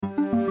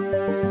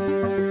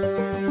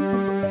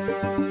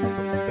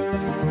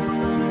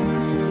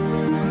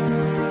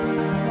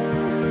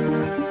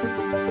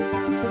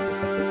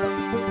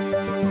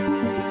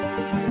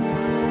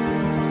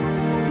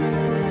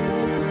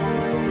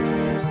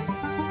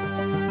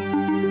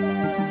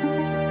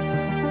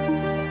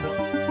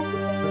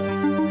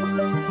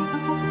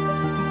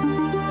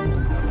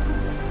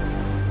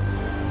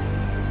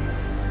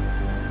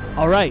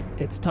All right,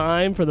 it's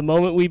time for the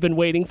moment we've been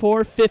waiting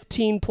for.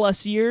 15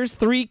 plus years,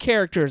 3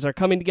 characters are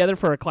coming together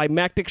for a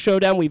climactic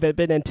showdown we've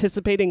been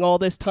anticipating all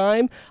this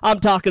time. I'm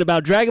talking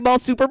about Dragon Ball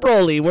Super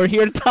Broly. We're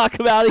here to talk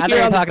about it. I thought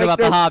you were talking about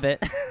The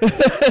Hobbit.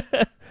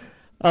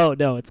 Oh,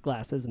 no, it's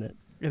Glass, isn't it?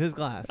 It is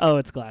Glass. Oh,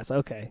 it's Glass.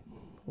 Okay.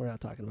 We're not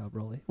talking about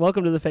Broly.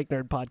 Welcome to the Fake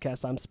Nerd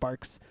Podcast. I'm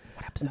Sparks.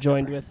 I'm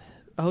joined with...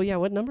 Oh, yeah,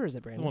 what number is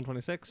it, Brandon?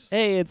 126.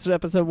 Hey, it's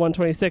episode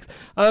 126.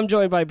 I'm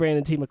joined by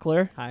Brandon T.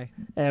 McClure. Hi.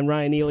 And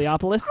Ryan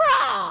Eliopoulos.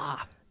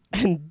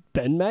 And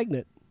Ben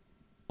Magnet.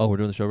 Oh, we're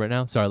doing the show right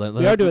now? Sorry.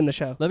 We are doing the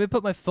show. Let me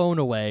put my phone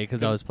away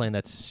because I was playing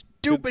that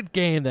stupid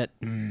game that...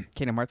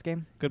 Kingdom Hearts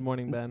game? Good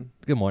morning, Ben.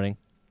 Good morning.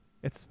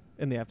 It's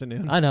in the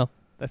afternoon. I know.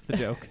 That's the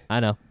joke. I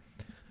know.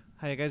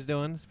 How you guys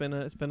doing? It's been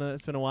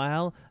a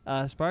while.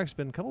 Sparks,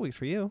 been a couple weeks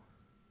for you.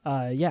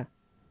 Yeah.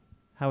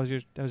 How was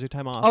your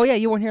time off? Oh, yeah,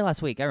 you weren't here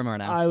last week. I remember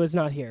now. I was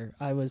not here.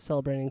 I was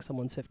celebrating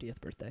someone's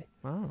 50th birthday.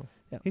 Oh.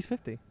 Yeah. He's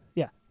 50.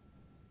 Yeah.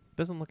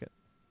 Doesn't look it.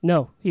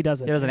 No, he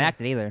doesn't. He doesn't act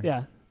it either.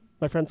 Yeah.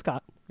 My friend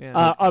Scott.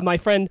 Yeah. My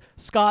friend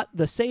Scott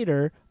the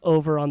Satyr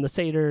over on the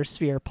Satyr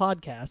Sphere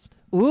podcast.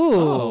 Ooh.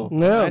 Oh,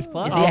 No. nice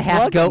plug. Is he I'll a half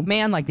plug goat him.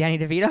 man like Danny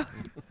DeVito?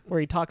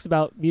 Where he talks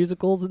about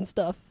musicals and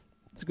stuff.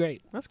 It's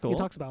great. That's cool. He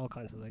talks about all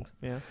kinds of things.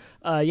 Yeah.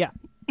 Yeah.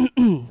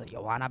 So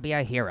you want to be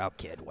a hero,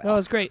 kid. Well, No,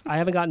 it's great. I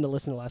haven't gotten to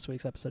llisten to last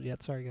week's episode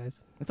yet. Sorry,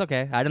 guys. it's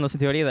okay. I didn't listen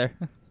to it either.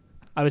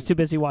 I was too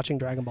busy watching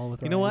Dragon Ball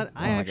with You know Ryan. what?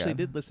 I Oh my actually God.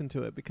 did listen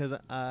to it because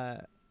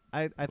I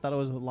thought it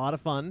was a lot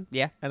of fun.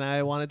 Yeah. And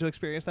I wanted to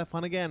experience that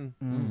fun again.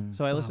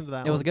 So I listened to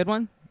that It was a good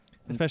one?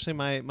 Especially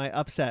my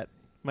upset.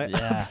 My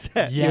Yeah.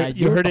 upset. Yeah.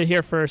 You heard it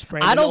here first,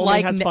 Brandon. I don't Only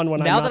like has fun when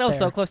now I'm that not I was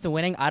so there. close to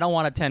winning. I don't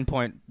want a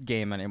 10-point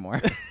game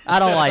anymore. I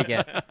don't like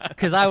it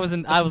because I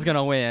was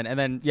gonna win, and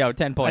then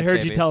 10 points. I heard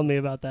baby. you telling me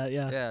about that.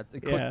 Yeah. Yeah, it's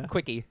a Yeah.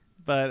 quickie.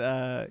 But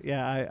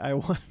I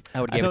won.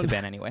 I would I give it to don't-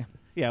 Ben anyway.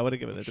 Yeah, I would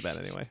have given it to Ben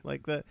anyway.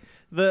 Like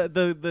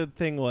the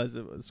thing was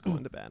it was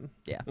going to Ben.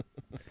 Yeah,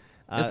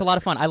 it's a lot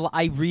of fun.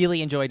 I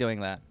really enjoy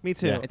doing that. Me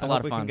too. Yeah. It's a I lot hope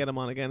of we fun. can get him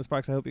on again.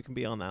 Sparks, I hope you can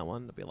be on that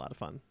one. It'll be a lot of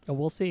fun. Oh,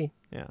 we'll see.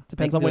 Yeah.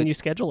 Depends Make on when the- you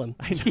schedule him.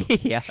 I know.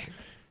 Yeah.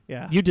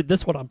 Yeah. You did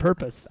this one on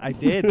purpose. I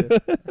did.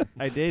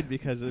 I did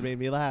because it made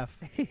me laugh.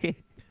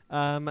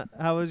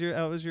 How was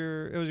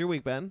your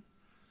week, Ben?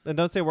 And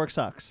don't say work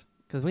sucks.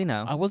 Because we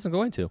know. I wasn't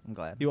going to. I'm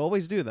glad. You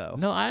always do though.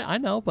 No, I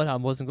know, but I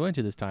wasn't going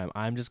to this time.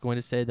 I'm just going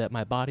to say that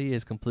my body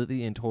is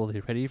completely and totally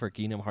ready for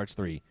Kingdom Hearts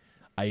 3.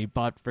 I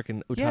bought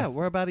freaking... Yeah,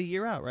 we're about a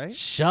year out, right?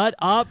 Shut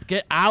up.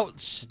 Get out.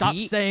 Stop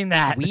saying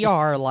that. We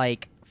are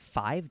like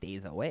 5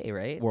 days away,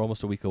 right? We're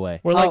almost a week away.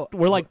 We're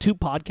like 2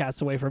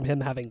 podcasts away from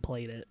him having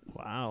played it.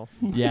 Wow.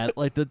 Yeah,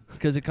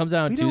 because it comes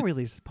down We to... don't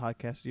release this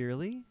podcast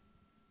yearly.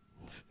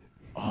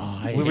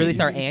 We release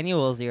our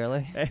annuals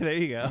yearly. Hey, there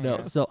you go.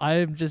 No, so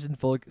I'm just in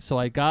full... So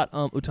I got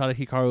Utada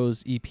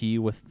Hikaru's EP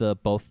with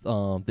both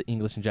the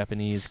English and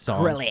Japanese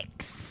songs.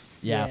 Skrillex.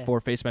 Yeah, for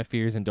Face My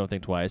Fears and Don't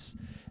Think Twice.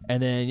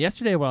 And then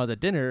yesterday when I was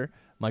at dinner,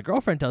 my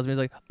girlfriend tells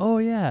me, oh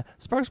yeah,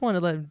 Sparks wanted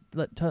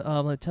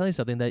to tell you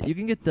something, that you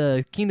can get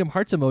the Kingdom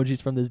Hearts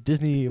emojis from this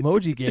Disney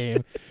emoji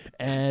game,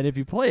 and if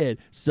you play it,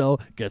 so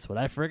guess what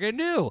I friggin'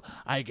 knew?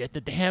 I get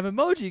the damn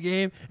emoji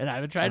game, and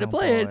I've been trying to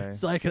play boy. it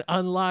so I can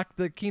unlock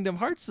the Kingdom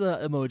Hearts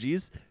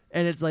emojis,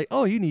 and it's like,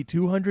 oh, you need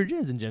 200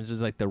 gems, and gems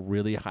is like the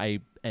really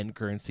high-end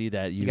currency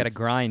that You got to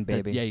grind,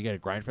 that- baby. yeah, you got to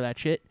grind for that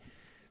shit.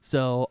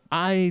 So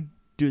I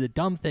do the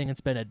dumb thing and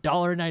spend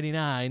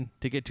 $1.99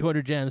 to get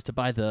 200 gems to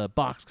buy the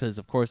box because,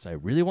 of course, I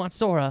really want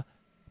Sora,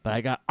 but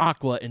I got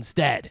Aqua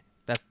instead.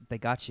 They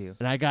got you.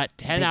 And I got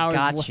 10 They hours.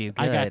 got you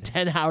I got good.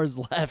 10 hours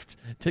left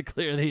to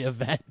clear the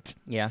event,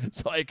 Yeah.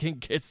 so I can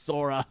get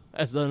Sora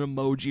as an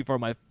emoji for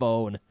my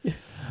phone.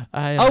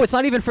 Oh, it's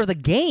not even for the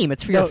game.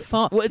 It's for your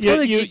phone. Well, it's You,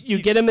 really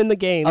you get him in the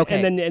game, Okay.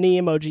 and then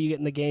any emoji you get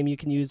in the game you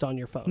can use on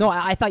your phone. No,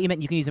 I thought you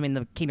meant you can use them in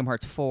the Kingdom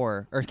Hearts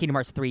 4 or Kingdom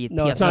Hearts 3.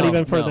 No, it's PS4. not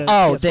even for no. the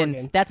Oh, PS4 then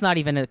game. that's not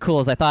even as cool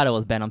as I thought it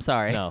was, Ben. I'm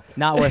sorry. No.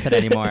 Not worth it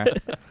anymore.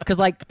 Because,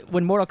 like,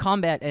 when Mortal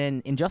Kombat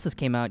and Injustice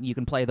came out, you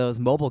can play those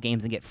mobile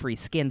games and get free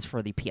skins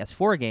for the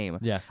PS4 game.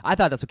 Yeah. I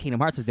thought that's what Kingdom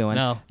Hearts was doing.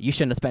 No. You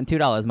shouldn't have spent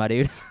 $2, my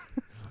dude.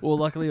 Well,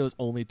 luckily it was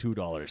only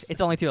 $2. It's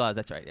only $2.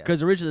 That's right, yeah.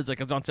 Because originally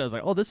it's on sale. I was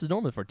like, oh, this is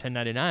normally for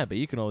 $10.99, but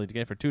you can only get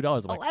it for $2.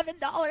 I'm like,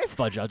 $11.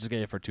 fudge, I'll just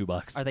get it for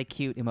 $2. Are they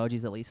cute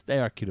emojis at least? They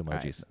are cute All right,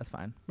 emojis. that's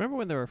fine. Remember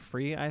when there were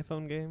free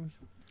iPhone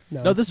games?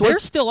 No, this There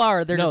was still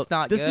are. They're no, just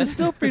not this good. is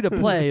still free to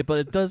play, but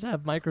it does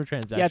have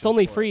microtransactions. Yeah, it's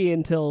only for it. free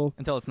until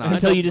until it's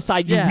not. you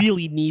decide you Yeah.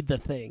 really need the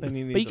thing. Then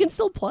you need but you the- can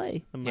still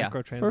play. The Yeah.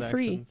 microtransactions. For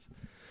free.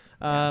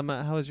 How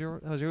was your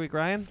week,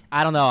 Ryan?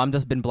 I don't know. I'm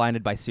just been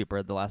blinded by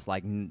Super the last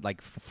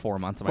 4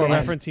 months of my For Yeah. life.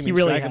 reference, he He means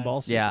really Dragon has.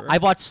 Ball Super. Yeah,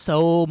 I've watched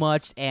so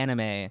much anime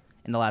in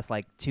the last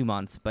 2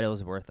 months, but it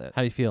was worth it.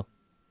 How do you feel?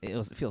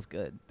 It feels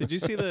good. Did you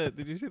see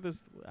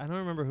this? I don't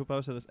remember who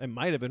posted this. It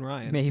might have been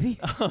Ryan. Maybe.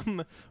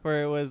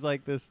 Where it was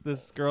like this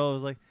girl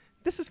was like,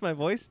 "This is my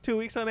voice. 2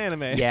 weeks on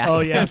anime." Yeah. Oh,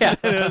 yeah.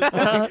 And it was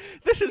like,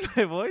 "This is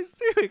my voice.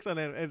 2 weeks on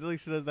anime." And at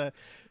least she does that.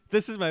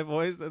 This is my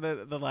voice. And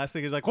then the last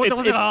thing is like, "What the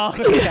fuck?"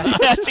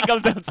 Yeah, she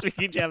comes out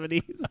speaking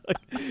Japanese.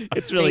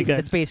 It's really good.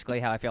 It's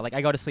basically how I feel. Like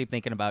I go to sleep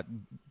thinking about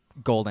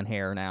golden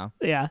hair now.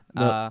 Yeah.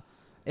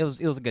 It was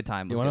a good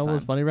time. It You was a want to good know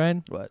what's time. funny,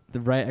 Ryan? What?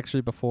 Right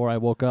actually before I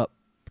woke up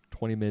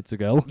 20 minutes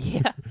ago,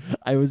 Yeah.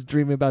 I was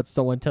dreaming about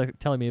someone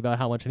telling me about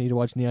how much I need to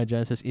watch Neon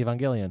Genesis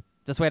Evangelion.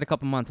 Just wait a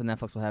couple months and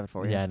Netflix will have it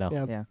for you. Yeah, I know.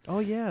 Yeah. Yeah. Oh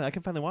yeah, I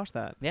can finally watch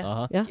that. Yeah.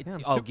 Uh-huh. Yeah. It's, Yeah,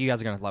 I'm oh, super- you guys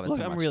are gonna love it Look,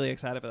 so I'm much. really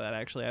excited for that.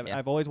 Actually, Yeah.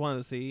 I've always wanted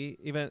to see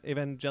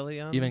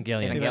Evangelion.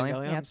 Evangelion.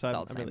 Yeah, it's So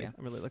all the same, yeah.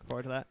 I'm really looking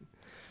forward to that.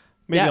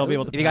 Maybe Yeah, I'll be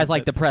able to. If you guys pronounce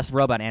like it. depressed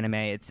robot anime,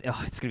 it's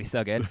gonna be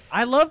so good.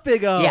 I love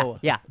Big O. Yeah,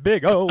 yeah.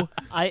 Big O.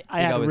 I Big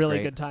had O a was really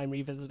great. good time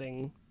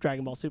revisiting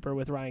Dragon Ball Super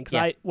with Ryan because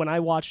Yeah. when I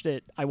watched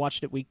it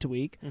week to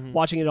week, Mhm.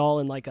 watching it all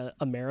in like a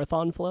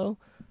marathon flow,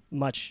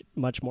 much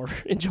more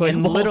And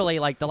enjoyable. literally,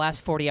 like the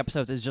last 40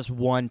 episodes is just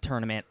one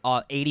tournament,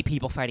 80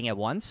 people fighting at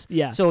once.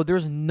 Yeah. So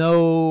there's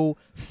no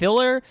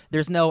filler,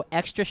 there's no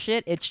extra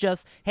shit. It's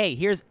just, hey,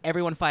 here's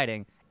everyone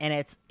fighting, and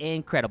it's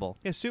incredible.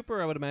 Yeah,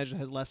 Super, I would imagine,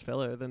 has less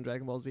filler than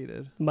Dragon Ball Z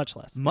did. much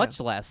less. Much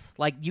less.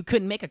 Like you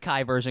couldn't make a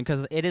Kai version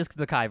because it is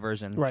the Kai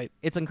version. Right.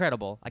 It's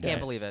incredible. I can't Yes.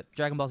 believe it.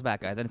 Dragon Ball's back,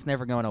 guys, and it's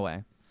never going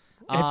away.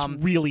 It's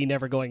really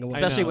never going away. I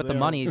especially know, with the they're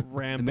money the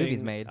ramping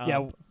movie's made. up.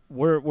 Yeah,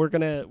 we're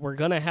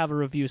gonna have a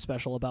review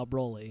special about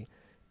Broly,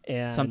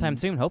 and Sometime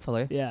soon,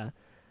 hopefully. Yeah,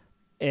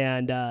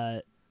 and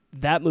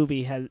that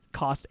movie has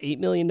cost $8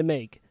 million to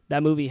make.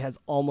 That movie has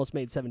almost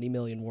made $70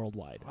 million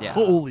worldwide. Yeah.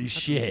 Holy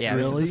shit. Yeah,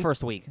 this is really? the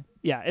first week.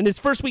 Yeah, and it's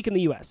first week in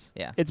the U.S.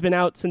 Yeah. It's been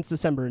out since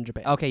December in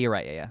Japan. Okay, you're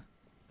right. Yeah, yeah.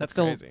 That's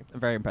still crazy.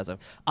 very impressive.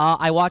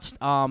 I watched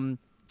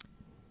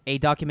a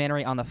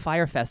documentary on the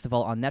Fire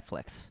Festival on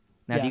Netflix.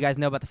 Now, do Yeah. you guys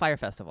know about the Fire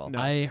Festival? No.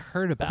 I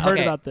heard about I've heard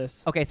Okay. about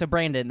this. Okay, so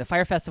Brandon, the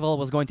Fire Festival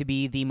was going to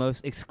be the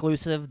most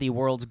exclusive, the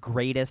world's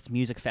greatest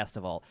music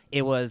festival.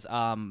 It was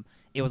on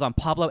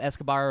Pablo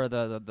Escobar,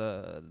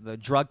 the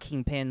drug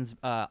kingpin's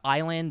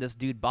island. This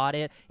dude bought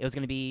it. It was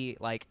going to be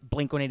like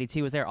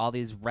Blink-182 was there. All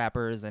these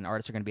rappers and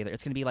artists are going to be there.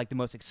 It's going to be like the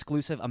most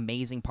exclusive,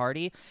 amazing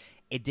party.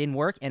 It didn't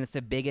work, and it's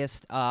the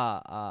biggest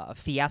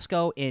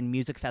fiasco in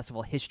music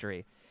festival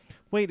history.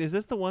 Wait, is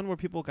this the one where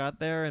people got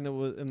there and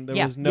there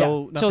Yeah. was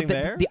nothing So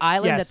there? the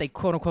island Yes. that they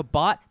quote unquote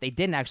bought, they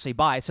didn't actually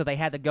buy, so they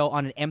had to go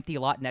on an empty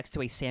lot next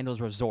to a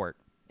sandals resort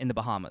in the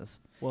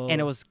Bahamas. Whoa.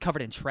 And it was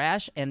covered in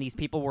trash, and these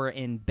people were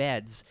in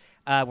beds,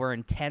 were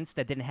in tents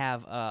that didn't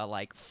have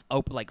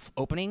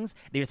openings.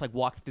 They just like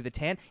walked through the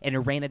tent, and it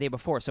rained the day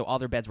before, so all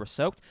their beds were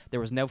soaked. There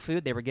was no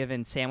food. They were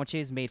given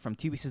sandwiches made from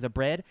 2 pieces of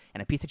bread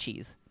and a piece of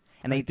cheese.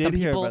 And I they some did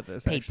hear people about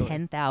this, paid actually.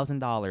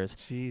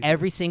 $10,000. Jesus.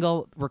 Every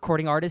single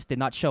recording artist did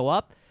not show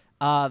up.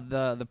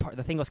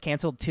 The thing was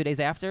canceled 2 days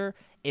after.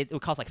 It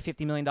would cost like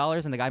 $50 million,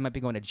 and the guy might be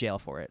going to jail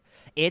for it.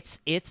 It's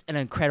an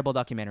incredible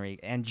documentary,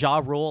 and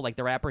Ja Rule, like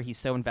the rapper, he's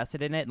so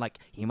invested in it, and like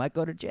he might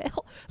go to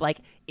jail. Like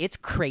it's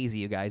crazy,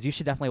 you guys. You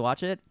should definitely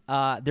watch it.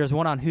 There's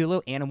one on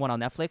Hulu and one on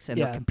Netflix, and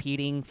Yeah. they're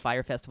competing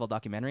Fire Festival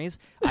documentaries.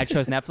 I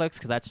chose Netflix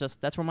because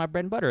that's where my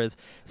bread and butter is.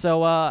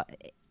 So,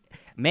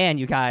 man,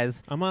 you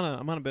guys, I'm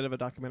on a bit of a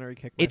documentary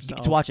kick. it's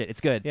myself. watch it.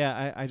 It's good.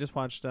 Yeah, I just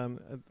watched.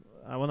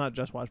 Well, not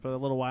just watched, but a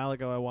little while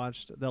ago I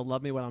watched "They'll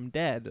Love Me When I'm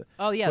Dead,"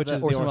 Oh yeah, which the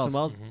is Orson the Orson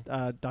Welles.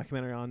 Welles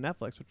documentary on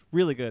Netflix, which is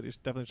really good. You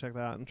should definitely check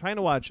that out. I'm trying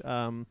to watch.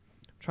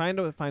 Trying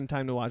to find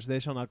time to watch "They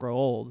Shall Not Grow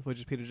Old," which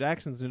is Peter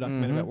Jackson's new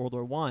documentary Mhm. about World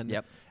War One.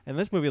 Yep. And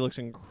this movie looks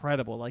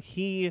incredible. Like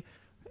if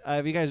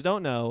you guys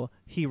don't know,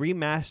 he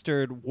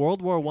remastered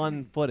World War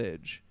One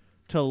footage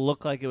to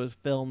look like it was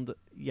filmed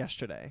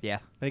yesterday. Yeah.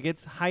 Like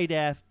it's high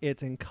def,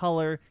 it's in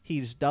color.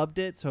 He's dubbed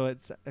it, so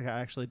it's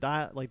actually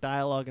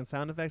dialogue and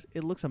sound effects.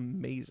 It looks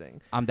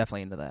amazing. I'm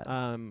definitely into that.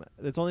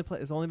 It's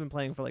only been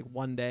playing for like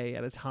one day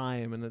at a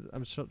time, and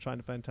I'm still trying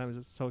to find times.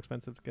 It's so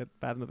expensive to get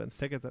Fathom Events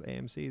tickets at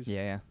AMC's.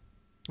 yeah, yeah.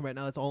 Right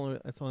now, it's the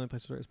only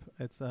place where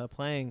it's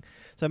playing.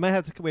 So I might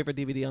have to wait for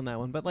DVD on that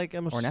one. But like Or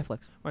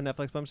Netflix.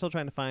 But I'm still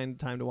trying to find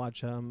time to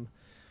watch Won't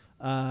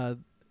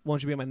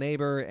You Be My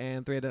Neighbor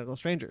and Three Identical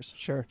Strangers,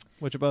 Sure.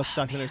 which are both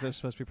documentaries that are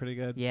supposed to be pretty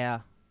good.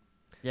 Yeah.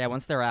 Yeah,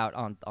 once they're out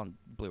on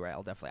Blu-ray, I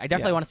definitely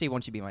Yeah. want to see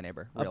Won't You Be My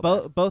Neighbor. Real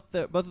bad. Both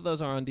of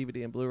those are on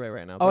DVD and Blu-ray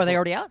right now. Oh, are they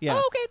already out? Yeah.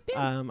 Oh, okay.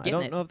 Damn. I Getting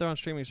don't it. know if they're on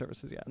streaming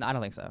services yet. No, I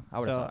don't think so. I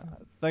would have So,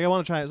 thought. like, I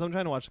want to try. So I'm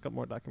trying to watch a couple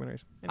more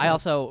documentaries. I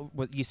also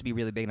used to be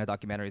really big into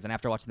documentaries, and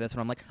after watching this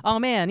one, I'm like, oh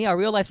man, yeah,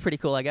 real life's pretty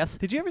cool, I guess.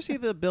 Did you ever see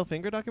the Bill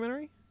Finger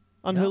documentary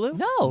on No. Hulu?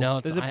 No. No,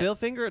 There's a Bill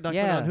Finger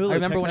documentary Yeah, on Hulu. I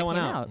remember Check when that it one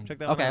came out. out. Check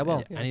that Okay, one I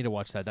out. will. I need to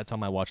watch that. That's on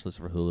my watch list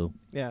for Hulu.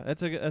 Yeah,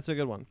 that's a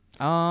good one.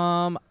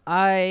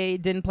 I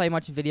didn't play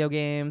much video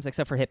games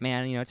except for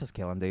Hitman. You know, it's just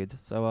killing dudes.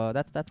 So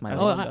that's my. Oh, Oh,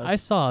 opinion. Everyone I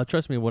does. saw.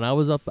 Trust me, when I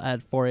was up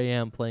at 4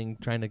 a.m.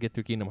 trying to get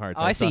through Kingdom Hearts.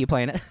 Oh, I see saw- you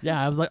playing it.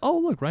 Yeah, I was like, oh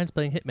look, Ryan's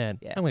playing Hitman.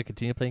 Yeah. I'm going to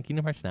continue playing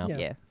Kingdom Hearts now. Yeah.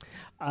 Yeah.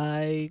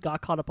 I got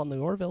caught up on the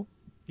Orville.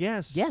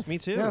 Yes. Yes. Me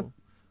too. Yeah.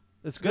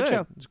 It's a good good.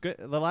 show. It's good.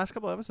 The last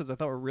couple episodes I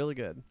thought were really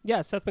good.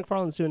 Yeah, Seth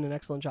MacFarlane's doing an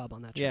excellent job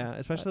on that show. Yeah,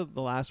 especially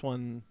the last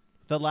one,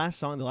 the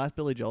last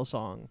Billy Joel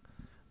song.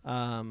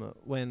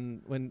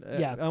 When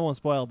Yeah. I won't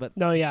spoil, but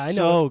No, yeah, I know.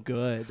 so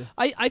good.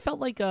 I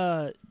felt like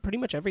pretty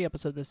much every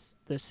episode this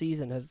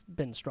season has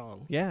been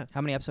strong. Yeah.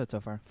 How many episodes so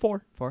far?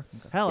 4. 4.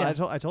 Okay. Hell, Yeah.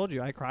 I told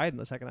you I cried in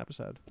the second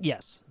episode.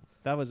 Yes.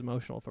 That was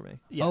emotional for me.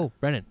 Yeah. Oh,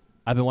 Brennan,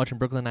 I've been watching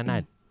Brooklyn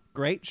Nine-Nine.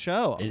 great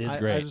show. It is I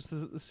great.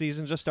 the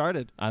season just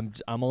started. I'm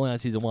only on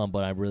season 1,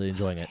 but I'm really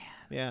enjoying it.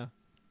 Yeah.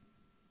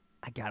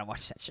 I gotta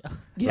watch that show.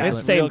 Yeah,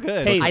 It's same. real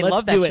good. Hey, I let's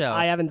love that do it. show.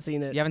 I haven't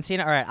seen it. You haven't seen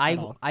it? All right, At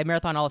all. I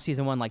marathon all of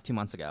season 1 like 2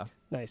 months ago.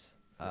 Nice.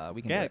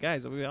 We can do Yeah, it.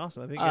 guys, that would be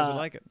awesome. I think you guys would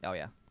like it. Oh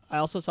yeah. I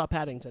also saw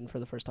Paddington for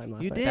the first time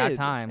last You night. did. Bad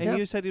time. And Yeah.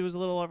 you said he was a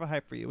little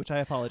overhyped for you, which I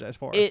apologize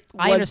for.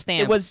 I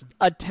understand. It was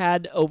a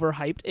tad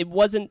overhyped. It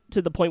wasn't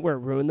to the point where it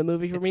ruined the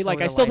movie for It's me. so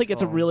Like I still think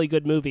it's a delightful. really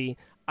good movie.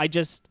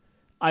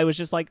 I was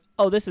just like,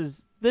 oh, this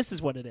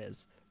is what it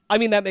is. I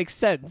mean, that makes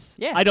sense.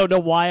 Yeah. I don't know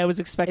why I was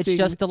expecting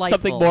just something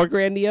delightful. more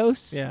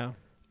grandiose. yeah.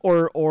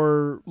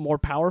 Or more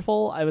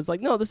powerful. I was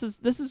like, no, this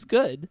is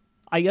good.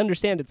 I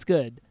understand it's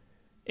good.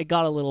 It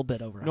got a little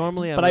bit overhyped.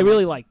 Normally, but I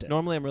really liked it.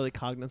 Normally, I'm really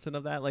cognizant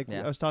of that. Like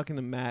Yeah. I was talking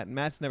to Matt, and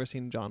Matt's never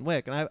seen John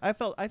Wick, and I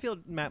feel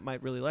Matt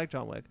might really like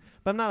John Wick,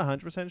 but I'm not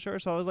 100% sure.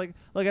 So I was like,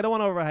 look, I don't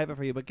want to overhype it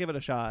for you, but give it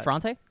a shot.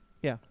 Fronte?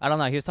 Yeah. I don't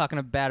know. He was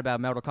talking bad about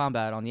Mortal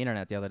Kombat on the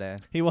internet the other day.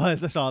 He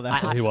was. I saw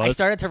that. I, He I was?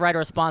 started to write a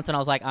response and I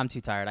was like, I'm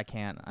too tired. I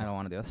can't. I don't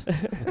want to do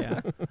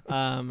this.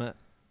 yeah.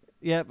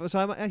 Yeah. But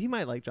so he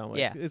might like John Wick.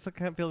 Yeah. It's like,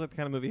 feels like the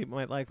kind of movie he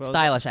might like. But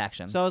Stylish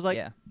action. So I was like,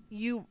 yeah.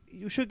 you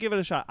should give it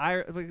a shot. I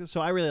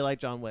really like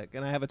John Wick,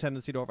 and I have a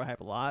tendency to overhype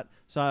a lot.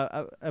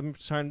 So I'm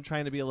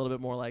trying to be a little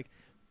bit more like,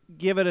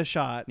 give it a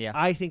shot. Yeah.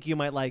 I think you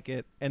might like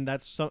it, and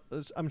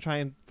I'm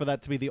trying for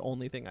that to be the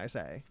only thing I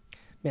say.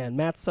 Man,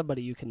 Matt's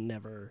somebody you can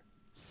never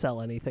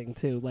sell anything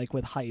to, like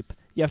with hype.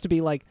 You have to be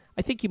like,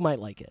 I think you might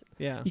like it.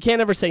 Yeah. You can't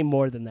ever say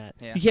more than that.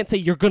 Yeah. You can't say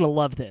you're gonna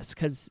love this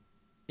because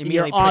you're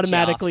Immediately puts you off.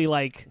 automatically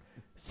like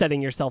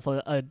setting yourself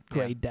a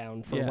grade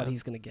down for Yeah. what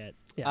he's gonna get.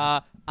 Yeah.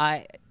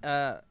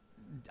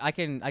 I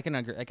can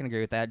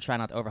agree with that. Try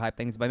not to overhype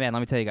things, but man, let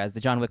me tell you guys, the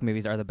John Wick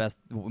movies are the best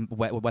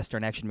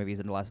Western action movies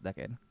in the last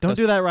decade. Don't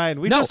do that, Ryan.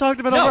 We just talked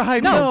about no,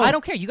 overhype. No, I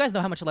don't care. You guys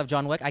know how much I love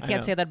John Wick. I know.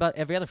 can't say that about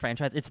every other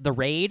franchise. It's The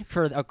Raid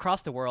for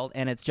across the world,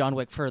 and it's John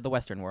Wick for the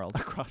Western world.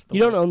 Across the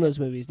you don't world. own those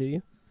movies, do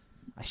you?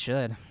 I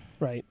should.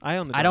 Right. I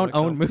own the. I John don't Wick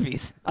own films.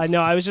 movies. I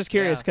know. I was just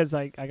curious Yeah. because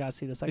I gotta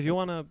see the second. If you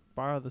want to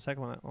borrow the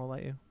second one, I'll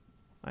let you.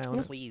 I own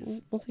it.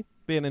 Please. We'll see.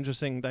 Be an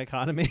interesting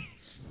dichotomy.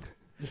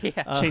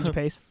 Yeah. Change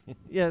pace.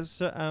 Yes.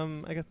 So,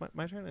 I guess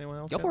my turn. Anyone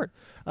else? Go got for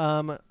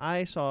it.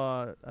 I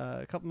saw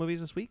a couple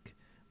movies this week.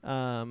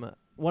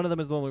 One of them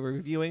is the one we were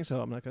reviewing, so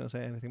I'm not going to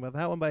say anything about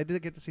that one. But I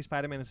did get to see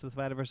Spider-Man Into the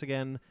Spider-Verse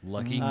again.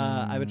 Lucky.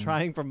 I've been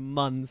trying for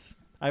months.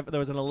 There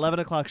was an 11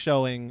 o'clock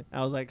showing.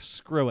 I was like,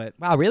 screw it.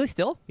 Wow, really?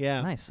 Still?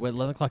 Yeah. Nice. Wait,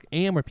 11 o'clock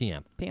a.m. or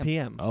p.m.?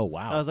 PM. Oh,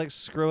 wow. I was like,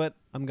 screw it.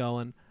 I'm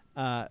going.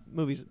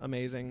 Movie's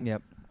amazing.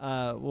 Yep.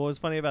 What was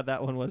funny about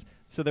that one was,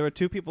 so there were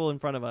two people in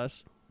front of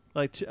us,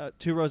 like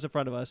two rows in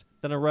front of us,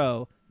 then a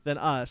row, then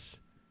us,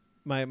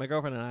 my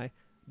girlfriend and I,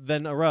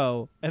 then a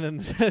row, and then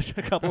there's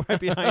a couple right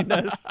behind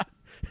us.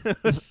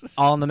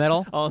 All in the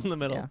middle? All in the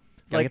middle. Yeah.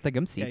 Gotta get the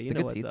good yeah, seats. you the know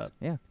good what's seats. up.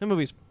 Yeah. The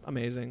movie's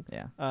amazing.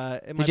 Yeah.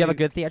 It Did might you have a be-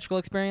 good theatrical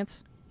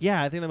experience?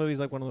 Yeah, I think the movie's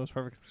like one of those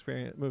perfect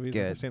movies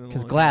Good. I've seen in a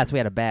Because long Glass, time. we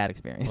had a bad Oh,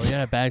 experience.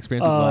 yeah, bad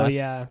experience with Oh Glass.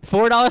 yeah.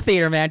 $4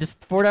 theater, man.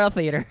 Just $4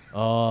 theater.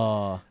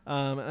 Oh.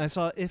 And I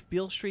saw If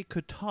Beale Street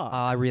Could Talk.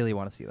 I really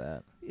want to see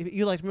that. If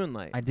you liked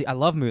Moonlight. I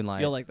love Moonlight.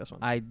 You'll like this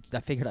one. I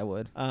figured I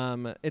would.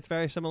 It's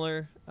very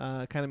similar,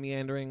 kind of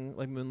meandering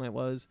like Moonlight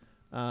was.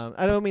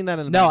 I don't mean that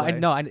in a No,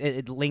 bad way.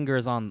 it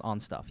lingers on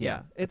stuff. Yeah,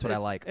 it's that's what I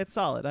like. It's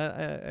solid.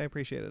 I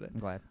appreciated it. I'm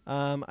glad.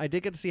 I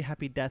did get to see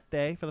Happy Death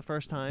Day for the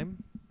first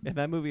time, and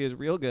that movie is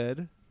real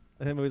good.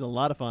 That movie's a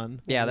lot of fun.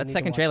 Yeah, we that need to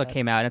second watch trailer that.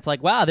 came out, and it's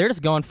like, wow, they're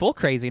just going full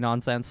crazy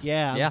nonsense.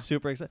 Yeah, yeah, I'm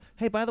super excited.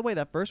 Hey, by the way,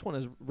 that first one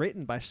is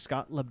written by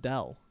Scott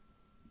Lobdell.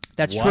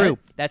 that's What? true.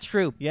 That's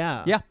true.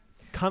 Yeah. Yeah.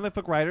 Comic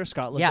book writer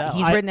Scott Lobdell. Yeah,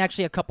 he's written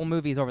actually a couple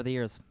movies over the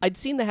years. I'd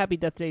seen the Happy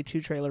Death Day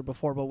 2 trailer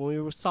before, but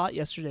when we saw it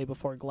yesterday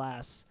before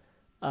Glass,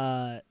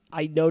 I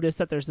noticed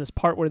that there's this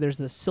part where there's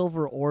this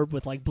silver orb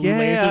with like blue Yeah.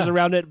 lasers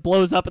around it,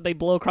 blows up and they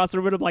blow across the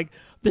room. And I'm like,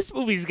 this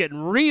movie's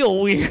getting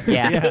real weird.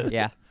 Yeah, Yeah.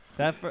 yeah.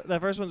 That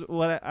first one's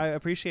what I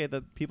appreciate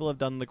that people have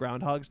done the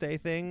Groundhog's Day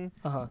thing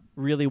Uh-huh.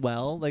 really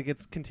well. Like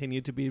it's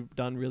continued to be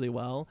done really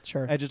well.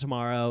 Sure. Edge of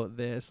Tomorrow,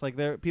 this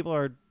people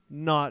are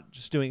not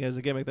just doing it as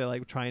a gimmick. They're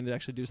like trying to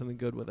actually do something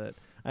good with it.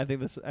 I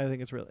think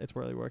it's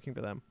really working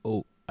for them.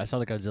 Oh, I saw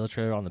the Godzilla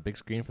trailer on the big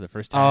screen for the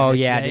first time. Oh,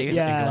 yeah, yesterday dude. in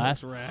Yeah.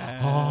 Glass. Rad.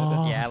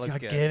 Oh, Yeah, it looks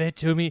God, good. give it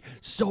to me.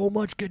 So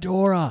much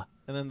Ghidorah.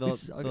 And then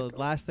This- the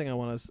last thing I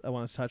want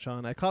to touch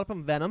on, I caught up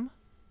on Venom.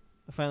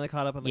 I finally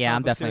caught up on the Yeah, comic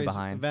I'm book definitely series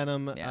behind.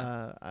 Venom.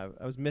 Yeah.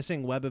 I was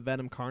missing Web of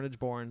Venom Carnage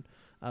Born,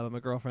 but my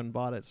girlfriend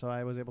bought it, so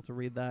I was able to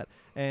read that.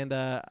 And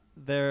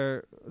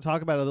they're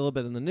talk about it a little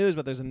bit in the news,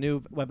 but there's a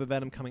new Web of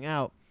Venom coming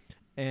out.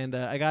 And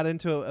I got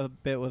into a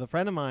bit with a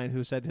friend of mine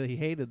who said that he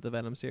hated the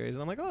Venom series.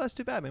 And I'm like, oh, that's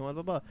too bad, man, blah,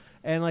 blah, blah.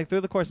 And like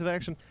through the course of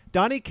action,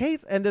 Donnie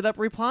Cates ended up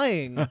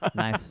replying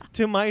Nice.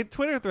 to my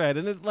Twitter thread.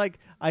 And it, like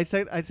I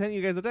sent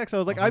you guys the text. I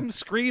was like, I'm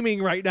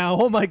screaming right now.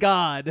 Oh, my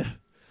God.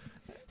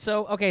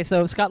 So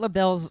Scott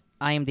Lobdell's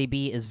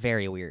IMDb is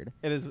very weird.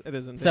 It is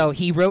insane. So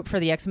he wrote for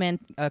the X-Men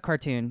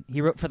cartoon.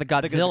 He wrote for the The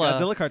Godzilla.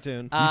 Godzilla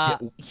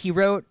cartoon. He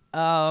wrote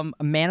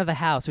Man of the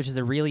House, which is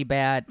a really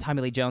bad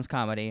Tommy Lee Jones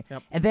comedy.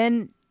 Yep. And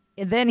then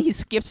and then he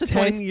skips to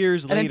 10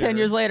 years and then 10 later.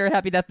 years later,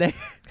 Happy Death Day.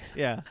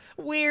 Yeah,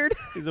 Weird.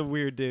 he's a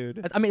weird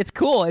dude. I mean, it's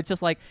cool. It's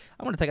just like,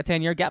 I want to take a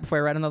 10-year gap before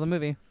I write another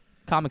movie.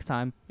 Comics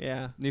time.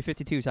 Yeah. New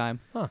 52 time.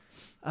 So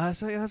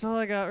yeah, that's all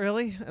I got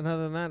really. And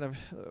other than that,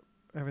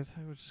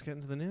 everything. We're just getting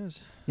to the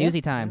news.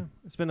 Newsy time.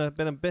 Yeah. It's been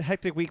a bit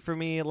hectic week for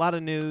me. A lot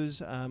of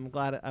news. I'm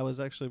glad I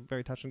was actually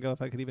very touch and go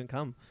if I could even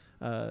come.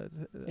 Yeah,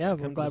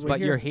 we're glad we're But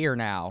here. you're here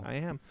now. I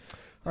am.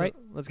 All right.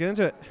 Let's get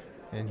into it.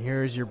 And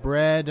here's your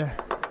bread.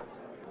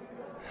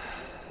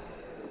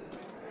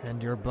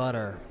 And your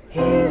butter.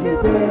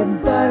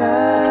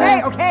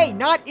 Okay,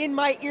 not in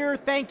my ear,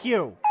 thank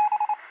you.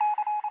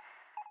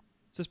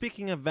 So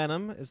speaking of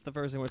Venom, it's the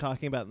first thing we're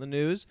talking about in the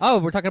news. Oh,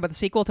 we're talking about the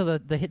sequel to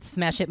the hit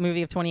smash hit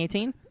movie of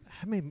 2018?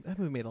 That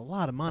movie made a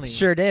lot of money.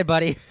 Sure did,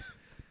 buddy.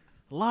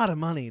 A lot of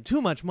money.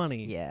 Too much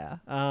money. Yeah.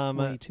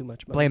 Way too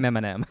much money. Blame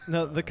Eminem.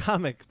 No, the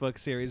comic book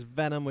series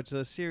Venom, which is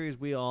a series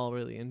we all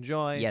really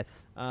enjoy.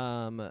 Yes.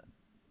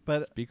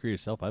 But Speak for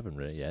yourself. I haven't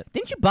read it yet.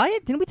 Didn't you buy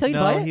it? Didn't we tell you to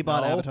no, buy it? he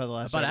bought No, Avatar: The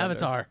Last About Airbender.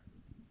 Avatar.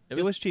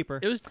 It was cheaper.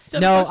 It was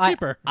No, $7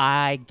 cheaper.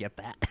 I get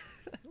that.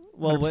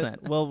 Well,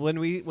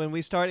 100%. when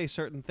we start a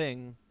certain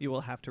thing, you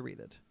will have to read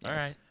it. All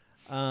right.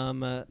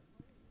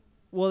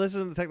 Well, this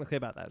isn't technically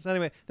about that. So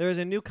anyway, there is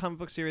a new comic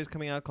book series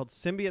coming out called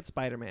Symbiote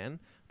Spider-Man,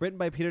 written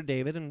by Peter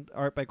David and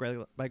art by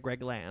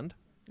Greg Land.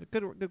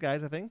 Good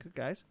guys, I think. Good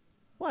guys.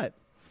 What?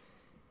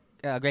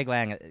 Greg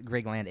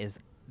Land is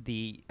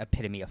the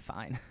epitome of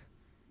fine.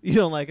 You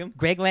don't like him?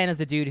 Greg Land is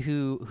the dude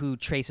who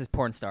traces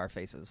porn star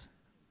faces.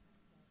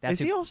 Is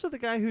he also the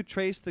guy who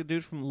traced the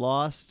dude from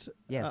Lost?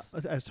 Yes.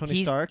 As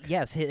Tony Stark.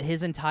 Yes,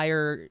 his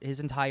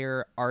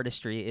entire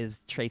artistry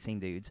is tracing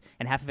dudes,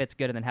 and half of it's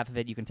good, and then half of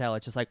it you can tell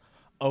it's just like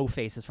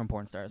faces from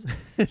porn stars.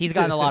 He's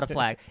gotten a lot of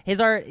flack.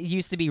 His art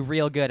used to be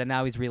real good, and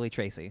now he's really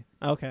Tracy.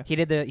 Okay. He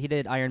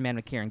did Iron Man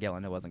with Kieran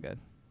Gillen. It wasn't good.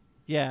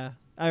 Yeah,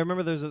 I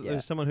remember there's Yeah.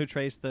 someone who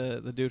traced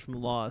the dude from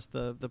Lost,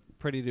 the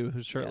pretty dude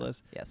who's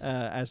shirtless. Yeah. Yes.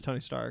 As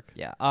Tony Stark.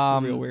 Yeah.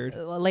 Real weird.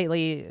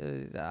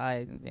 Lately,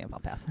 I'll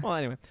pass. Well,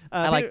 anyway,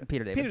 I like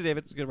Peter David. Peter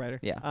David's a good writer.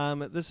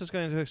 Yeah. This is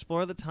going to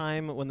explore the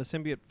time when the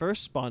symbiote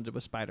first spawned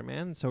with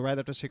Spider-Man. So right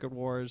after Secret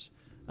Wars,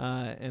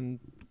 and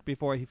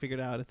before he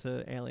figured out it's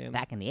an alien.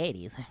 Back in the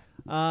 80s.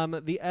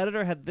 The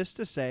editor had this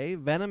to say: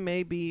 Venom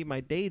may be my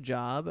day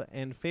job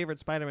and favorite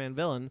Spider-Man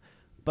villain,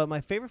 but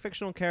my favorite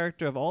fictional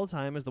character of all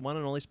time is the one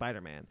and only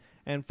Spider-Man.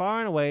 And far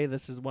and away,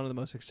 this is one of the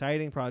most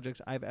exciting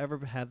projects I've ever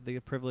had the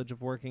privilege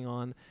of working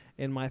on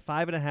in my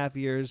 5.5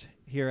 years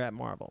here at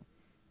Marvel.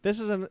 This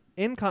is an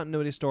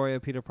in-continuity story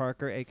of Peter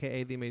Parker,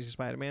 a.k.a. the Amazing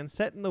Spider-Man,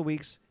 set in the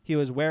weeks he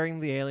was wearing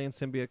the alien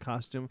symbiote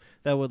costume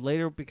that would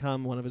later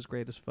become one of his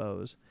greatest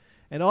foes.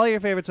 And all your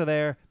favorites are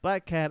there: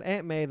 Black Cat,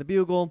 Aunt May, the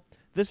Bugle.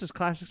 This is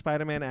classic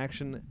Spider-Man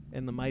action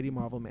in the mighty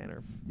Marvel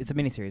manner. It's a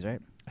miniseries, right?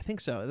 I think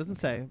so. It doesn't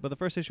say, but the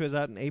first issue is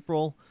out in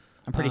April.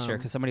 I'm pretty sure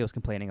because somebody was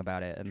complaining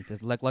about it, and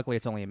luckily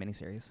it's only a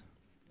miniseries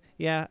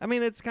Yeah, I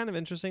mean, it's kind of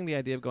interesting, the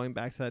idea of going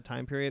back to that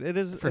time period. It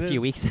is for a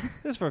few weeks. It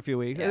is for a few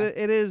weeks. Yeah.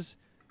 It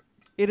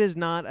is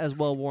not as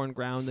well worn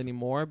ground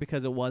anymore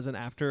because it wasn't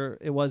after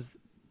it was,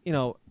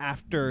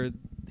 after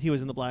he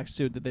was in the black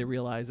suit that they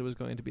realized it was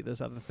going to be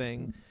this other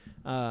thing.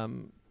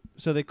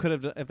 So they could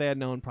have, if they had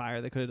known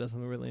prior, they could have done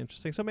something really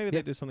interesting. So maybe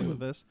they do something with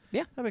this.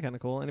 Yeah. That'd be kind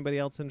of cool. Anybody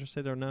else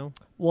interested or no?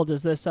 Well,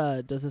 does this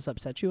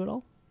upset you at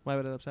all? Why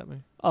would it upset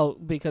me? Oh,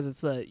 because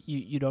it's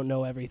you don't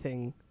know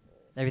everything.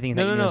 Everything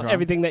No, that you no, knew no, is wrong.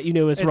 Everything that you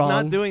knew is It's wrong.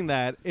 not doing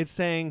that. It's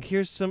saying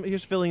here's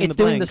filling in It's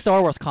the doing the blanks.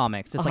 Star Wars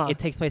comics. It's Uh-huh. like it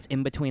takes place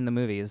in between the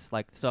movies.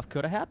 Like stuff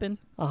could have happened.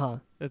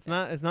 It's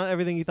not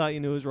everything you thought you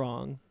knew was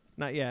wrong.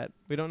 Not yet.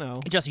 We don't know.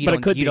 Just But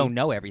it could be. don't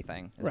know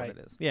everything. Is Right. what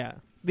it is. Yeah.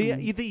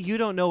 You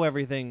don't know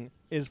everything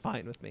is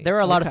fine with me. There are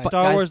a lot of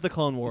Star guys, Wars: The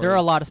Clone Wars. There are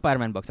a lot of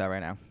Spider-Man books out right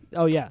now.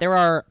 Oh yeah. There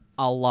are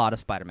a lot of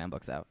Spider-Man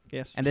books out,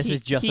 Yes. and this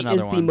is just he another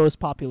is one. the most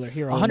popular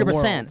hero.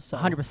 100%. So.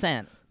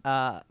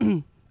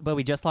 100%. But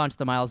we just launched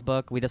the Miles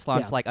book. We just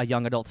launched Yeah. like a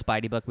young adult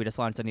Spidey book. We just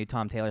launched a new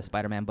Tom Taylor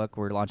Spider-Man book.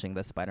 We're launching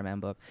this Spider-Man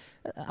book.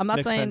 I'm not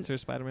Nick saying Spencer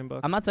Spider-Man book.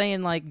 I'm not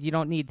saying like you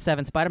don't need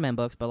 7 Spider-Man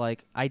books, but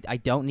like I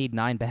don't need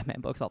 9 Batman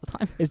books all the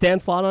time. Is Dan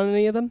Slott on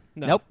any of them?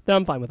 No. Nope. Then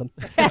I'm fine with him.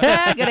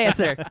 Good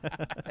answer.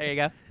 There you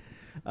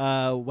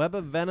go. Web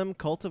of Venom: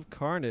 Cult of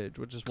Carnage,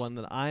 which is one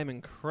that I'm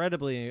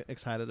incredibly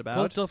excited about.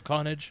 Cult of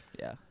Carnage.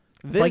 Yeah.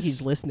 It's like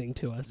he's listening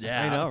to us.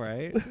 Yeah. I know,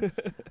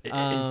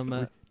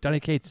 right? Donny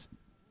Cates,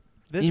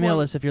 This email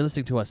one, us if you're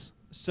listening to us.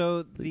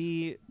 So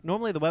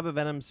normally the Web of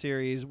Venom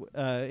series,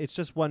 it's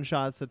just one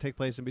shots that take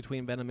place in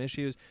between Venom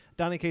issues.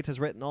 Donny Cates has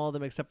written all of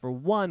them except for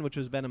one, which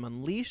was Venom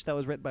Unleashed. That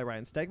was written by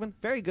Ryan Stegman.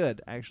 Very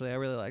good, actually. I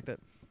really liked it.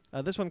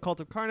 This one, Cult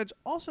of Carnage,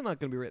 also not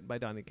going to be written by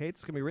Donny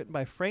Cates. It's going to be written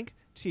by Frank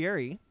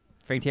Thierry.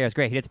 Frank Thierry is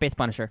great. He did Space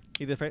Punisher.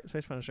 He did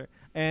Space Punisher,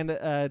 and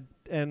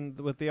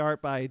with the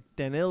art by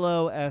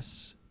Danilo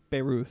S.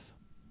 Beyruth.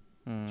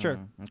 Sure.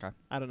 Okay.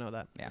 I don't know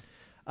that. Yeah.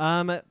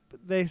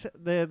 This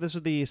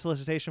is the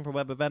solicitation for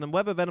Web of Venom.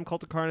 Web of Venom: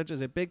 Cult of Carnage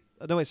is a big.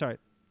 No, wait, sorry.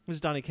 This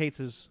is Donny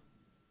Cates'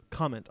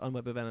 comment on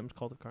Web of Venom: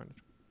 Cult of Carnage.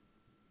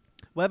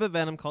 Web of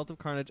Venom, Cult of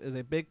Carnage is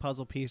a big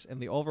puzzle piece in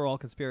the overall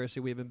conspiracy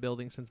we've been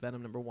building since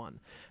Venom #1.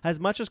 As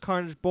much as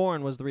Carnage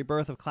Born was the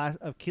rebirth of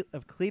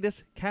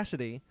Cletus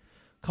Cassidy,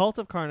 Cult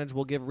of Carnage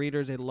will give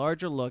readers a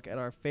larger look at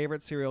our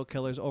favorite serial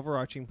killer's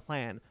overarching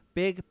plan.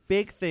 Big,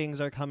 big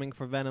things are coming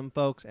for Venom,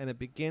 folks, and it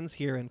begins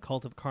here in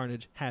Cult of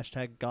Carnage.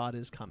 #God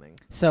is coming.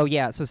 So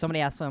somebody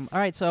asked him, all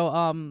right, so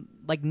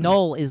like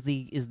Null is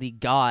the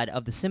god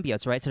of the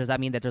symbiotes, right? So does that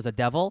mean that there's a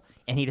devil?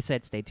 And he just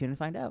said, stay tuned and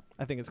find out.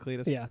 I think it's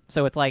Cletus. Yeah.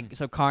 So it's like,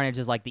 so Carnage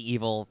is like the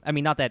evil. I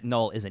mean, not that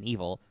Null isn't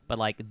evil, but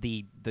like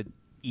the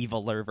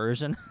eviler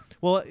version.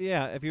 Well,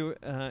 yeah, if you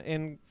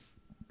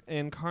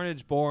in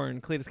Carnage Born,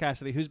 Cletus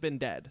Cassidy, who's been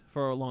dead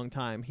for a long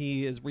time,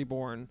 he is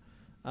reborn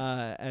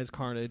as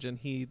Carnage, and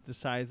he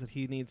decides that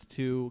he needs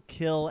to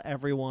kill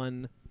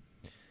everyone.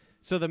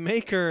 So the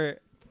Maker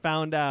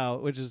found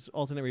out, which is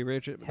alternate Reed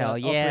Richards. Hell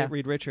yeah. Alternate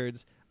Reed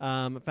Richards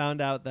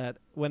found out that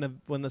when the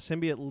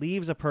symbiote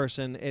leaves a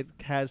person, it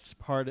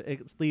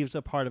leaves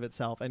a part of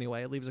itself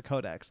anyway. It leaves a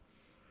codex.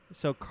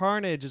 So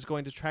Carnage is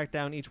going to track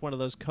down each one of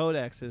those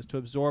codexes to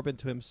absorb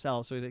into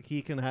himself, so that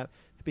he can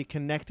be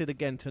connected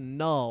again to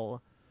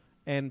Null,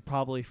 and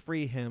probably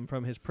free him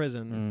from his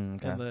prison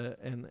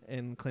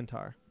in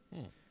Clintar.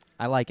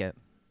 I like it.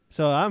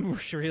 So I'm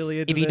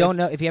really into If you this. don't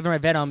know, if you haven't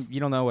read Venom, you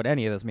don't know what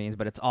any of this means,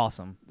 but it's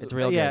awesome. It's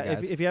real yeah, good,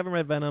 guys. if you haven't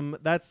read Venom,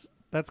 that's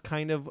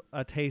kind of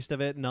a taste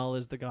of it. Null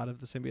is the god of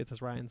the symbiotes,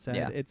 as Ryan said.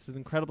 Yeah. It's an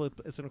incredible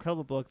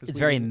book. It's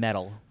very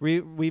metal.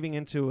 Weaving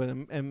into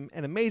an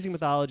amazing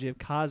mythology of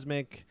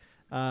cosmic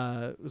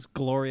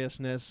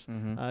gloriousness.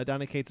 Mm-hmm.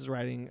 Donny Cates is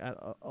writing at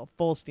a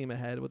full steam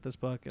ahead with this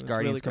book. And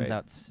Guardians it's really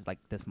comes great. out like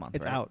this month.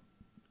 It's right? out.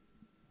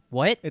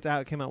 What? It's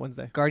out. It came out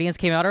Wednesday. Guardians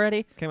came out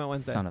already? Came out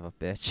Wednesday. Son of a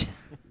bitch.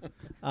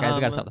 Guys, we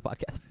gotta stop the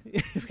podcast.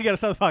 we gotta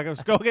stop the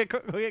podcast. Go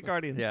get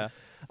Guardians. Yeah.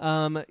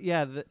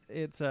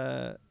 It's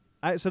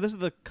so this is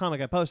the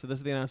comic I posted. This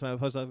is the announcement I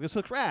posted. Like, this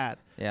looks rad.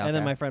 Yeah. And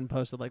then okay. my friend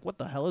posted like, "What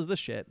the hell is this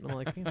shit?" And I'm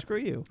like, hey, "Screw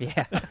you.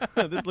 Yeah.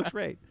 This looks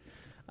great."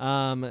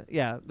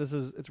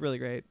 It's really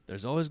great.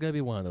 There's always gonna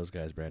be one of those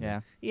guys, Brandon.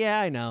 Yeah.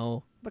 Yeah, I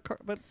know, but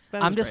Venom's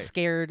I'm just great.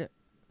 scared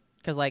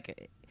because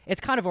like it's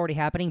kind of already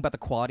happening, but the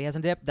quality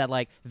hasn't dipped. That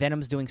like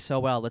Venom's doing so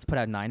well. Let's put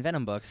out 9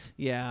 Venom books.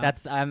 Yeah,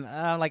 That's I'm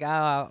like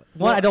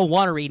one. I don't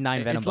want to read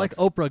 9 Venom It's books.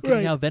 like Oprah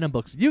giving out Venom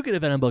books. You get a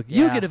Venom book.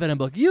 You Yeah. get a Venom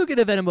book. You get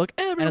a Venom book.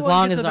 Everyone and as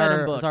long gets as a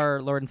Venom book.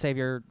 our Lord and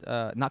Savior,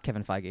 not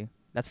Kevin Feige,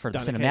 that's for the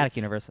Donny cinematic Cates.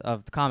 universe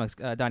of the comics.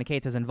 Donny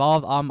Cates is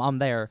involved. I'm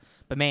there.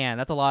 But man,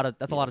 that's a lot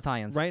of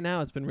tie-ins. right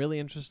now it's been really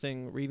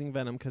interesting reading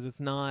Venom because it's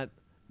not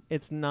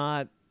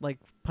like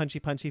punchy,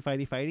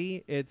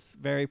 fighty. It's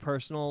very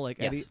personal. Like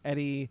Yes.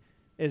 Eddie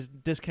is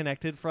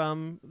disconnected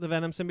from the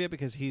Venom symbiote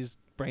because he's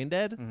brain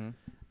dead. Mm-hmm.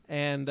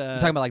 And You're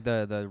talking about like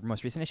the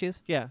most recent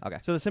issues. yeah. Okay.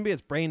 So the symbiote's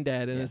brain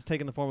dead and Yeah. it's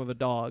taken the form of a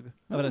dog,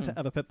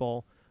 of a pit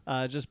bull,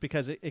 just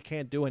because it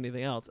can't do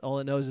anything else. All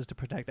it knows is to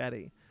protect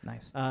Eddie.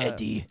 Nice.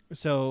 Eddie.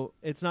 So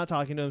it's not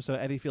talking to him. So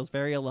Eddie feels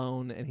very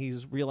alone, and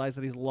he's realized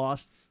that he's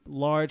lost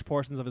large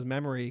portions of his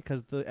memory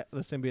because the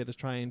symbiote is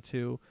trying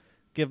to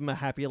give him a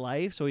happy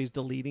life. So he's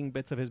deleting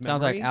bits of his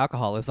Sounds memory. like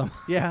alcoholism.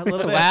 Yeah, a little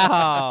bit.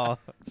 Wow.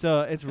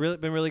 So it's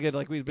been really good.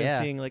 Like we've been Yeah.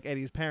 seeing like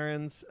Eddie's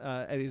parents.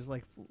 Eddie's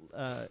like,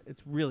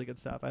 it's really good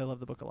stuff. I love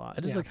the book a lot.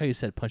 I just yeah. like how you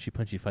said punchy,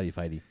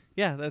 fighty.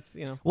 Yeah, that's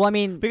Well, I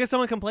mean, because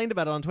someone complained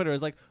about it on Twitter.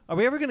 It's like, are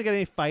we ever going to get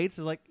any fights?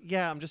 It's like,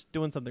 yeah, I'm just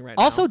doing something right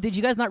also, now. did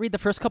you guys not read the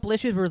first couple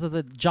issues where there's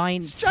a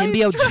giant Giant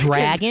symbiote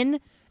dragon!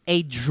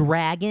 a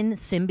dragon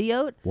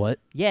symbiote? What?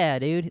 Yeah,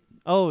 dude.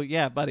 Oh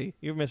yeah, buddy,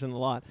 you're missing a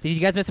lot. Did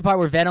you guys miss the part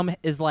where Venom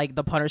is like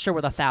the Punisher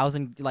with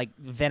 1,000 like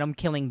Venom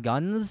killing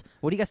guns?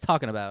 What are you guys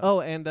talking about?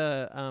 Oh, and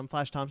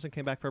Flash Thompson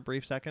came back for a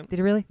brief second. Did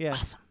he really? Yeah.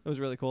 Awesome. It was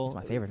really cool. He's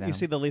my favorite You Venom.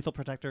 see the Lethal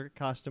Protector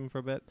costume for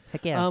a bit.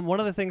 Heck yeah. One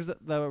of the things that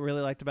I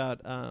really liked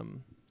about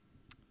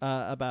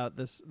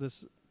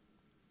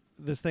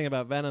this thing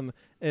about Venom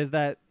is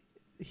that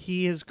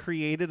he has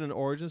created an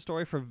origin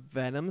story for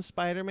Venom's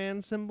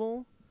Spider-Man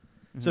symbol.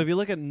 So if you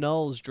look at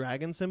Null's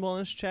dragon symbol on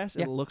his chest,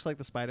 Yeah. it looks like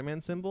the Spider-Man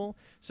symbol.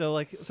 So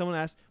like someone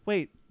asked,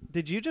 "Wait,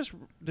 did you just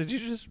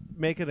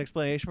make an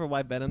explanation for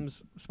why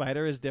Venom's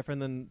spider is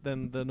different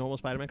than the normal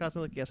Spider-Man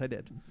costume?" Like, yes, I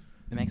did.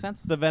 That makes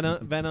sense? The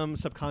Venom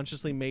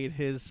subconsciously made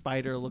his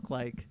spider look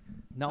like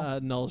No.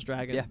 Null's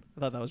dragon. Yeah. I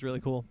thought that was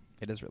really cool.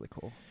 It is really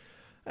cool.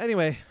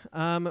 Anyway,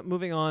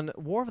 moving on.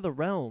 War of the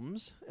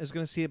Realms is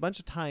going to see a bunch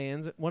of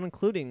tie-ins, one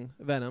including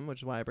Venom,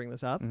 which is why I bring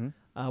this up. Mhm.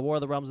 War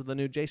of the Realms is the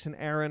new Jason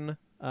Aaron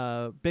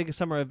big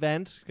summer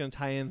event. Going to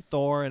tie in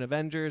Thor and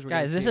Avengers. We're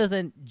gonna Guys, this see-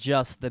 isn't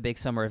just the big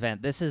summer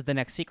event. This is the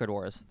next Secret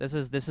Wars. This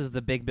is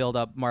the big build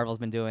up Marvel's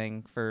been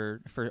doing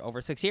for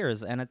over 6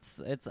 years, and it's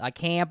I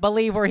can't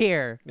believe we're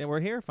here. Yeah, we're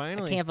here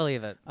finally. I can't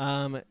believe it.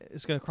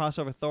 It's going to cross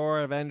over Thor,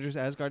 Avengers,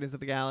 as Guardians of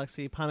the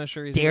Galaxy,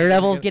 Punisher. he's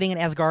Daredevil's gonna- getting an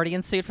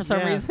Asgardian suit for some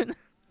Yeah. reason.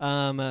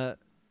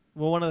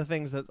 Well, one of the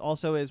things that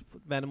also is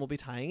Venom will be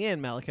tying in.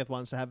 Malekith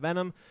wants to have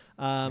Venom.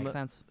 Makes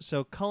sense.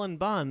 So Cullen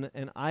Bunn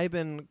and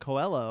Ivan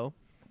Coelho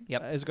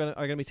Yep. are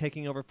going to be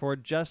taking over for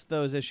just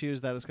those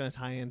issues that is going to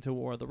tie into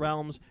War of the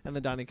Realms, and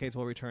then Donny Cates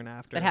will return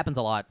after. That happens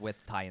a lot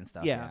with tie-in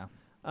stuff. Yeah.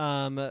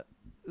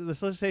 the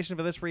solicitation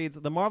for this reads: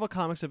 the Marvel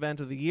Comics event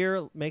of the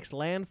year makes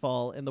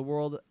landfall in the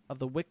world of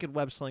the Wicked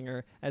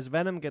Web-Slinger as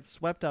Venom gets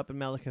swept up in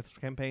Malekith's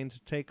campaign to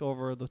take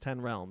over the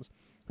 10 realms.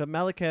 But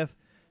Malekith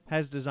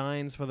has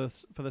designs for the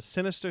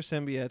sinister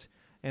symbiote,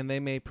 and they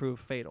may prove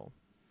fatal.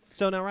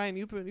 So now, Ryan,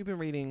 you've been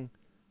reading.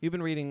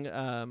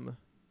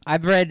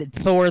 I've read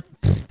Thor.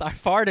 I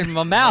farted in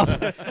my mouth.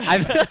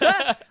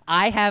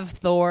 I have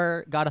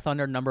Thor: God of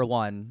Thunder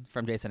 #1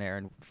 from Jason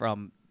Aaron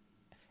from.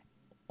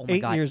 Oh my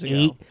 8 God, years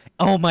ago.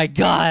 Oh my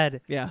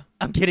God. Yeah.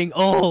 I'm getting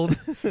old.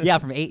 Yeah,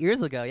 from 8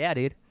 years ago. Yeah,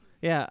 dude.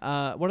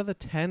 Yeah. What are the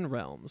 10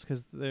 realms?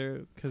 Because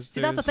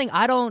See, that's the thing.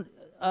 I don't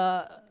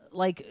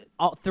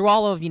through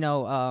all of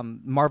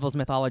Marvel's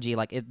mythology,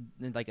 It's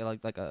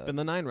been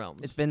the 9 realms.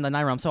 it's been the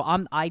 9 realms. So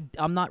I'm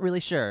not really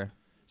sure.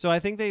 So I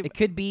think It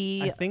could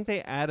be. I think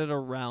they added a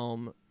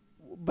realm,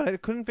 but I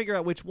couldn't figure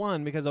out which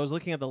one because I was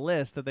looking at the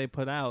list that they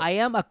put out. I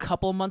am a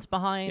couple months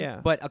behind. Yeah.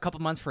 But a couple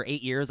months for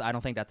 8 years, I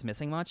don't think that's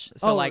missing much.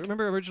 So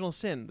remember Original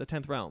Sin, the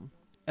 10th realm?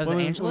 it was When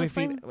an we Angela's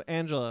feed thing.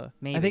 Angela. I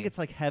Maybe. think it's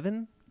like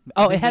heaven.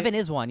 Oh, think heaven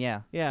is one.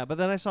 Yeah. Yeah, but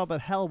then I saw,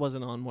 but hell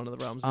wasn't on one of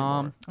the realms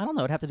anymore. I don't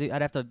know. I'd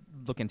have to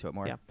look into it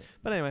more. Yeah.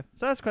 But anyway,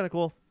 so that's kind of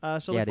cool.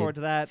 So Yeah, look forward dude.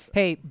 to that.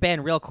 Hey,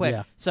 Ben, real quick.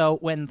 Yeah. So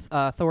when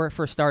Thor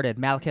first started,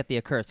 Malekith the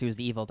Accursed, who was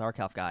the evil Dark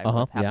Elf guy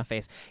with half yeah. a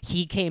face,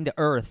 he came to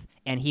Earth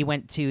and he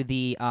went to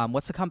the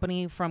what's the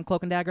company from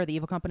Cloak and Dagger, the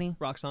evil company?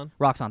 Roxxon.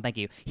 Roxxon, thank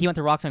you. He went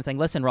to Roxxon saying,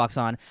 "Listen,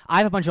 Roxxon, I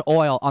have a bunch of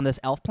oil on this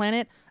elf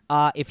planet.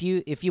 If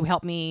you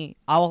help me,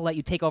 I will let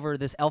you take over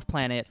this elf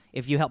planet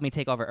if you help me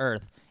take over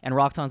Earth." And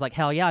Roxxon's like,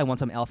 "Hell yeah, I want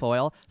some elf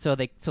oil." So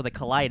they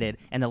collided,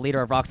 and the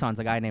leader of Roxxon's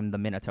a guy named the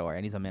Minotaur,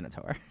 and he's a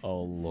Minotaur.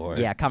 Oh Lord.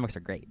 Yeah, comics are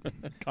great.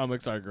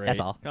 Comics are great. That's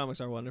all.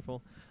 Comics are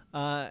wonderful.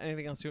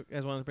 Anything else you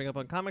guys want to bring up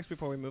on comics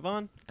before we move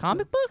on?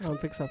 Comic I books? don't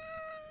think so.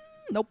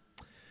 Nope.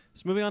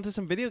 So moving on to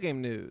some video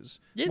game news.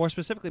 Yes. More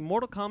specifically,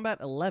 Mortal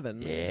Kombat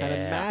 11 had a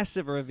Yeah.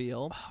 massive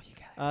reveal. Oh, you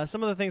guys.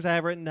 Some of the things I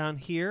have written down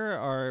here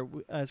are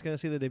it's going to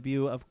see the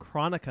debut of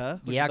Chronica,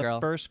 which Yeah, is the girl.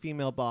 first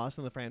female boss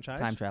in the franchise.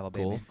 Time travel,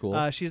 baby.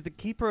 Cool. She's the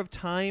keeper of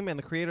time and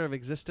the creator of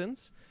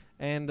existence.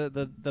 And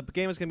the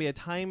game is going to be a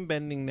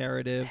time-bending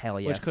narrative, Hell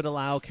which yes. could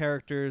allow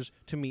characters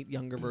to meet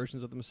younger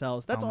versions of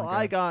themselves. That's Oh my all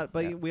I God.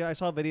 got, but I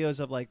saw videos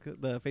of like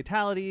the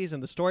fatalities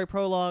and the story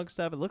prologue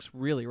stuff. It looks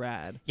really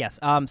rad. Yes.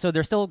 So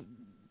they're still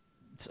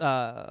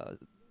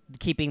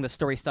keeping the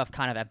story stuff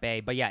kind of at bay,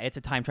 but yeah, it's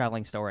a time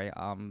traveling story.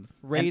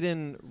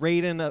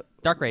 Raiden.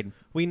 Dark Raiden.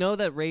 We know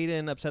that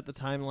Raiden upset the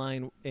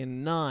timeline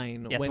in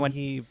 9 Yes, when when-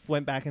 he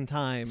went back in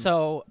time.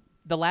 So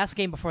the last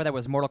game before that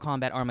was Mortal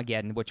Kombat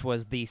Armageddon, which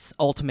was the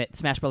ultimate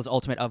Smash Bros.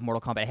 Ultimate of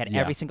Mortal Kombat. It had Yeah.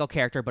 every single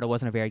character, but it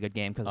wasn't a very good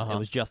game because Uh-huh. it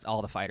was just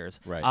all the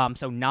fighters. Right.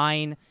 So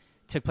 9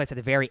 took place at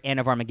the very end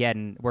of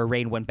Armageddon, where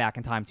Raiden went back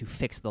in time to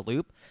fix the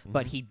loop,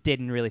 but he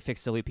didn't really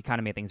fix the loop. He kind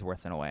of made things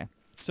worse in a way.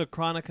 So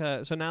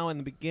Chronica. So now in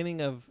the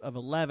beginning of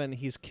 11,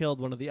 he's killed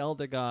one of the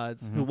Elder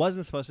Gods who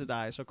wasn't supposed to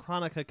die. So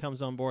Chronica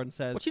comes on board and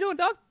says, What you doing,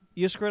 dog?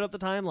 "You screwed up the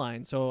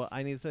timeline, so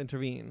I need to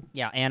intervene."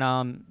 Yeah,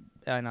 and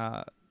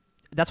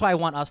that's why I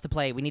want us to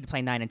play. We need to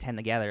play 9 and 10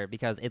 together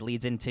because it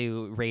leads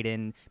into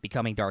Raiden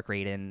becoming Dark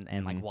Raiden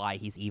and like why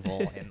he's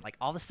evil and like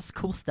all this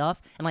cool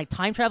stuff. And like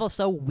time travel is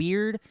so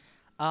weird,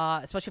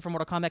 especially for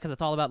Mortal Kombat because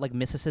it's all about like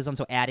mysticism.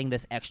 So adding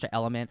this extra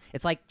element,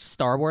 it's like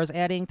Star Wars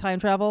adding time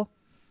travel.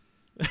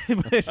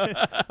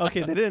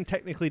 Okay, they didn't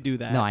technically do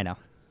that. No, I know.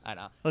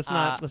 Let's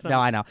not. No,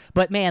 I know.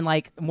 But man,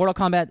 like Mortal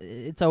Kombat,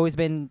 it's always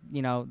been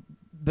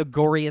the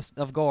goriest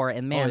of gore.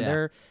 And man,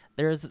 yeah.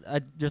 there's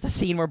a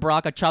scene where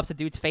Baraka chops a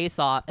dude's face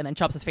off and then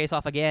chops his face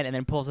off again and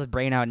then pulls his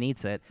brain out and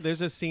eats it.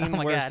 There's a scene Oh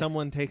my where God.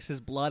 someone takes his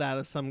blood out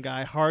of some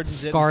guy, hardens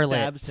it, and Scarlet.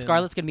 stabs him.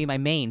 Scarlet's gonna be my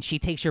main. She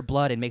takes your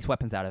blood and makes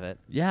weapons out of it.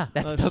 Yeah.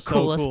 That's That's the so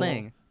coolest cool.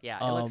 thing. Yeah,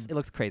 it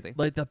looks crazy.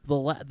 Like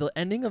the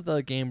ending of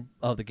the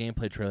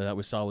gameplay trailer that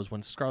we saw was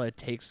when Scarlet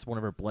takes one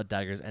of her blood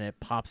daggers and it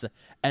pops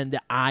and the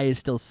eye is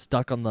still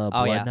stuck on the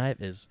blood yeah.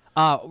 knife. Is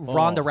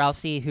Ronda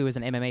Rousey, who is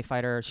an MMA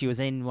fighter, she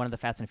was in one of the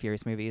Fast and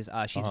Furious movies.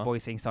 She's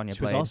voicing Sonya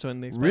She was Blade. also in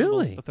the Expendables,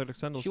 Really? the third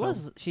Expendables She film.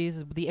 was.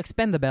 She's the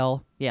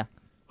Expendable. Yeah.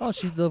 oh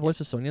she's the voice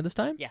of Sonya this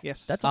time. Yeah.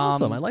 Yes. That's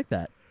awesome. Um, I like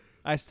that.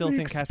 I still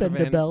think Casper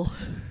Van. Expendable.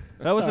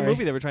 That was a Sorry.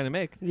 movie they were trying to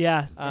make.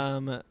 Yeah.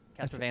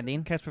 Casper Van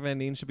Dien. Casper Van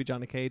Dien should be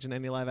Johnny Cage in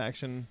any live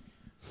action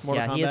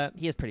Mortal Yeah, Kombat.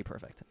 he is pretty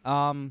perfect.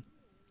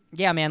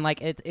 Yeah, man, like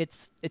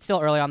it's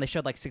still early on. They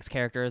showed like 6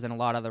 characters, and a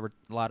lot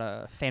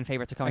of fan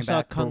favorites are I coming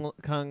saw back.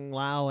 Kung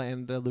Lao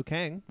and Liu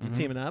Kang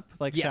teaming up,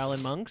 like Yes.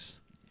 Shaolin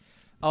monks,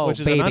 Oh, which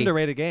is baby. an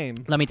underrated game.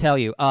 Let me tell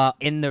you,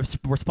 in the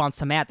response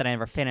to Matt that I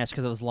never finished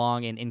because it was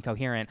long and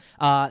incoherent,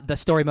 the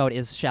story mode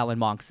is Shaolin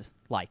Monks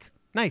like.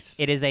 Nice.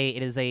 It is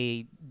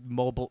a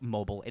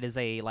mobile. It is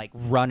a like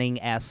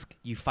running-esque.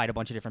 You fight a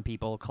bunch of different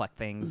people, collect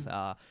things.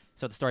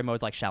 So the story mode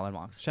is like Shaolin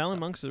Monks. Shaolin So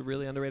Monks is a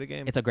really underrated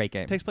game. It's a great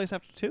game. It takes place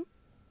after 2?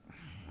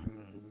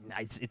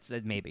 It's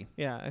maybe.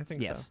 Yeah, I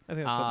think Yes. so. I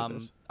think that's what it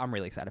is. I'm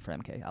really excited for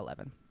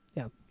MK11.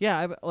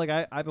 Yeah,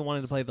 I've been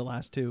wanting to play the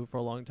last 2 for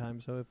a long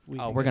time. So if we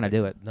Oh, can we're get gonna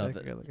do it. No, I the,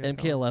 could get it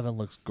MK11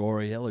 looks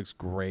gory. It looks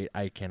great.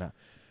 I cannot.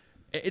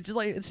 It's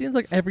like it seems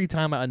like every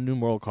time a new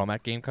Mortal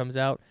Kombat game comes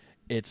out,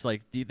 it's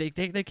like they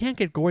can't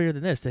get gorier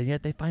than this, and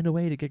yet they find a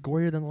way to get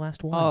gorier than the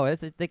last one. Oh,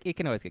 it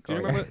can always get Do you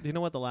gory. remember? Do you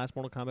know what the last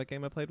Mortal Kombat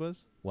game I played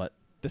was? What?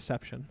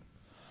 Deception.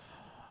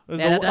 It was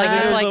Yeah, the-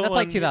 that's it was the like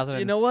one- 2005.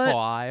 You know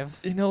what?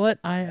 You know what?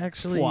 I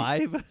actually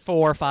 5.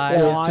 4 or 5.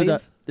 It was, Five?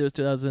 it was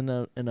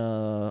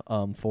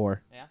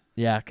 2004. Yeah.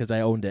 Yeah, because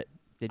I owned it.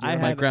 Did you? I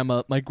My had-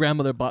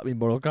 grandmother bought me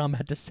Mortal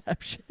Kombat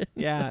Deception.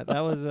 Yeah, that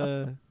was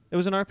a. It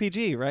was an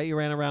RPG, right? You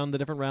ran around the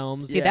different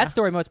realms. See, that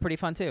story mode's pretty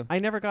fun too. I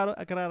never got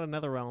out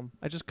another realm.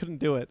 I just couldn't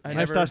do it. I I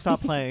never-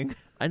 stopped playing.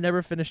 I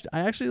never finished. I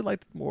actually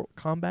liked Mortal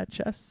Kombat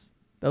Chess.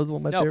 That was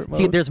one of my No, favorite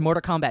see, modes. there's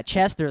Mortal Kombat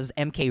Chess, there's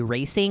MK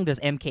Racing, there's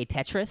MK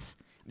Tetris.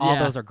 All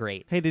Yeah. those are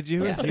great. Hey, did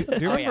you Yeah. do you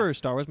Oh, remember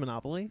Star Wars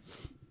Monopoly?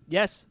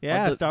 Yes.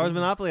 Yeah, the- Star Wars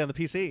Monopoly on the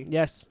PC.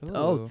 Yes.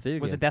 Oh, Ooh. there you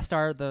was go. it Death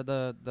Star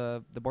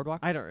the boardwalk?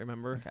 I don't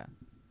remember. Okay.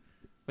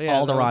 But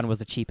yeah, that Alderaan was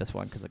the cheapest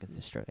one because it gets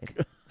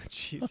destroyed.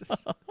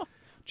 Jesus.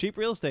 Cheap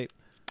real estate.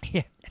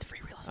 Yeah, it's free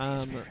real estate.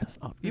 It's free real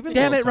estate. You've been a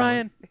Damn little it,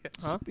 Ryan.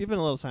 silent. You've been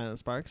a little silent,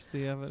 Sparks. Do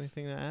you have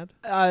anything to add?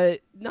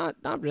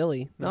 Not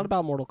really. No. Not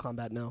about Mortal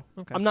Kombat. No.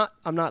 Okay.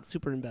 I'm not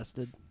super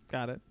invested.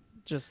 Got it.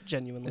 Just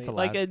genuinely, It's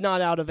allowed.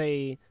 not out of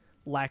a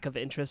lack of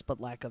interest, but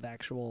lack of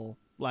actual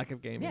Lack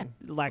of gaming. Yeah.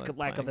 lack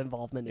Like of playing.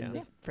 involvement in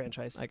Yeah. the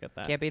franchise. I get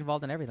that. Can't be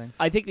involved in everything.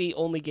 I think the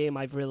only game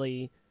I've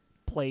really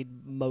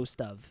played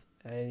most of,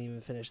 I didn't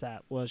even finish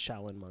that, was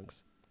Shaolin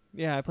Monks.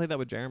 Yeah, I played that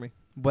with Jeremy.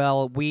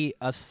 Well,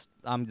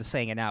 I'm just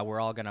saying it now. We're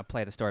all gonna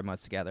play the story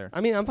modes together.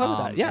 I mean, I'm fine with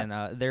that. Yeah.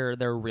 and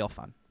they're real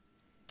fun.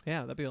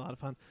 Yeah, that'd be a lot of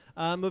fun.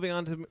 Moving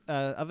on to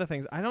other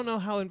things. I don't know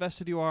how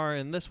invested you are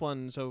in this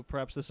one, so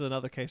perhaps this is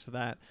another case of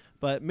that.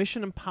 But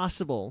Mission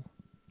Impossible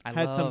I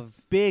had some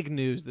love. big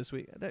news this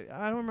week.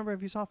 I don't remember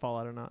if you saw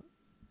Fallout or not.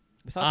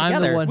 We saw it I'm the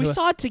together. one We who-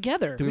 saw it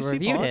together. Do Did we see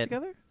reviewed Fallout it.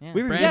 together? Yeah.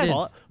 We reviewed Brandon.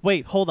 Fallout.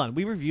 Wait, hold on.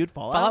 We reviewed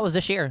Fallout. Fallout was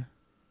this year,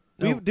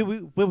 We No. did we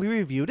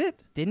reviewed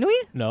it? didn't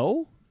we?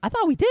 No, I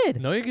thought we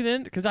did. no, you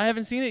didn't, because I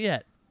haven't seen it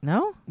yet.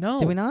 No? No,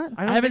 Did we not?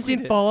 I I don't haven't think we seen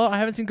did. Fallout. I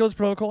haven't seen Ghost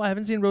Protocol. I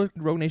haven't seen Rogue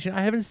Nation.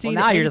 I haven't Well, seen.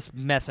 now any- you're just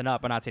messing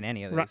up. I'm not seeing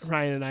any of these.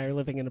 Ryan and I are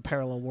living in a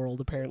parallel world,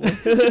 apparently.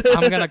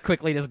 I'm gonna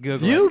quickly just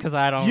Google it You- because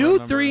I don't. You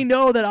remember. three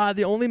know that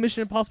the only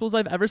Mission Impossibles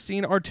I've ever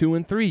seen are 2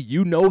 and 3.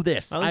 You know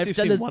this. Unless I've you've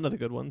said seen this. one of the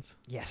good ones.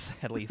 Yes,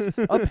 at least.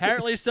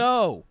 Apparently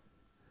so.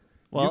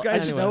 Well, you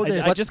guys anyway. know I,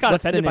 this. I just got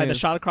what's the offended by the news?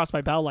 shot across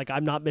my bow. Like,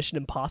 I'm not Mission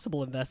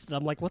Impossible invested.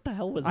 I'm like, what the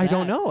hell was I that?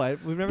 don't know.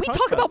 We've never We talked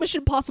talk about Mission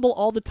Impossible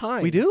all the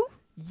time. We do?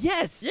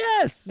 Yes.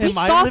 Yes. We Am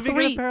I saw living in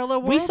a three.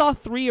 parallel We world? saw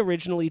 3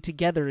 originally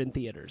together in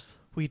theaters.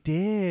 We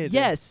did.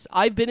 Yes,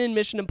 I've been in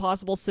Mission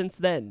Impossible since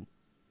then.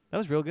 That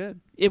was real good.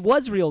 It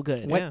was real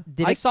good. What- Yeah.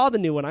 Did I it, saw the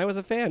new one. I was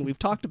a fan. We've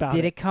talked about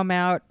did it come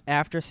out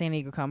after San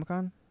Diego Comic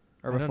Con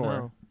or I don't before?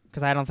 know.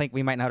 Because I don't think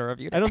we might not have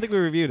reviewed it. I don't think we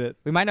reviewed it.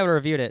 We might not have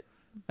reviewed it.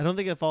 I don't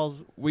think it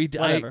falls.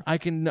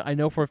 I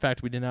know for a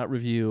fact we did not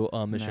review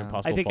Mission No.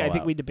 Impossible. I think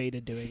Fallout. we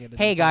debated doing it. and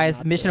Hey decided guys,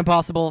 not Mission to.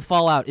 Impossible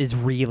Fallout is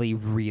really,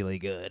 really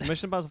good.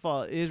 Mission Impossible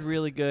Fallout is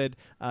really good.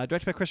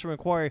 Directed by Christopher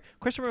McQuarrie.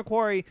 Christopher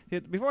McQuarrie.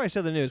 Before I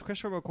said the news,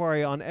 Christopher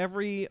McQuarrie on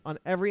every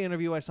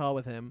interview I saw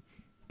with him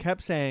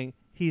kept saying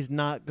he's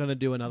not going to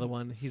do another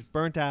one. He's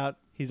burnt out.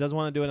 He doesn't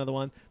want to do another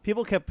one.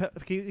 People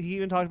he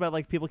even talked about,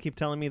 like, people keep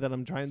telling me that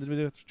I'm trying to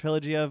do a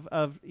trilogy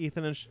of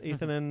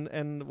Ethan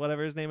and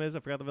whatever his name is.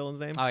 I forgot the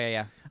villain's name. Oh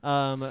yeah,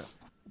 yeah.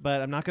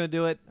 But I'm not going to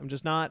do it. I'm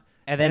just not.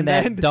 And then And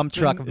that then dump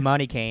truck of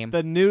money came.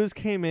 The news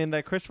came in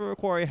that Christopher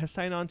McQuarrie has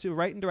signed on to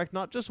write and direct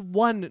not just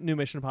one new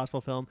Mission Impossible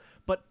film,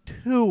 but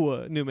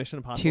 2 new Mission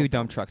Impossible 2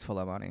 dump films, trucks full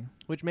of money.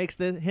 which makes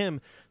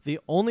him the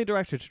only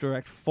director to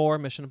direct 4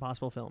 Mission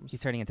Impossible films.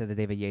 He's turning into the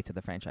David Yates of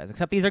the franchise.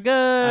 Except these are I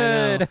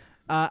good. know.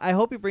 I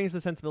hope he brings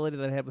the sensibility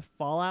that I had with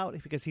Fallout,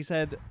 because he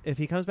said if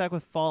he comes back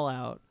with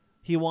Fallout,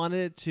 he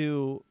wanted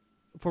to.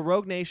 For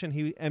Rogue Nation,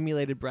 he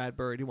emulated Brad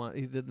Bird.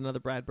 He did another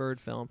Brad Bird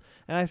film,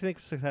 and I think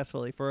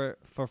successfully. For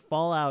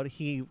Fallout,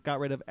 he got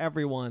rid of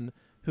everyone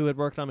who had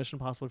worked on Mission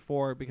Impossible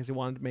before because he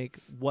wanted to make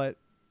what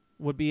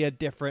would be a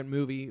different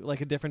movie, like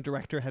a different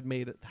director had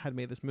made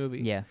this movie.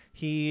 Yeah.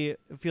 He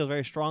feels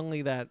very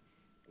strongly that,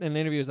 in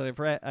interviews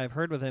that I've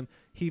heard with him,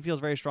 he feels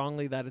very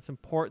strongly that it's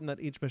important that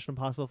each Mission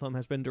Impossible film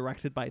has been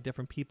directed by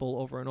different people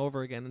over and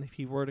over again. And if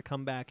he were to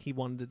come back, he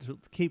wanted to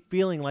keep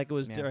feeling like it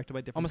was Yeah. directed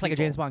by different Almost people. like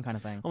a James Bond kind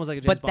of thing. Almost like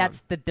a James But Bond.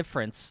 that's the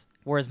difference.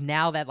 Whereas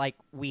now that like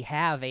we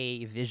have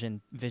a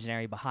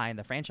visionary behind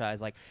the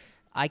franchise, like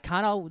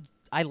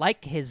I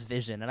like his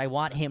vision and I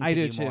want him to I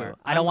do do, too. more.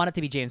 I don't want it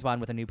to be James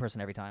Bond with a new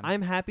person every time.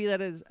 I'm happy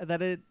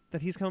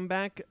that he's coming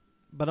back,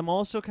 but I'm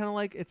also kind of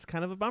like, it's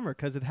kind of a bummer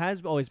because it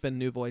has always been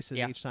new voices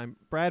Yeah. each time.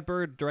 Brad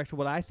Bird directed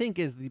what I think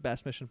is the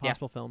best Mission Yeah.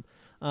 Impossible film.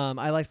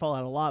 I like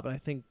Fallout a lot, but I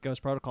think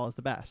Ghost Protocol is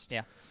the best.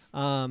 Yeah.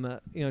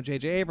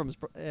 J.J. Abrams,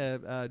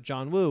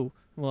 John Woo.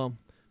 Well,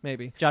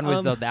 maybe John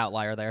was the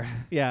outlier there.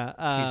 Yeah,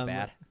 He's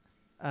bad.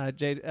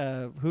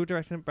 Who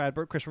directed him? Brad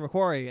Bird, Christopher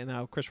McQuarrie, and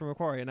now Christopher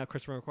McQuarrie, and now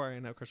Christopher McQuarrie,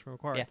 and now Christopher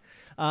McQuarrie.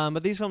 Yeah.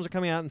 But these films are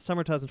coming out in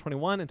summer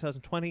 2021 and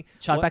 2020.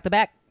 Shot back to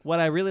back. What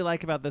I really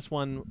like about this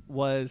one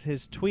was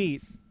his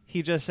tweet.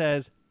 He just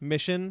says,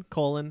 mission,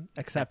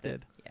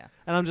 accepted. Yeah.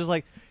 And I'm just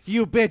like,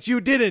 you bitch, you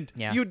didn't.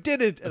 Yeah. You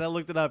didn't. And I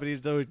looked it up, and he's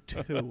doing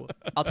 2.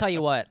 I'll tell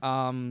you what.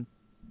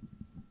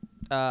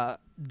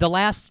 the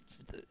last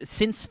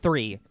since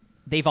 3,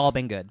 they've all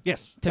been good.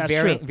 Yes. To That's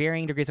varying, true.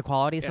 varying degrees of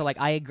quality. So Yes.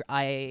 like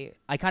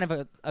I kind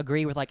of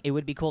agree with like it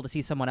would be cool to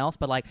see someone else,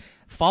 but like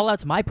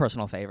Fallout's my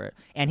personal favorite.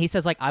 And he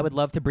says like I would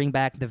love to bring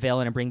back the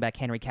villain and bring back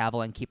Henry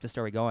Cavill and keep the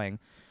story going,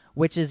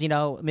 which is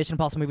Mission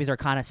Impossible movies are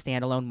kind of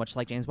standalone, much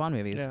like James Bond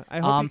movies. Yeah. I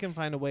hope he can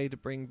find a way to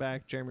bring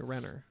back Jeremy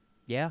Renner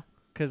Yeah,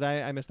 because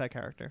I miss that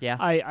character. yeah.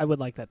 I would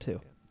like that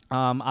too.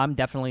 I'm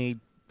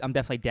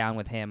definitely down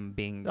with him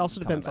being. It also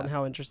depends coming on back.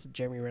 how interested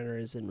Jeremy Renner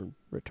is in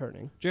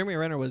returning. Jeremy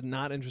Renner was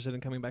not interested in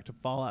coming back to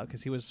Fallout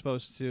because he was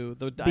supposed to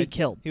Be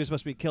killed. He was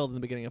supposed to be killed in the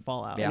beginning of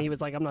Fallout. Yeah. And he was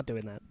like, I'm not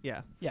doing that.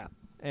 Yeah. Yeah.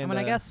 And I mean,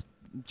 I guess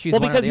choose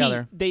Well, one or because the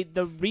other.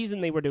 the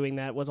reason they were doing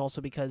that was also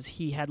because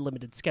he had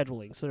limited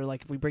scheduling. So they're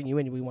like, if we bring you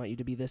in, we want you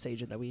to be this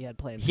agent that we had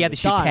planned. He had to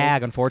shoot die.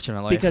 tag,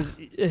 unfortunately. because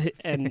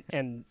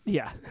and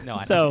yeah. No,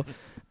 I so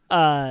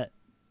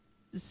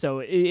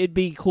so it'd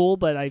be cool,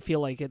 but I feel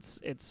like it's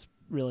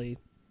really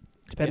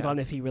depends Yeah. on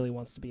if he really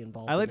wants to be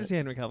involved. I like in to it. see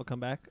Henry Cavill come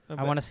back.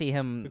 I want to see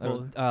him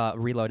Cool.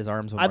 reload his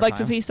arms. One I'd more like to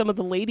time. see some of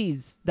the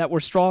ladies that were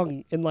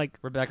strong in like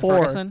Rebecca 4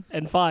 Ferguson?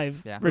 and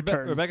 5 Yeah.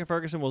 return. Rebecca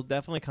Ferguson will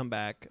definitely come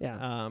back.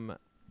 Yeah.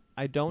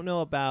 I don't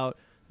know about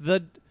the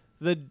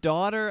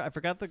daughter. I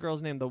forgot the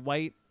girl's name. The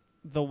White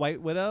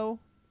Widow.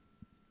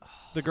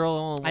 The girl.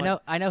 On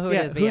I know who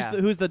yeah, it is, but who's yeah.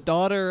 who's the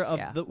daughter of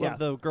Yeah. the Yeah. of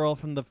the girl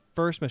from the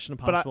first Mission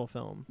I- Impossible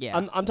film? yeah.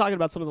 I'm talking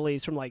about some of the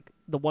ladies from like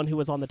the one who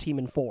was on the team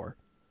in 4.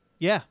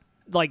 Yeah.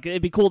 Like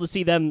it'd be cool to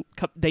see them.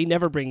 They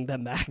never bring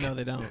them back. No,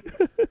 they don't.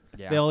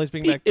 yeah. They always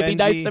bring back Benji. It'd be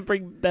nice to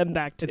bring them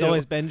back too. It's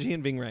always Benji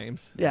and Ving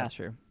Rhames. yeah. That's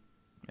true.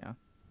 Yeah.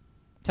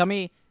 Tell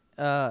me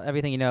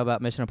everything you know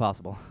about Mission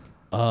Impossible.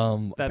 That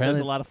there's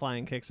apparently- a lot of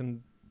flying kicks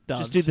and doves.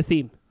 Just do the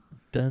theme.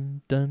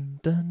 Dun dun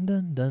dun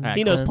dun dun. All right,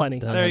 He knows dun, plenty.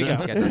 dun, There you dun,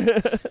 go. dun,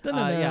 Okay. dun,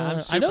 Yeah,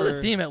 I'm I know the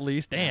super- theme at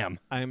least. Damn.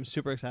 I'm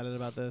super excited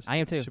about this. I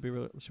am too. Should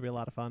be a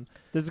lot of fun.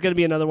 This is going to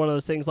be another one of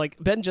those things. Like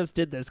Ben just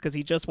did this because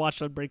he just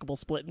watched Unbreakable,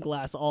 Split, and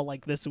Glass all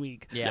like this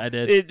week. Yeah. I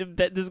did.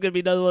 This is going to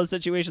be another one of those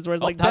situations where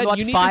it's Oh, like, time to Ben, watch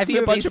you need 5 to see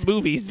a bunch of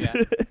movies.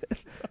 movies.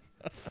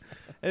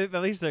 At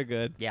least they're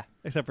good. Yeah.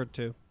 Except for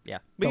 2. Yeah.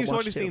 But Don't you've watch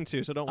already 2. seen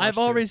 2, so don't watch I've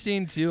 2. already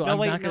seen 2. No, I'm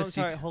wait, not no, gonna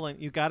see. sorry, hold on.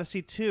 You got to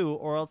see 2,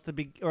 or else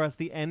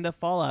the end of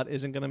Fallout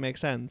isn't going to make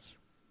sense.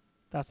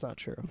 That's not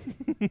true.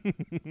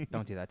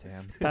 Don't do that to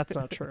him. That's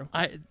not true.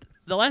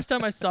 The last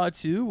time I saw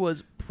 2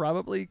 was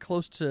probably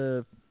close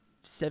to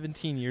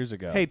 17 years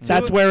ago. Hey, 2,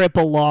 That's where it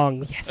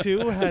belongs. 2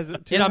 has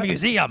In a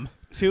museum.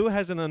 2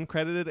 has an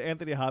uncredited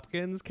Anthony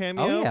Hopkins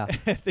cameo. Oh, yeah.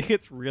 I think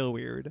it's real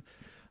weird.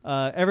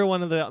 Every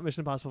one of the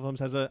Mission Impossible films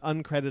has an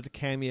uncredited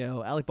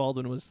cameo. Alec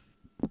Baldwin was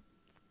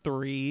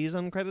 3's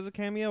uncredited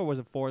cameo, or was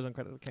it 4's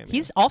uncredited cameo?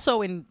 He's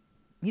also in.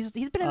 He's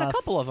been in a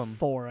couple of them.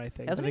 4, I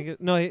think. I Hasn't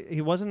think no,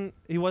 he wasn't.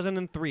 He wasn't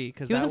in 3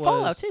 because He was in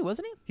Fallout too,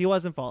 wasn't he? He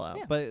was in Fallout,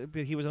 Yeah. but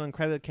he was an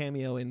uncredited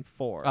cameo in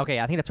 4. Okay,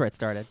 I think that's where it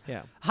started.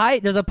 Yeah. Hi,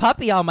 there's a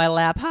puppy on my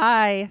lap.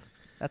 Hi.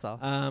 That's all.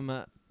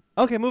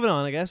 Okay, moving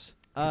on. I guess.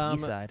 To the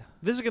east side.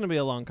 This is going to be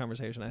a long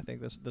conversation. I think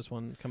this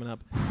one coming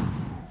up.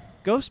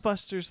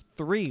 Ghostbusters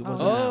 3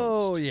 was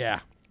Oh announced. yeah.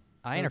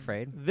 I ain't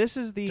afraid. This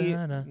is the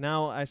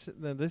Da-na.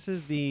 this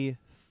is the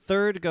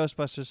third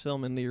Ghostbusters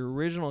film in the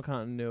original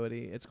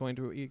continuity. It's going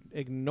to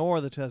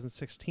ignore the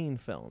 2016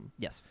 film.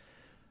 Yes.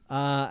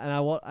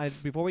 And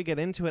before we get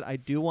into it, I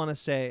do want to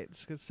say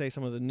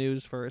some of the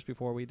news first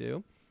before we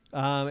do.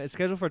 It's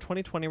scheduled for a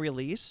 2020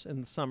 release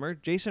in the summer.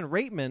 Jason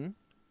Reitman,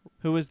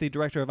 who is the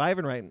director of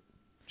Ivan Reitman,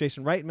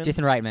 Jason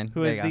Reitman,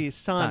 who there is you go. the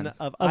son of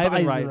Of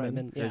Ivan Eisen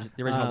Reitman, Yeah.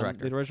 The original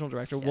director. The original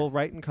director Yeah. will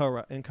write and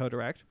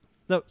co-direct.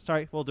 No,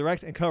 sorry, will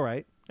direct and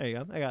co-write. There you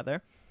go. I got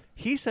there.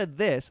 He said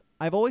this: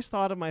 I've always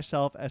thought of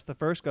myself as the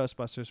first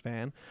Ghostbusters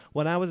fan.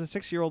 When I was a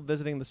 6-year-old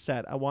visiting the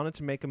set, I wanted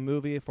to make a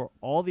movie for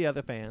all the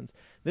other fans.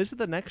 This is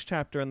the next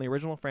chapter in the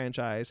original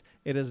franchise.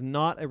 It is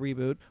not a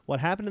reboot. What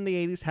happened in the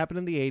 80s happened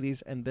in the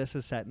 80s, and this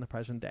is set in the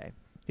present day.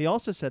 He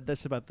also said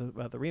this about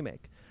the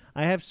remake.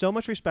 I have so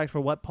much respect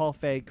for what Paul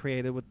Feig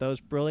created with those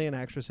brilliant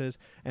actresses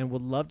and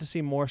would love to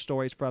see more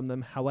stories from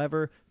them.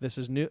 However, this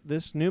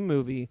new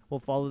movie will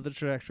follow the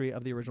trajectory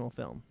of the original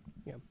film.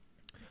 Yeah.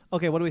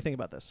 Okay, what do we think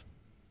about this?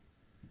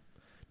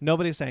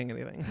 Nobody's saying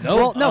anything. No.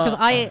 Well, no,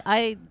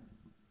 because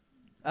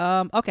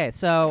okay,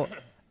 so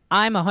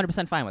I'm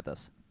 100% fine with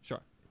this. Sure.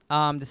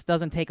 This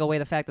doesn't take away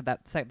the fact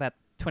that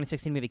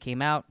 2016 movie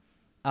came out.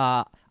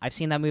 I've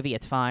seen that movie.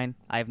 It's fine.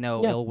 I have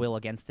no Yeah. ill will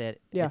against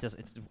it. Yeah.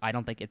 I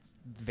don't think it's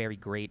very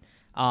great.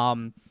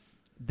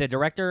 The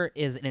director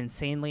is an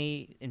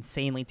insanely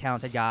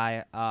talented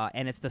guy,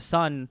 and it's the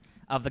son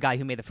of the guy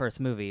who made the first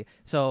movie.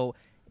 So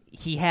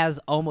he has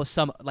almost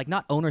some, like,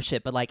 not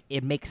ownership, but like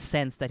it makes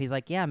sense that he's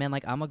like, yeah, man,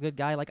 like I'm a good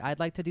guy. Like I'd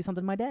like to do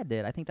something my dad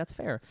did. I think that's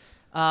fair.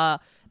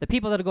 The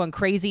people that are going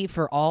crazy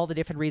for all the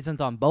different reasons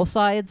on both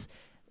sides,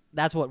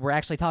 that's what we're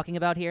actually talking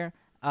about here.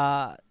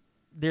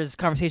 There's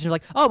conversation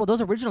like, oh, well,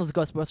 those original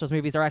Ghostbusters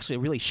movies are actually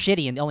really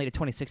shitty, and only the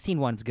 2016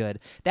 one's good.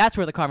 That's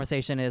where the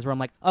conversation is, where I'm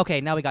like, okay,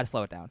 now we got to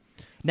slow it down.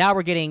 Now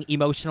we're getting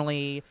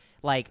emotionally,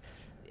 like,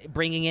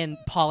 bringing in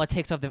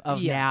politics of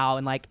Yeah. now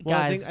and like Well,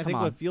 guys, I come think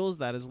on. what fuels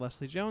that is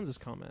Leslie Jones's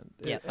comment.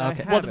 Yeah, I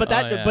okay. have Well, it. but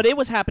that, Oh, yeah. but it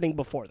was happening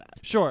before that.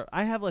 Sure,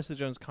 I have Leslie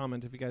Jones'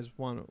 comment if you guys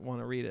want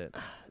to read it.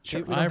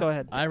 Sure, We don't- go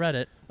ahead. I read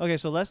it. Okay,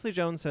 so Leslie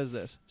Jones says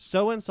this: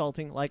 "So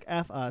insulting, like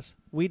F us.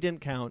 We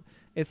didn't count.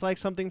 It's like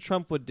something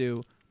Trump would do."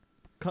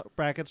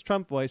 Brackets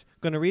Trump voice.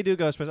 Going to redo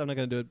Ghostbusters. I'm not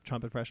going to do a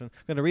Trump impression.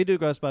 Going to redo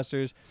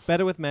Ghostbusters.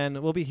 Better with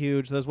men. Will be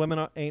huge. Those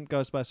women ain't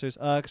Ghostbusters.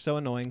 Ugh, so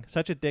annoying.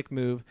 Such a dick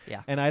move.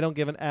 Yeah. And I don't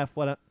give an F.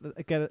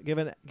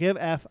 Give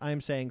F.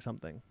 I'm saying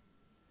something.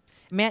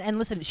 Man, and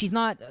listen, she's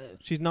not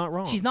She's not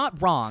wrong. she's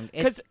not wrong.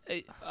 It's-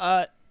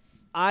 Because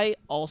I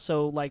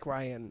also, like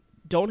Ryan,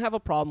 don't have a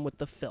problem with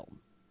the film.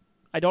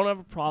 I don't have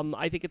a problem.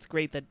 I think it's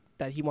great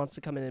that he wants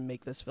to come in and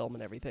make this film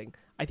and everything.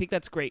 I think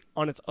that's great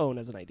on its own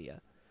as an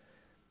idea.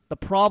 The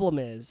problem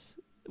is,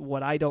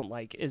 what I don't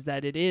like is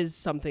that it is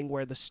something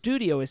where the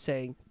studio is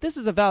saying, this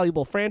is a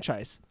valuable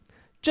franchise.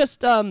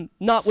 Just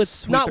not with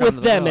Sweep it under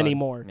the them rug.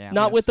 anymore. Yeah.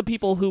 Not Yes. with the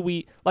people who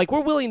we're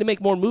willing to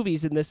make more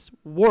movies in this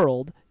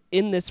world,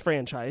 in this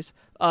franchise,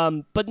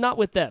 but not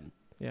with them.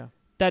 Yeah.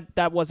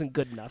 That wasn't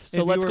good enough. So If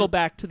you let's were- go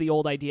back to the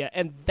old idea,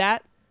 and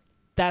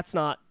that's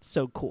not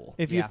so cool.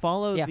 If you Yeah.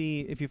 follow Yeah.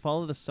 the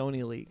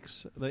Sony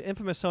leaks, the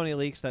infamous Sony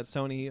leaks that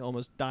Sony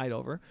almost died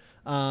over,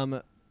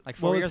 like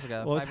 4 years ago.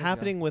 what was 5 years ago.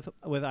 happening with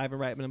Ivan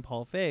Reitman and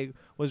Paul Feig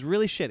was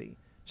really shitty.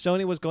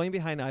 Sony was going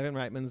behind Ivan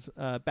Reitman's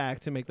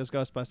back to make this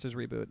Ghostbusters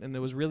reboot, and it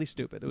was really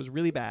stupid. It was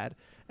really bad,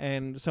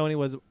 and Sony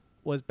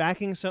was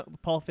backing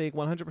Paul Feig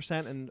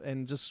 100%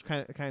 and just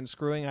kind of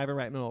screwing Ivan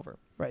Reitman over.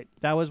 Right.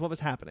 That was what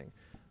was happening.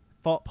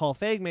 Paul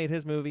Feig made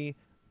his movie.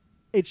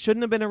 It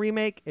shouldn't have been a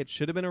remake. It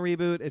should have been a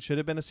reboot. It should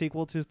have been a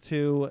sequel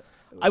to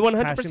I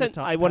 100%. Passing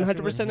the I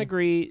 100% Mhm.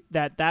 agree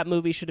that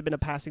movie should have been a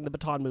passing the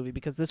baton movie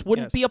because this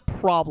wouldn't Yes. be a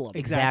problem.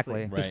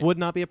 Exactly. This Right. would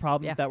not be a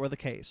problem Yeah. if that were the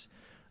case.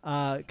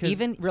 'Cause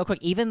Even real quick,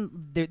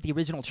 even the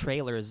original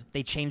trailers,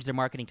 they changed their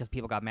marketing because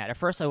people got mad. At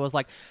first,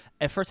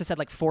 it said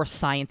like 4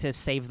 scientists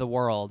saved the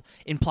world,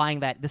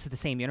 implying that this is the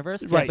same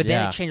universe. Right. But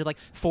then Yeah. it changed to like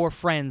 4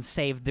 friends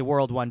saved the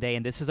world one day,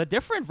 and this is a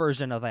different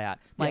version of that.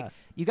 Like Yeah.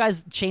 you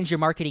guys changed your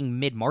marketing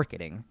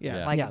mid-marketing.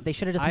 Yeah. Like Yeah. they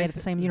should have just made it the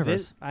same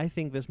universe. I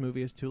think this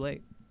movie is too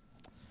late.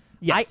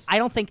 Yes. I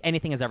don't think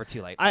anything is ever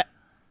too late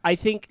I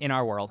think in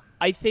our world.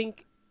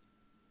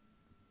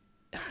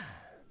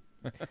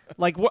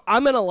 like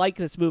I'm gonna like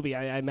this movie.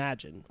 I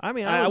imagine. I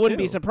mean, I would wouldn't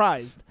be too.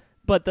 surprised.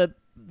 But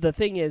the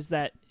thing is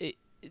that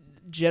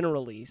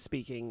generally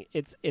speaking,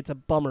 it's a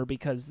bummer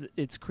because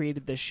it's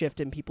created this shift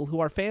in people who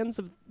are fans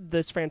of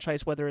this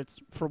franchise, whether it's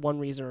for one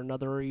reason or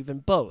another, or even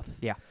both.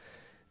 Yeah.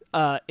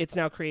 It's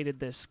now created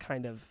this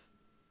kind of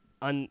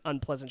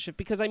unpleasant shift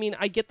because I mean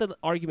I get the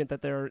argument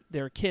that there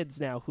are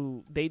kids now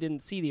who they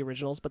didn't see the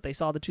originals but they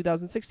saw the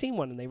 2016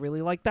 one and they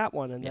really liked that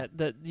one and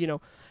that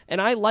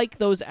and I like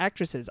those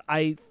actresses.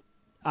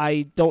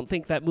 I don't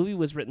think that movie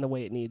was written the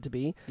way it needed to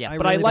be. Yes. I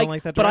But really I don't like,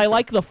 like that but I director.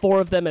 like the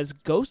 4 of them as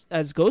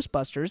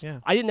Ghostbusters. Yeah.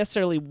 I didn't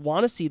necessarily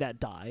want to see that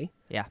die.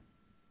 Yeah.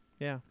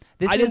 Yeah.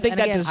 This I didn't is- think and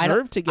that again, I don't-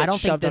 deserved to get I don't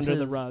think shoved this under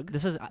the is- rug.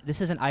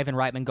 This isn't Ivan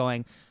Reitman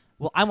going,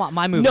 well, I want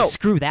my movie. No,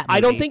 Screw that movie.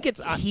 I don't think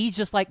it's- He's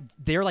just like,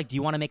 they're like, do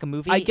you want to make a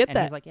movie? I get And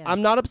that. he's like, yeah.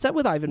 I'm not upset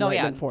with Ivan No, Reitman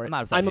yeah, for it. I'm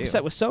not upset I'm with you.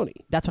 upset with Sony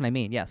That's what I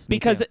mean. Yes. me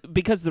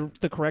because too.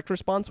 the correct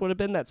response would have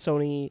been that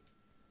Sony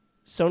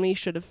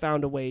should have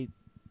found a way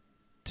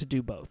to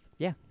do both.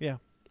 Yeah. Yeah.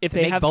 If To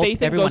they make have both-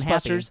 faith in everyone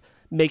Ghostbusters,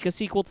 make a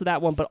sequel to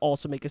that one, but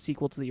also make a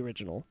sequel to the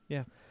original.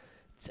 Yeah.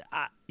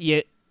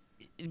 Yeah,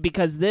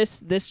 because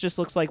this just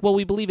looks like, well,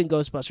 we believe in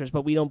Ghostbusters,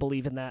 but we don't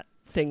believe in that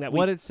thing that we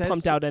What it says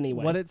pumped to- out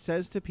anyway. What it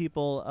says to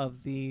people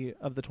of the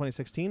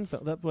 2016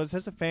 film, what it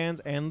says to fans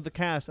and the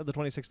cast of the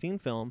 2016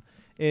 film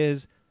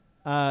is,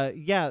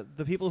 yeah,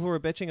 the people who were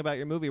bitching about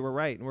your movie were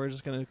right, and we're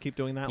just going to keep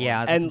doing that Yeah,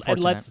 one. that's and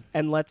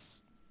unfortunate.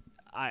 let's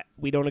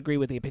we don't agree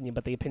with the opinion,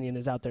 but the opinion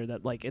is out there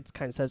that like it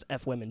kind of says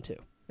F women too.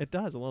 It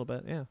does a little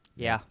bit, yeah.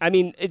 Yeah. I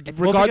mean, It's-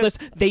 well, regardless,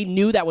 they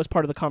knew that was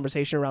part of the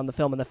conversation around the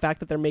film, and the fact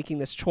that they're making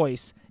this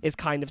choice is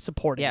kind of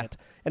supporting Yeah. it,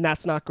 and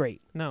that's not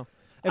great. No.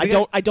 I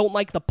don't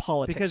like the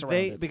politics because around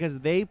they it. because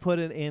they put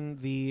it in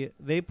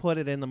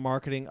the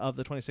marketing of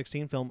the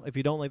 2016 film. If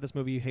you don't like this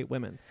movie, you hate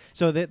women.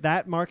 So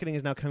that marketing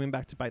is now coming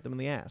back to bite them in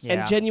the ass. Yeah.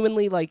 And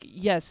genuinely, like,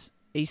 yes,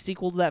 a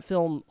sequel to that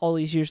film all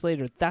these years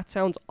later, that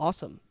sounds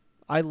awesome.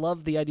 I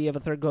love the idea of a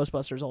third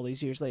Ghostbusters all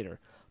these years later.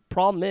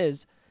 Problem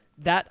is,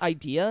 that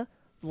idea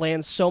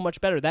lands so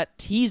much better. That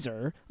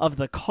teaser of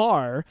the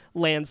car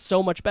lands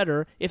so much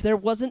better if there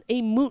wasn't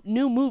a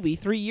new movie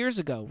 3 years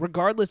ago,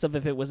 regardless of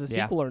if it was a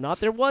Yeah. sequel or not.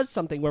 There was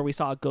something where we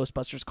saw a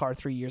Ghostbusters car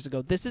 3 years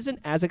ago. This isn't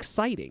as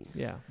exciting.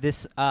 Yeah.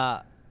 This.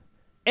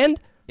 And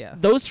Yeah.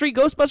 those 3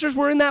 Ghostbusters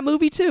were in that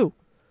movie too.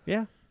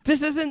 Yeah.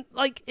 This isn't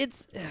like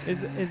it's...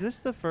 Is this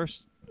the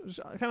first?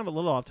 Kind of a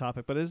little off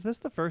topic, but is this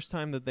the first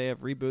time that they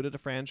have rebooted a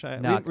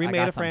franchise, No, I remade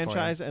got a something for you.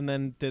 franchise, and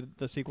then did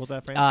the sequel to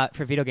that franchise?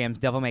 For video games,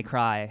 Devil May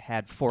Cry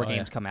had 4 Oh, yeah.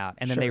 games come out,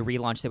 and then Sure. they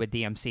relaunched it with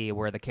DMC,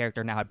 where the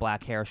character now had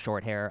black hair,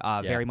 short hair,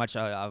 very much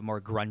a more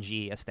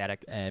grungy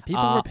aesthetic. And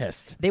people were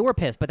pissed. They were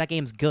pissed, but that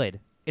game's good.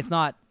 it's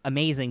not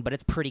amazing, but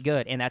it's pretty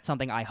good, and that's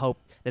something I hope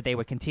that they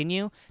would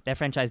continue. That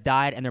franchise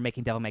died, and they're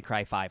making Devil May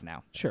Cry 5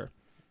 now. Sure.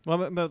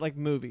 Well, but like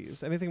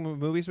movies, anything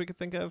movies we could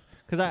think of?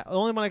 Because the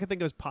only one I could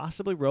think of is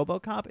possibly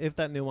RoboCop if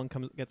that new one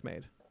gets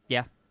made.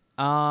 Yeah.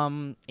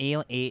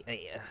 Alien,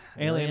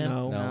 Alien?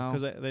 no,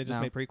 because they just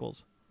No. made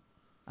prequels.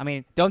 I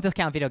mean, don't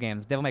discount video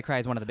games. Devil May Cry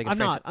is one of the biggest. I'm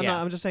not.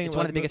 I'm just saying it's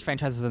one of like the biggest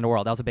franchises in the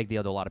world. That was a big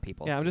deal to a lot of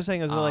people. Yeah, I'm just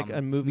saying as like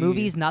a movie.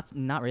 Movies, not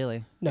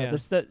really. No,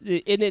 Yeah.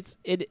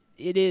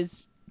 it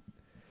is.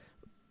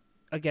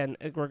 Again,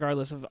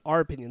 regardless of our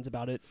opinions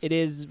about it, it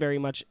is very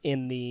much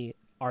in the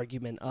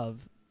argument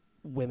of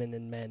women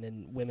and men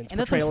and women's And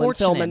that's portrayal in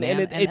film, unfortunate,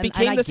 and man. it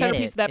became I the get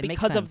centerpiece it. of that It makes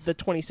because of sense. the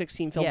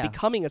 2016 film Yeah.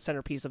 becoming a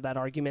centerpiece of that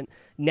argument.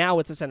 Now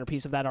it's a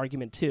centerpiece of that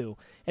argument too,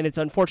 and it's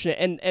unfortunate.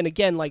 And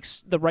again, like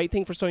the right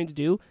thing for Sony to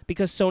do,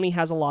 because Sony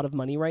has a lot of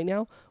money right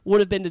now, would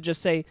have been to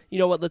just say, you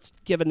know what, let's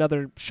give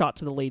another shot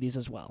to the ladies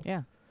as well.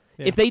 Yeah.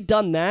 Yeah. If they'd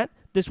done that,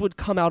 this would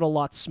come out a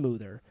lot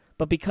smoother.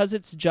 But because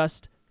it's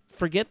just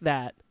forget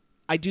that,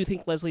 I do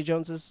think Leslie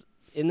Jones is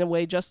in a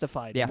way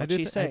justified. Yeah. in what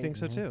she's I saying. think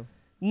so too.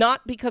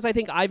 Not because I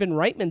think Ivan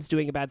Reitman's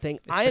doing a bad thing.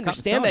 I the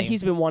understand that Sony.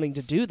 he's been wanting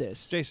to do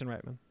this. Jason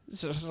Reitman.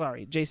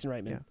 Sorry, Jason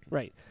Reitman. Yeah.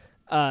 Right.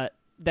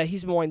 That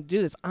he's been wanting to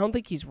do this. I don't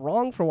think he's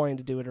wrong for wanting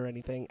to do it or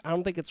anything. I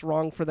don't think it's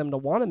wrong for them to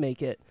want to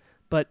make it,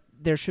 but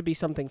there should be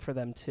something for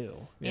them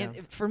too. Yeah.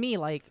 And for me,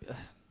 like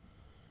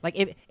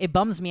it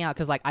bums me out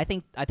because like I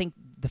think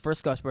the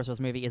first Ghostbusters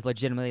movie is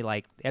legitimately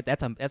like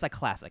that's a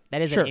classic.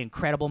 That is Sure. an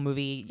incredible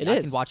movie. It I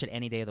is. can watch it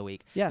any day of the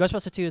week. Yeah.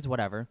 Ghostbusters 2 is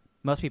whatever.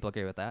 Most people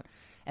agree with that.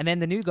 And then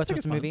the new it's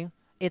Ghostbusters fun. movie,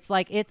 it's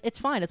like it's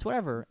fine, it's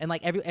whatever. And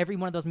like every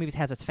one of those movies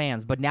has its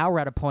fans, but now we're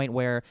at a point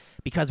where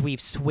because we've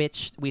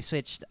switched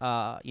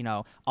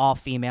all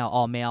female,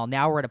 all male.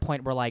 Now we're at a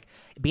point where like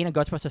being a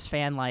Ghostbusters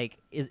fan like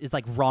is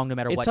like wrong no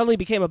matter It what. suddenly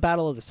became a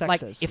battle of the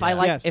sexes.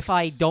 Like Yes. if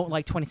I don't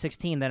like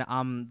 2016, then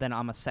I'm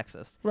a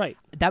sexist. right.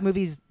 That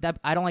movie's that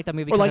I don't like that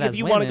movie. Or 'cause like it if has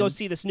you want to go women.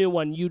 see this new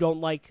one, you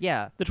don't like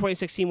Yeah. the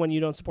 2016 one, you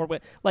don't support.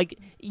 Like,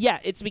 yeah,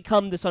 it's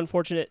become this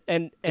unfortunate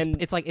and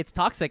It's like it's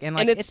toxic and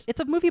like and it's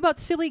a movie about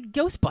silly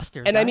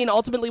Ghostbusters. and I guys. mean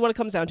ultimately what it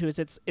comes down to is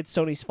it's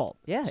Sony's fault.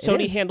 Yeah, it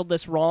Sony is. handled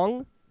this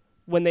wrong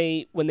when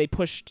they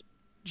pushed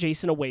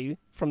Jason away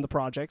from the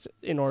project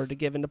in order to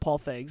give in to Paul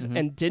Feig Mhm.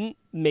 and didn't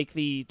make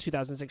the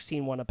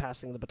 2016 one a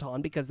passing the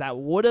baton because that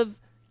would have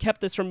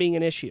kept this from being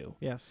an issue.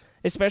 Yes.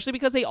 Especially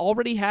because they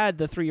already had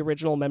the 3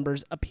 original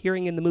members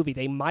appearing in the movie.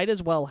 They might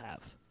as well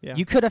have. Yeah.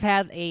 You could have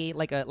had a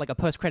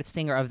post credit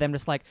stinger of them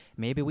just like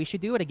maybe we should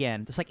do it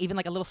again, just like even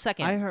like a little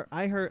second.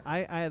 I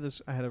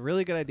had a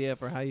really good idea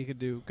for how you could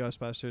do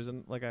Ghostbusters,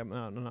 and like I'm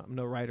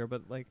no writer,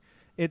 but like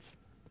it's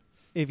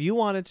if you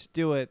wanted to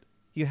do it,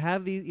 you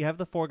have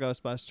the 4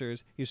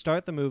 Ghostbusters. You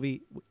start the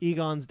movie.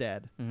 Egon's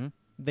dead. Mm-hmm.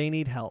 They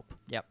need help.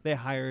 Yep. They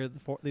hire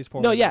these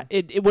 4. No, women. yeah,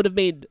 it would have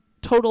made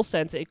total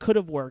sense. It could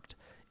have worked.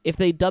 If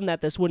they'd done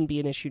that, this wouldn't be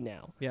an issue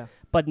now. Yeah.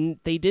 But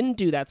they didn't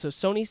do that, so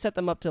Sony set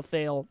them up to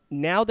fail.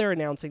 Now they're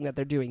announcing that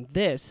they're doing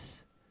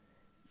this.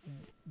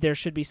 There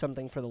should be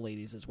something for the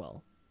ladies as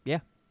well. Yeah.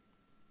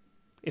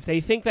 If they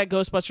think that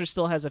Ghostbusters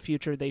still has a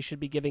future, they should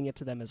be giving it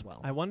to them as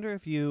well. I wonder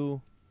if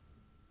you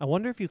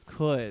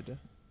could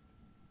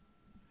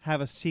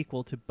have a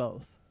sequel to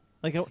both.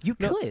 Like You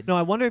could. No,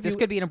 I wonder if This you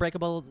could be an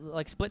unbreakable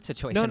like split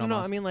situation. No. I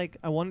almost. mean, like,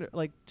 I wonder,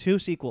 like, 2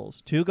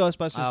 sequels, 2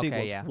 Ghostbusters Okay,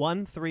 sequels, yeah.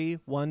 1, 3,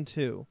 1,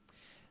 2.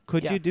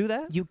 Could Yeah. you do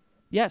that?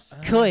 Yes.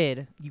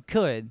 You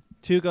could.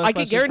 2 Ghostbusters. I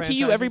can guarantee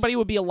you franchises? everybody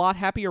would be a lot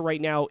happier right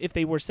now if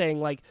they were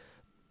saying, like,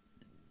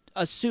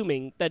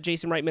 assuming that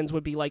Jason Reitman's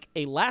would be, like,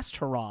 a last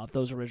hurrah of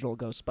those original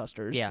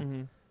Ghostbusters. Yeah.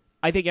 Mhm.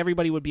 I think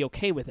everybody would be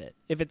okay with it.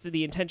 If it's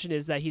the intention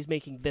is that he's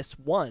making this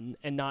one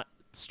and not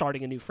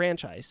starting a new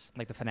franchise.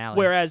 Like the finale.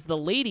 Whereas the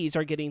ladies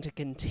are getting to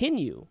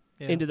continue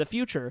Yeah. into the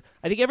future.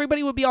 I think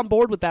everybody would be on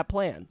board with that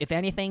plan. If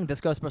anything,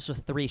 this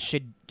Ghostbusters 3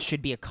 should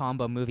be a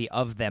combo movie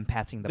of them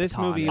passing the This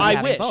baton. movie- and I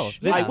having wish. both.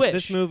 This, I wish.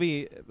 This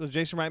movie, as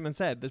Jason Reitman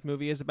said, this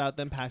movie is about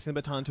them passing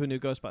the baton to a new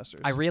Ghostbusters.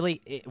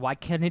 Why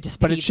can't it just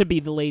But be? it should be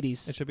the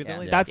ladies. It should be the Yeah.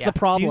 lady. That's Yeah. the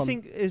problem. Do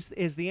you think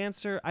is the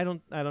answer? I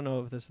don't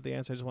know if this is the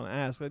answer. I just want to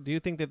ask. Do you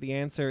think that the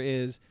answer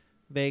is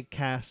they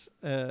cast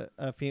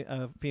a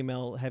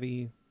female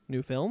heavy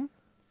new film,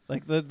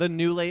 like the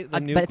new new?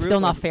 but it's still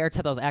group, not or- fair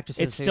to those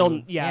actresses. It's who-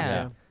 still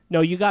yeah. No,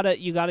 you gotta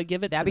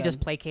give it. That'd to be them. just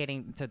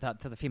placating to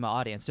the female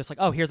audience. Just like,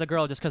 oh, here's a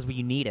girl just because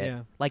you need it.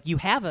 Yeah. Like you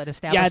have an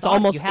established. Yeah, it's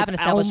almost you have an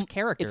it's established al-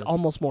 characters. It's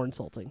almost more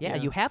insulting. yeah,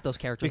 Yeah. you have those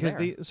characters because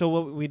there. so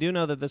what we do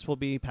know that this will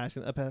be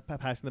passing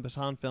passing the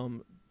baton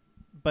film,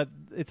 but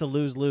it's a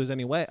lose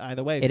anyway.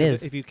 Either way, It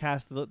because is. if you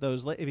cast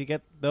if you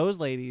get those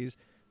ladies,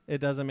 it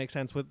doesn't make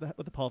sense with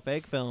the Paul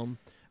Feig film.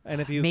 And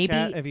if you Maybe-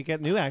 if you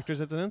get new actors,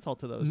 it's an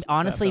insult to those. to that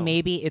Honestly, film.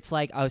 maybe it's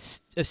like a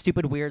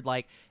stupid, weird,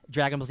 like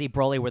Dragon Ball Z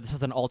Broly, where this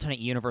is an alternate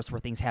universe where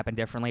things happen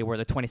differently, where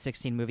the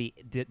 2016 movie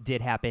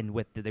did happen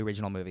with the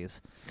original movies.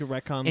 You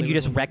could retcon And you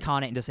just the-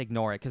 retcon it and just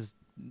ignore it, because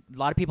a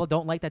lot of people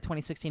don't like that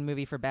 2016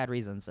 movie for bad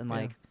reasons. And, Yeah.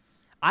 like,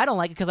 I don't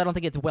like it because I don't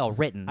think it's well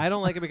written. I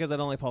don't like it because I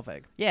don't like Paul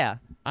Feig. yeah.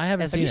 I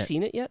haven't Have seen you it.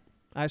 seen it yet?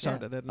 I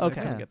started it. And Okay.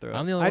 I couldn't get through it.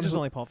 I'm the only I one just who-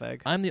 only Paul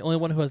Feig. I'm the only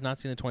one who has not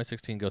seen the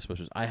 2016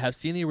 Ghostbusters. I have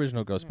seen the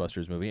original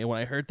Ghostbusters movie, and when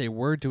I heard they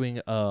were doing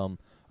a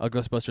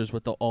Ghostbusters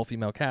with the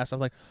all-female cast, I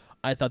was like,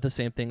 I thought the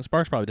same thing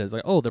Sparks probably did. It's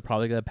like, oh, they're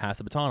probably going to pass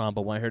the baton on.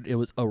 But when I heard it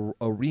was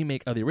a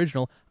remake of the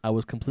original, I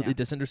was completely Yeah.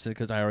 disinterested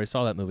because I already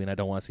saw that movie and I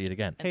don't want to see it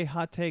again. Hey,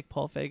 hot take: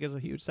 Paul Feig is a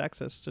huge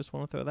sexist. Just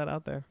want to throw that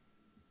out there.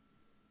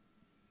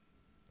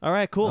 All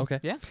right, cool. Okay.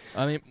 Yeah.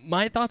 I mean,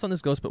 my thoughts on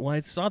this Ghost, but when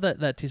I saw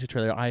that teaser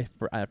trailer, I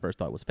at first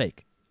thought it was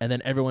fake. And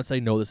then everyone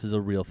saying, no, this is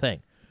a real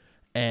thing.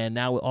 And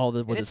now with all the...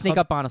 It with did this sneak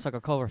up on us like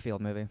a Cloverfield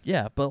movie.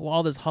 Yeah, but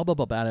all this hubbub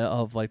about it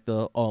of like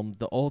the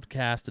old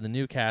cast and the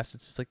new cast,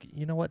 it's just like,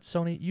 you know what,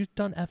 Sony, you've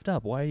done effed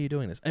up. Why are you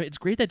doing this? I mean, it's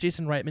great that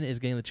Jason Reitman is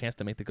getting the chance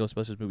to make the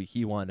Ghostbusters movie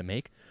he wanted to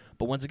make,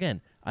 but once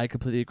again, I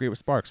completely agree with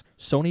Sparks.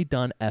 Sony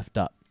done effed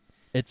up.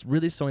 It's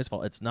really Sony's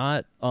fault. It's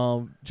not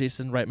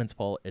Jason Reitman's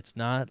fault. It's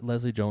not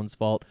Leslie Jones'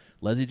 fault.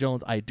 Leslie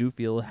Jones, I do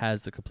feel,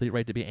 has the complete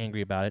right to be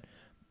angry about it,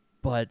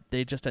 but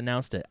they just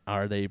announced it.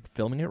 Are they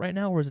filming it right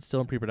now, or is it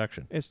still in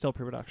pre-production? It's still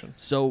pre-production.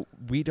 So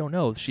we don't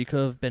know. She could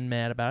have been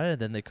mad about it, and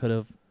then they could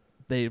have.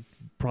 They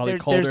probably There-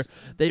 called her.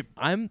 there's-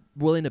 I'm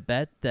willing to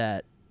bet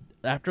that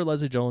after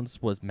Leslie Jones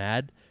was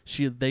mad,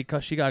 she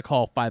got a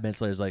call 5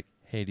 minutes later. It's like,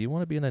 hey, do you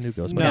want to be in that new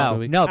Ghostbusters No,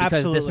 movie? no, because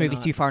this Absolutely movie's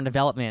not. too far in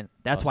development.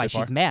 That's Oh, why it's too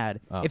she's far? mad.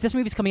 Oh. If this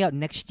movie's coming out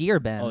next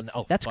year, Ben, Oh,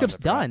 no. that Fuck, script's I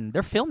forgot. done.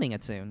 They're filming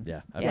it soon.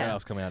 Yeah, I Yeah. forgot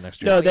else coming out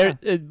next year. No, Yeah.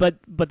 there,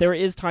 but there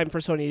is time for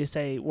Sony to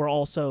say we're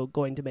also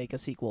going to make a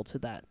sequel to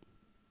that,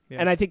 Yeah.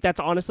 and I think that's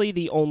honestly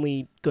the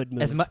only good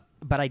move.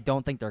 But I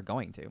don't think they're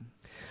going to,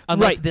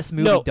 unless Right. this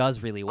movie No,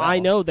 does really well. I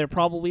know they're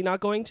probably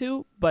not going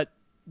to, but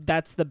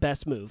that's the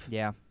best move.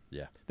 Yeah.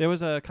 There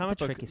was a comic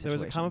book. tricky There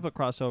was a situation. comic book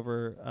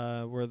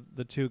crossover where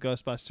the two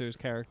Ghostbusters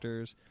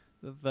characters,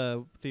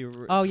 the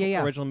Oh,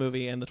 yeah. original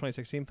movie and the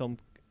 2016 film,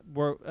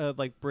 were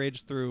like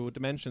bridged through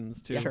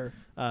dimensions to Sure.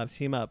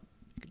 team up.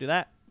 You could do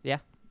that.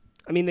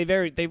 I mean, they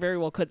very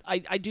well could.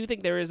 I do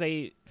think there is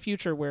a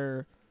future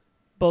where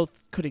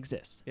both could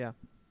exist. Yeah.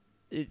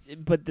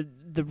 But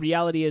the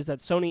reality is that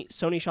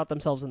Sony shot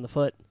themselves in the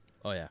foot.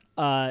 Oh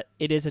yeah.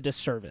 It is a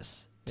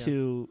disservice Yeah.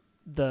 to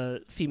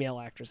the female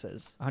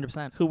actresses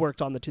 100%. who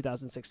worked on the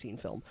 2016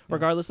 film. Yeah.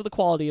 Regardless of the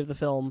quality of the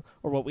film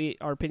or what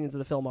our opinions of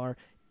the film are,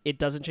 it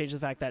doesn't change the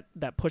fact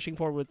that pushing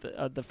forward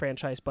with the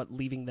franchise but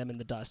leaving them in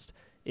the dust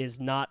is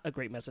not a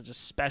great message,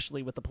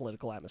 especially with the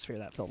political atmosphere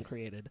that film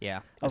created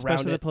Yeah. around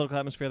Especially the it. political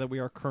atmosphere that we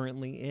are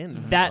currently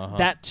in.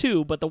 That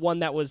too, but the one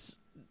that was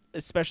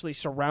especially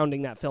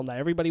surrounding that film that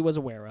everybody was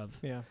aware of.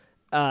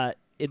 Yeah.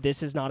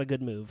 This is not a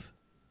good move.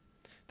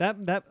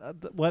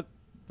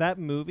 That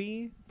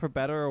movie, for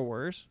better or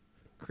worse,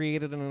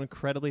 created an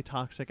incredibly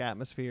toxic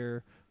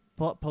atmosphere,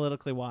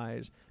 politically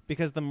wise,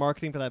 because the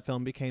marketing for that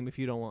film became if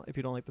you don't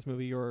like this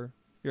movie, you're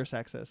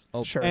sexist.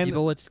 Oh, Sure. And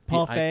people, it's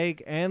Paul I-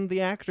 Feig and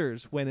the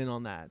actors went in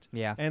on that.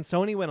 Yeah. And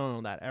Sony went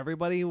on that.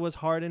 Everybody was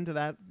hard into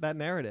that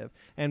narrative.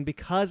 And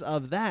because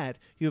of that,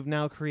 you've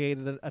now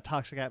created a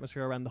toxic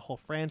atmosphere around the whole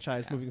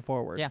franchise moving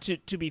forward. Yeah.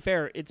 To be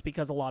fair, it's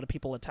because a lot of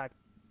people attack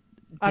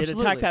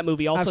Absolutely. that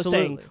movie, also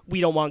saying Absolutely. we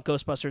don't want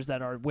Ghostbusters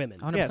that are women.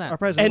 100%. Yes, our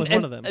president was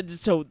one of them.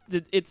 So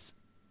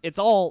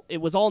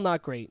it was all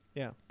not great,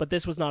 Yeah. but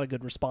this was not a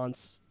good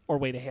response or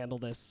way to handle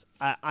this.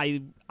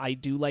 I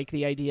do like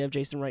the idea of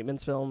Jason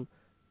Reitman's film,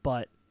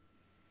 but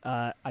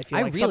I feel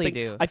I like really something,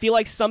 do. I feel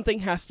like something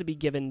has to be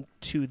given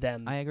to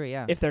them I agree,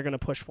 yeah. if they're going to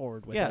push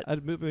forward with Yeah,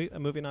 it, a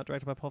movie not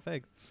directed by Paul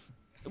Feig.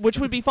 which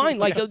would be fine.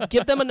 Like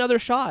give them another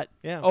shot,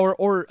 Yeah.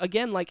 or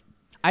again, like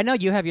I know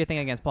you have your thing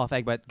against Paul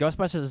Feig, but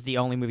Ghostbusters is the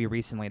only movie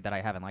recently that I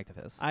haven't liked of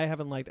his. I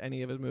haven't liked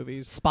any of his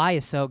movies. Spy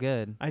is so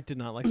good. I did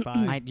not like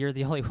Spy. You're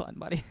the only one,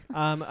 buddy.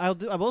 I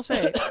will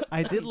say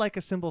I did like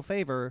A Simple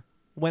Favor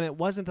when it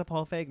wasn't a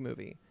Paul Feig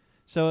movie.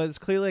 So it's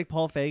clearly like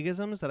Paul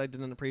Feigisms that I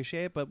didn't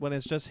appreciate, but when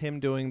it's just him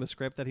doing the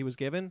script that he was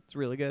given, it's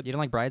really good. You don't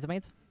like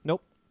Bridesmaids?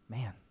 Nope.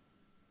 Man.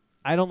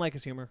 I don't like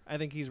his humor. I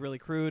think he's really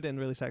crude and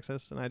really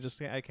sexist, and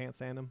I can't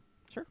stand him.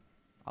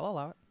 I'll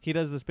allow it. He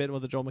does this bit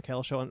with the Joel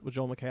McHale show with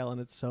Joel McHale,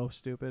 and it's so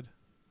stupid.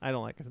 I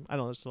don't like his. I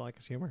don't just like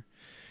his humor.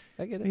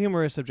 I get The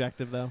humor is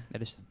subjective, though.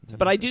 It is,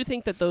 But I do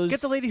think that those Get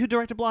the lady who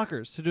directed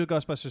Blockers to do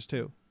Ghostbusters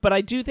 2. But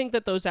I do think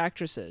that those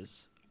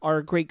actresses are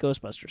a great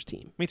Ghostbusters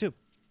team. Me too.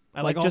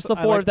 I Like all just th-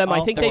 the four like of them. I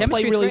all think four. they The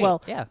play chemistry's really great.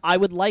 well. Yeah. I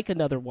would like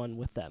another one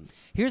with them.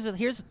 Here's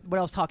what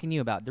I was talking to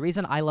you about. The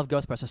reason I love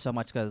Ghostbusters so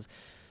much because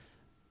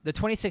the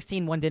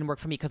 2016 one didn't work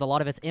for me because a lot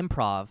of it's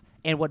improv,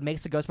 and what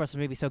makes the Ghostbusters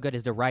movie so good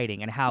is the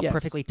writing and how Yes.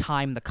 perfectly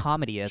timed the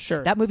comedy is.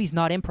 Sure. That movie's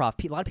not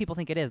improv. A lot of people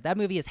think it is. That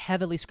movie is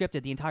heavily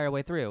scripted the entire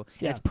way through,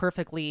 Yeah. and it's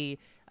perfectly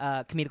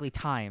comedically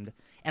timed.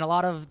 And a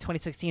lot of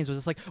 2016s was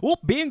just like, whoop,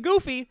 being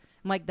goofy.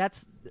 I'm like,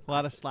 that's A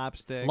lot of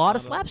slapstick. a lot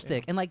of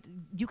slapstick, and like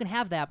you can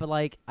have that, but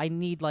like I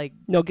need like.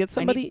 No, get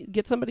somebody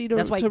to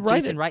That's why to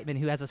write Jason it. Reitman,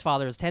 who has his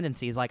father's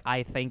tendencies, like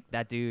I think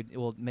that dude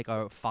will make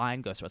a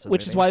fine Ghostbusters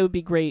Which is movie. why it would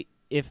be great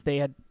if they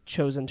had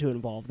chosen to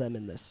involve them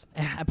in this.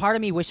 And part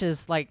of me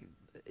wishes like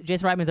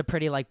Jason Reitman's a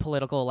pretty like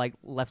political like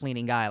left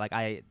leaning guy. Like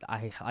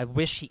I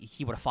wish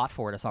he would have fought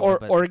for it or something. Or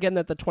but or again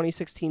that the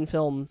 2016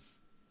 film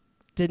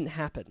didn't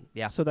happen.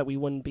 Yeah. So that we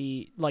wouldn't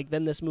be like,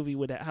 then this movie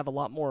would have a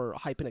lot more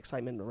hype and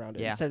excitement around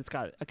it. Yeah. Instead, it's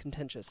got a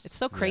contentious It's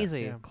so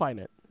crazy. Yeah.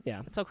 climate.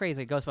 Yeah. It's so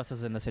crazy. Ghostbusters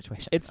is in this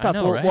situation. It's I tough.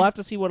 know, we'll, right? we'll have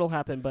to see what'll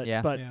happen, but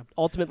Yeah. Yeah.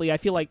 ultimately, I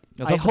feel like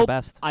Let's hope for the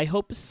best. I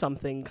hope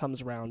something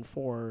comes around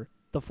for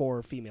the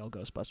 4 female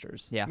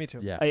Ghostbusters. Yeah. Me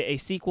too. Yeah. A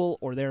sequel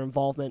or their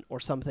involvement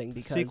or something,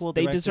 because Sequel,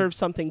 they directed- deserve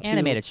something too.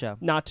 Animated show.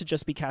 Not to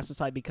just be cast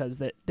aside because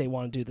they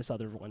want to do this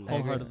other one. I agree.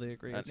 Wholeheartedly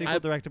agree. I- Sequel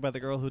directed by the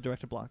girl who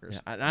directed Blockers. Yeah,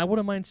 and I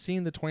wouldn't mind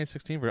seeing the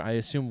 2016 version. I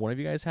assume one of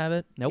you guys have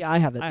it. Nope. Yeah, I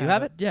have it. I You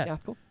have have it? Yeah. Yeah,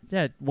 cool.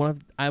 Yeah,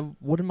 I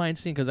wouldn't mind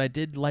seeing, because I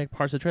did like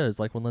parts of the trailers,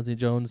 like when Leslie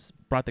Jones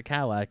brought the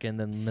Cadillac and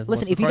then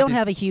Listen, if you don't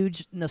have a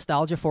huge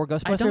nostalgia for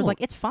Ghostbusters, don't. like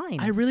it's fine.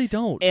 I really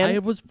don't. And- I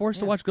was forced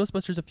to Yeah. watch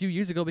Ghostbusters a few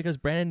years ago because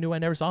Brandon knew I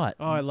never saw it.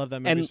 Oh, I love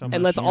that movie And so much.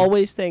 and let's Yeah.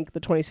 always thank the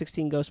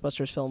 2016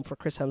 Ghostbusters film for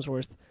Chris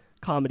Hemsworth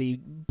comedy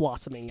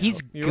blossoming. He's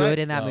out. You're good right.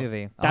 in that Oh.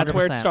 movie. That's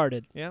where it 100%.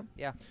 started. Yeah.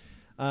 Yeah.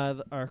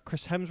 Are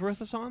Chris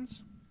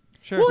Hemsworth-a-sons?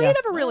 Sure. Well, Yeah. he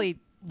never really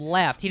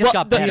left. He just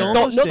got the, better.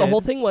 almost the did.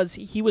 whole thing was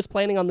he was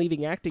planning on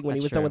leaving acting when he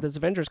That's was done true. with his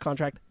Avengers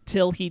contract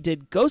till he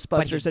did But he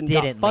Ghostbusters and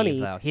didn't got funny.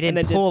 leave, though. He and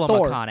didn't then pull did a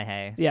Thor.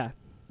 McConaughey. Yeah.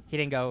 He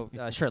didn't go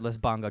shirtless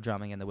bongo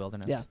drumming in the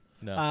wilderness. Yeah.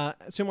 No.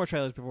 2 more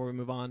trailers before we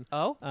move on.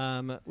 Oh?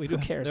 We do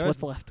Who cares? there is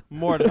What's left?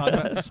 more to talk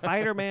about.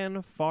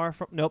 Spider-Man Far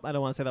From... Nope, I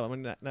don't want to say that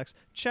one next.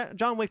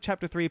 John Wick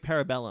Chapter 3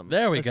 Parabellum.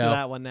 There we Let's go. do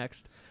that one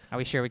next. Are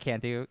we sure we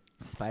can't do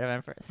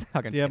Spider-Man first?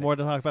 Okay, Do you have more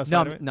to talk about No,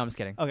 Spider-Man? I'm just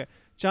kidding. Okay.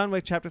 John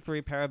Wick Chapter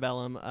 3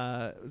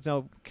 Parabellum.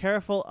 No,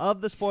 careful of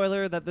the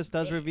spoiler that this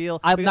does reveal.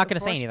 I'm because not gonna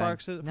before say anything.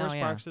 Sparks, No, before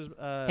yeah. Sparks is,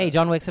 Hey,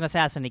 John Wick's an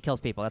assassin. He kills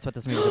people. That's what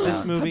this movie's about.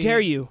 This movie... How dare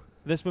you?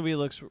 This movie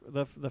looks...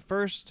 The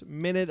first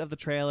minute of the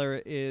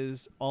trailer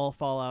is all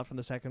fallout from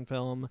the second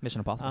film.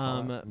 Mission Impossible.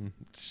 Fallout.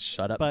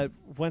 Shut up. But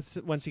once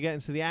you get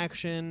into the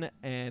action,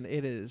 and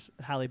it is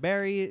Halle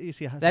Berry, you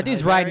see that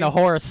dude's riding a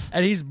horse.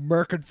 and he's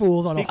murking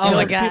fools on a He Oh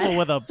my kills God. people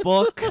with a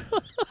book.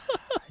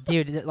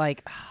 Dude,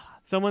 like,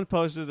 Someone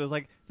posted, it was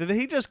like, did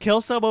he just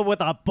kill someone with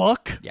a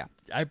book?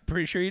 I'm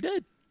pretty sure he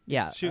did.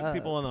 yeah. Shoot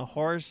people on a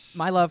horse.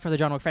 My love for the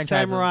John Wick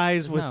franchise Samurais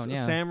is with known,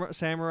 yeah.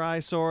 samurai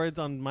swords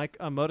on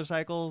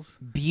motorcycles.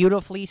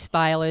 Beautifully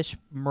stylish,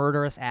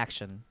 murderous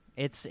action.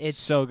 It's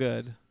so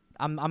good.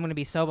 I'm gonna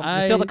be so.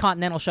 There's still the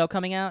Continental show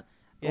coming out,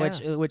 Yeah.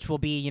 which will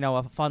be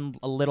a fun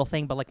little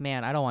thing. But like,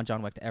 man, I don't want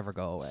John Wick to ever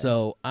go away.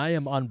 So I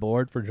am on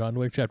board for John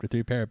Wick Chapter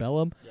 3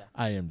 Parabellum. Yeah.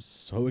 I am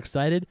so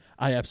excited.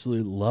 I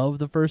absolutely love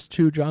the first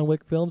 2 John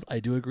Wick films. I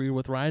do agree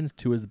with Ryan.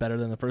 2 is better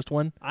than the first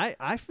one.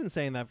 I've been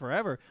saying that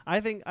forever. I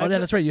think. Oh, yeah,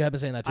 that's right. You have been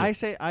saying that too.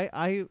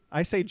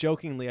 I say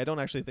jokingly. I don't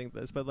actually think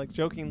this, but like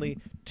jokingly,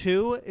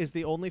 2 is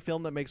the only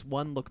film that makes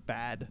 1 look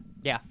bad.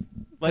 yeah,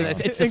 Like It's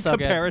in just so good.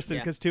 comparison,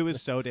 Yeah. because 2 is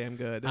so damn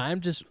good.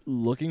 I'm just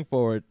looking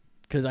forward,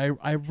 because I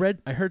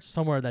heard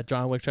somewhere that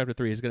John Wick Chapter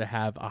 3 is going to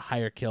have a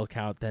higher kill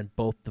count than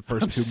both the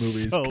first 2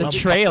 movies. so the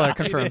trailer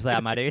confirms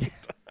that, my dude.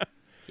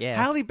 Yeah.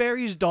 Halle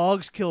Berry's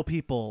dogs kill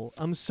people.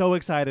 I'm so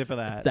excited for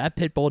that. That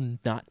pit bull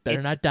better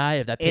It's- not die.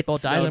 If that pit bull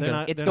it's dies, no, I'm they're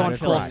gonna- not- it's they're going not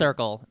full killing.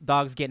 circle.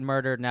 Dogs getting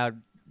murdered now.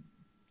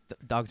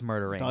 Dogs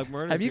murdering. Dog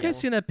murder. Have you guys people.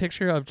 seen that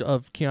picture of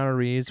Keanu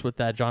Reeves with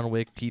that John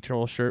Wick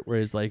T-Troll shirt where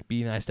he's like,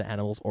 "Be nice to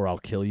animals or I'll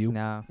kill you"?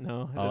 No.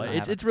 No. I Oh,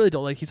 didn't. it's really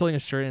dope. Like he's holding a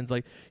shirt and it's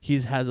like he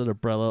has an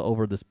umbrella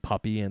over this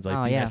puppy and it's like,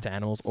 Oh, "Be yeah. nice to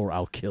animals or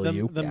I'll kill the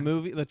you." the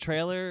movie, the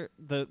trailer,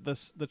 the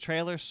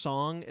trailer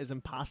song is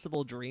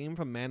 "Impossible Dream"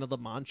 from Man of La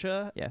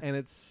Mancha. Yeah. And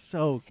it's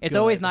so. It's good.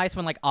 always nice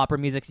when like opera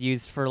music's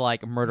used for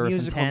like murderous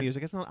musical intent.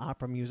 music. It's not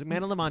opera music.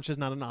 Man of La Mancha is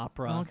not an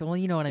opera. Oh, okay, well,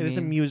 you know what I It mean. is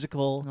a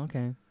musical.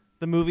 Okay.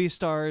 The movie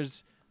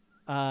stars,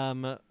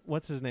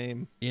 what's his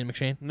name? Ian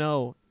McShane.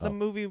 No, the Oh.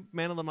 movie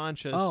Man of La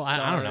Mancha. Oh, I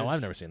don't know. stars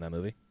I've never seen that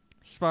movie.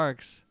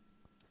 Sparks.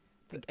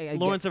 I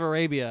Lawrence of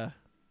Arabia.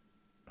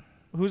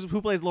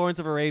 Who plays Lawrence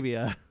of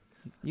Arabia?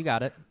 You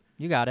got it.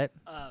 You got it.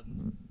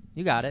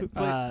 You got it.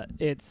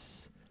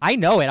 It's. I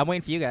know it. I'm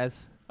waiting for you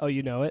guys. Oh,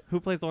 you know it. Who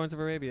plays Lawrence of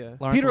Arabia?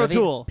 Lawrence Peter Olivier?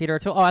 O'Toole. Peter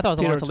O'Toole. Oh, I thought it was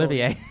Peter Lawrence O'Toole.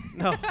 Olivier.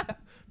 No,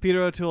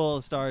 Peter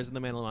O'Toole stars in the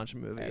Man of La Mancha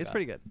movie. There you It's go.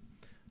 pretty good.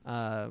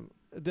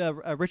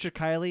 Richard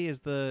Kiley is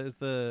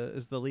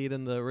the lead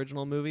in the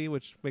original movie,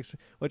 which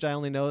I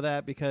only know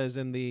that because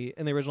in the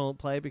original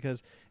play,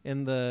 because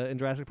in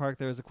Jurassic Park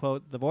there is a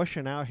quote: "The voice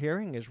you're now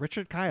hearing is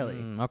Richard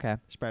Kiley." Okay.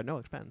 Spared no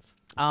expense.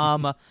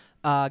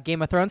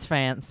 Game of Thrones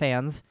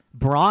fans,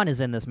 Braun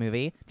is in this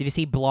movie. Did you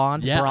see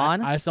Blonde Yeah,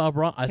 Braun? I saw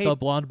Braun. I Hey, saw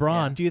Blonde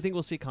Braun. Do you think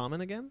we'll see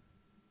Common again?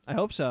 I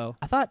hope so.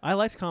 I thought. I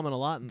liked Common a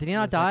lot. Did he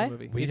not in the second die?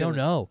 Movie. We He don't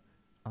didn't. know.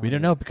 We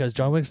don't know because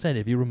John Wick said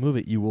if you remove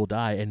it, you will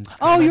die. And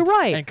Oh, you're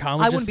right. And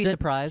Colin I just wouldn't be sit-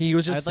 surprised. He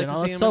was I'd just like sitting to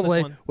on see the him in this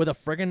subway one. with a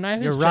friggin' knife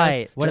in You're his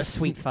right. chest. What a just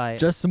sweet fight.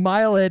 Just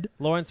smiling.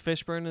 Lawrence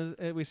Fishburne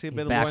is. We see a He's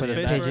bit of back Lawrence with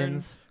his Fishburne.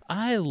 pigeons.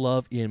 I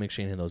love Ian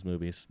McShane in those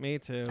movies. Me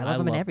too. I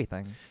love him in love-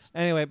 everything.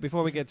 Anyway,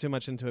 before we get too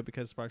much into it,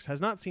 because Sparks has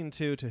not seen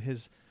 2 to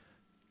his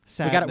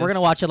We're sadness.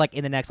 gonna watch it like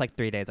in the next like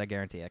 3 days. I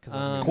guarantee it.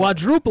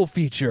 Quadruple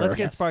feature. Let's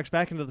get Yes. Sparks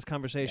back into this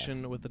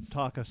conversation with the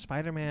talk of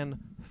Spider-Man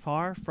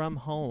Far From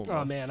Home.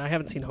 Oh man, I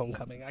haven't seen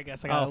Homecoming. I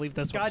guess I gotta leave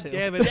this God one too.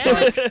 damn it,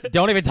 Sparks.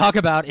 Don't even talk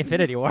about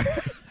Infinity War.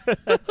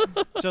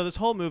 So this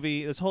whole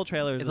movie, this whole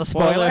trailer is It's a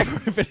spoiler.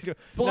 for Infinity War.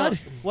 Blood.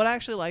 No, what I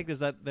actually liked is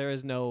that there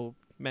is no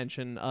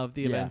mention of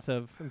the Yeah. events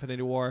of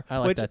Infinity War. I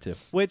like that too.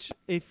 Which,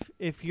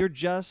 if you're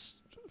just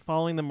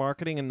following the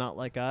marketing and not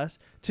like us,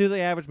 to the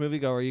average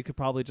moviegoer, you could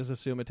probably just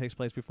assume it takes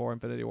place before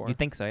Infinity War. You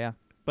think so? Yeah.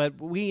 But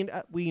we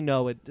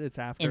know it's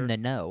after. In the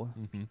know.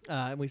 Mm-hmm.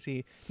 And we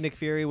see Nick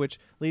Fury, which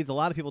leads a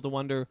lot of people to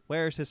wonder,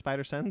 where's his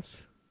spider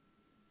sense?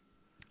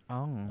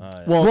 Oh.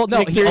 Well, no,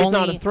 Nick he Fury's only,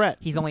 not a threat,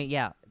 He's only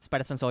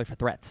Spider Sense only for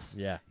threats.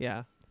 Yeah.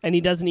 Yeah. and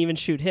he doesn't even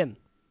shoot him.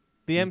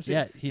 The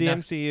Yeah, he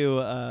knocks-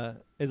 MCU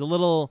is a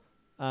little.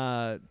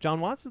 John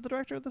Watts is the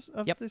director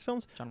of Yep. these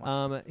films. John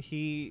Watts.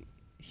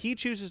 He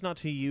chooses not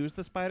to use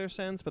the spider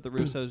sense, but the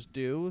Russos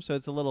do. So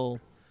it's a little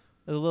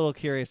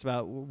curious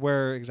about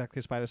where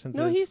exactly spider sense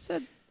No, is. he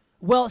said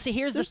Well, see,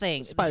 here's the there's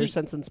thing. Spider He-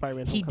 Sense and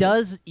Spider-Man. He Homecoming.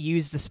 does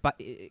use the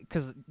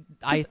because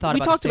I thought we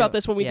about talked this about too.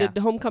 this when we Yeah. did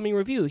the Homecoming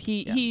review.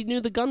 He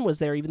knew the gun was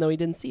there even though he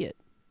didn't see it.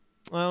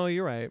 Oh,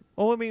 you're right.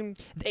 Oh, I mean,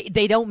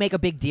 They don't make a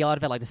big deal out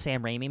of it like the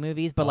Sam Raimi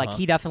movies, but like Uh-huh.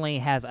 he definitely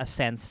has a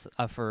sense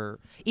of for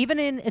even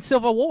in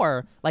Civil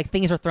War, like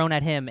things are thrown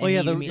at him. well, and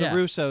yeah, he the immediately-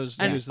 Yeah. Russos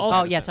And use the also-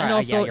 spider yeah, sense. sorry. And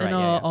also you're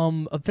right,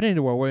 in Infinity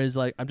War, where it's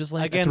like, I'm just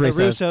like Again, it's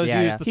the Russos. Russos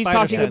Yeah, use yeah. the He's spider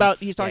talking sense. about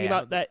he's talking Yeah, yeah.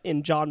 about that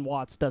in John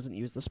Watts doesn't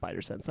use the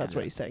spider sense. That's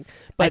what he's saying.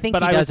 I But think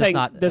but he I was does, just saying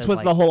not this as, was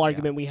like, the whole yeah.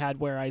 argument we had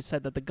where I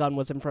said that the gun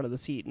was in front of the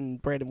seat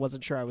and Brandon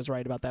wasn't sure I was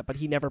right about that, but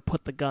he never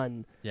put the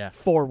gun Yeah.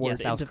 forward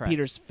Yes, that was into correct.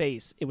 Peter's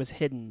face. It was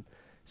hidden.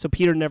 So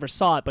Peter never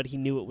saw it, but he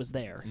knew it was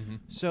there. Mm-hmm.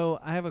 So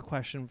I have a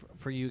question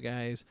for you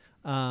guys.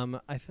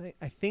 I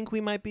think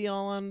we might be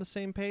all on the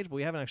same page, but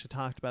we haven't actually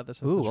talked about this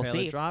since Ooh, the we'll trailer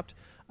see. dropped.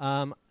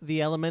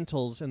 The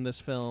elementals in this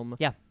film.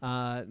 Yeah.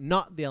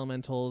 Not the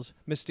elementals.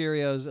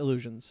 Mysterio's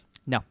illusions.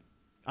 No,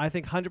 I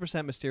think 100%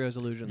 Mysterio's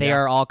illusions. they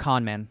are all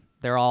con men.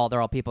 They're all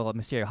people that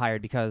Mysterio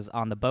hired because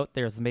on the boat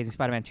there's Amazing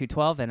Spider-Man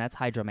 212, and that's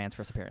Hydro Man's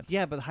first appearance.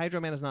 Yeah, but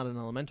Hydro Man is not an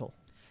elemental.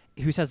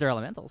 Who says they're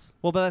elementals?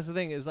 Well, but that's the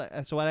thing is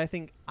that, so what I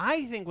think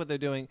what they're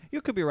doing. You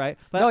could be right,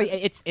 but No,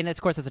 it's and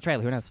of course it's a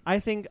trailer. Who knows? I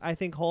think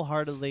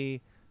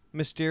wholeheartedly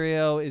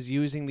Mysterio is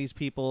using these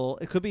people.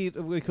 We could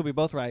be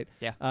both right.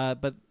 Yeah.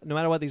 But no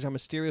matter what, these are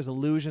Mysterio's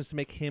illusions to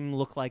make him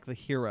look like the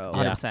hero.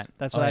 100%.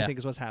 That's Oh, what I yeah. think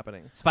is what's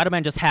happening.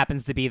 Spider-Man just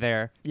happens to be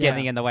there, Yeah.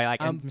 getting in the way.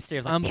 Like, Um, and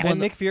Mysterio's um, like, Well,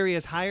 And Nick Fury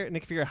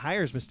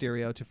hires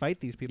Mysterio to fight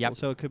these people, Yep.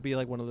 so it could be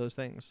like one of those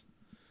things.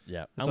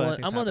 Yeah. That's what I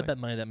think's I'm willing to happening. bet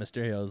money that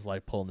Mysterio is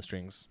like pulling the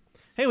strings.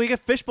 Hey, we get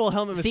fishbowl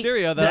helmet See,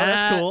 Mysterio though.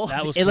 That's cool.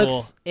 That was it cool.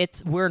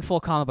 looks we're in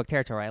full comic book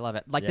territory. I love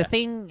it. Like Yeah. the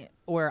thing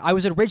where I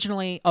was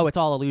originally, it's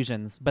all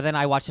illusions, but then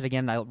I watched it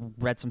again and I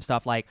read some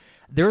stuff like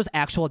there's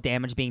actual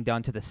damage being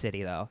done to the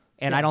city though,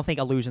 and Yeah. I don't think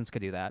illusions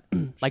could do that.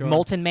 Like Sure.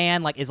 Molten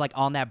Man is like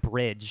on that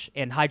bridge,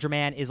 and Hydro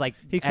Man is like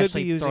he could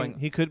actually be using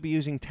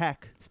throwing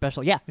tech.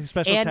 special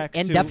Special and tech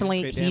and to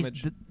definitely create he's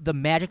damage. the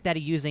magic that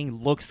he's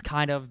using looks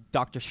kind of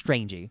Doctor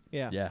Strangey.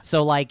 Yeah. Yeah.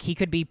 So like he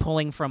could be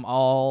pulling from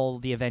all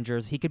the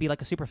Avengers. He could be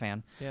like a super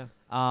fan. Yeah.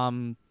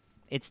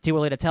 It's too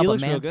early to tell, He but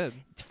looks man, real good.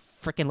 it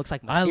freaking looks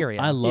like Mysterio.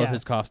 I love Yeah.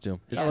 his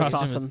costume. His That looks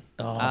costume awesome. is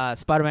oh.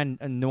 Spider-Man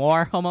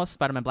Noir almost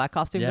Spider-Man Black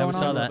costume Yeah, going we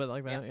on. saw a little that. bit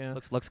like that. Yeah.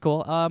 Looks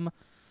cool.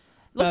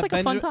 Looks like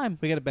a fun Benja- time.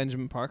 We got a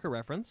Benjamin Parker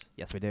reference,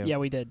 Yes, we do. Yeah,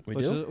 we did. we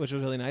which do. was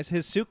really nice.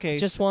 His suitcase.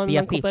 Just one BFP.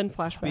 Uncle Ben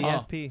flashback.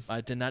 BFP. I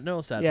did not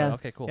notice that. Yeah. But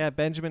okay, cool. Yeah,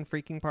 Benjamin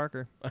freaking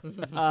Parker.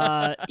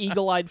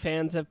 Eagle-eyed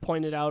fans have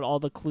pointed out all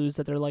the clues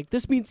that they're like,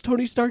 this means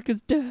Tony Stark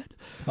is dead.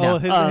 Oh,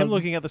 No. him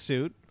looking at the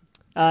suit.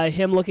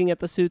 Him looking at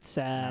the suit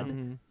sad,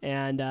 Mhm.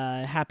 and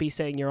Happy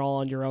saying you're all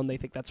on your own. They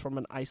think that's from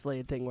an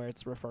isolated thing where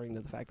it's referring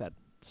to the fact that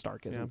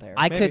Stark isn't there.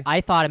 Maybe. I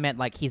thought it meant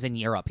like he's in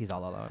Europe. He's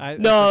all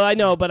alone. No, I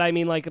know, but I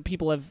mean, like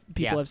people have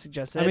Yeah.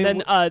 suggested, I mean,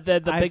 and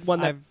then the I've- big one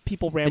that I've-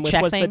 people ran the with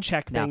check was thing? the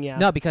check no. thing. Yeah,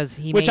 No, because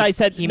he Which made, I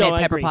said- he no, made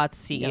I Pepper agree. Potts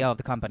CEO Yeah. of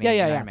the company. Yeah, in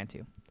yeah, yeah. Iron Man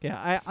 2.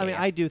 Yeah, I mean,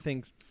 Yeah. I do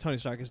think Tony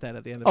Stark is dead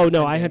at the end of Oh it.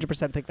 no, I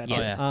 100% think that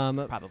Yes. is. Oh,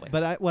 yeah. Probably.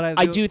 But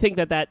I do think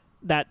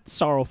that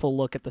sorrowful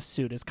look at the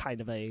suit is kind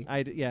of a.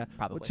 Yeah,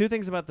 Probably. Two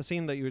things about the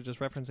scene that you were just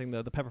referencing,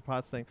 the Pepper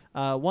Potts thing.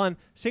 One,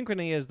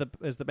 Synchrony is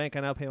the bank I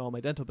now pay all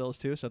my dental bills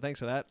to, so thanks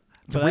for that.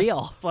 It's But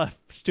real. that's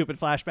stupid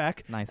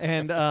flashback. Nice.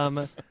 And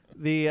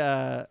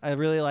I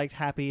really liked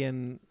Happy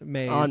and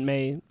May's Aunt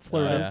May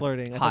flirting. yeah.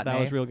 flirting. I Hot thought that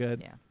May. was real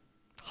good. Yeah.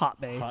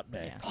 Hot May. Hot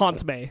May. Yeah.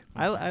 Haunt May.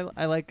 I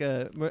like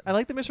that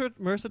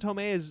Marissa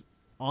Tomei is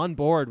on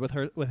board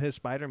with his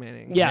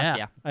Spider-Maning. Yeah.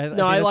 Yeah. I No, think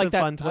I that's like a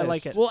that. fun I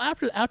like twist. it. Well,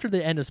 after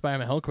the end of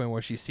Spider-Man: Homecoming,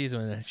 where she sees him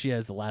and she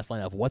has the last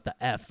line of "What the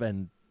f"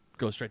 and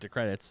goes straight to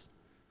credits.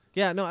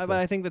 Yeah, no, So- but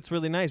I think that's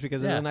really nice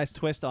because it's Yeah. a nice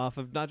twist off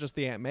of not just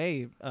the Aunt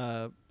May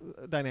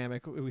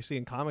dynamic we see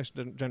in comics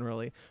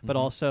generally, but Mhm.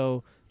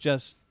 also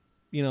just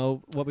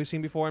what we've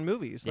seen before in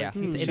movies. Yeah.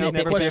 Like, It's she's a big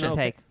never question been to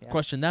take.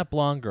 Question: That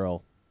blonde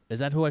girl, is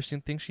that who I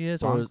think she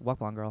is, or is What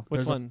blonde girl? Which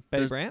There's a- one?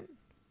 Betty there's- Brant?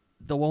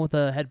 the one with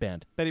the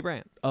headband? Betty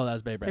Brant. Oh, that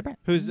was Babe Brand.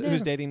 Who's Never.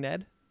 dating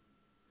Ned?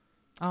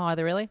 Oh, are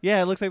they really?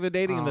 Yeah, it looks like they're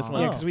dating in this Oh.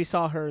 one. Yeah, because we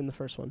saw her in the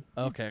first one.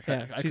 Okay.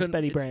 Yeah, I she's couldn't.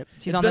 Betty Brant.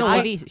 She's It's on been the a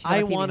while. TV. She's on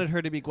I the TV. wanted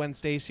her to be Gwen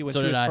Stacy when So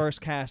she was did I.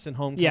 first cast in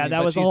Homecoming. Yeah, that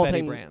but was the she's whole Betty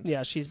thing. Brant.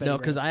 Yeah, she's Betty No,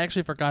 because Brant. I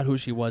actually forgot who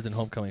she was in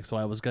Homecoming, so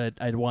I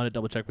wanted to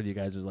double check with you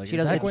guys. It was like, She is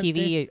does the that Gwen TV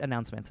Stacy?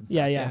 announcements and stuff.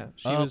 Yeah, Yeah, yeah.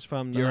 she Oh, was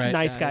from the you're right.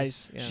 Nice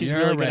Guys. Yeah. She's a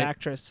You're really good right.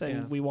 actress, and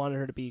Yeah. we wanted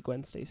her to be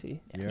Gwen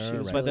Stacy. You're She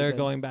was right. But really they're good.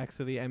 going back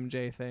to the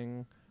MJ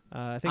thing.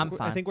 I think I'm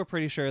fine. I think we're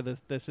pretty sure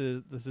that this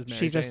is Mary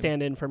She's a Jane.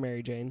 stand-in for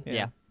Mary Jane.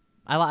 Yeah.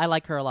 I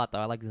like her a lot, though.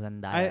 I like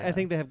Zendaya. I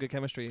think they have good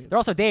chemistry. they're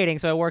also dating,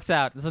 so it works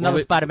out. There's another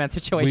we- Spider-Man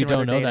situation. We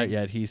where don't they're know that dating.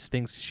 yet. He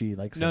thinks she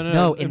likes No, him. no,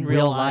 No, in in real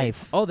real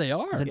life. life. Oh, they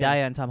are.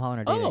 Zendaya and Tom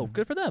Holland are dating. Oh,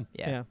 good for them.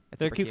 Yeah, It's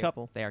they're a super cute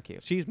couple. They are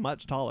cute. She's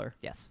much taller.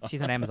 Yes,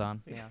 she's on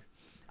Amazon.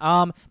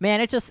 Yeah.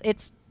 Man,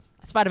 it's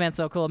Spider-Man's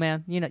so cool,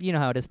 man. You know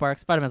how it is,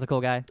 Sparks. Spider-Man's a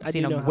cool guy. I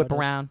Seen do him know how whip it is.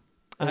 around.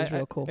 That was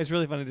real cool. It's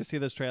really funny to see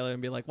this trailer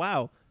and be like,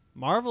 wow,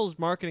 Marvel's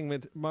marketing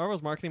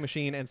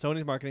machine and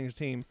Sony's marketing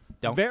team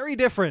Don't- very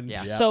different.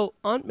 Yeah. So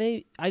Aunt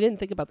May, I didn't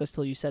think about this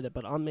till you said it,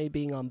 but Aunt May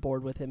being on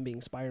board with him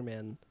being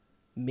Spider-Man,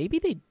 maybe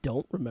they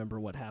don't remember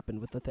what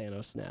happened with the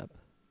Thanos snap.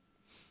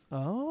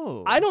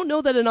 Oh. I don't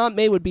know that an Aunt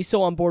May would be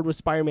so on board with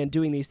Spider-Man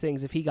doing these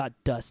things if he got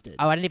dusted.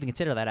 Oh, I didn't even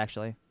consider that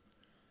actually.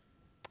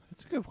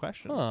 That's a good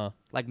question. Huh.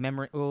 Like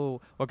memory. Oh,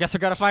 well, guess we're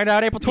gonna find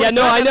out April 27th. Yeah,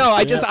 no, I know.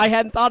 I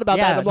hadn't thought about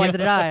Yeah, that. I'm like, neither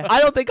did I. I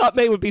don't think Aunt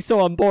May would be so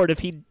on board if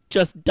he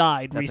just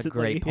died That's recently.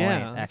 a great point, Yeah,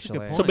 that's a good actually.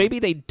 point. So maybe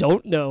they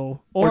don't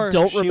know or, Or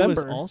don't she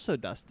remember. was also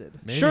dusted.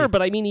 Maybe. Sure,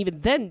 but I mean,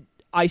 even then,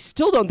 I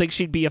still don't think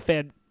she'd be a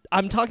fan.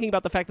 I'm talking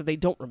about the fact that they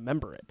don't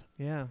remember it.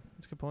 Yeah,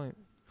 that's a good point.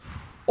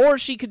 Or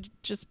she could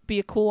just be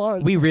a cool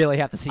aunt. We really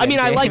have to see. I mean,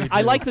 I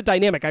Endgame. like the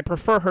dynamic. I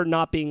prefer her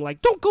not being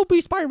like, "Don't go be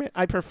Spider-Man."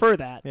 I prefer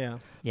that. Yeah.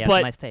 Yeah, but- it's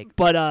a nice take.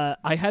 But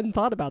I hadn't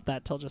thought about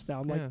that till just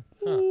now. I'm like,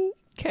 Yeah.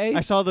 okay.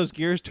 I saw those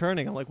gears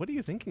turning. I'm like, what are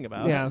you thinking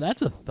about? Yeah.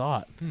 That's a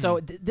thought. So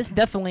this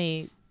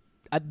definitely,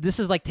 this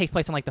is like takes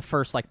place in like the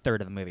first like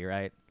third of the movie,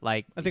 right?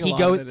 Like I think a he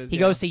lot of goes it is, he yeah.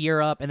 goes to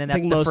Europe, and then I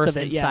that's think the most first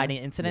of it, yeah. inciting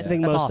incident. I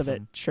think That's most awesome.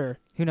 of it. Sure.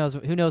 Who knows?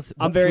 I'm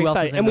who very else is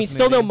excited, in and we this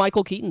still know movie?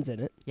 Michael Keaton's in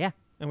it. Yeah,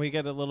 And we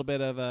get a little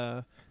bit of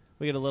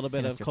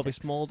Sinister Colby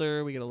Six.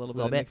 Smolder. We get a little bit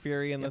Little of bit. Nick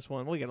Fury in this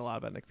one. We get a lot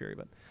about Nick Fury,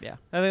 but yeah.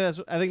 I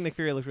think Nick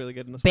Fury looks really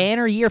good in this one.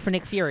 Banner year for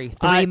Nick Fury.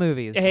 Three I-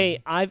 movies.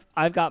 Hey, I've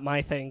got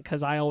my thing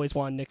because I always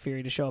wanted Nick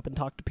Fury to show up and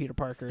talk to Peter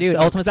Parker. Dude, so,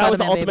 Ultimate 'cause that was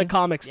Spider-Man, Ultimate baby.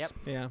 Comics. Yep.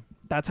 Yeah.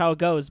 That's how it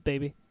goes,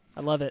 baby. I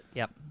love it.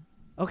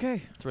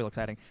 Okay. It's real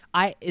exciting.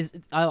 I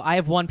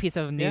have one piece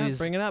of Yeah, news.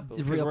 bring it up.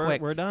 'cause real we're,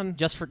 quick. We're done.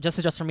 Just for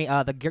me,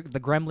 the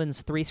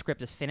Gremlins 3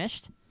 script is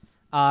finished.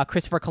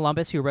 Christopher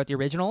Columbus, who wrote the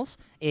originals,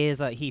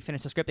 he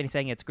finished the script and he's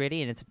saying it's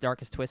gritty and it's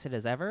dark as twisted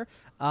as ever.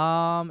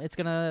 It's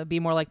gonna be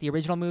more like the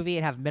original movie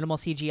and have minimal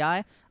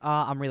CGI.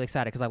 I'm really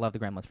excited because I love the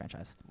Gremlins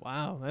franchise.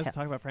 Wow. Let's Hell-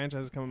 talk about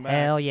franchises coming back.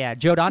 Hell yeah,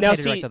 Joe Dante Now,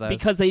 directed those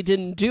because they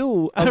didn't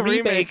do a A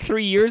remake remake.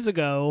 3 years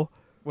ago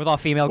with all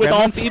female with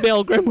all Gremlins.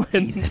 female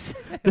gremlins, Jesus.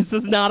 this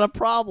is not a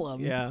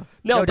problem. Yeah.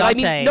 No, Joe but I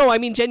Dante.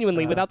 mean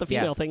genuinely, Uh, without the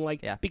yeah. female thing,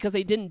 like Yeah. because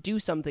they didn't do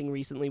something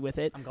recently with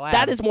it. I'm glad.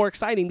 That is more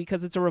exciting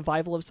because it's a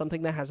revival of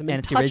something that hasn't been And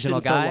it's the touched original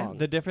in so guy. long.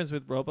 The difference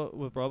with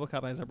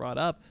RoboCop, as I brought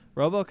up,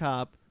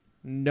 RoboCop,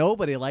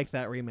 nobody liked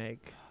that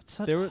remake.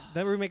 Such-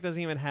 That remake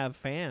doesn't even have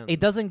fans.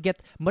 It doesn't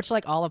get much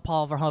like all of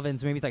Paul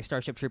Verhoeven's movies, like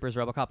Starship Troopers,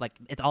 RoboCop. Like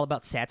it's all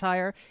about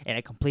satire, and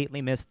it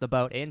completely missed the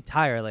boat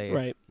entirely.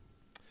 Right.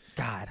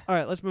 God. All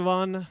right, let's move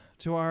on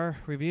to our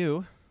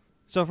review.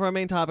 So for our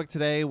main topic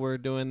today, we're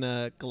doing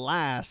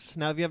Glass.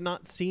 Now, if you have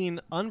not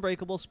seen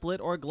Unbreakable, Split,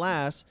 or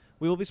Glass,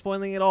 we will be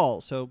spoiling it all.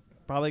 So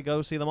probably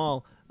go see them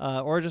all,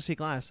 or just see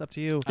Glass. Up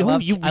to you. I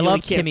love- you I really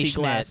love can't Kimmy see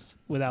Schmidt. Glass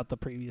without the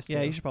previous.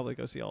 Yeah, two. you should probably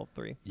go see all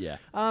three. Yeah.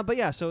 But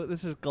yeah, so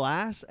this is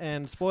Glass,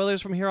 and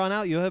spoilers from here on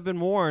out. You have been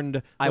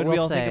warned. I What do will we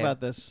all say, think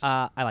about this?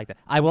 I like that.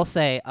 I will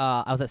say,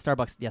 I was at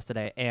Starbucks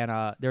yesterday, and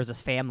there was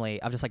this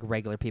family of just like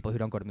regular people who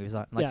don't go to movies.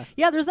 I'm like,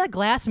 yeah, there's that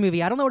Glass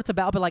movie. I don't know what it's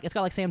about, but like, it's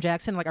got like Sam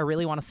Jackson. Like, I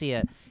really want to see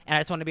it, and I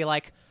just want to be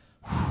like,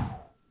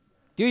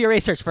 do your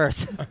research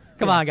first.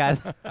 Come on,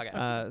 guys.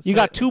 Okay. You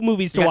got 2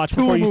 movies to You got watch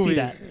 2 before you see movies.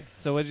 that.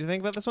 So what did you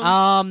think about this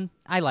one,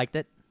 I liked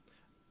it.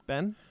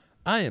 Ben?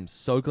 I am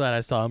so glad I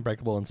saw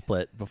Unbreakable and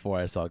Split before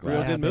I saw Real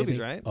Glass. good baby. movies,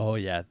 right? Oh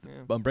yeah,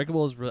 Yeah.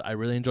 Unbreakable is. I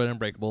really enjoyed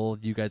Unbreakable.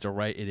 You guys are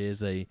right. It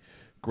is a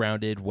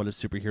grounded "What if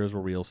superheroes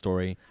were real"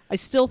 story. I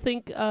still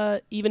think,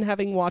 even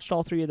having watched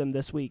all 3 of them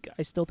this week,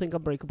 I still think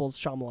Unbreakable's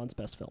Shyamalan's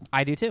best film.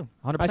 I do too.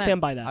 100%. I stand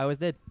by that. I always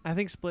did. I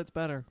think Split's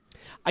better.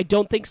 I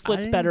don't think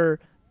Split's I- better,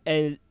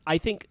 and I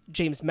think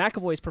James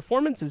McAvoy's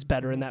performance is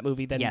better in that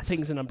movie than Yes.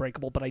 things in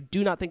Unbreakable. But I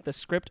do not think the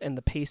script and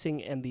the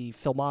pacing and the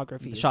filmography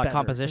The is shot better.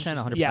 composition,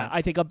 100%. Yeah,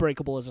 I think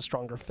Unbreakable is a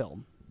stronger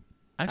film.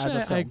 Actually, As a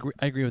I film. agree,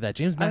 I agree with that.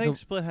 James I think McAvoy.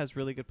 Split has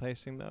really good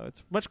pacing, though.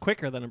 It's much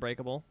quicker than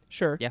Unbreakable.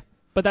 Sure. Yeah.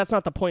 But that's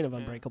not the point of Yeah.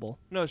 Unbreakable.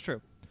 No, it's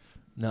true.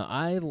 No,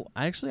 I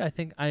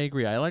think I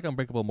agree. I like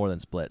Unbreakable more than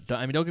Split.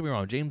 I mean, don't get me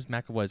wrong. James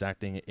McAvoy's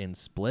acting in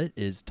Split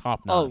is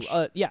top notch.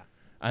 Yeah.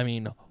 I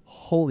mean,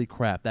 holy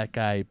crap, that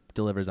guy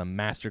delivers a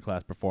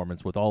masterclass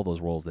performance with all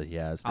those roles that he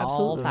has. All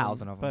Absolutely.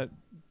 1,000 of them.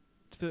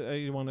 But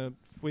you want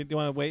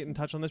to wait and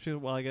touch on this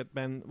while I get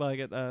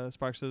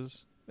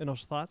Sparks's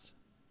initial thoughts?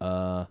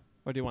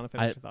 Or do you want to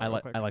finish your thought real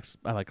quick?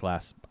 I like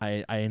Glass.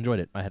 I enjoyed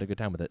it. I had a good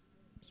time with it.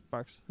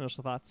 Sparks,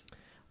 initial thoughts?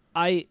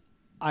 I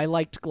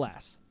liked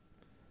Glass.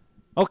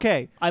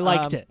 Okay. I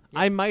liked it.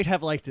 I might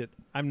have liked it.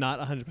 I'm not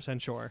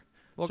 100% sure.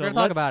 We're So going to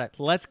talk about it.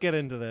 Let's get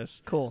into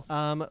this. Cool.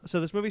 So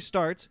this movie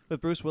starts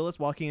with Bruce Willis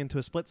walking into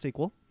a Split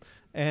sequel,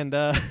 and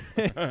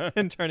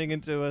and turning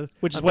into a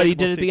Which is what he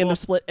Unbreakable did at the end sequel. of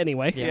Split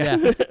anyway. Yeah.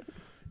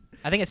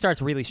 I think it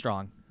starts really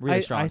strong.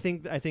 Really strong. I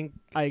think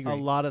I a agree.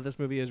 lot of this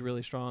movie is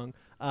really strong.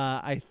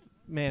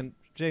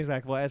 James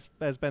McAvoy,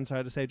 as Ben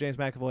started to say, James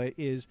McAvoy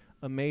is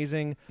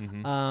amazing.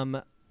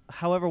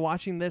 However,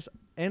 watching this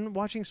and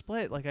watching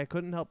Split, like I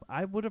couldn't help.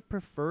 I would have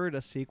preferred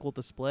a sequel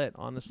to Split,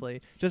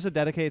 honestly, just a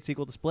dedicated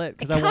sequel to Split,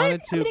 because I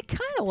wanted to. it kind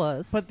of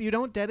was. But you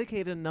don't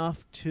dedicate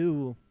enough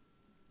to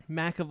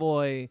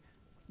McAvoy.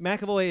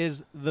 McAvoy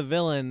is the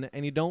villain,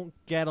 and you don't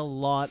get a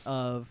lot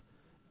of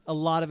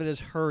it is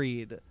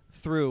hurried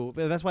through.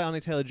 But that's why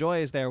Anya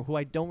Taylor-Joy is there, who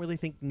I don't really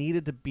think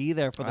needed to be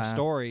there for the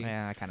story.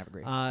 Yeah, I kind of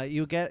agree.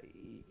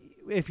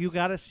 If you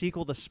got a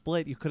sequel to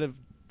Split, you could have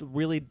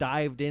really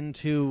dived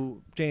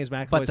into James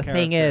McAvoy's but the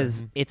thing character.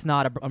 is, it's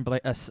not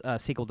a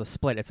sequel to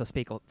Split. It's a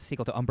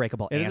sequel to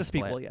Unbreakable. It and is a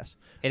sequel, Split. yes.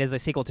 It is a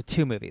sequel to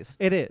 2 movies.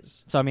 It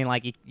is. So I mean,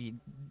 like But you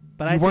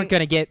I weren't think going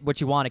to get what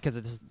you wanted because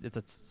it's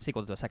a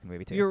sequel to a second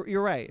movie too.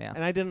 You're right. Yeah.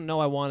 And I didn't know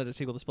I wanted a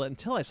sequel to Split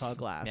until I saw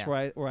Glass,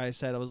 Yeah. where I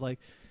said I was like,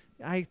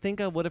 I think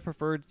I would have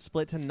preferred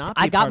Split to not.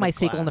 I be got part my of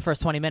sequel in the Glass.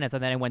 first 20 minutes,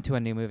 and then I went to a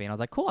new movie, and I was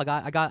like, cool. I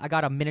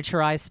got a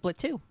miniaturized Split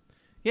too.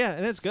 Yeah,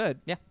 and it's good.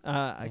 Yeah.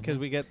 Because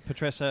we get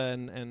Patricia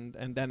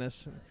and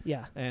Dennis,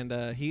 Yeah. and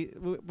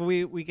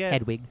we get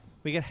Hedwig.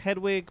 We get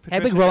Hedwig. Patricia,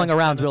 Hedwig rolling and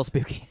around is Dennis. real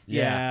spooky.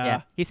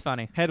 Yeah. He's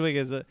funny. Hedwig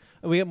is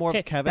we get more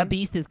of Kevin.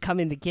 beast is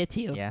coming to get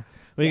you. Yeah.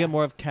 We Yeah. get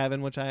more of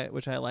Kevin, which I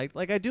like.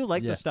 Like I do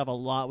like Yeah. this stuff a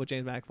lot with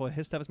James McAvoy.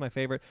 His stuff is my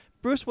favorite.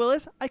 Bruce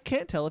Willis, I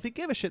can't tell if he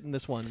gave a shit in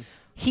this one.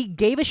 He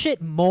gave a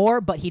shit more,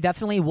 but he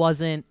definitely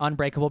wasn't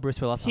Unbreakable Bruce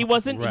Willis. He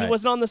wasn't. He Right.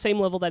 wasn't on the same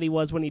level that he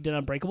was when he did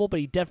Unbreakable,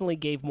 but he definitely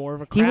gave more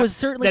of a. He crap was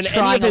certainly than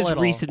trying any of his a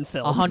little. recent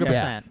films.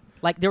 100%.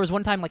 Like there was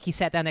one time, like he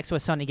sat down next to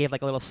his son, and he gave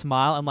like a little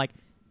smile. I'm like,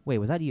 wait,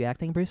 was that you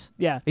acting, Bruce?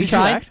 Yeah. Did you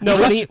try? No,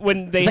 Did you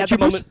when they Is had that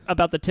the you, Bruce? moment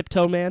about the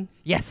tiptoe man.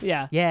 Yes.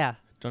 Yeah. Yeah.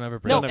 Don't ever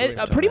bring No, it up. never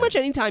Don't pretty ever. much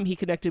any time he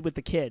connected with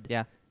the kid,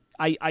 Yeah.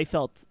 I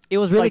felt It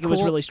was really Like, it cool.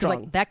 was really 'cause, strong.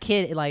 Like that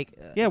kid, like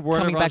Yeah, Werner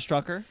coming von back.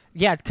 Strucker.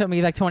 Yeah,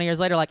 coming back 20 years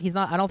later, like he's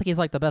not. I don't think he's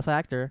like the best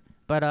actor,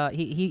 but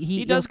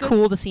he does was good.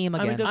 cool to see him I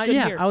mean, again. does good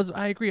yeah, here.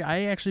 I agree.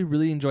 I actually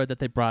really enjoyed that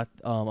they brought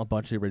a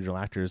bunch of the original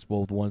actors.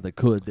 Well, the ones that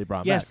could, they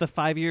brought Yes, back. the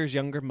 5 years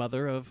younger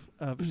mother of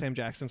Sam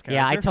Jackson's character.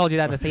 Yeah, I told you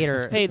that in the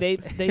theater. hey, they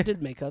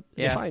did makeup.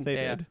 It's Yeah. fine. They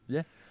Yeah. did.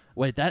 Yeah.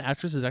 Wait, that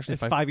actress is actually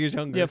It's 5 years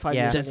younger. Yeah, 5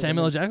 Yeah. years. Is that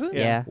younger Samuel L. than me. Jackson?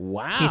 Yeah.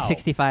 Wow. She's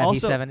 65. Also,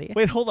 he's 70.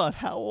 Wait, hold on.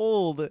 How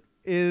old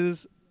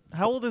is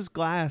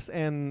Glass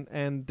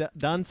and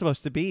Dunn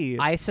supposed to be?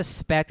 I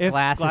suspect if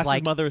Glass is Glass's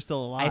like. mother is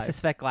still alive. I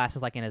suspect Glass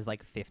is like in his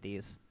like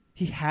 50s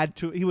he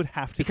would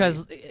have to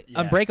because be.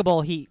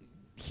 Unbreakable he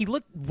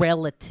looked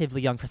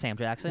relatively young for Sam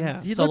Jackson.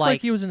 Yeah. He so looked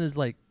like he was in his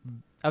like.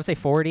 I would say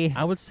 40.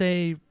 I would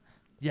say,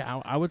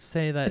 yeah, I would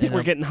say that. I think in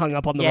we're getting hung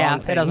up on the Yeah, wrong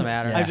it things. doesn't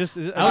matter. Yeah. I just I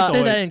would was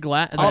say that always- in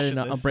Glass, I'll that in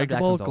show this. Unbreakable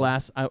Jackson's old.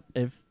 Glass,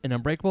 if in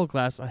Unbreakable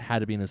Glass, I had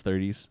to be in his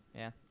 30s,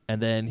 Yeah.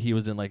 and then he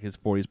was in like his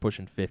 40s,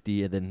 pushing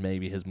 50, and then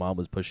maybe his mom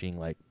was pushing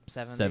like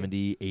 70.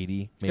 70,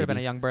 80, Could have been a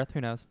maybe. young birth. Who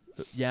knows?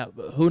 Yeah,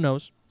 but who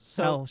knows?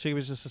 So Hell, she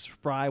was just a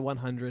spry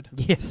 100.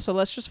 Yes. so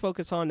let's just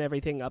focus on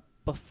everything up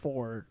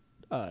before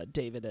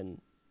David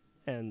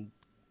and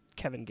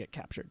Kevin get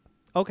captured.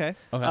 Okay.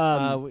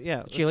 Okay.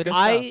 Yeah. it's Cheerleader good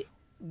I stuff.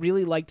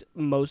 really liked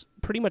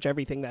pretty much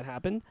everything that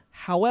happened.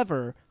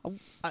 However,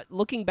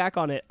 looking back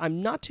on it,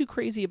 I'm not too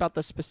crazy about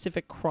the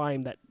specific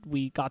crime that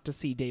we got to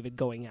see David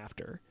going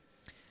after.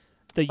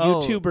 The Oh,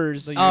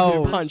 YouTubers the who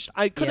YouTubers? punched.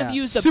 I could have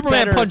used a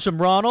Superman better. punch him,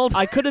 Ronald.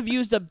 I could have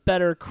used a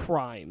better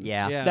crime.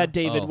 Yeah. Yeah. That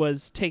David Oh.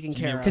 was taking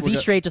care of. Because he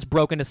straight just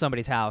broke into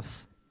somebody's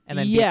house and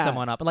then beat Yeah.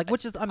 someone up. And like,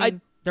 which is, I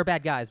mean, they're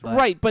bad guys, but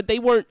Right, but they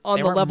weren't on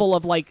They the weren't level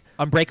of like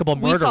unbreakable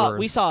murderers.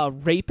 we saw a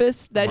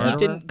rapist that he Murderer?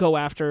 didn't go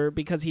after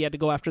because he had to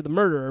go after the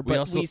murderer, but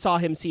also- we saw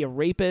him see a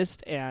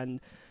rapist and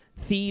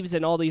thieves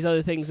and all these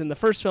other things in the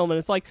first film, and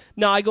it's like,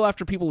 no, I go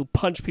after people who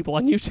punch people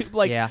on YouTube.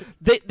 Like Yeah.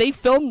 they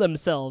film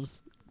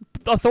themselves.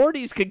 The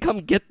authorities could come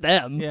get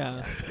them.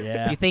 Yeah.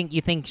 yeah. You think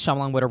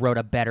Shyamalan would have wrote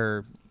a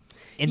better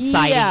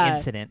inciting Yeah.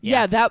 incident?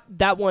 Yeah,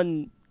 that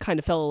one kind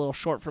of fell a little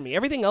short for me.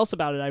 Everything else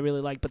about it I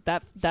really liked, but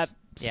that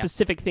Yeah.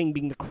 specific thing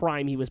being the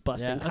crime he was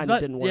busting kind of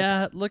didn't work.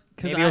 Yeah, look,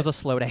 because Maybe it was a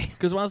slow day.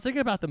 when I was thinking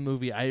about the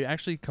movie, I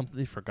actually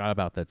completely forgot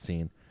about that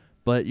scene.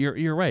 But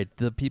you're right.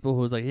 The people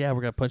who was like, yeah,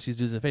 we're gonna punch these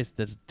dudes in the face.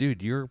 That's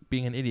dude, you're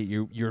being an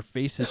idiot. Your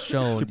face is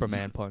shown.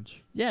 Superman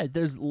punch. Yeah,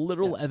 there's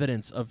literal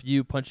evidence of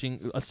you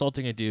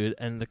assaulting a dude,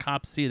 and the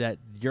cops see that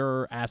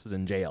your ass is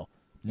in jail.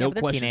 Yeah, No but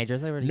they're question.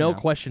 teenagers. They were, No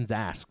questions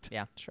asked.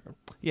 Yeah. Sure.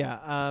 Yeah.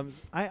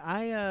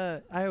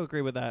 I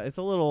agree with that. It's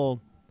a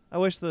little. I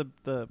wish the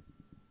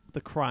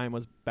crime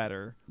was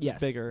better. Yes.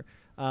 Bigger.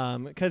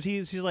 Because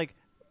he's like.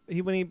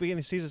 When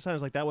he sees his son,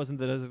 he's like, that wasn't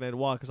the designated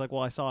walk. He's like,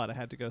 well, I saw it. I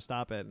had to go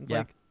stop it. It's Yeah.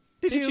 like,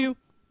 did you?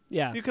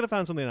 Yeah. You could have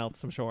found something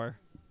else, I'm sure.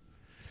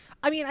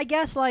 I mean, I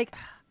guess like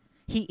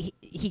he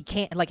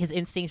can't, like, his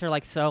instincts are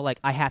like, so like,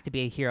 I have to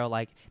be a hero.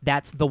 Like,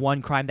 that's the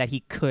one crime that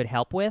he could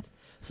help with.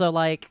 So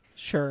like,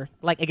 Sure.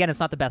 like again, it's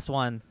not the best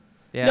one.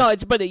 Yeah. No,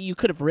 but you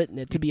could have written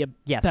it to be a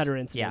Yes. better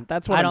incident. Yeah.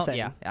 That's what I I'm don't. saying.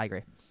 Yeah, I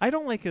agree. I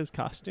don't like his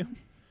costume.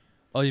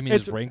 Oh, you mean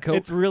his raincoat?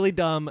 It's really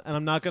dumb, and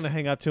I'm not going to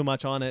hang up too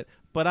much on it.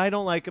 But I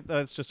don't like it that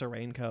it's just a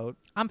raincoat.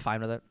 I'm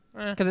fine with it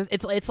because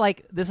it's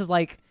like this is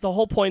like The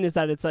whole point is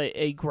that it's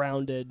a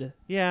grounded.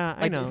 Yeah,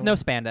 I like know. there's no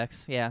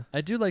spandex. Yeah.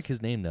 I do like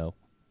his name though.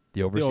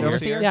 The Overseer.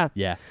 Overseer? Yeah.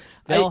 Yeah.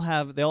 They all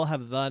have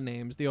the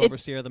names. The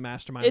overseer, the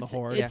mastermind, It's the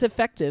horde. it's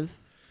effective.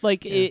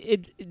 Like Yeah.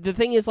 the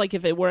thing is, like,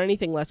 if it were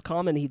anything less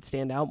common, he'd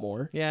stand out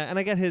more. Yeah, and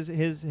I get his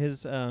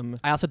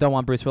I also don't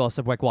want Bruce Willis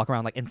to like walk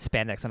around like in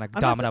spandex and a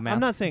domino mouse. I'm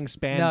not saying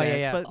spandex, No,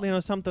 yeah.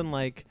 but something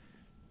like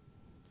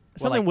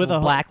Well, something like with a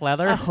black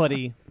leather. a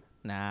hoodie.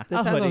 Nah,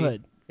 This A has a hoodie.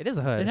 hood. it is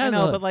a hood. It I has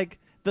know, a- but like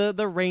the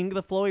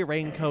flowy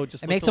raincoat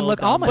just It looks makes a him little look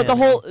dumb. ominous. But the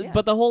whole Yeah.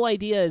 but the whole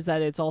idea is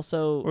that it's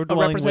also We're a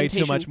dwelling way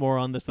representation. too much more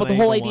on this. But than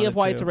the I whole even idea of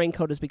why wanted it's a to.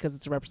 raincoat is because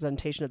it's a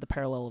representation of the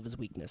parallel of his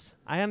weakness.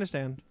 I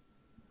understand.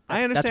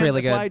 That's That's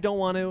really good. why I don't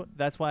want to.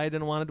 That's why I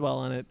didn't want to dwell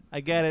on it.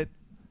 I get it.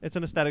 It's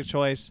an aesthetic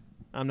choice.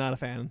 I'm not a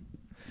fan.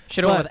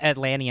 Should have went but- with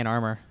Atlantean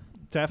armor.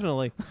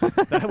 Definitely,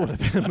 that would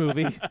have been a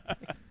movie.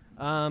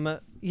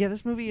 Yeah,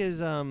 this movie's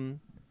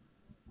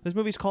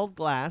called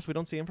Glass. We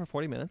don't see him for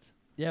 40 minutes.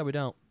 Yeah, we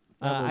don't.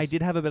 I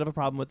did have a bit of a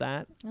problem with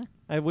that. Yeah.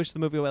 I wish the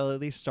movie at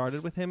least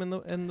started with him in the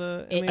In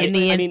the the I end,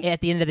 mean-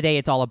 at the end of the day,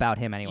 it's all about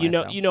him anyway.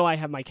 so. You know, I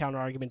have my counter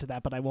argument to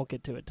that, but I won't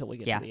get to it till we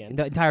get yeah, to the end.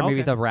 the entire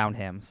movie's Okay. around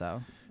him.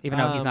 So even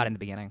though he's not Um, in the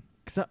beginning.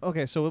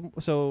 Okay, so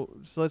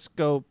let's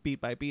go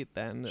beat by beat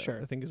then.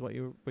 Sure. I think is what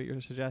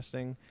you're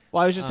suggesting.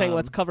 Well, I was just saying,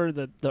 let's Um, cover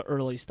the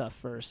early stuff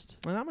first.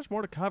 Well, not much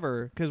more to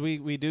cover because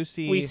we do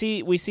see We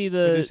see we do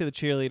the. see the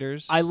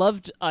cheerleaders. I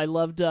loved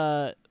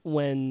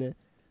when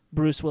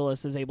Bruce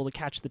Willis is able to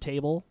catch the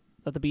table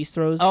that the beast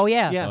throws. Oh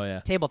yeah. Yeah. Oh yeah.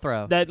 Table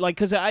throw. That, like,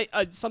 because I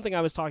something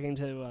I was talking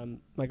to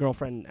my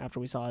girlfriend after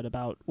we saw it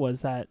about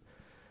was that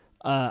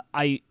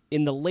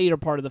in the later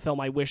part of the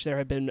film, I wish there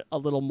had been a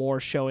little more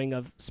showing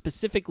of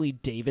specifically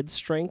David's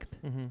strength.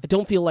 Mhm. I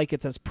don't feel like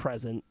it's as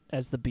present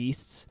as the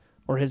beast's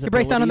or his He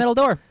breaks down the abilities.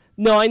 middle door.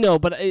 No, I know,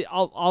 but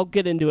I'll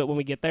get into it when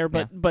we get there. But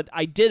Yeah. but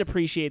I did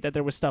appreciate that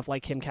there was stuff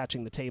like him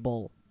catching the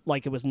table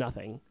like it was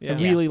nothing. Yeah.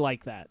 I really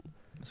like that.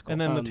 That's cool.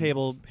 And then the Um,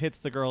 table hits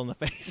the girl in the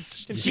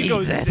face. And she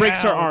Jesus. goes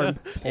Breaks her down. arm.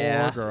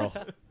 Yeah. Poor girl.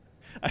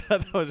 I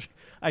thought that was.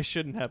 I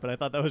shouldn't have, but I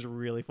thought that was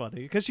really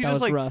funny because she That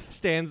just was like rough.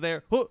 stands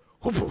there.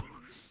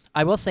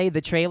 I will say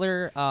the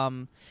trailer.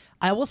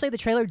 The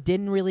trailer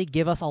didn't really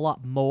give us a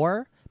lot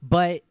more,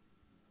 but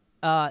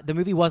the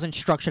movie wasn't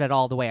structured at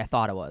all the way I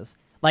thought it was.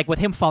 Like with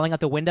him falling out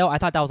the window, I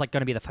thought that was like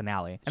going to be the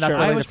finale, and that's Sure.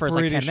 really I the was first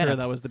like pretty 10 sure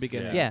minutes. that was the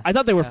beginning. Yeah. I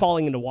thought they were Yeah.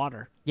 falling into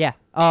water Yeah.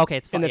 Oh, okay.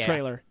 It's in the yeah.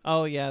 trailer,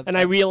 Oh yeah. and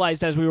I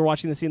realized as we were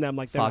watching the scene that I'm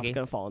like, they're Foggy. not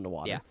going to fall into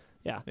water. Yeah.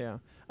 Yeah. Yeah.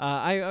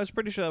 I was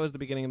pretty sure that was the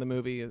beginning of the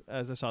movie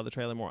as I saw the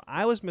trailer more.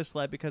 I was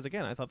misled because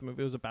again I thought the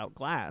movie was about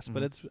Glass,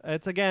 but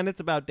it's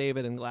about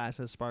David and Glass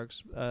as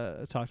Sparks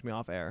talked to me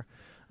off air.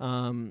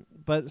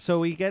 But so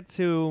we get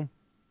to.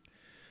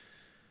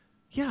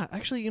 Yeah,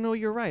 actually,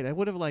 you're right. I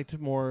would have liked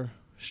more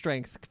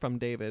strength from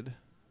David.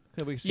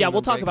 Could we see Yeah, him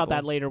we'll talk about that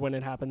unbreakable? later when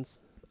it happens.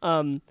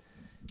 You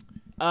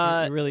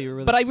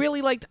really. But I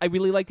really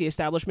liked the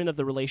establishment of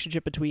the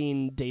relationship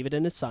between David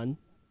and his son.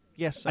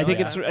 Yes, I think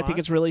yeah.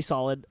 it's really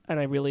solid, and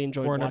I really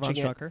enjoyed Werner von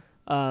watching it. Strucker.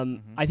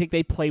 I think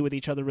they play with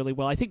each other really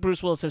well. I think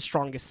Bruce Willis's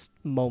strongest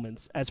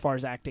moments, as far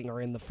as acting,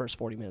 are in the first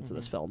 40 minutes of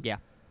this film. Yeah,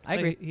 I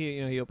agree.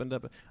 He opened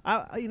up.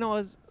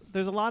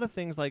 There's a lot of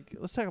things like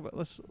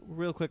let's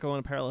real quick. I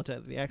want to parallel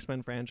to the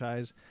X-Men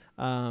franchise,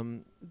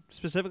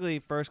 specifically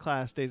First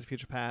Class, Days of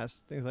Future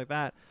Past, things like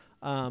that.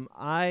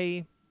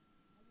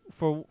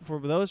 For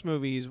those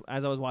movies,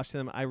 as I was watching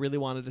them, I really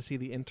wanted to see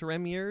the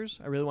interim years.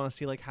 I really want to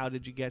see like how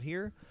did you get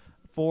here.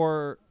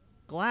 For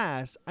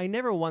Glass, I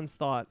never once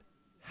thought,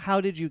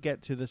 how did you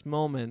get to this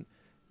moment?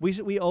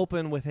 We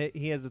open with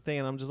he has a thing,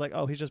 and I'm just like,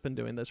 oh, he's just been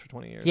doing this for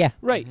 20 years. Yeah.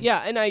 Right,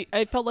 yeah, and I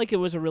felt like it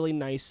was really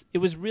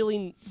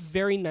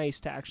very nice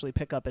to actually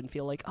pick up and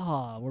feel like,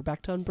 we're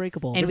back to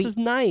Unbreakable. And This we- is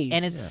nice.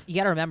 And it's you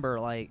got to remember,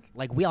 like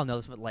we all know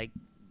this, but like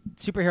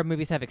superhero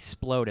movies have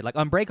exploded. Like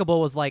Unbreakable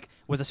was a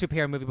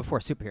superhero movie before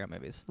superhero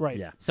movies. right.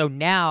 Yeah. So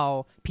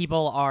now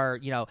people are,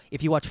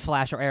 if you watch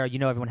Flash or Arrow,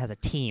 everyone has a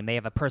team. They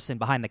have a person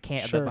behind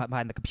Sure.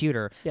 behind the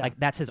computer. Yeah. Like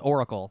that's his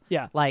oracle.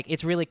 Yeah. Like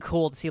it's really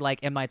cool to see like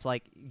M. Night's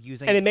like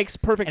using. And it makes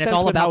perfect And it's sense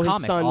all with how about his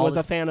comics, son all was a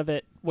his- fan of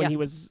it when Yeah. he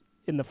was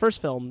in the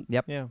first film.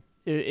 Yep. Yeah.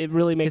 It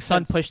really makes His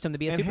son sense. pushed him to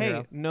be a And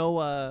superhero. hey,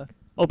 no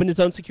Opened his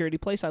own security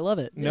place. I love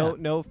it.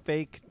 no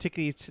fake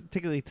tickly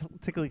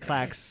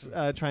clacks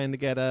trying to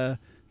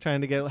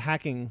get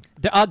hacking.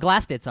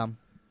 Glass did some.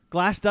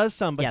 Glass does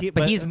some, but Yes, he,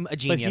 but he's a but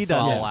genius, he so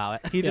does I'll it. allow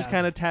it. He just Yeah.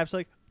 kind of taps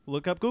like,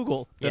 look up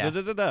Google. Yeah.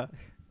 Da-da-da-da-da.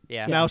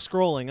 Yeah. Now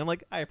scrolling. I'm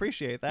like, I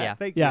appreciate that. Yeah.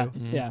 Thank Yeah, you.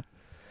 Mhm. yeah.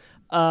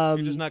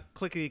 You're just not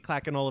clickety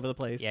clacking all over the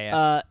place. Yeah.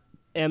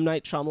 Yeah. M.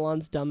 Night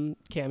Shyamalan's dumb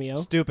cameo.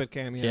 Stupid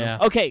cameo. Yeah.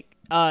 Okay,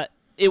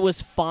 it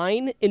was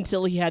fine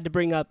until he had to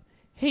bring up,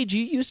 "Hey, do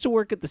you used to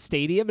work at the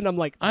stadium?" And I'm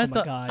like, "Oh I my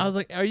thought god!" I was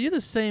like, "Are you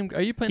the same?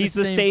 Are you playing He's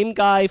the the same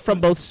guy from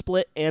both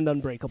Split and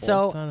Unbreakable.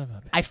 So Son of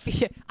a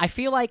bitch. I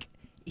feel like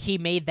he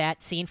made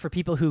that scene for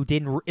people who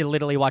didn't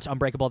literally watch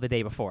Unbreakable the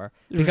day before,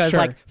 because Sure.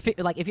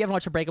 like if you haven't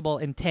watched Unbreakable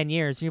in 10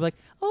 years, you're like,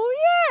 oh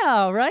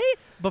yeah, right.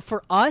 But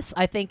for us,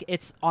 I think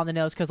it's on the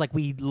nose because like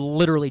we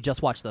literally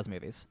just watched those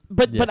movies.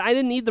 But Yeah. but I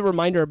didn't need the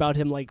reminder about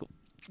him, like,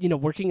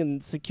 working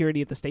in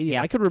security at the stadium.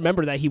 Yeah. I could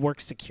remember that he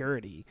worked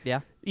security.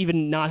 Yeah,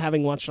 Even not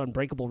having watched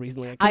Unbreakable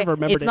recently, I could have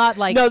remembered it's it. not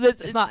like no,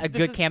 it's not a this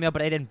good is- cameo,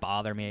 but it didn't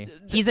bother me.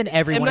 He's in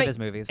every M. one of Night- his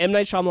movies. M.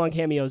 Night Shyamalan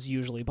cameos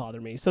usually bother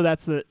me, so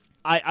that's the.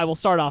 I will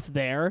start off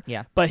there.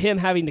 Yeah. But him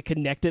having to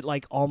connect it,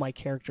 like all my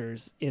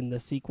characters in the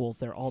sequels,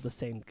 they're all the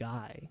same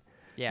guy.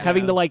 Yeah,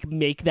 Having to like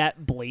make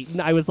that blatant,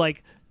 I was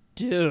like,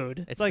 dude.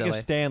 it's It's like silly.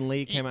 if Stan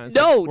Lee came out and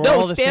No, said, we're no,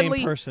 all the Stan same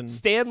Lee. person.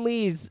 Stan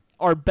Lee's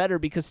are better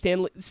because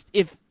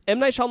if M.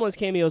 Night Shyamalan's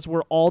cameos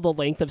were all the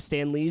length of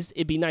Stan Lee's,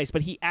 it'd be nice.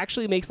 But he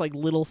actually makes like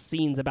little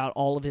scenes about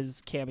all of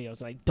his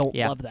cameos, and I don't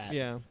Yeah. love that.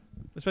 Yeah.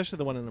 Especially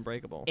the one in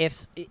Unbreakable.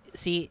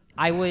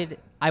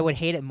 I would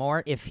hate it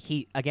more if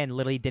he again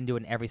literally didn't do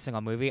it in every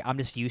single movie. I'm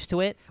just used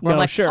to it. Where I'm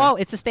No, like, sure. oh,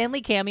 it's a Stan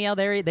Lee cameo.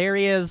 There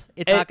he is.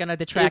 It's not gonna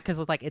detract because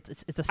it's like it's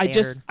a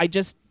standard.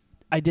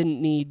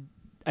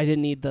 I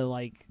didn't need the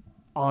like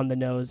on the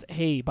nose.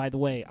 Hey, by the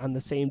way, I'm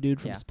the same dude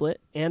from Yeah. Split,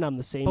 and I'm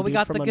the same. But we dude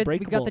got from the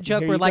Unbreakable. we got the joke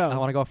Here where you like, go. I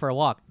want to go for a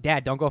walk.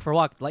 Dad, don't go for a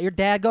walk. Let your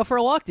dad go for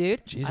a walk,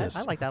 dude. Jesus.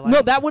 I like that line.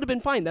 No, that would have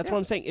been fine. That's what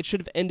I'm saying. It should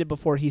have ended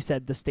before he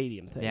said the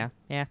stadium thing.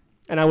 yeah.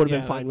 and I would have Yeah,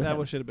 been fine with that. it.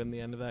 That should have been the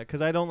end of that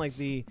because I don't like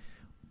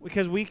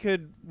because we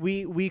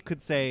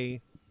could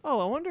say, oh,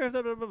 I wonder if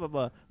blah, blah, blah, blah,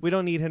 blah. We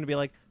don't need him to be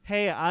like,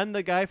 hey, I'm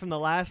the guy from the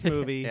last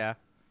movie. Yeah.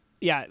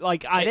 Yeah,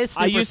 like It is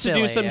I super used to do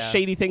silly, some yeah.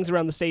 shady things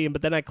around the stadium,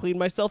 but then I cleaned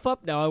myself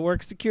up. Now I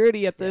work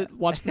security at the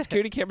watch the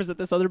security cameras at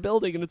this other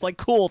building, and it's like,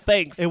 cool,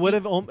 thanks. It would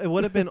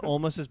have been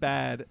almost as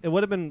bad. It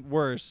would have been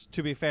worse,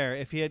 to be fair,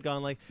 if he had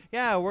gone like,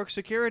 yeah, I work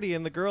security,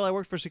 and the girl I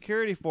worked for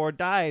security for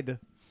died.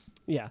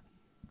 Yeah,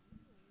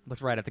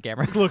 Looked right at the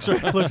camera. looks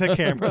at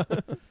camera.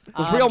 it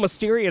was real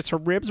mysterious. Her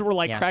ribs were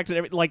like yeah. cracked and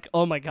everything. Like,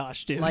 oh my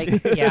gosh, dude.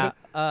 Like, yeah.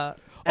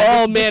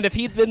 oh man, if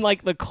he'd been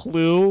like the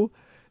clue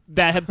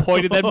that had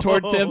pointed them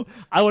towards him,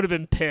 I would have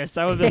been pissed.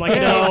 I would have been like,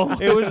 no.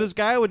 It was this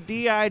guy with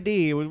DID.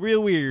 It was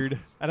real weird.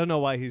 I don't know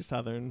why he's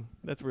Southern.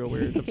 That's real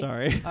weird. I'm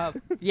sorry.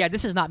 Yeah,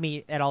 this is not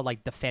me at all,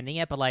 like defending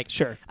it, but like,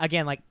 Sure.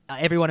 again, like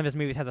every one of his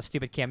movies has a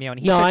stupid cameo, and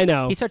he's No, such, I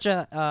know. he's such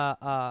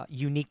a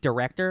unique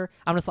director.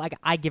 I'm just like,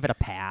 I give it a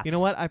pass. You know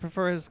what? I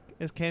prefer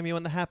his cameo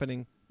in The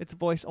Happening. It's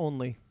voice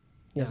only.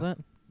 Is Yeah. it?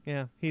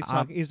 Yeah, he's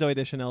Um, he's Zoe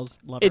Deschanel's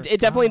lover. It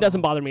definitely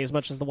doesn't bother me as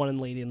much as the one in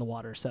Lady in the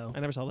Water. So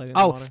I never saw Lady in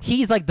the Oh, Water.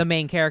 he's like the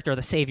main character,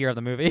 the savior of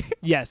the movie.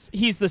 yes,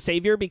 he's the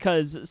savior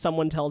because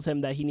someone tells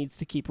him that he needs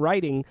to keep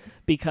writing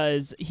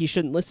because he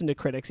shouldn't listen to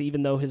critics,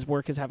 even though his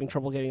work is having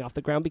trouble getting off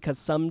the ground. Because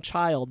some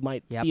child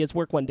might Yep. see his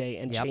work one day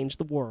and Yep. change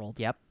the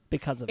world. Yep.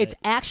 Because of It's it.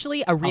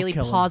 actually a really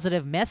kill him.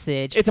 positive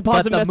message. It's a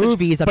positive but the message,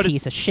 movie is a but it's-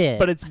 piece of shit.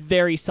 But it's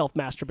very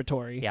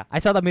self-masturbatory. yeah, I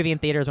saw that movie in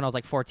theaters when I was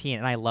like 14,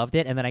 and I loved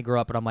it. And then I grew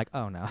up, and I'm like,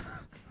 oh no,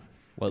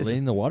 What, This Lady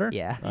is- in the Water?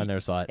 yeah. I never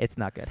saw it. it's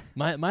not good.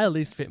 My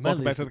least favorite.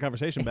 Welcome back to the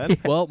conversation, Ben.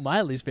 Well,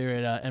 my least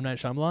favorite M. Night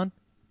Shyamalan.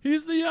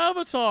 He's the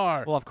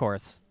Avatar. Well, of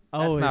course.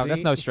 Oh, that's, is that's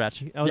he? no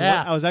stretch.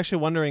 I was actually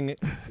wondering,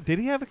 did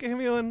he have a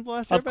cameo in The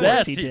Last Of Airbender? course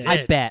Yes, he did.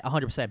 I bet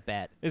 100%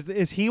 bet.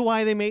 Is he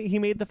why he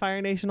made the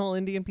Fire Nation all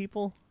Indian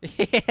people?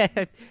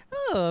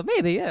 Oh,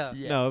 maybe yeah.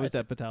 Yeah, No, it was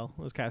Dev Patel.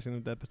 It was casting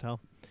of Dev Patel.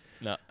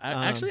 No, Um,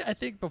 actually, I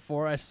think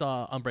before I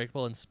saw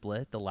Unbreakable and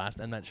Split, the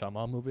last M. Night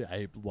Shyamalan movie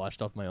I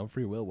watched off my own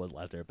free will was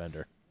Last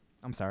Airbender.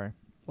 I'm sorry.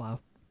 Wow.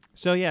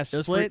 So yeah, It was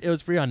free, Split. it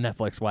was free on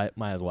Netflix. Why?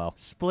 Might as well.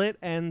 Split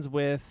ends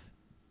with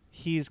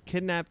he's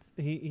kidnapped.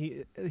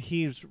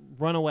 He's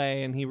run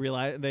away, and he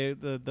realized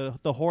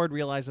the horde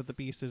realized that the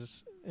beast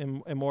is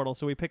immortal.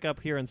 So we pick up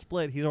here in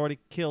Split. He's already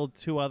killed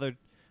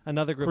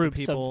another group Groups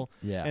of of- people,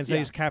 Yeah. and so Yeah.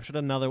 he's captured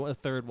a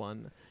third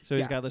one. So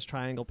he's Yeah. got this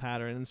triangle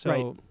pattern, and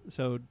Right.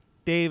 so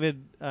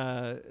David,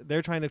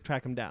 they're trying to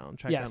track him down,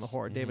 track down Yes. the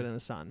horde. David Mhm. and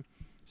his son.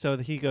 So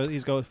that he goes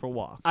for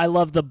walks. I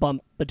love the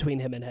bump between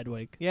him and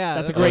Hedwig. Yeah,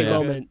 That's a that- great oh, yeah.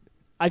 moment.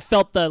 I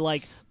felt the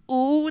like,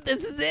 ooh,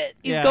 this is it.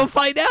 He's Yeah. gonna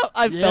find out.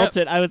 I Yep. felt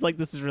it. I was like,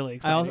 this is really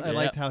exciting. I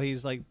liked how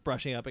he's like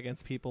brushing up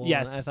against people.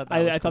 yes, and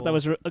I thought that cool.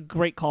 was a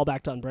great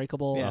callback to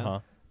Unbreakable. Yeah.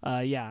 Uh-huh.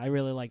 Yeah, I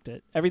really liked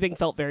it. Everything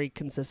felt very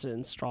consistent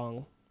and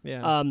strong.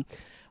 Yeah.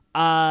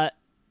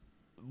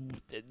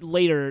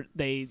 Later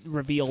they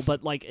reveal,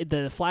 but like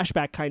the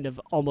flashback kind of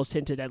almost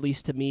hinted, at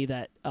least to me,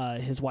 that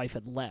his wife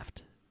had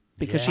left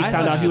because Yeah. she I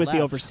found thought out she he was the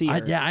left. overseer.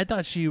 I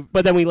thought she.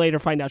 But then we later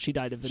find out she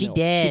died of She She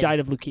did. died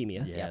of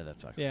leukemia. Yeah, that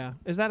sucks. Yeah.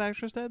 Is that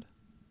actress dead?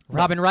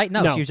 Robin Wright?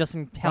 No, No. she was just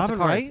in House Robin of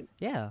Cards. Wright?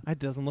 Yeah. It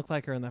doesn't look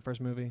like her in that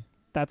first movie.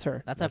 That's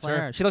her. That's That's definitely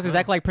her. her. She looks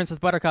exactly like Princess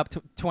Buttercup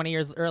 20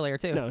 years earlier,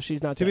 too. No,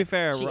 she's not. To be dead.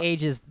 fair, She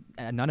ages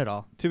none at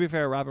all.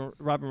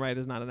 Robin Wright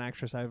is not an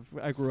actress I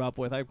grew up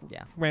with. I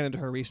Yeah. ran into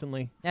her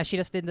recently. Yeah, she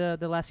just did the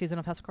last season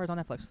of House of Cards on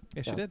Netflix.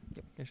 Yes, she Yeah. did.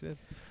 Yes, she did.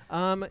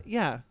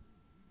 Yeah,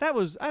 that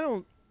was. I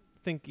don't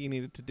think you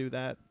needed to do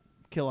that.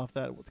 kill off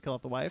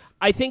the wife.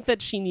 I think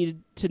that she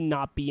needed to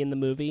not be in the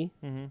movie.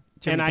 Mm-hmm.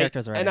 Too many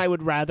characters already. And I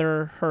would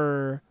rather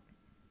her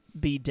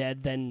be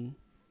dead than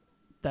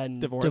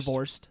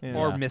divorced.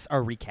 Yeah.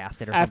 or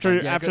recast it or After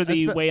something. Yeah, after good.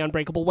 the Way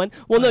Unbreakable went.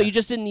 Well, no, you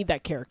just didn't need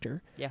that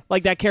character. Yeah.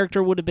 Like that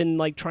character would have been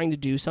like trying to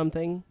do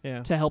something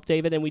Yeah. to help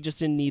David, and we just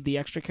didn't need the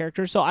extra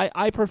character. So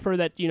I prefer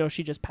that,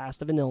 she just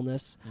passed of an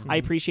illness. I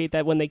appreciate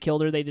that when they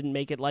killed her, they didn't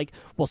make it like,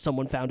 well,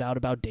 someone found out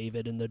about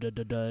David and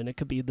and it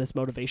could be this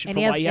motivation And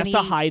for why he has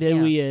to hide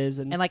who he is.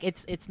 And like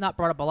it's not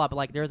brought up a lot, but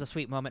like there's a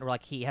sweet moment where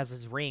like he has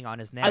his ring on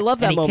his neck. I love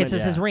that and he moment.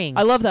 kisses his ring.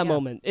 I love that Yeah,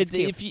 moment. it's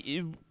cute. If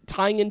you,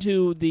 tying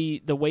into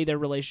the way their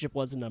relationship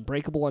was in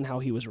Unbreakable and how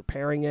he was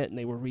repairing it and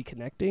they were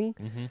reconnecting.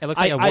 It looks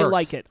like it I worked.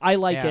 like it. I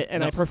like Yeah. it,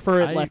 and No, I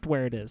prefer it I- left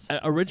where it is.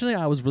 Originally,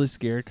 I was really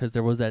scared because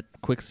there was that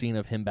quick scene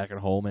of him back at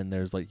home, and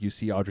there's like you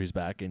see Audrey's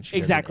back, and she doesn't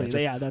Exactly. answer.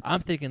 Yeah, that's I'm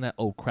thinking that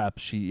crap,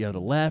 she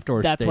left,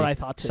 or That's what I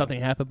thought, too. Something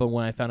happened, but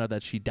when I found out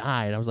that she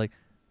died, I was like,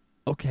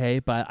 okay,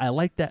 but I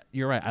like that.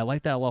 You're right. I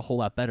like that a whole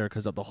lot better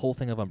because of the whole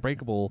thing of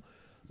Unbreakable.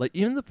 Like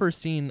even the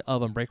first scene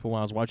of Unbreakable when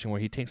I was watching, where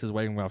he takes his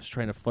wedding ring off,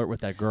 trying to flirt with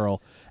that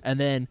girl, and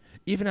then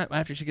even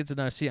after she gets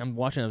another scene, I'm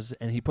watching him,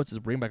 and he puts his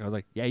ring back. I was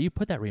like, yeah, you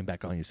put that ring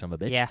back on, you son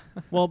of a bitch. Yeah.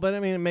 Well, but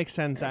I mean, it makes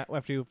sense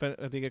after you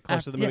get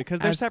close to the movie because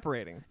they're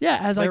separating. Yeah,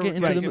 as I get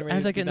into right, the getting as ready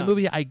I to get in be the done.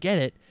 movie, I get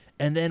it.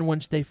 And then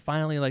once they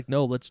finally like,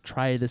 no, let's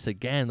try this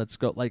again. Let's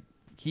go. Like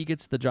he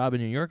gets the job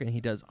in New York, and he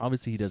does.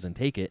 Obviously, he doesn't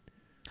take it.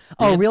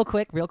 Oh, And- real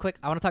quick. I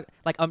want to talk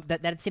like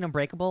that scene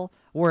Unbreakable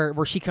where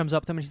she comes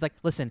up to him and she's like,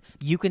 "Listen,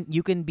 you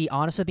can be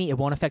honest with me. It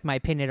won't affect my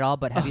opinion at all.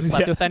 But have you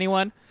slept with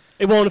anyone?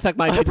 it won't affect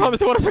my I opinion.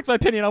 promise it won't affect my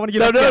opinion. I want to get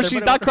No, back no, together,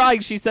 she's but not crying.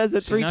 She says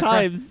it She's 3 not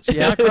crying. times. She's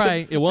not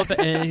crying. It won't.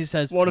 And he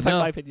says, Won't affect no.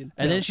 my opinion.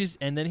 And No.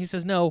 then he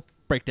says, no.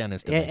 Breakdown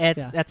instantly.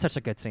 It's that's such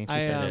a good scene. She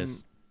said. it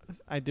is.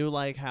 I do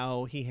like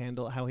how he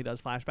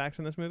does flashbacks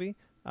in this movie.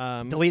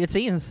 Deleted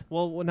scenes.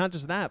 Well, not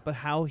just that, but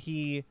how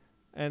he,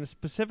 and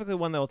specifically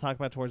one that we'll talk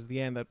about towards the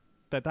end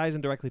that ties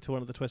in directly to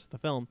one of the twists of the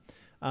film,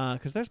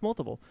 because there's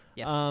multiple.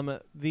 Yes.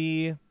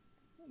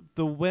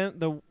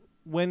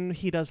 When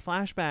he does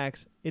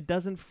flashbacks, it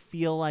doesn't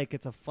feel like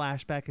it's a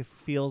flashback. It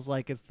feels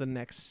like it's the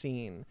next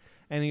scene,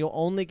 and you'll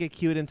only get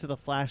cued into the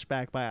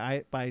flashback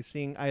by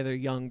seeing either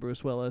young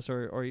Bruce Willis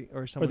or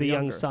someone Or the young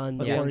younger. son,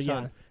 Or the yeah. young Or,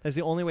 son. yeah. That's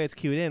the only way it's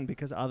cued in,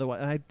 because otherwise,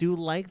 and I do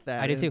like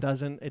that. I do and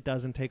too. It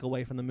doesn't take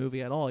away from the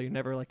movie at all. You're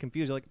never like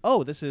confused. You're like, oh,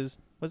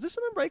 was this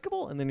an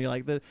Unbreakable? And then you're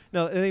like,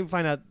 no. And then you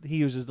find out he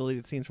uses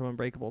deleted scenes from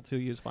Unbreakable to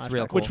use flashbacks.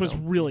 real cool. Which was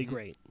really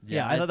great.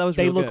 Yeah, I thought that was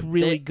They real look good.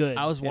 really good.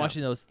 I was Yeah.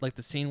 watching those, like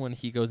the scene when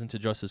he goes into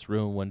Joseph's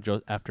room when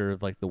after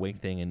like the wake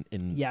thing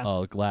in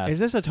Yeah. glass. Is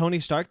this a Tony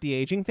Stark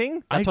de-aging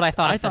thing? That's what I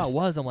thought I at thought first. it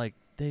was. I'm like,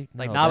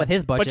 Not with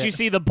his budget. But you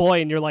see the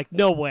boy and you're like,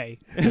 no way.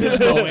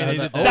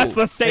 That's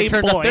the same They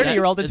turned boy. a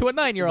 30-year-old into a It's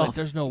 9-year-old. like,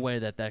 there's no way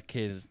that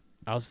kid is.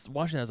 I was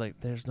watching. I was like,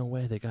 "There's no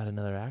way they got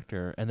another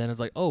actor." And then it's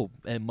like, "Oh,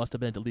 it must have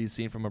been a deleted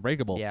scene from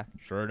Unbreakable." Yeah.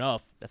 Sure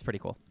enough. That's pretty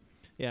cool.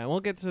 Yeah, and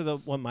we'll get to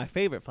my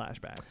favorite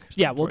flashback.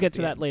 Yeah, we'll towards get the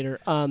to that end. later.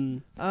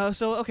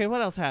 So okay,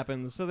 what else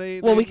happens? So they.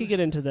 Well, we could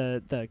get into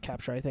the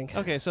capture, I think.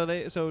 Okay, so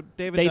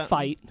David. They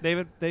fight.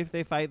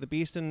 They fight. The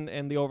Beast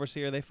and the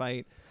Overseer. They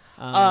fight.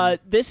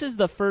 This is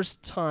the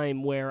first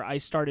time where I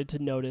started to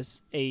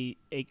notice a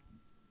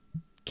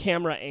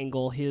camera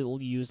angle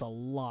he'll use a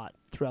lot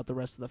throughout the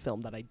rest of the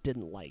film that I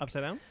didn't like.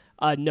 Upside down.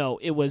 No,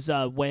 it was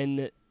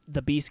when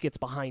the Beast gets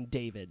behind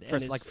David.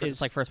 First, and like it's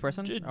like first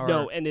person. Or?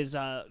 No, and is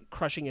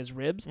crushing his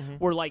ribs. Mhm.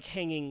 We're like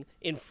hanging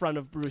in front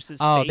of Bruce's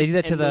Oh, face they do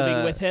that to and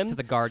moving with him.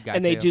 the guard guy.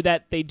 And they too.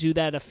 do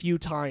that a few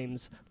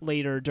times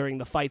later during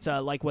the fights,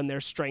 like when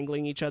they're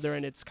strangling each other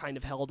and it's kind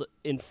of held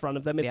in front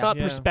of them. It's Yeah. not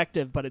Yeah.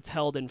 perspective, but it's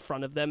held in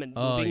front of them and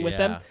Oh, moving with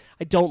yeah. them.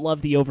 I don't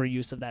love the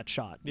overuse of that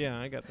shot. Yeah,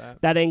 I get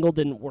that. That angle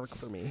didn't work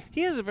for me.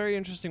 He has a very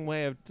interesting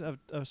way of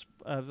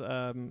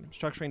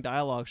structuring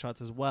dialogue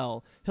shots as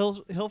well.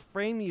 He'll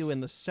frame you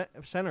in the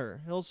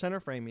center. He'll center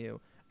frame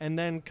you and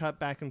then cut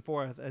back and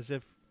forth as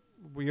if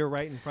you're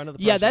right in front of the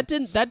person. Yeah,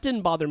 that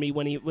didn't bother me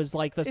when he was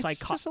like the It's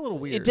just a little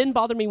weird. It didn't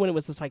bother me when it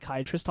was the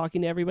psychiatrist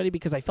talking to everybody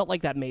because I felt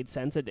like that made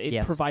sense. It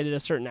Yes. provided a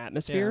certain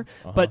atmosphere.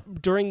 Yeah. Uh-huh.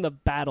 But during the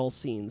battle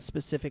scenes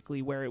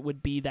specifically, where it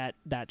would be that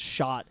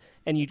shot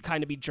and you'd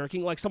kind of be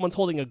jerking like someone's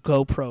holding a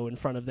GoPro in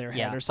front of their head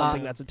Yeah. or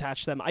something that's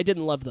attached to them. I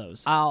didn't love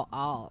those.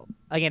 I'll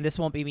again. This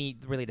won't be me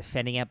really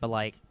defending it, but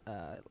like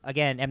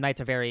again, M.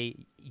 Night's a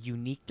very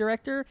unique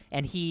director,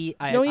 and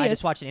I is.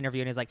 just watched an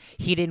interview and he's like,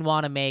 he didn't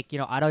want to make,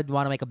 I don't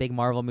want to make a big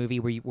Marvel movie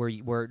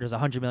where there's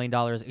 $100 million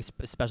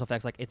special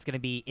effects. Like it's gonna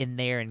be in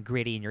there and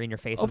gritty and you're in your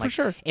face. Oh, I'm for like,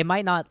 sure. It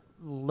might not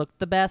look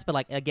the best, but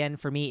like again,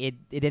 for me,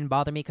 it didn't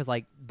bother me because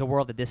like the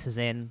world that this is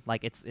in,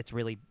 like it's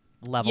really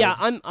leveled. Yeah,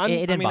 I'm It I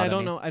didn't mean, I bother don't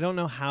me. know. I don't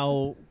know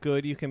how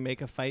good you can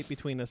make a fight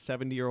between a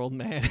 70-year-old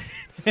man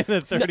and a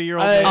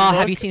 30-year-old I- man. Have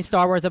look, you seen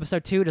Star Wars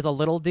Episode 2? There's a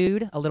little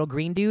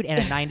green dude, and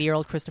a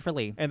 90-year-old Christopher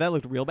Lee. And that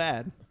looked real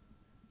bad.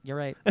 You're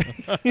right.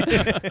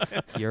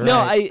 You're no,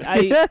 right.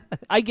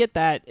 I get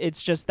that.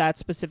 It's just that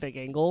specific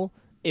angle.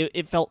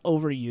 It felt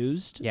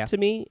overused Yeah. to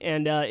me,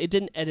 and it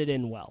didn't edit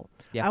in well.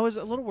 Yeah. I was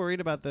a little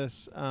worried about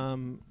this. I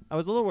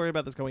was a little worried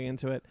about this going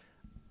into it.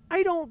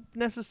 I don't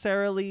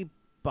necessarily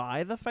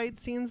buy the fight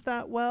scenes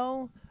that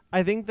well.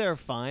 I think they're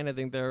fine. I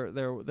think they're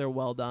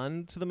well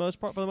done to the most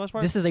part. For the most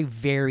part, This is a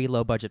very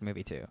low budget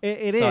movie too.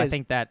 It so is. I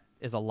think that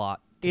is a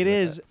lot. It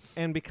is,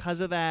 and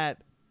because of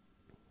that,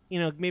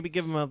 maybe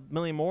give him $1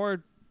 million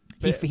more.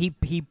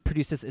 He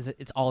produces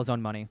it's all his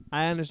own money.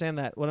 I understand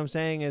that. What I'm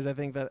saying is, I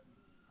think that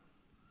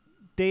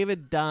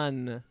David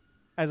Dunn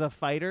as a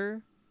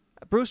fighter,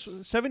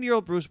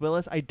 70-year-old Bruce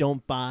Willis, I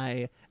don't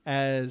buy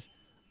as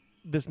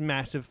this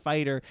massive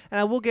fighter. And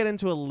I will get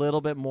into a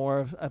little bit more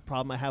of a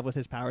problem I have with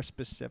his powers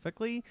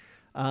specifically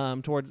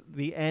towards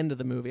the end of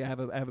the movie. I have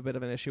a bit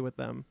of an issue with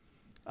them.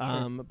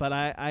 But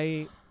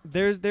I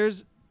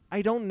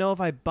don't know if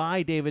I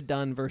buy David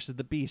Dunn versus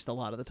the Beast a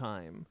lot of the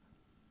time.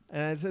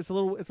 And it's a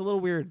little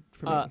weird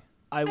for me. I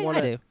I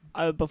want do.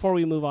 to before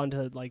we move on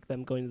to like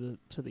them going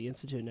to the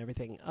institute and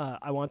everything.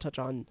 I want to touch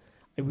on.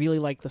 I really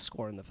like the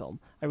score in the film.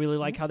 I really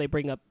like how they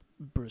bring up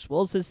Bruce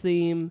Willis's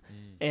theme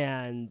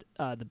and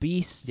the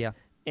Beast. Yeah.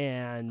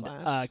 And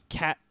Clash.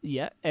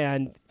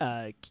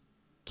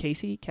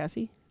 Casey.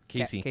 Casey.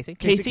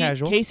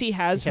 Casual. Casey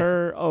has Casey.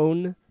 her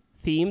own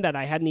theme that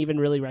I hadn't even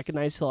really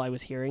recognized till I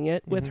was hearing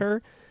it with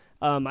her.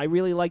 I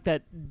really like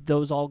that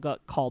those all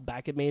got called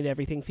back. It made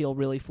everything feel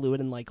really fluid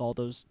and like all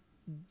those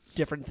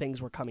different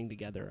things were coming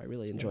together. I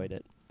really enjoyed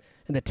it.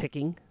 And the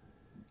ticking.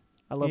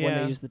 I love when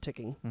Yeah. they use the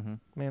ticking. Mm-hmm.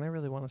 Man, I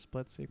really want a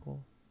split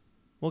sequel.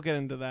 We'll get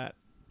into that.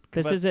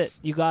 This But- is it.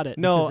 You got it.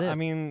 No, This is it. I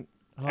mean,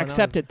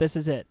 accept it. This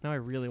is it. Now I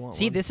really want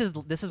See, one. this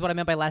is what I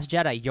meant by Last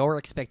Jedi. Your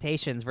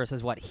expectations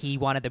versus what he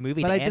wanted the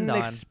movie But to I end didn't on.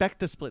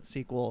 expect a split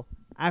sequel.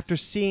 After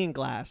seeing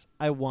Glass,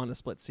 I want a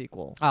split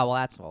sequel. Oh well,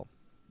 that's all.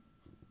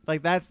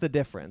 Like that's the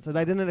difference. And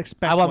I didn't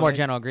expect. I want one. more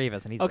General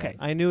Grievous, and he's Okay. dead.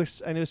 I knew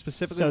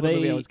specifically So what the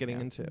movie I they- was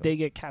getting into. They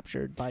get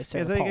captured by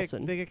Sarah Yes,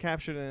 Paulson. they get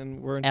captured,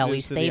 and we're Ellie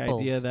introduced to the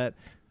Staples. idea that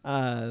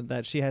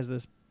that she has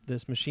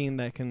this machine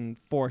that can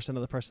force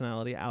another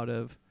personality out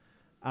of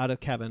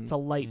Kevin. It's a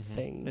light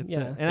thing. It's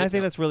yeah. and I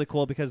think that's really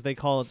cool because they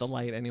call it the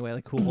light anyway.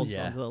 Like who holds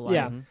Yeah. onto the light?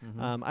 Yeah.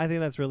 Mm-hmm. I think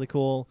that's really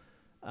cool.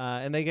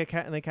 And they get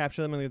and they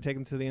capture them and they take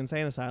them to the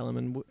insane asylum.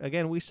 And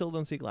again, we still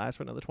don't see Glass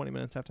for another 20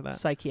 minutes after that.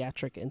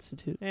 Psychiatric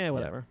Institute. Yeah,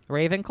 whatever.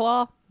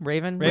 Ravenclaw,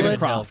 Ravenwood,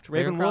 Ravencroft,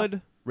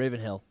 Ravenwood,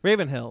 Ravenhill.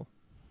 Ravenhill.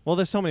 Well,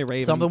 there's so many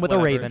Ravens. Something with a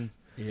whatevers. raven.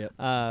 Yep.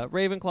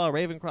 Ravenclaw,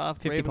 Ravencroft,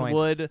 50 points.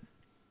 Ravenwood.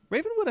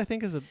 Ravenwood, I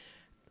think, is a.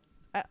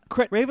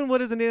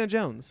 Ravenwood is Indiana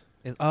Jones.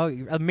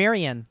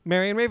 Marion.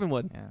 Marion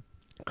Ravenwood. Yeah.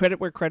 Credit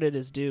where credit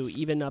is due,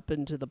 even up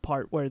into the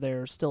part where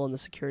they're still in the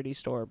security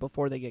store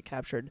before they get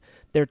captured.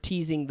 They're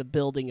teasing the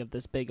building of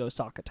this big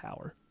Osaka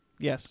tower.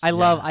 Yes. I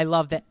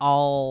love that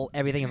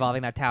everything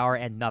involving that tower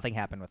and nothing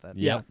happened with it.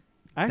 Yep.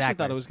 I actually Exactly.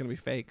 thought it was going to be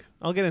fake.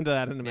 I'll get into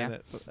that in a Yeah.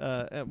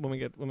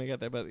 minute when we get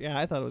there. But yeah,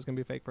 I thought it was going to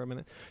be fake for a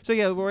minute. So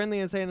yeah, we're in the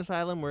insane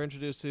asylum. We're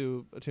introduced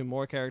to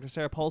more characters.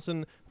 Sarah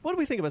Paulson. What do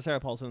we think about Sarah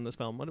Paulson in this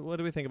film? What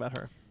do we think about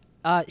her?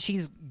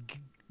 She's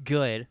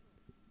good.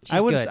 She's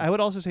I would good. I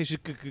would also say she's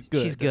good.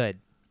 She's good.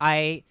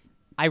 I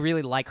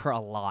really like her a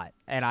lot,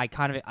 and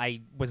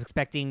I was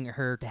expecting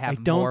her to have I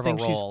don't more of a think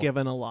role. she's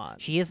given a lot.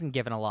 She isn't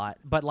given a lot,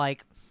 but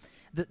like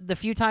the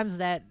few times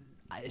that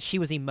she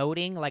was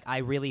emoting, like I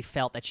really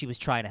felt that she was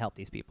trying to help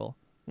these people.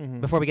 Mm-hmm.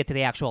 Before we get to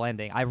the actual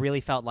ending, I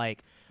really felt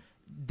like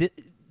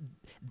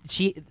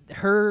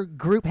her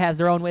group has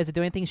their own ways of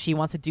doing things. She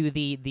wants to do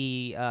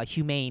the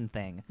humane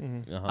thing,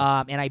 Mm-hmm.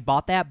 Uh-huh. and I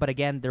bought that. But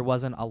again, there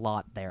wasn't a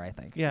lot there. I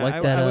think. Yeah, Like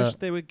I that, wish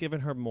they would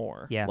given her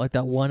more. Yeah. Like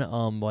that one,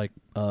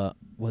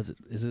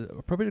 is it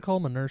appropriate to call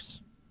him a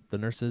nurse? The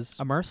nurses?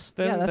 Immerse.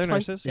 They're, Yeah, that's they're fine.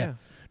 nurses. Yeah. Yeah.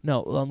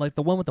 No, like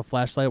the one with the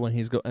flashlight when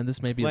he's and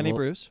this may be a Lenny little-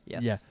 Bruce.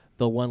 Yes. Yeah,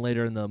 the one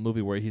later in the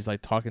movie where he's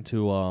like talking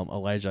to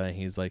Elijah and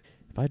he's like,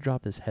 "If I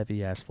drop this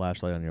heavy ass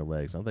flashlight on your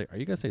legs," I'm like, "Are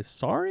you gonna say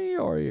sorry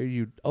or are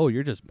you?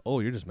 You're just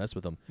messing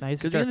with them." Nice.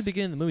 Because in the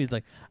beginning of the movie, he's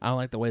like, "I don't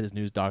like the way this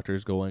news doctor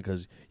is going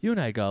because you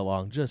and I got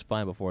along just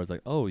fine before." It's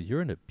like, "Oh,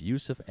 you're an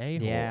abusive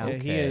a-hole." Yeah. Yeah,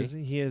 Okay.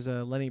 he is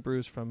Lenny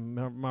Bruce from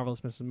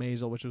Marvelous Mrs.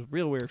 Maisel, which was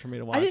real weird for me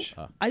to watch.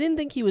 I didn't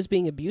think he was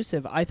being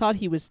abusive. I thought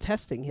he was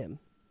testing him.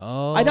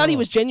 Oh, I thought he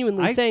was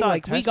genuinely I saying thought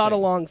like we got testing.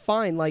 along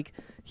fine. Like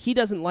he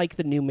doesn't like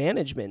the new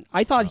management.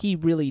 I thought he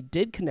really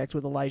did connect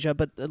with Elijah,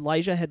 but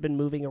Elijah had been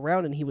moving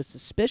around and he was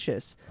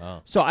suspicious.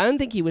 Oh, So I don't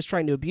think he was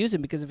trying to abuse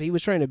him because if he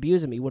was trying to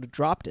abuse him, he would have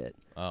dropped it.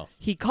 oh,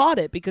 He caught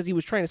it because he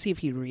was trying to see if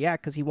he'd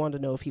react because he wanted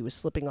to know if he was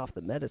slipping off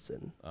the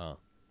medicine. oh.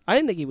 I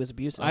didn't think he was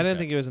abusive. I didn't Okay.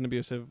 think he was an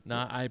abusive.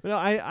 Nah, I No,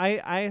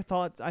 I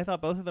thought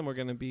both of them were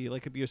going to be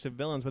like abusive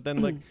villains, but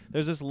then like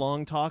there's this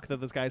long talk that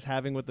this guy's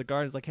having with the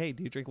guard. He's like, "Hey,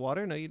 do you drink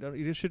water? No, you don't.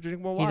 You should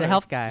drink more water." He's a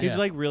health guy. He's Yeah.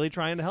 like really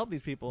trying to help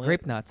these people.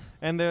 Grape nuts.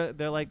 And they're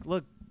like,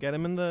 "Look, get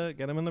him in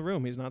the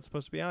room. He's not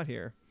supposed to be out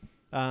here."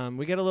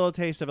 We get a little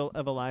taste of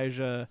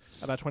Elijah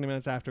about 20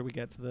 minutes after we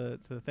get to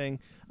the thing.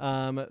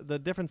 The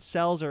different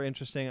cells are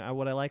interesting.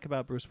 What I like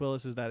about Bruce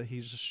Willis is that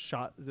he's just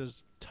shot.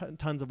 There's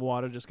tons of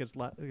water just gets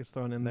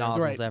thrown in there,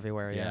 Nozzles Right.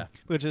 everywhere. Yeah.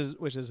 which is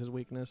his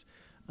weakness.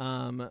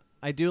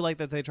 I do like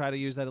that they try to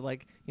use that.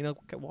 Like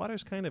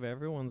water's kind of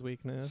everyone's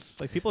weakness.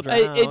 Like people drown.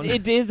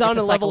 It is on It's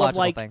a a level of psychological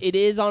like thing. it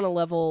is on a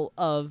level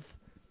of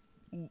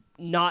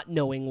not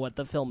knowing what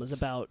the film is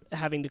about,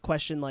 having to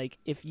question, like,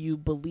 if you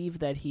believe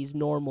that he's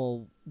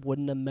normal,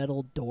 wouldn't a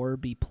metal door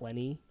be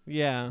plenty?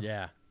 Yeah.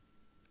 Yeah.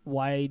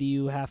 Why do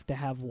you have to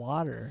have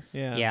water?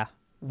 Yeah.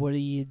 What are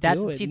you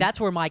That's doing? see, that's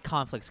where my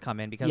conflicts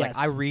come in because Yes.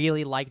 like I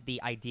really like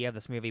the idea of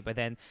this movie, but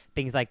then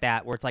things like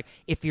that where it's like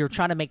if you're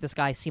trying to make this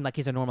guy seem like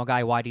he's a normal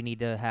guy, why do you need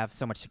to have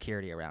so much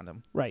security around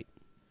him? Right.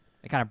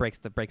 It kind of breaks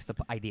the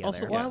idea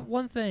Also, there.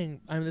 one thing,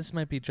 I mean, this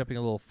might be jumping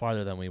a little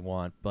farther than we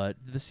want, but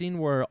the scene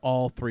where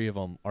all three of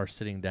them are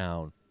sitting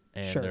down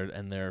and Sure.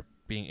 they're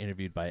being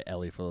interviewed by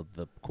Ellie for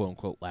the quote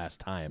unquote last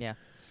time.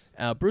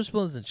 Yeah. Bruce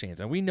Willis in chains,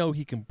 and we know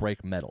he can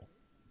break metal,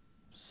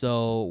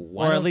 so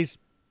why Or at don't- least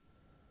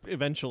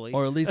eventually.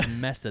 or at least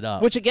mess it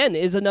up. Which again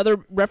is another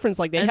reference.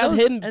 Like they And have those-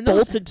 him and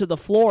those- bolted to the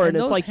floor, and and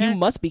it's those like you hand-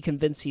 must be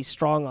convinced he's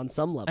strong on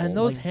some level. and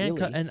those like,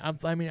 handcuffs, really. and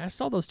I mean, I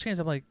saw those chains.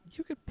 I'm like,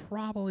 you could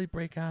probably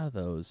break out of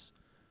those.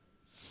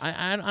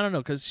 I don't know,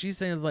 because she's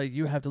saying like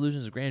you have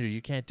delusions of grandeur,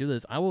 you can't do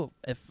this. I will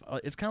if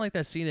it's kind of like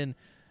that scene in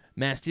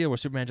Man of Steel where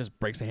Superman just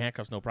breaks the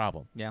handcuffs, no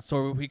problem. Yeah.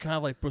 So we kind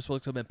of like Bruce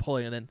Willis have been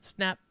pulling, and then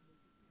snap.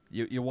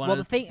 You want Well,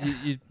 the thing-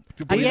 you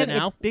believe it Again,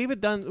 now. David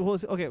Dunn. Well,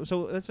 okay,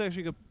 so that's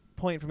actually a good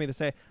point for me to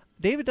say.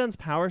 David Dunn's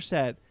power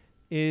set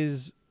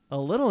is a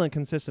little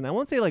inconsistent. I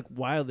won't say like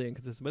wildly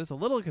inconsistent, but it's a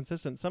little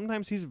inconsistent.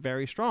 Sometimes he's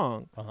very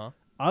strong.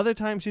 Other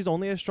times he's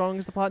only as strong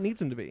as the plot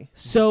needs him to be.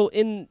 So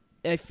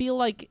I feel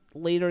like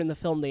later in the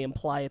film they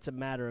imply it's a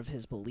matter of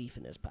his belief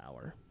in his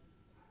power.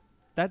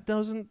 That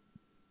doesn't.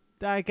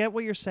 I get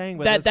what you're saying,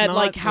 but That that's not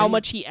like how really-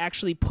 much he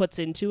actually puts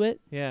into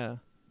it Yeah.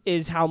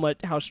 is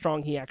how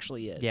strong he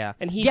actually is. Yeah.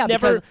 And he's Yeah,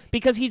 never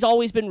because he's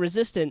always been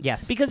resistant.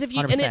 Yes, Because if you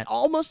and 100%. it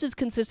almost is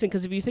consistent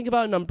because if you think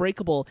about an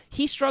Unbreakable,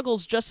 he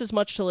struggles just as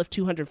much to lift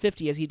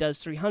 250 as he does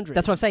 300.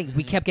 That's what I'm saying.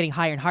 We kept getting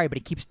higher and higher, but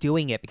he keeps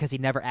doing it because he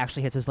never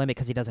actually hits his limit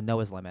because he doesn't know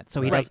his limit.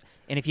 So he Right. does.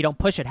 And if you don't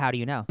push it, how do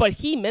you know? But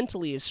he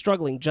mentally is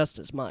struggling just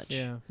as much.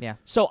 Yeah. Yeah.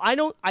 So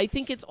I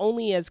think it's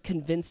only as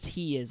convinced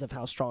he is of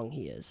how strong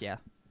he is. Yeah.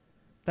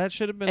 That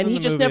should have been. And in he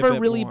the just movie a never bit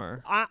really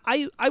more.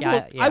 I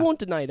won't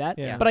deny that.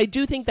 Yeah. But I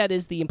do think that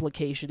is the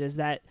implication is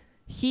that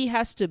he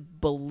has to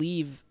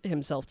believe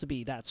himself to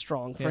be that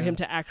strong for Yeah. him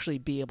to actually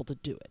be able to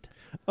do it.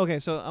 Okay,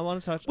 so I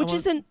want to touch. Which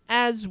isn't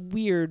as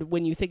weird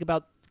when you think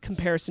about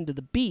comparison to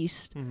the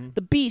Beast. Mm-hmm.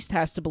 The Beast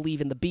has to believe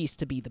in the Beast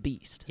to be the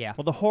Beast. Yeah.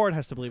 Well, the Horde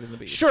has to believe in the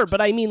Beast. Sure,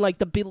 but I mean like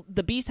the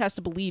Beast has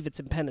to believe it's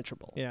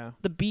impenetrable. Yeah.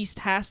 The Beast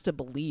has to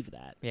believe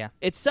that. Yeah.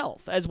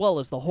 Itself as well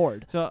as the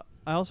Horde. So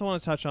I also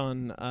want to touch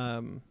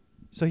on.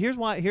 So here's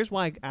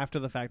why after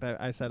the fact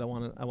I said I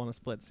want a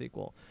Split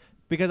sequel,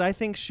 because I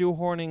think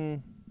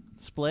shoehorning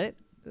Split,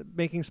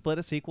 making Split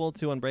a sequel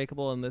to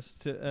Unbreakable and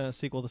this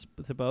sequel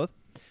to both,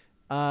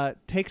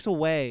 takes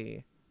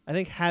away. I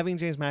think having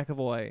James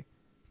McAvoy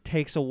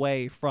takes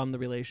away from the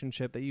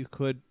relationship that you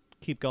could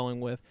keep going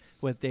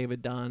with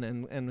David Dunn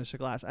and Mr.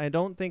 Glass. I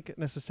don't think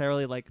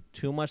necessarily like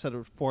too much that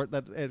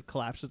it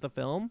collapses the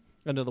film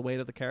under the weight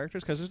of the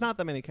characters, because there's not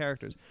that many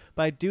characters.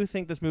 But I do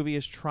think this movie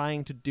is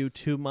trying to do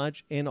too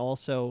much in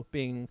also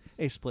being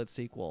a Split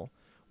sequel.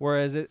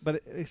 Whereas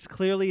it's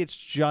clearly it's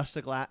just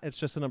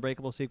an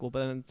Unbreakable sequel,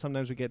 but then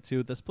sometimes we get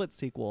to the Split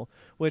sequel,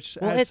 which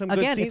Well, has it's some good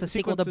it's a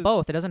sequel to sequences.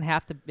 both. It doesn't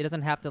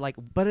have to like.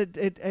 But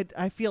it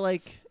I feel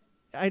like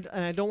I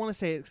don't want to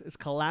say it's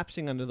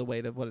collapsing under the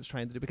weight of what it's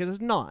trying to do, because it's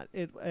not.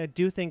 I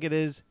do think it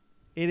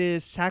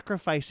is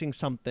sacrificing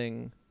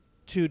something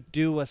to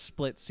do a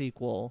Split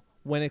sequel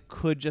when it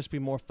could just be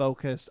more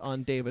focused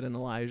on David and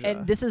Elijah.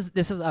 And this is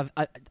a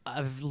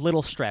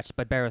little stretch,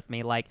 but bear with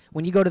me. Like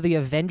when you go to the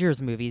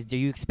Avengers movies, do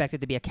you expect it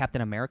to be a Captain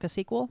America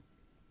sequel?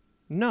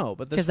 No,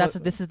 but Because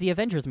this is the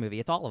Avengers movie.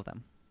 It's all of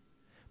them.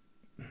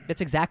 That's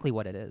exactly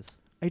what it is.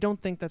 I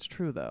don't think that's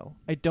true, though.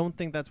 I don't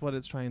think that's what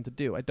it's trying to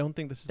do. I don't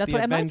think this is That's the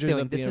what Emmett's Avengers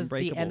doing. of the This is the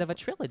Unbreakable. end of a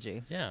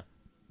trilogy. Yeah.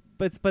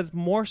 But it's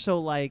more so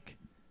like,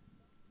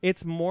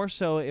 it's more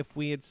so if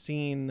we had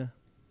seen.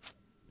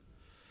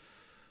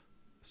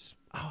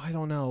 Oh, I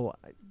don't know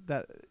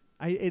that.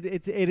 It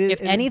is.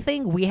 If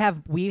anything, we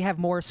have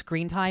more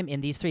screen time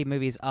in these three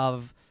movies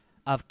of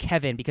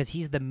Kevin, because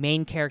he's the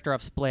main character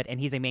of Split and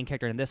he's a main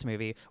character in this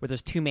movie, where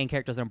there's two main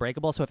characters in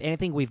Unbreakable. So if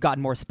anything, we've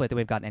gotten more Split than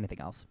we've gotten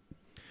anything else.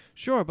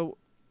 Sure, but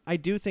I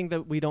do think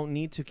that we don't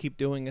need to keep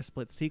doing a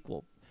Split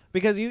sequel,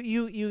 because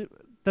you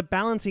the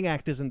balancing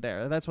act isn't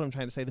there. That's what I'm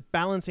trying to say. The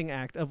balancing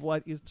act of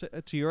what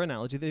to your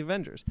analogy, the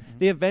Avengers. Mm-hmm.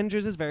 The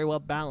Avengers is very well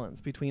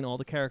balanced between all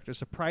the characters,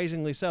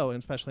 surprisingly so, and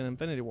especially in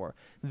Infinity War.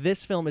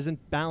 This film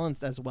isn't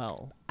balanced as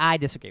well. I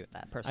disagree with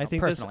that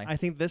personally. I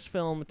think this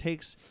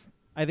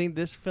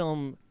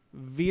film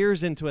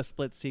veers into a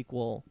Split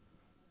sequel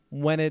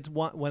when it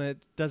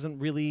doesn't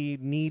really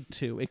need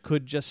to. It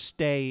could just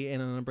stay in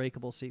an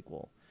Unbreakable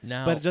sequel.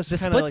 Now, But just the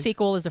kinda Split like,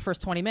 sequel is the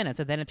first 20 minutes,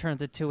 and then it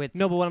turns into its.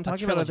 No, but what I'm a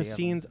talking about are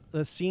trilogy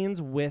the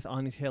scenes with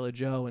Anya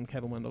Taylor-Joy and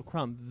Kevin Wendell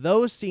Crumb.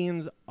 Those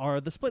scenes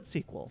are the Split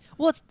sequel.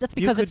 Well, that's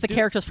because could it's the do-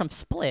 characters from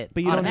Split.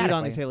 But you don't need automatically.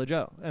 Anya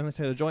Taylor-Joy. Anya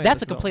Taylor-Joy in That's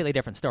this a film. completely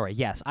different story.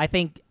 Yes, I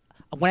think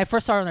when I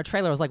first saw her in the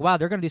trailer, I was like, "Wow,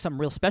 they're going to do something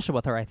real special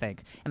with her." I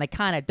think, and they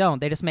kind of don't.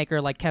 They just make her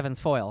like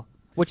Kevin's foil.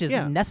 which is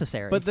Yeah.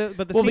 necessary. But the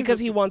Well, scenes because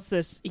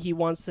with- he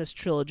wants this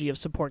trilogy of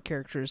support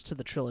characters to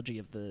the trilogy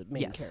of the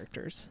main Yes.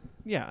 characters.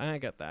 Yeah, I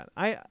get that.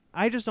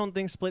 I just don't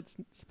think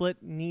Split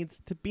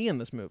needs to be in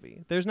this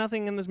movie. There's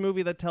nothing in this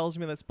movie that tells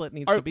me that Split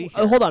needs to be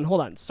here.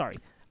 Hold on. Sorry.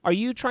 Are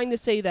you trying to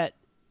say that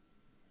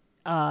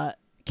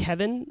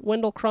Kevin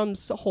Wendell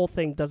Crumb's whole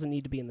thing doesn't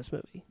need to be in this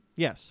movie?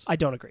 Yes. I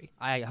don't agree.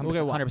 I Okay,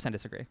 100%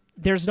 disagree.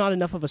 There's not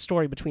enough of a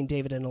story between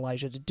David and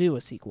Elijah to do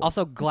a sequel.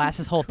 Also,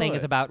 Glass's whole thing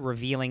is Could. about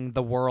revealing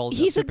the world.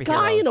 He's a of superheroes.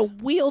 guy in a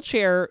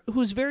wheelchair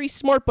who's very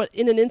smart, but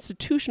in an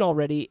institution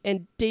already,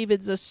 and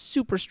David's a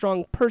super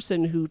strong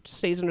person who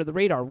stays under the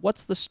radar.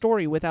 What's the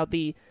story without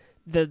the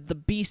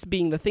beast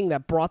being the thing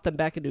that brought them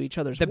back into each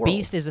other's The world?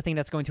 Beast is the thing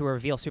that's going to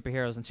reveal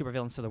superheroes and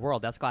supervillains to the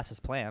world. That's Glass's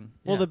plan.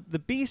 Well, Yeah. the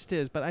Beast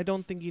is, but I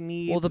don't think you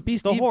need Well, the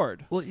Beast. the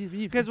Horde. Well,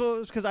 Because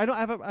I don't I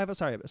have a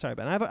sorry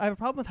Ben, I have a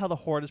problem with how the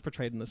Horde is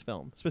portrayed in this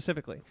film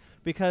specifically,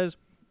 because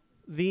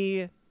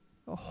the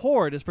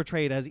Horde is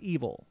portrayed as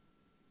evil,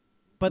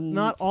 but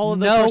not all of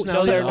the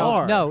personalities they're not.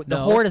 are. No, the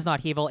No. Horde is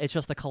not evil. It's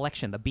just a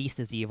collection. The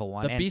Beast is the evil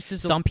one. The and Beast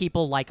is the- some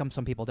people like him,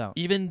 some people don't.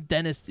 even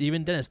Dennis,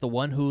 the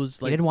one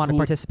who's like He didn't want to who-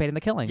 participate in the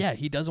killing. Yeah,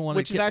 he doesn't want to.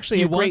 Which is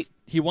actually a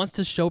He wants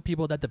to show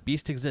people that the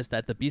Beast exists,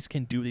 that the Beast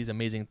can do these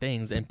amazing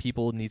things, and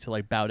people need to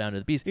like bow down to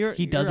the Beast. You're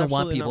He doesn't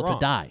want absolutely people not to wrong.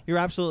 die. You're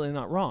absolutely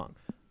not wrong.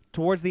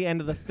 Towards the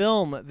end of the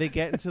film, they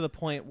get into the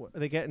point.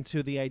 They get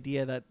into the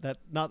idea that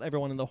not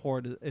everyone in the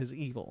Horde is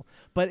evil.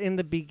 But in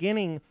the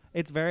beginning,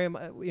 it's very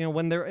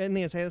when they're in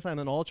the insane asylum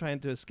and all trying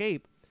to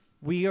escape,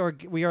 we are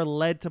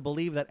led to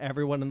believe that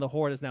everyone in the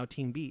Horde is now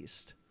Team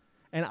Beast,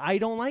 and I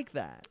don't like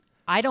that.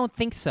 I don't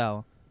think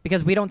so.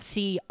 Because we don't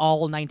see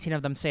all 19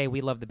 of them say, we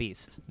love the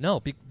Beast.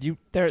 No,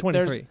 There's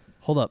 23.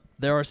 hold up.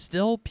 There are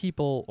still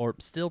people or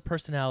still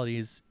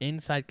personalities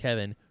inside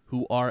Kevin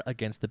who are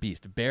against the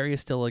Beast. Barry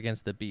is still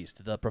against the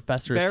Beast. The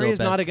Professor is still Barry is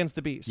not against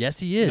the Beast. Yes,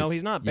 he is. No,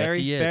 he's not. Yes,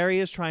 he is. Barry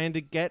is trying to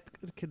get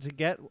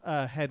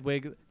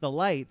Hedwig the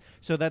light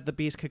so that the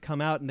Beast could come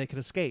out and they could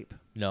escape.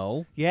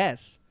 No.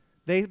 Yes,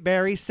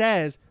 Barry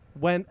says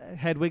when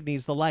Hedwig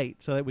needs the light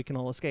so that we can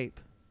all escape.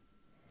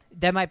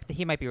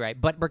 He might be right,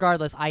 but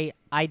regardless, I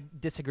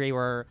disagree.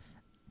 Where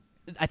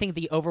I think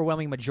the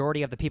overwhelming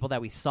majority of the people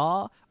that we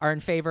saw are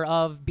in favor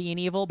of being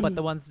evil, but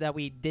the ones that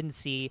we didn't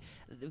see,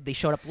 they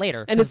showed up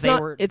later. and 'cause it's they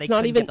not. were, It's they not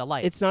couldn't even. get the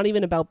light. It's not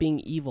even about being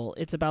evil.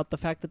 It's about the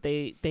fact that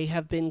they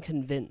have been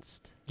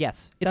convinced.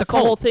 yes, It's That's a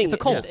cult. The whole thing. It's a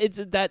cult. It's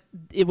that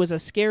it was a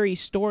scary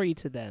story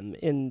to them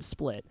in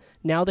Split.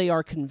 Now they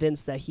are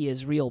convinced that he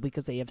is real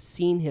because they have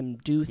seen him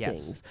do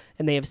Yes. things,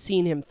 and they have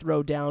seen him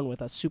throw down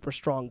with a super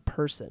strong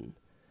person.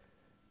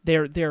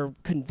 They're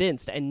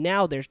convinced, and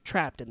now they're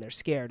trapped and they're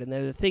scared, and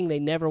they're the thing they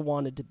never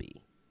wanted to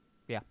be.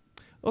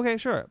 Okay,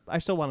 sure. I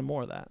still wanted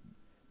more of that,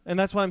 and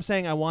that's why I'm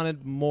saying I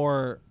wanted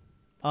more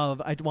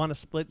of. I want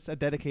a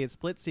dedicated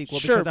Split sequel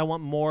Sure. because I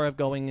want more of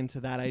going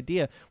into that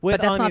idea with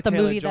But that's Anya not the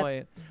movie that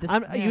Taylor-Joy. this-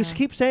 You yeah.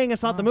 keep saying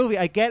it's not the movie.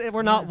 I get it.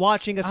 We're not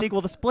watching a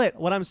sequel to Split.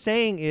 What I'm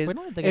saying is, We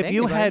don't have to get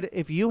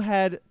if you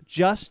had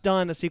just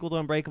done a sequel to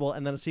Unbreakable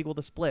and then a sequel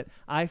to Split,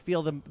 I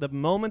feel the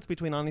moments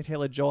between Anya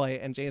Taylor-Joy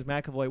and James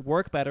McAvoy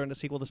work better in a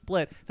sequel to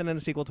Split than in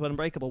a sequel to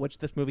Unbreakable, which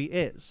this movie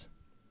is.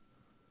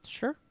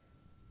 Sure.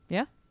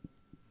 Yeah.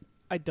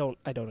 I don't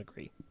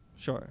agree.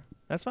 Sure,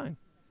 that's fine.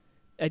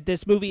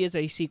 This movie is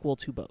a sequel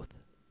to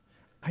both.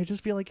 I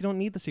just feel like you don't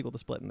need the sequel to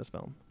Split in this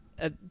film.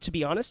 To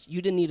be honest,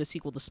 you didn't need a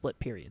sequel to Split.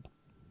 Period.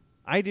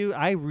 I do.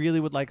 I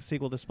really would like a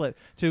sequel to Split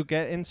to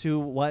get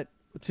into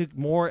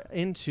more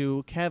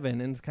into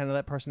Kevin and kind of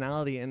that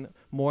personality and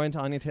more into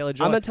Anya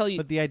Taylor-Joy. I'm gonna tell you-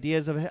 but the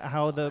ideas of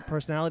how the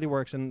personality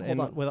works and Hold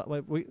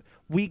on.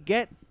 we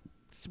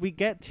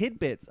get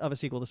tidbits of a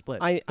sequel to Split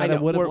I that I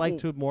know. would have We're- liked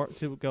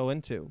to go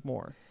into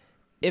more.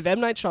 If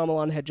M. Night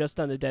Shyamalan had just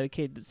done a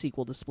dedicated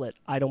sequel to Split,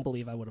 I don't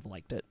believe I would have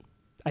liked it.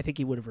 I think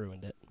he would have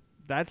ruined it.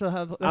 That's I'm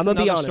another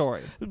gonna be honest.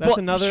 story. That's Well,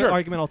 another sure.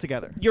 argument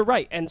altogether. You're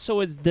right, and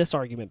so is this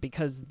argument,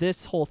 because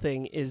this whole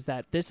thing is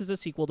that this is a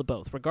sequel to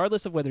both.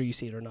 Regardless of whether you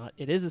see it or not,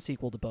 it is a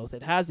sequel to both.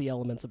 It has the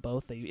elements of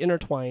both. They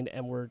intertwined,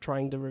 and we're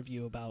trying to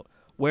review about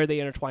where they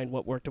intertwined,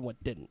 what worked and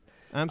what didn't.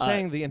 I'm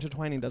saying the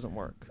intertwining doesn't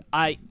work.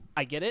 I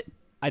get it.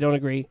 I don't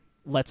agree.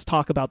 Let's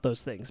talk about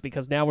those things,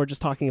 because now we're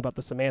just talking about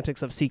the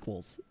semantics of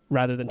sequels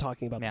rather than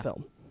talking about Yeah. the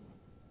film.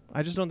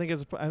 I just don't think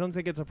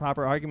it's a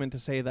proper argument to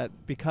say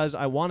that because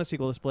I want a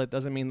sequel to Split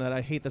doesn't mean that I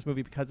hate this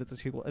movie because it's a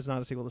sequel. It's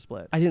not a sequel to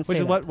Split. I didn't say which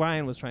is that. what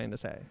Ryan was trying to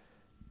say.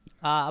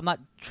 I'm not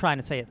trying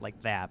to say it like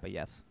that, but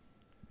yes.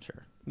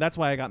 Sure. That's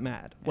why I got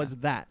mad. Yeah. Was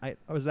that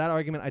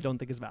argument I don't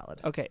think is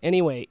valid. Okay.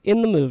 Anyway,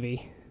 in the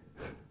movie,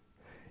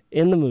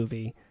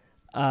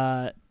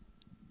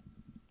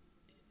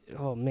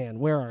 oh man,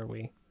 where are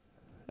we?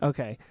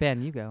 Okay.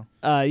 Ben, you go.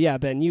 Yeah,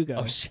 Ben, you go.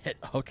 Oh shit.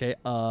 Okay.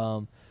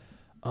 Oh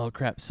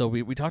crap. So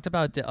we talked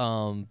about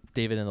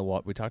David in the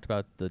water. We talked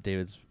about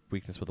David's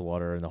weakness with the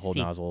water and the whole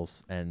See.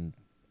 nozzles and.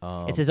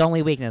 It's his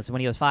only weakness.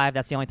 When he was 5,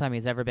 that's the only time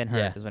he's ever been hurt,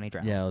 Yeah. is when he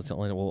drowned. Yeah, it was the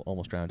only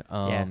almost drowned.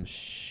 Yeah.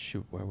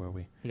 Shoot, where were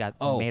we? He got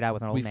Oh, made out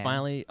with an old we man.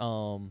 finally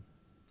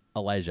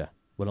Elijah.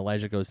 When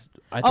Elijah goes,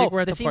 I think we're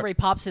at the the scene part. where he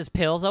pops his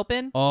pills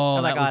open? Oh,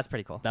 I'm like, that oh, was- that's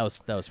pretty cool. That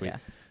was sweet. Yeah.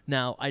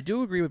 Now, I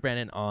do agree with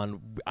Brandon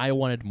on I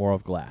wanted more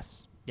of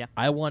Glass. Yeah.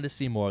 I wanted to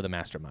see more of the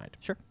mastermind.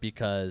 Sure.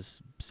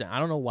 Because I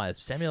don't know why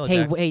Samuel L. Hey,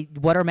 Jackson. hey,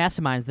 what are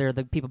masterminds? They're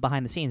the people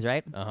behind the scenes,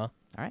 right? Uh-huh. All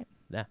right.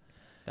 Yeah.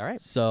 All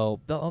right. So,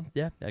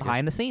 yeah.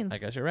 Behind the scenes. I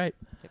guess you're right.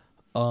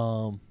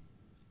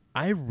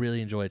 I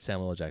really enjoyed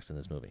Samuel L. Jackson in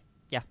this movie.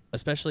 Yeah.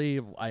 Especially,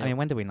 I mean,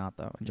 when do we not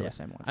though enjoy yeah.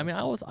 Samuel L. I mean,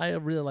 Jackson? I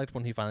really liked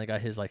when he finally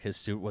got his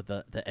suit with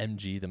the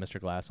MG, the Mr.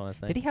 Glass on his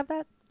thing. Did he have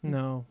that?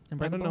 No,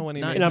 I don't know when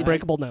he Not made In that.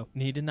 Unbreakable, no.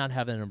 He did not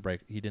have that in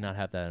He did not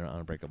have that in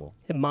Unbreakable.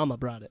 His mama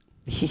brought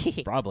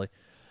it. Probably.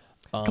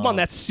 Come on,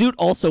 that suit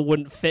also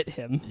wouldn't fit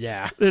him.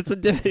 Yeah. It's a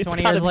it's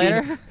 20 gotta years be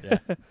later?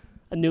 Yeah.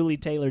 a newly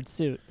tailored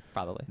suit.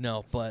 Probably.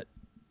 No, but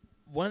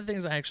one of the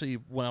things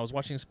when I was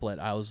watching Split,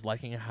 I was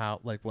liking how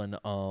when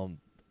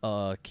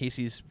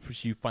Casey's,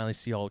 you finally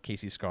see all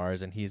Casey's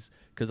scars, and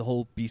because the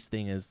whole Beast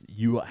thing is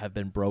you have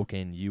been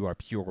broken, you are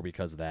pure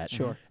because of that.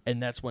 Sure.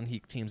 And that's when he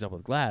teams up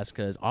with Glass,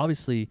 because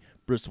obviously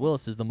Bruce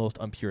Willis is the most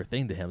impure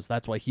thing to him, so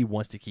that's why he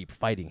wants to keep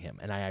fighting him.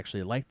 And I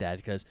actually like that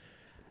because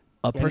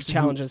a he person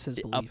challenges his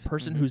a belief.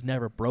 person who's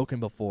never broken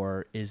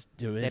before is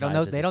They don't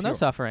know. They don't know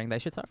suffering. They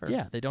should suffer.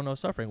 Yeah, they don't know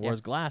suffering. Whereas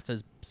Glass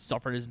has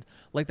suffered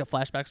like the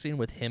flashback scene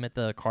with him at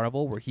the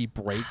carnival where he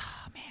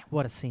breaks. Oh, man,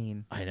 what a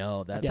scene! I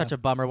know that's That's such a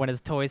bummer when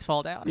his toys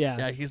fall down. Yeah.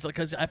 yeah. He's like,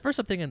 because at first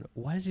I'm thinking,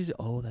 why is he?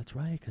 Oh, that's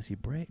right,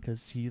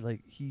 because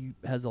he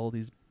has all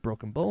these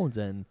broken bones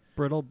and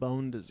Brittle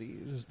bone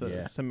disease is the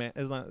Yeah.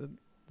 is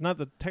not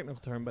the technical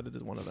term, but it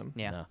is one of them.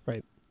 Yeah. no.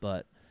 Right.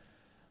 But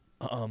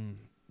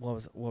what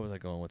was I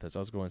going with this? I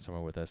was going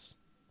somewhere with this.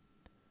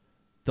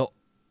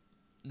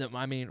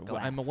 I mean,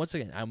 I'm Glass.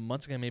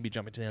 once again maybe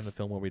jumping to the end of the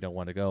film where we don't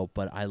want to go,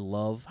 but I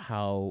love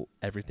how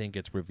everything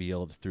gets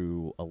revealed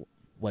through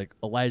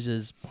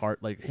Elijah's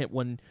part,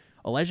 when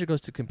Elijah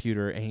goes to the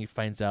computer and he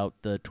finds out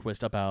the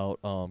twist about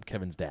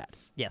Kevin's dad.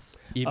 Yes.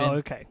 Even Oh,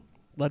 okay.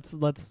 Let's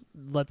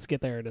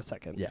get there in a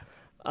second.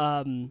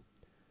 yeah,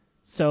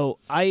 So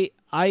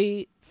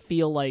I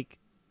feel like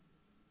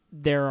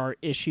there are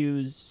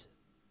issues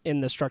in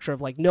the structure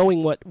of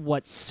knowing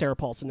what Sarah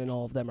Paulson and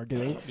all of them are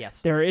doing.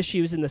 Yes. There are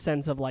issues in the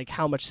sense of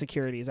how much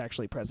security is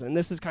actually present. And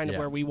this is kind of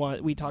Yeah. where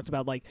we talked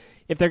about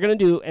if they're going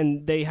to do,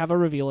 and they have a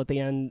reveal at the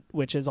end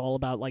which is all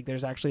about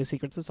there's actually a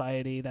secret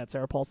society that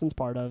Sarah Paulson's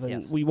part of, and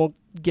Yes. we won't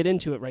get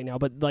into it right now,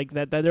 but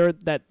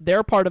that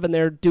they're part of, and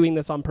they're doing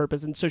this on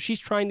purpose, and so she's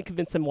trying to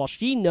convince them while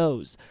she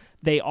knows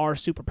they are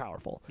super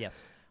powerful.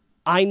 Yes.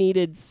 I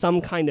needed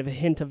some kind of a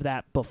hint of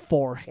that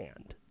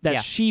beforehand, that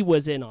Yeah. she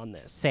was in on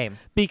this. Same.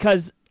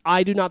 Because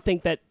I do not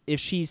think that if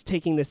she's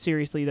taking this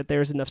seriously that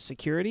there's enough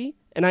security.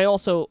 And I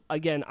also,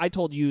 again, I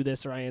told you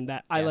this, Ryan,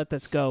 that I Yeah. let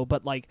this go,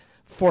 but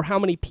for how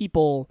many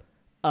people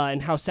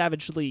and how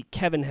savagely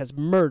Kevin has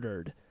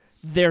murdered,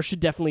 there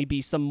should definitely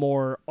be some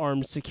more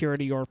armed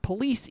security or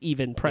police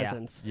even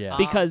presence. Yeah.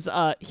 Because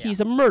he's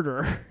a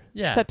murderer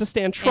Yeah. set to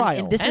stand trial.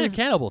 And this and is a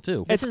cannibal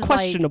too. It's This is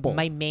questionable.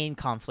 my main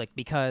conflict,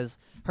 because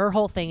her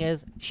whole thing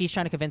is she's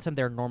trying to convince them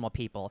they're normal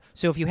people.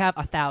 So if you have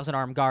 1,000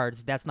 armed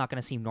guards, that's not going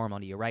to seem normal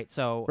to you, right?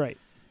 So right.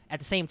 at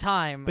the same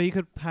time, But you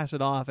could pass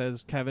it off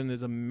as Kevin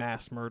is a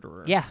mass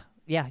murderer. yeah,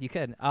 you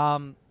could. At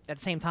the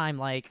same time,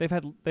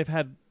 They've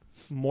had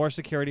more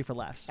security for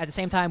less. at the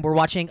same time, we're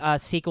watching a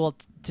sequel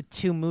to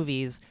two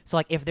movies.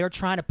 So if they're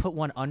trying to put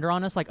one under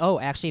on us, oh,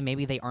 actually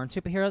maybe they aren't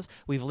superheroes.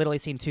 We've literally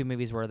seen two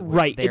movies where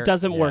Right, it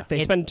doesn't yeah. work. They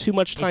It's- spend too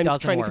much it time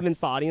doesn't trying to work. convince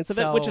the audience of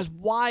it, So, which is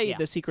why yeah.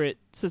 the secret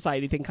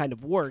society thing kind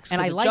of works. And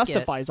 'cause I it like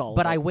justifies it, all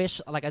but of it. I wish,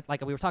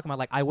 like we were talking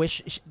about, I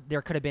wish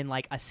there could have been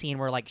a scene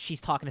where she's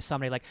talking to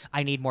somebody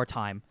I need more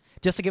time,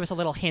 just to give us a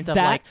little hint of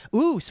That-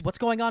 ooh, so what's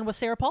going on with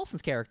Sarah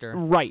Paulson's character?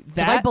 Right,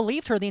 Because I that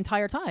believed her the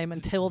entire time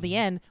until the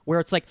end, where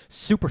it's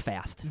super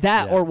fast.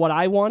 that Yeah. or what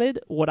I wanted,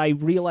 what I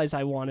realized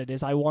I wanted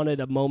is I wanted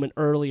a moment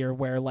earlier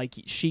where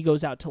she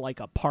goes out to a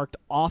parked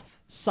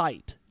off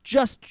site.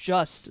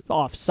 Just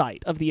off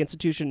site of the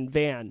institution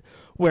van,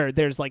 where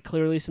there's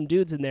clearly some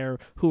dudes in there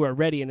who are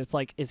ready, and it's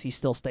is he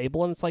still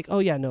stable? And it's oh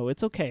yeah, no,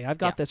 it's okay, I've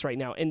got Yeah. this right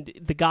now. And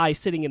the guy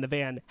sitting in the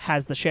van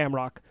has the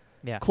shamrock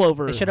Yeah,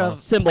 clover They should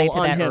have symbol played to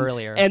on that him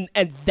earlier. and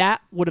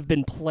that would have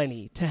been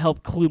plenty to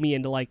help clue me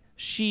into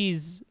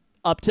she's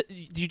up to.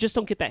 You just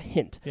don't get that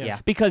hint. Yeah.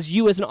 Because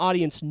you as an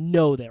audience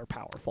know they're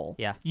powerful.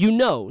 Yeah. You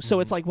know, so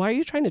it's why are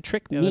you trying to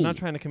trick Yeah, me? they're not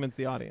trying to convince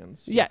the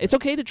audience. Yeah, it's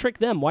okay to trick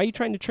them. Why are you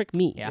trying to trick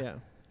me? Yeah.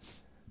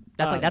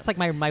 That's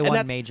my and one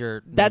that's-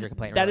 major That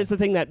complaint. that really. is the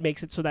thing that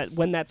makes it so that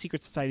when that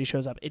secret society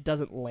shows up, it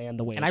doesn't land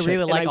the way. And it I should.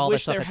 really like and I all the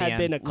wish stuff there at the had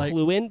been a end.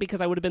 clue in,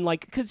 because I would have been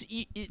because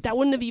that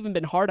wouldn't have even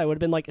been hard. I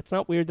would have been it's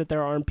not weird that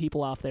there are armed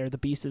people out there. The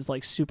Beast is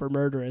super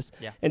murderous,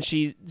 Yeah. and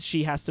she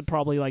has to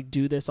probably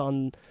do this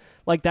on,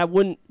 that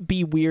wouldn't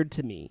be weird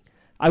to me.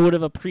 I would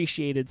have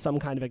appreciated some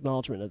kind of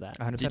acknowledgement of that.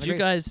 100% Did you agree.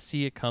 guys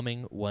see it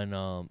coming when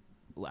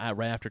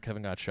right after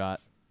Kevin got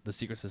shot, the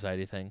secret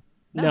society thing?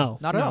 No,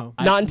 not at all.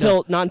 No. not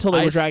until they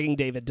I were s- dragging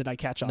David did I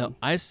catch on. No,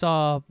 I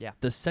saw Yeah.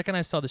 the second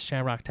I saw the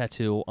shamrock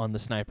tattoo on the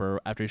sniper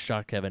after he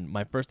shot Kevin.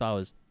 My first thought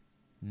was,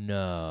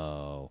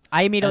 no.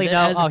 I immediately And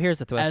then know. Oh, here's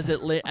the twist. As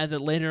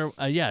it later,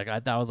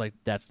 I was like,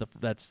 that's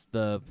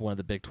the one of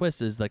the big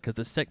twists is like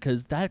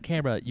because that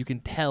camera you can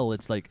tell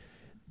it's like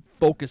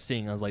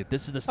focusing. I was like,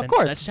 this is the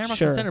course. that Shamrock's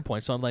Sure. the center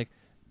point. So I'm like,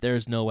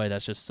 there's no way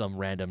that's just some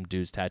random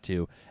dude's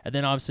tattoo. And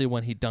then obviously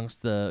when he dunks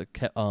the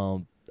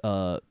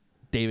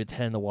David's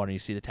head in the water, and you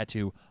see the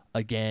tattoo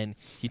again.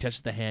 He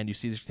touches the hand. You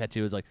see the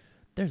tattoo. Is like,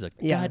 there's a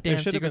Yeah, goddamn There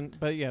should have secret. been,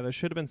 but yeah, there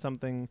should have been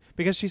something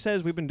because she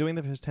says we've been doing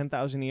this for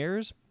 10,000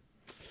 years.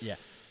 Yeah,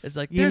 it's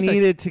like You there's a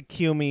needed to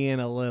cue me in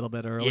a little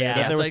bit earlier. Yeah, that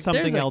it's there was like,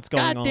 something there's a else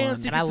going goddamn on.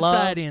 secret and I love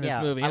society in this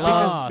movie. I Oh,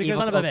 love you evil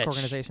son of a bitch.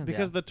 organizations.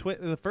 Because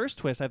the first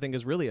twist I think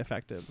is really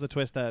effective. The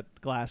twist that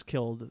Glass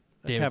killed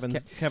David's-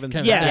 Kevin's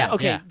Kevin- Yes. Yeah,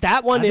 Okay. yeah.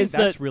 That one I think is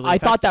that's the. really I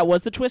thought that effective.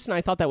 was the twist, and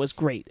I thought that was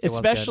great, was good.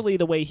 especially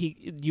the way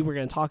you were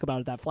going to talk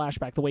about it. That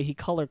flashback, the way he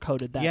color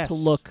coded that Yes. to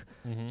look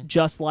Mhm.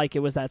 just like it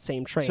was that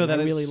same train. so that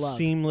I it really love.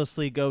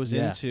 seamlessly goes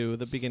Yeah. into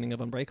the beginning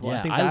of Unbreakable. I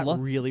Yeah, think I that love-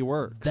 really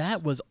works.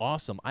 That was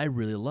awesome. I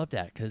really loved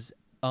that because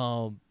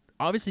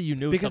obviously you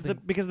knew because something.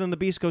 because then the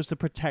Beast goes to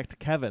protect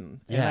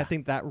Kevin, and Yeah. I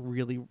think that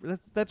really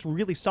that's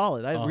really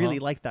solid. I really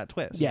like that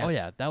twist. Yes. Oh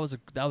yeah, that was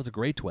a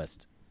great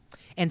twist.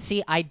 And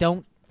see, I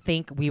don't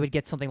think we would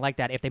get something like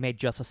that if they made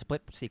just a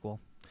Split sequel.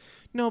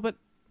 No, but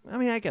I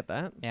mean I get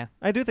that. Yeah.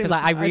 I do think 'Cause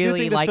I do really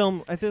think this like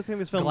film. I do think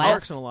this film Glass,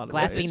 works in a lot of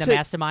Glass ways. being the So-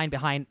 mastermind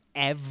behind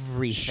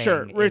everything.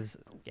 Sure. Is,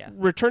 yeah.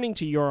 Returning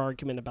to your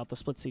argument about the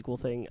split sequel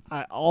thing,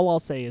 all I'll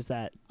say is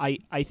that I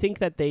think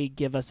that they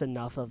give us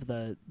enough of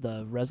the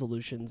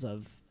resolutions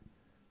of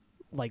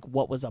like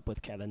what was up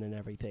with Kevin and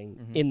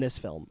everything in this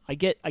film. I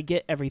get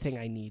everything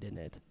I need in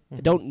it. I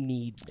don't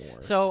need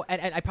more. So,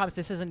 and I promise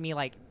this isn't me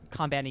like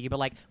combating you, but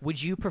like,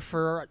 would you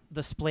prefer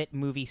the Split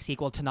movie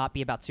sequel to not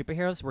be about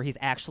superheroes, where he's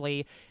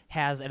actually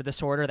has a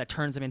disorder that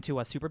turns him into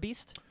a super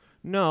beast?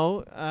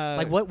 No,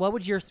 Like, what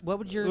would your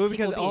well, sequel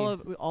because be?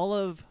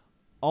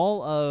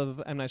 all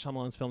of M. Night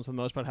Shyamalan's films for the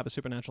most part have a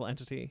supernatural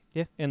entity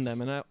Yeah. in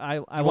them, and I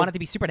You want it to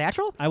be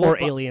supernatural? I will Or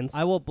bu- aliens.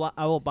 I will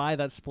buy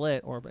that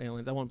Split or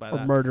aliens. I won't buy or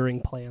that. murdering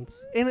plants.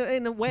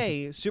 In a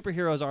way,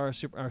 superheroes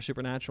are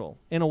supernatural.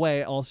 In a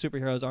way, all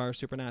superheroes are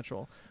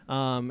supernatural.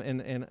 And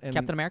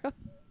Captain America?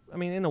 I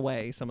mean, in a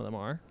way, some of them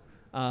are.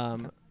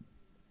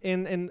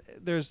 And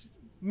there's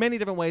many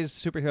different ways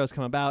superheroes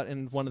come about,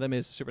 and one of them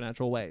is a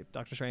supernatural way.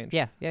 Doctor Strange.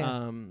 Yeah. You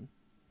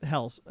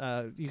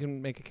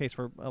can make a case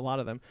for a lot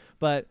of them,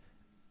 but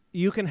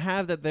you can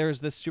have that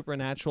there's this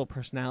supernatural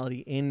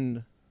personality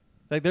in,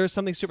 like there's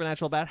something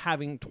supernatural about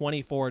having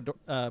 24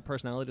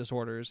 personality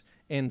disorders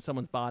in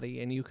someone's body,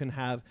 and you can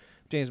have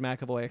James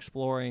McAvoy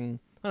exploring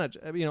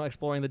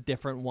the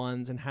different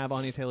ones, and have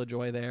Anya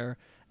Taylor-Joy there,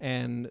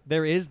 and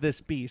there is this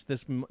beast,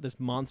 this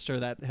monster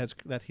that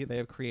they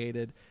have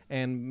created,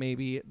 and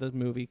maybe the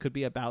movie could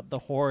be about the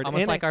horde,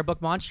 Almost in like a- our book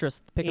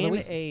Monstrous pick of the in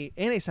week. a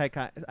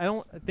I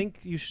don't think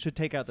you should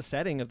take out the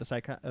setting of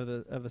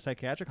the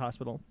psychiatric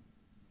hospital,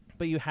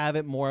 but you have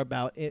it more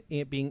about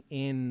it being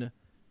in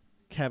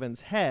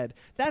Kevin's head.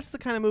 That's the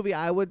kind of movie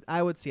I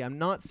would see. I'm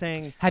not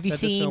saying Have you that this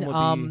seen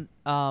film would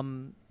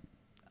be,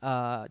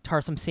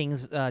 Tarsem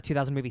Singh's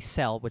 2000 movie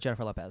Cell with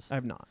Jennifer Lopez? I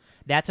have not.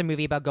 That's a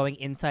movie about going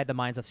inside the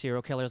minds of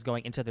serial killers,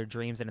 going into their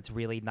dreams, and it's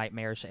really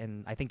nightmarish.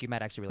 And I think you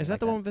might actually really Is that like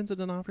the one with Vincent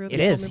D'Onofrio? that It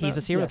you told is. me He's a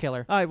about? serial Yes.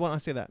 killer. I want to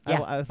see that. Yeah,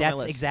 that's on my that's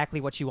list. exactly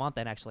what you want.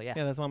 Then actually, yeah.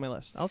 Yeah, that's on my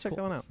list. I'll check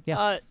that one out.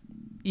 Yeah.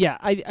 Yeah,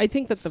 I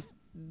think that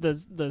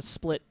the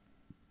split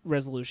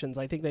resolutions,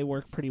 I think they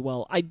work pretty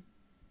well. I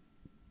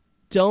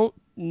didn't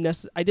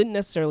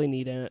necessarily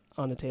need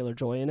Anya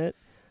Taylor-Joy in it.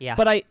 Yeah.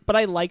 But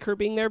I like her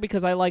being there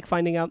because I like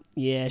finding out.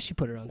 Yeah, she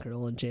put her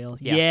uncle in jail.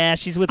 Yeah. Yeah,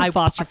 she's with a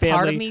foster a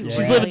part family. of me She's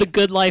really- living the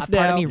good life a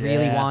part now. of me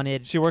really Yeah.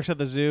 wanted She works at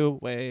the zoo.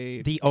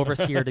 Wait. the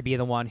overseer to be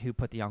the one who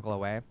put the uncle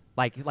away,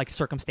 like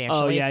circumstantially.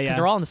 Oh, yeah, yeah. Because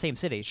they're all in the same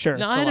city. Sure.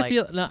 No, So, I had like- a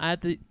feel. No, I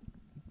had the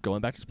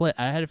going back to Split.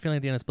 I had a feeling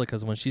at the end of Split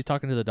because when she's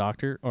talking to the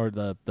doctor or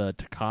the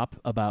cop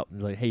about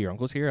like, hey, your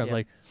uncle's here. I was Yeah.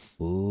 like,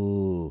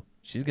 ooh,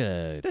 she's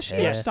gonna. Does she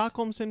have test.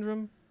 Stockholm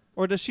syndrome,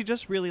 or does she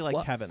just really like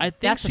Well, Kevin? I think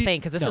That's the she- thing,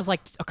 because this no. is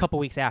like a couple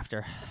weeks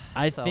after.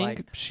 I So, think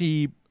like-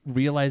 she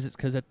realizes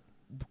because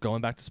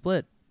going back to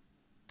Split,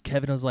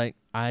 Kevin was like,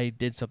 I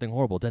did something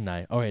horrible, didn't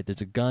I? All right,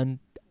 there's a gun,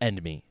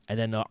 end me. And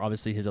then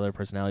obviously his other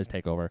personalities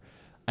take over.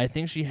 I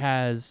think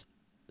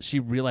she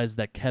realized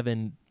that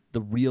Kevin, the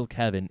real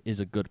Kevin,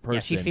 is a good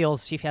person. Yeah,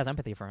 she has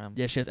empathy for him.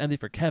 Yeah, she has empathy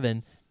for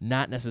Kevin,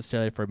 not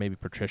necessarily for maybe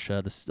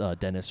Patricia,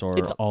 Dennis, or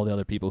It's- all the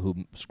other people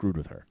who screwed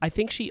with her. I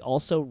think she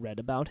also read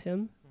about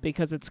him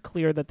because it's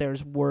clear that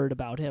there's word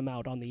about him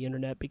out on the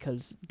internet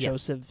because Yes.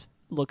 Joseph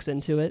looks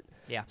into it.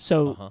 Yeah.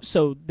 So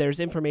so there's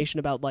information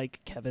about like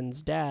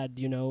Kevin's dad,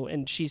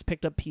 and she's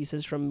picked up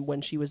pieces from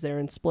when she was there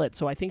in Split.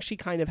 So I think she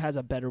kind of has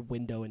a better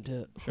window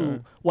into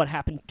what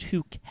happened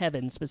to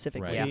Kevin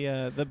specifically. Right.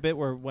 Yeah. The bit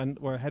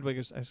where Hedwig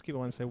is, I just keep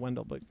wanting to say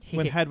Wendell, but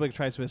when Hedwig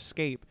tries to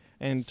escape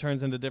and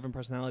turns into different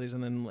personalities,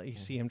 and then you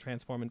see him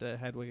transform into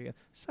Hedwig again.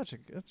 Such a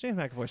James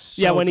McAvoy.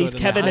 So Yeah, when good he's in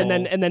Kevin that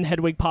and role. then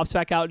Hedwig pops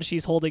back out and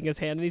she's holding his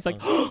hand and he's like,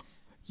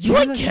 You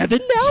like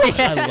Kevin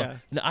now?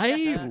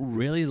 I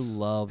really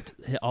loved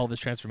all of his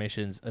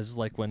transformations. As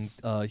like when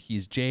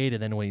he's Jade,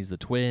 and then when he's the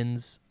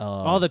twins.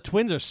 Oh, the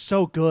twins are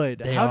so good.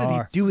 They How did he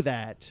are. do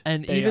that?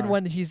 and they even are.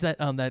 when he's that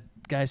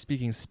guy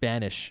speaking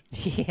Spanish,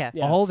 Yeah.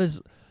 Yeah. all of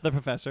his The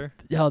professor.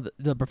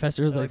 the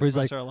professor is I like, like where he's the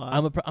like, professor a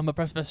lot. I'm a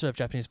professor of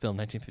Japanese film,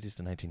 1950s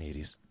to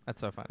 1980s.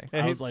 That's so funny.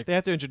 Yeah, I was like, they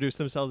have to introduce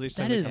themselves each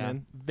time That they is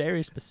come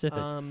very specific.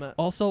 in.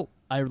 Also,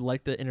 I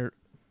like the inner.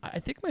 I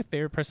think my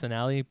favorite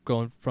personality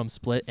going from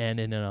Split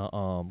and in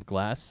a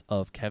Glass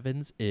of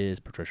Kevin's is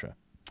Patricia.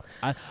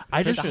 I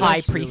The just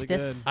high Patricia's really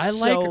priestess. good. I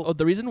like So-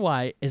 the reason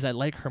why is I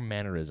like her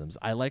mannerisms.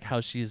 I like how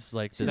she's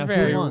like this Now,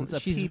 very- who wants a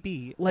she's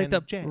PB like and the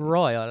a J?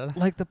 Royal.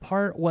 like the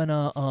part when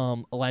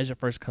Elijah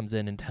first comes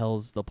in and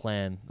tells the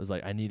plan is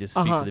like, I need to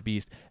speak Uh-huh. to the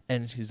beast,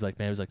 and she's like,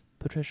 man, it was like,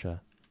 Patricia,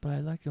 but I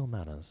like your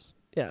manners.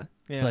 Yeah.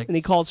 Yeah. It's like, And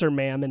he calls her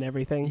ma'am and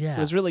everything. Yeah. It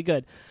was really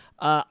good.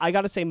 I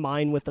got to say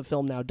mine with the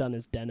film now done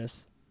is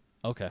Dennis.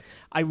 okay,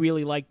 I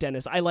really like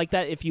Dennis. I like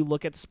that if you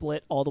look at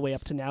Split all the way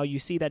up to now, you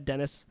see that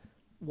Dennis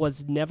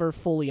was never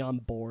fully on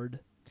board.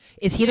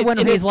 Is he the It- one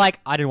it who's is- like,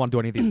 I didn't want to do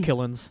any of these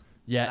killings?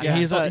 yeah, Yeah.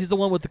 he's the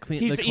one with the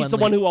clean. He's the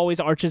one who always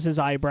arches his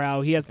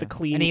eyebrow. He has the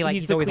clean. And he's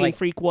he's the always clean like-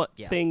 freak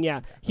Yeah. thing.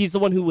 Yeah, he's the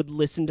one who would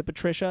listen to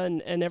Patricia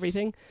and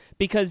everything.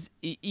 Because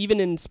even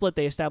in Split,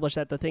 they established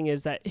that the thing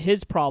is that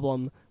his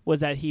problem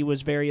was that he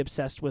was very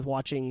obsessed with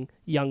watching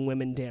young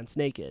women dance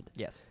naked,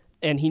 Yes.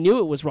 and he knew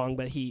it was wrong,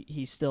 but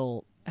he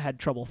still had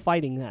trouble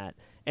fighting that.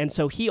 And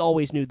so he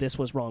always knew this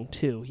was wrong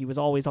too. He was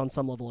always on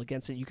some level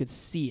against it. You could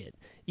see it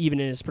even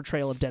in his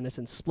portrayal of Dennis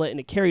in Split, and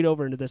it carried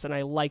over into this. And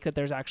I like that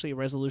there's actually a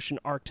resolution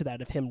arc to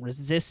that of him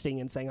resisting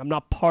and saying, "I'm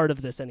not part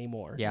of this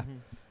anymore." Yeah.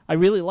 I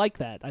really like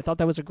that. I thought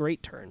that was a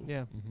great turn.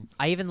 Yeah.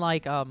 I even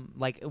like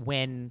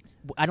when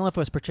I don't know if it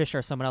was Patricia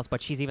or someone else,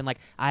 but she's even like,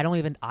 I don't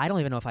even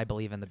know if I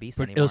believe in the beast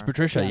anymore. It was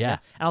Patricia, yeah. And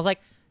I was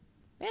like,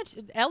 man,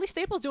 Ellie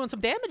Staples doing some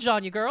damage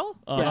on you, girl.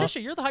 Uh-huh.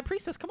 Patricia, you're the high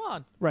priestess. Come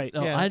on. Right.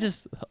 No, Yeah. I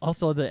just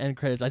also the end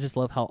credits. I just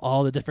love how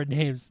all the different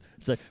names.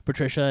 It's like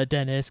Patricia,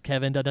 Dennis,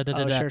 Kevin, da da da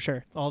da. Oh, da.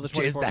 sure. All the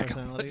James 24 back.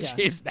 personalities. Yeah.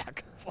 James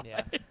back.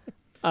 Yeah.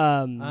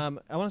 I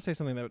want to say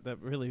something that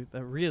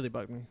really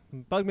bugged me.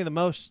 Bugged me the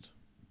most,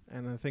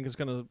 and I think is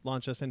going to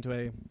launch us into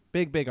a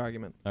big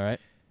argument. All right.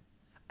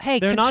 Hey,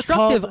 They're not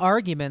constructive called-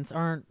 arguments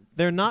aren't.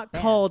 They're not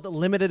Bad. called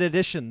limited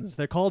editions.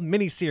 They're called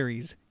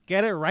miniseries.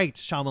 Get it right,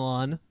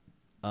 Shyamalan.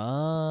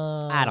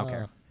 I don't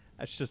care.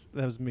 That's just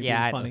that was me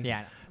Yeah. being funny.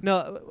 Yeah.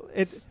 No,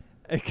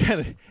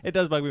 it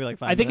does bug me like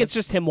 5 I think minutes. it's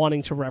just him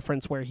wanting to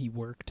reference where he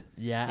worked.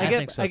 Yeah, I get,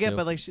 think so I get, too.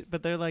 but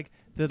but they're like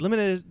the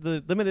limited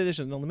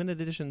edition. The limited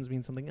editions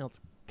mean something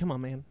else. Come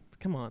on, man.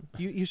 Come on.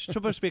 You're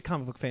supposed to be a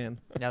comic book fan.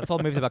 Yeah. This whole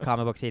movie's about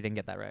comic books. He didn't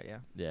get that right. Yeah.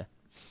 yeah.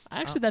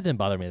 Actually, that didn't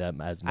bother me that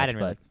as much.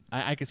 didn't really. but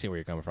I can see where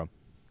you're coming from.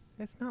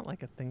 It's not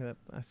like a thing that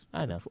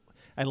I know.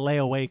 I lay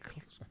awake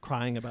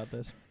crying about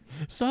this.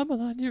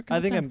 Shyamalan, you're.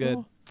 I think I'm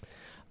good.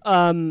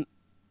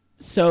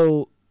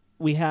 So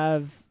we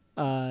have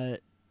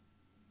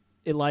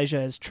Elijah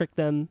has tricked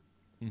them.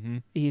 Mm-hmm.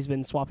 He's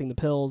been swapping the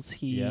pills.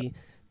 He Yep.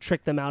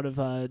 tricked them out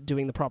of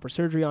doing the proper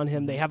surgery on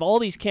him. They have all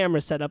these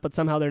cameras set up, but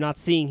somehow they're not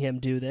seeing him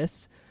do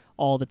this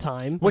all the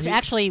time. Which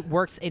actually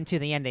works into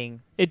the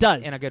ending it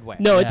does in a good way.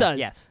 No, Yeah. it does.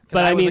 Yes. 'Cause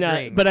But I was mean,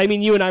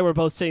 agreeing. you and I were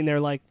both sitting there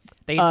like,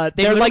 They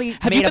they're like, literally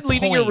 "Have you made a been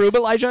leaving your point. room,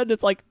 Elijah?" And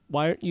it's like,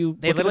 "Why aren't you?"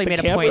 They looking literally at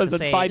the made a point cameras to and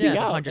say, finding yeah,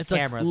 out? 100 It's like,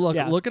 cameras. look,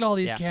 Yeah. look at all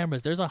these Yeah.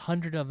 cameras. There's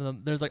 100 of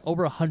them. There's like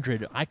over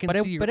 100. I can But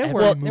it- see. but it every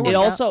worked- it movie. It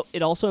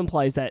worked also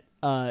implies that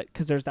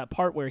because there's that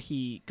part where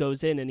he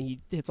goes in and he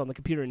hits on the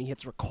computer and he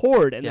hits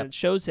record and Yep. then it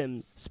shows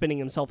him spinning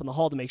himself in the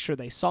hall to make sure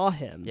they saw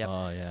him. Yep.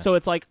 Oh yeah. So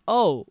it's like,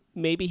 oh,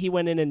 maybe he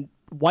went in and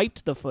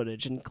wiped the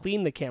footage and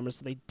cleaned the camera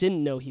so they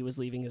didn't know he was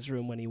leaving his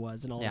room when he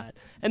was and all Yeah. that.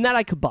 And that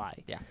I could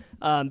buy. Yeah.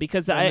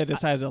 Because And I they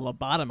decided to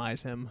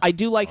lobotomize him. I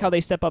do like how they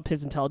step up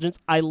his intelligence.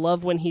 I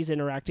love when he's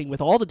interacting with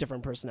all the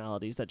different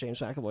personalities that James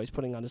McAvoy is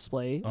putting on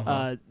display.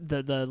 Uh-huh.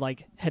 The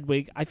like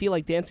Hedwig. I feel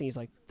like dancing. He's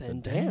like,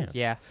 then dance.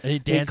 Yeah. And he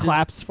And he dances.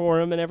 claps for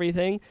him and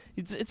everything.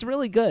 It's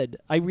really good.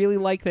 I really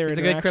like their He's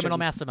a good criminal interactions.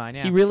 mastermind.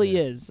 Yeah. He really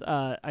Yeah. is.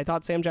 I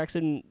thought Sam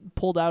Jackson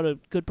pulled out a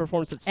good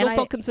performance that still And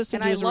felt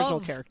consistent to his original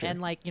love- character. And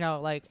like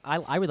like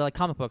I really like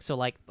comic books, so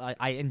like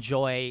I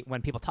enjoy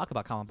when people talk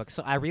about comic books.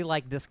 So I really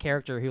like this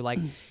character who like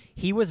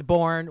he was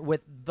born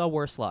with the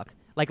worst luck.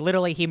 Like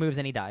literally, he moves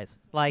and he dies.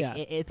 Like Yeah.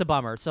 it's a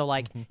bummer. So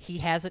like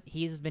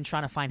he's been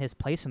trying to find his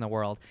place in the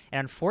world,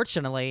 and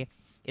unfortunately.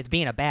 It's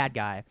being a bad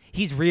guy.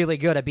 He's really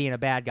good at being a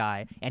bad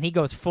guy, and he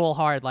goes full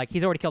hard. Like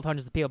he's already killed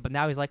hundreds of people, but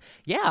now he's like,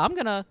 "Yeah, I'm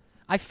gonna.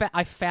 I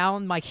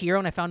found my hero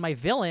and I found my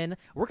villain.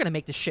 We're gonna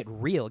make this shit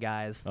real,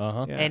 guys."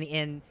 Uh-huh. Yeah.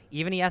 And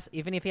even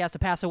if he has to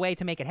pass away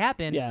to make it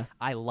happen, Yeah.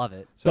 I love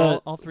it. So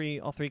But-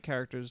 all three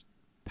characters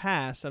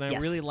pass, and I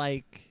Yes. really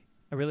like.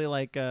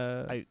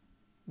 I-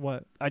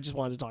 what? I just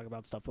wanted to talk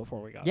about stuff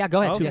before we got. Yeah,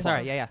 go ahead. Okay. Too.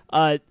 Sorry. Yeah.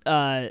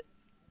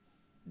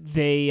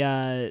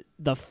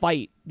 The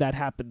fight that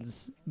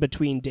happens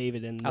between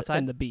David and Outside?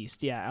 and the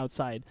Beast. Yeah,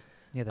 outside.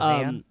 Yeah. The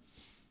van.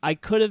 I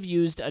could have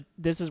used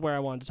this is where I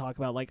wanted to talk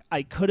about, like,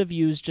 I could have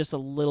used just a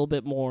little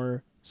bit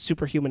more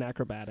superhuman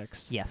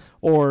acrobatics. Yes.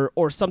 Or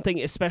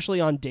something, especially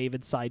on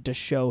David's side, to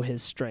show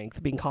his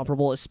strength, being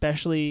comparable,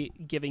 especially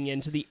giving in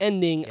to the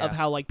ending of Yeah.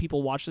 how like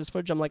people watch this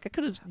footage. I'm like, I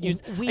could have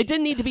used. We- it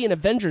didn't need to be an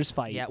Avengers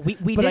fight. Yeah, we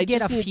but did I get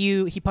just a need-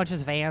 few. He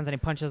punches vans and he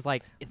punches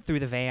like through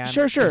the van.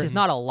 Sure. Which is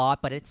not a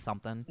lot, but it's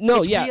something. No,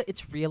 it's yeah.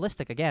 it's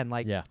realistic again.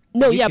 Like Yeah.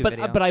 No, yeah, YouTube but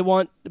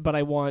video.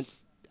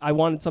 I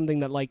wanted something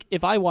that like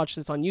if I watched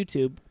this on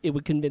YouTube, it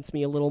would convince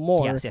me a little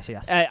more. Yes.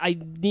 I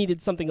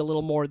needed something a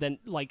little more than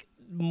like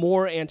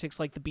more antics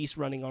like the Beast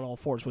running on all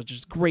fours, which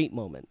is a great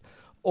moment.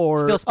 Or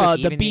Still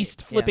spooky, the even Beast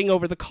yeah. flipping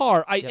over the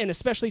car. Yep. And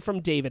especially from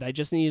David, I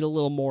just needed a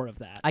little more of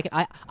that.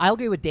 I'll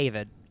agree with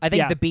David. I think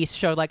Yeah. the Beast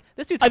showed like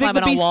this dude's I think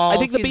climbing the Beast. on walls. I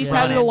think the he's Beast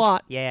had it a running.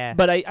 lot. Yeah.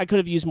 But I could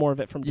have used more of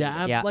it from David.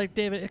 Yeah, Yeah. like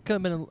David, it could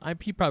have been.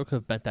 He probably could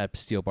have bent that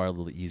steel bar a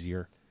little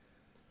easier.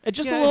 It's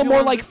just Yeah, a if little you more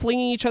wanted like to-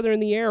 flinging each other in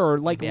the air or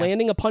like Yeah.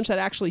 landing a punch that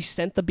actually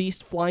sent the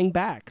Beast flying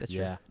back. That's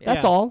Yeah. true.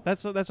 That's Yeah, all.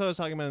 That's what I was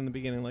talking about in the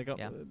beginning. Like,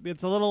 Yeah.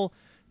 it's a little.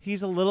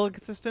 He's a little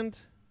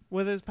inconsistent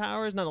with his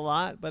powers, not a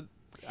lot, but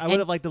I would And-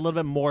 have liked a little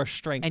bit more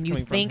strength. And you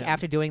coming from think him.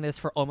 after doing this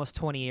for almost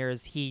 20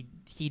 years,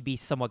 he'd be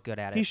somewhat good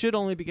at it, he should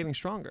only be getting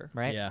stronger.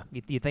 right? Yeah.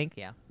 You think?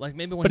 Yeah. Like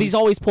maybe when But he's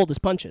always pulled his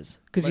punches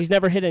because Right. he's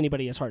never hit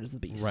anybody as hard as the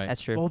Beast. Right.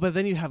 That's true. Well, but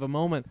then you have a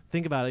moment.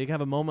 Think about it. You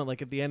have a moment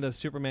like at the end of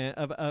Superman,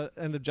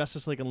 end of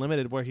Justice League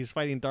Unlimited, where he's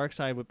fighting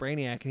Darkseid with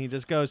Brainiac, and he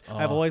just goes,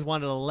 "I've Oh. always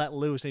wanted to let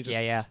loose," and he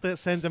just Yeah.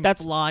 sends him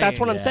That's flying. that's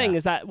what I'm Yeah. saying.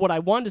 Is that what I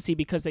wanted to see?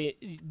 Because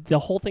the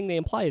whole thing they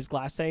imply is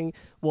Glass saying,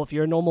 "Well, if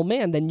you're a normal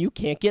man, then you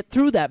can't get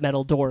through that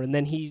metal door." And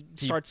then he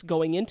starts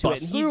going into it,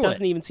 busts and he through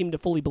doesn't it. even seem to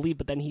fully believe,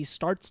 but then he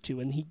starts to,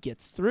 and he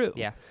gets through.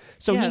 Yeah.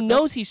 So Yeah, he knows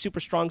that's- he's super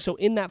strong. So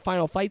in that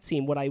final fight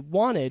scene, what I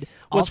wanted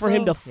was for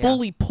him to Also- yeah.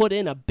 fully put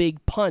in a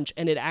big punch,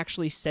 and it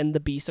actually send the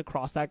Beast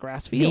across that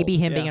grass field. Maybe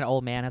him Yeah. being an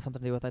old man has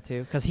something to do with that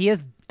too, because he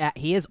is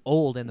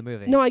old in the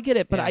movie. No, I get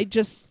it, but Yeah.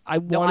 I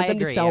No, wanted I them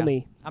agree, to sell yeah.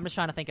 me. I'm just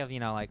trying to think of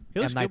like He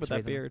looks M. good Night's with that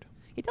reason. beard.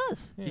 He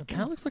does. he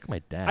kind of looks like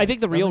my dad. I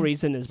think the real Doesn't-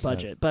 reason is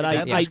budget, but Your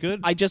dad I looks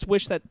good. I just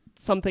wish that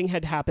something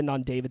had happened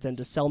on David's end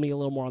to sell me a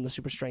little more on the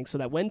super strength, so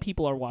that when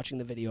people are watching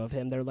the video of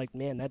him, they're like,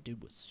 "Man, that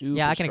dude was super."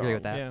 Yeah, I can agree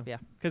with strong." that. Yeah. Yeah.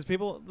 Because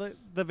people,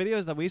 the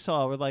videos that we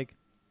saw were like,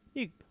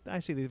 I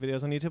see these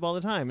videos on YouTube all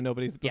the time, and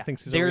nobody Yeah.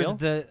 thinks he's There's real.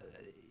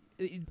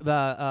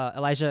 the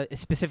Elijah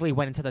specifically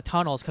went into the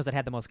tunnels because it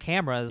had the most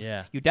cameras.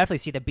 Yeah. You definitely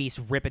see the Beast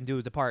ripping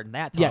dudes apart in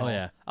that Yes. tunnel. Oh,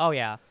 yeah. Oh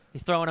yeah.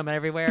 He's throwing them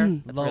everywhere.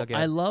 That's real good.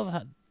 I love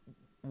how.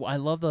 I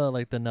love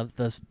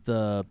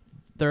the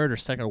third or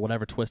second or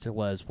whatever twist it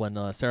was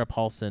when Sarah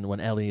Paulson, when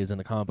Ellie is in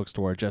the comic book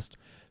store, just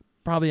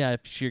probably out of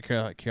sheer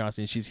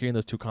curiosity, she's hearing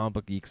those two comic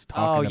book geeks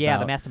talking yeah, about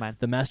the mastermind.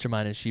 the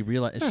mastermind, and she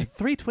realized There are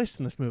 3 twists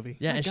in this movie.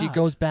 yeah, My and she God.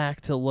 goes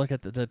back to look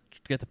at to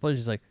get the footage.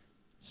 She's like,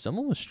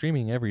 someone was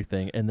streaming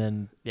everything, and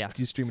then Yeah.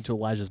 you stream it to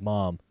Elijah's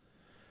mom.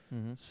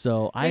 Mm-hmm.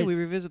 So Hey, we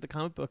revisit the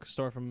comic book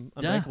store from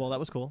Yeah. Unbreakable. That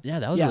was cool. yeah,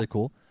 that was Yeah. really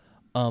cool.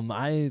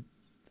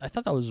 I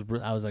thought that was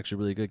I was actually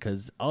really good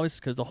because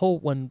the whole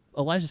when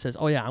Elijah says,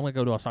 "Oh yeah, I'm gonna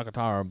go to Osaka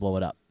Tower and blow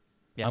it up.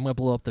 Yeah. I'm gonna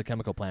blow up the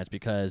chemical plants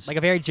because Like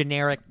a very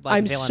generic. Like,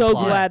 I'm villain so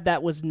plot. glad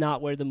that was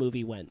not where the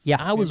movie went. Yeah.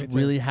 I was me too.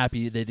 really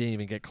happy they didn't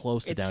even get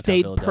close to It downtown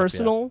stayed Philadelphia.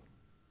 personal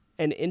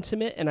and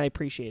intimate, and I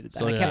appreciated that.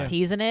 So And I did kept I.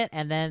 teasing it,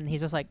 and then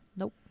he's just like,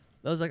 "Nope,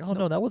 I was like, oh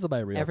no, that wasn't my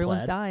real everyone's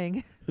plaid.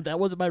 dying." That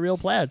wasn't my real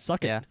plaid.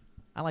 Suck it. Yeah,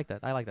 I like that.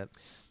 I like that.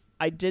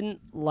 I didn't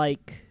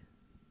like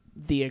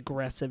the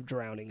aggressive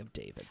drowning of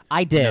David.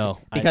 I did No,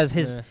 because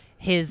eh.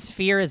 his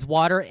fear is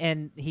water,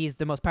 and he's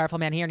the most powerful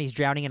man here, and he's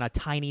drowning in a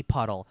tiny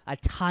puddle. A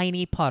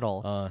tiny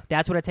puddle.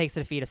 That's what it takes to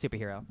defeat a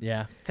superhero.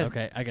 Yeah. 'Cause-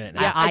 Okay, I get it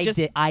now. Yeah,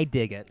 I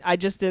dig it. I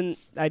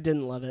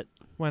didn't love it.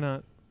 Why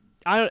not?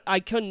 I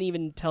couldn't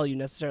even tell you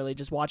necessarily.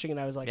 Just watching it,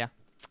 I was like, Yeah.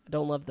 I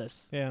don't love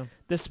this. Yeah.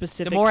 This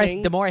specific The more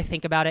thing. the more I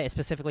think about it,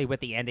 specifically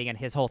with the ending and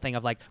his whole thing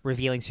of like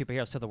revealing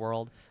superheroes to the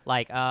world,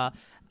 like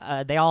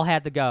they all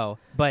had to go,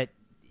 but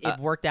it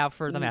worked out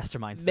for the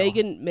mastermind. Still.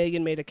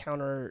 Megan made a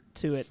counter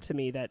to it to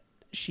me that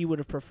she would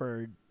have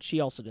preferred. She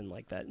also didn't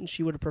like that, and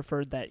she would have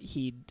preferred that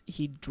he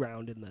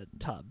drowned in the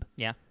tub.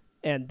 Yeah.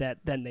 And that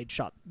then they'd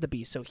shot the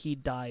Beast, so he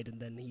died,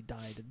 and then he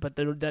died, but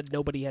that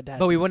nobody had.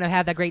 But we wouldn't have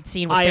had that great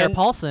scene with I Sarah un-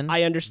 Paulson.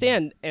 I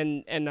understand,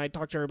 and I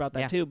talked to her about that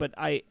Yeah. too. But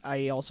I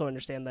also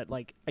understand that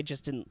like I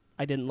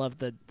didn't love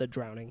the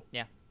drowning.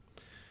 Yeah.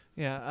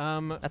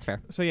 That's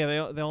fair. So yeah,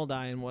 they all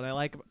die, and what I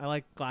like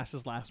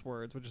Glass's last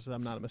words, which is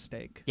 "I'm not a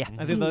mistake." Yeah.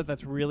 I think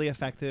that's really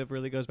effective.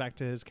 Really goes back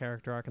to his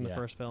character arc in the Yeah.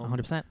 first film.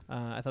 100%.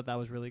 I thought that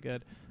was really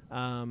good.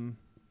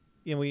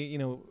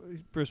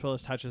 Bruce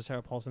Willis touches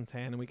Sarah Paulson's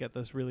hand, and we get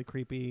this really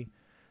creepy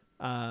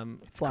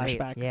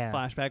Flashback. Great, yeah.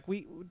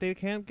 flashback. They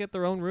can't get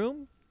their own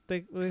room.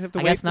 They have to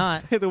I wait. guess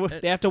not. They have to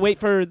wait- They have to wait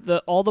for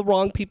all the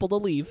wrong people to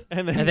leave.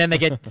 and then, And then they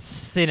get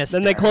sinister.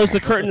 Then they close the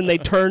curtain and they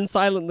turn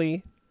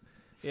silently.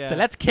 yeah. So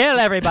let's kill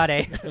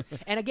everybody.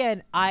 And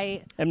again,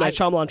 M. Night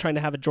Shyamalan trying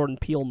to have a Jordan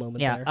Peele moment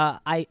there.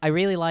 I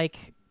really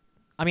like.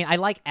 I mean, I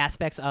like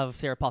aspects of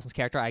Sarah Paulson's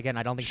character. Again,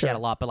 I don't think she had Sure.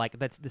 a lot, but like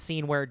that's the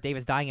scene where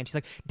David's dying, and she's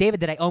like, "David,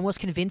 did I almost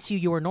convince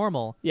you were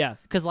normal?" Yeah.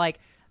 Because like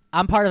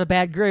I'm part of a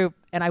bad group,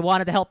 and I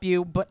wanted to help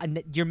you, but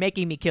you're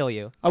making me kill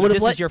you. I would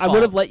This have is your I fault.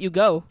 would have let you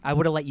go. I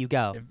would have let you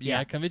go. If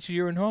I convinced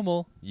you were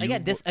normal.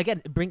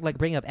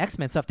 Bring up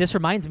X-Men stuff. This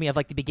reminds me of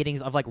like the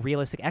beginnings of like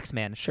realistic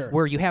X-Men, Sure.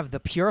 where you have the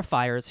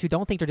Purifiers who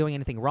don't think they're doing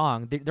anything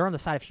wrong. They're on the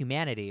side of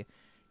humanity.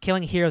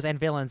 Killing heroes and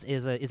villains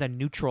is a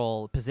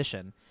neutral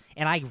position,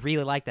 and I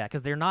really like that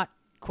because they're not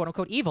quote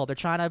unquote evil. They're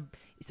trying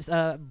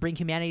to bring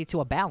humanity to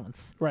a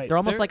balance. Right. They're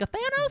almost They're- like a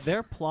Thanos.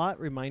 Their plot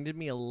reminded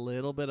me a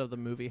little bit of the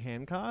movie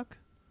Hancock,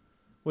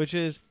 which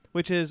is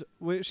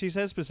she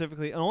says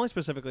specifically, and only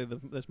specifically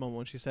this moment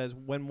when she says,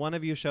 "When one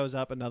of you shows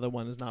up, another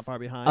one is not far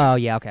behind." Oh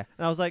yeah, okay.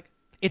 And I was like,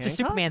 It's a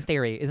Hancock? Superman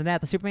theory, isn't that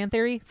the Superman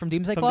theory from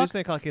Doomsday From Clock?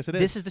 Doomsday Clock, yes, it is.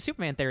 This is the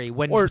Superman theory.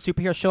 When Or-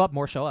 superheroes show up,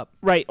 more show up.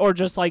 Right, or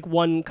just like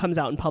one comes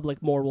out in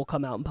public, more will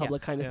come out in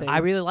public kind of Yeah. thing. I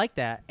really like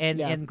that. And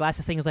Yeah. and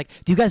Glass's thing is like,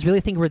 do you guys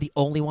really think we're the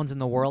only ones in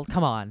the world?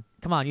 Come on,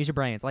 use your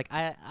brains. Like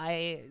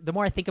I the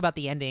more I think about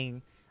the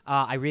ending,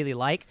 I really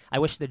like. I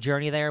wish the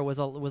journey there was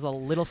a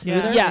little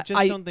smoother. Yeah, I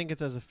just I- don't think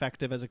it's as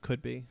effective as it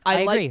could be.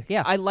 I like, agree,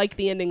 yeah. I like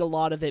the ending a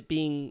lot of it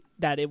being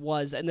that it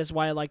was, and this is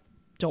why I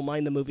don't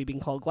mind the movie being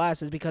called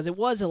Glass, is because it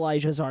was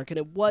Elijah's arc, and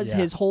it was Yeah.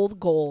 his whole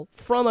goal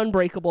from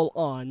Unbreakable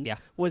on Yeah.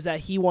 was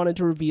that he wanted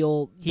to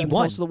reveal He themselves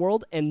won. to the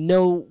world and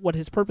know what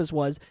his purpose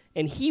was,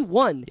 and he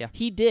won. Yeah.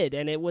 He did,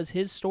 and it was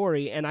his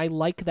story, and I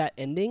like that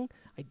ending.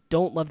 I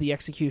don't love the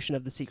execution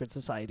of the Secret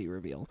Society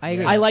reveal. I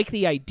agree. I like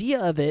the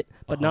idea of it,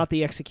 but not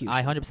the execution.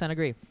 I 100%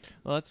 agree.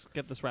 Well, let's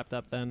get this wrapped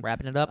up then.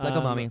 Wrapping it up like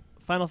a mummy.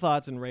 Final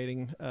thoughts and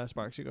rating.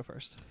 Sparks, you go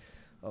first.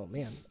 Oh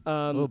man.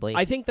 Oh, boy.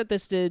 I think that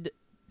this did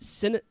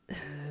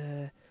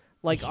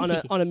like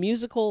on a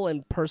musical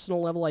and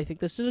personal level, I think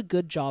this did a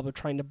good job of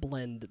trying to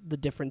blend the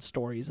different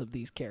stories of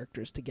these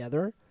characters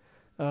together.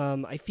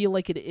 I feel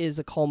like it is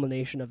a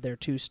culmination of their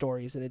two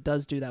stories, and it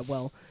does do that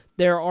well.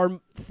 There are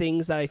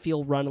things that I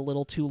feel run a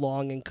little too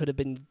long and could have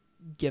been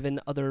given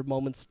other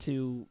moments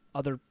to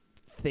other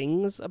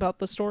things about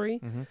the story.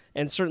 Mm-hmm.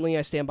 And certainly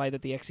I stand by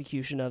that the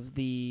execution of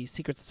the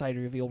Secret Society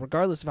reveal,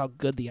 regardless of how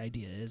good the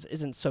idea is,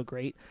 isn't so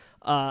great.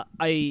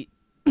 I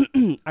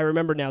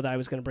remember now that I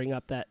was going to bring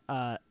up that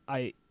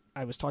I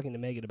was talking to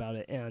Megan about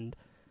it, and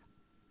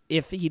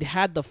if he'd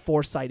had the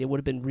foresight, it would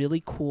have been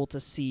really cool to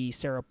see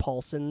Sarah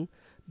Paulson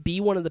be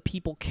one of the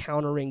people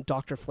countering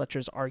Dr.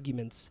 Fletcher's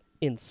arguments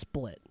in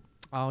Split.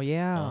 Oh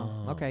yeah.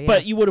 Oh. Okay. Yeah.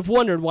 But you would have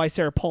wondered why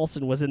Sarah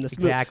Paulson was in this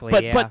Exactly,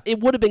 movie. yeah. But it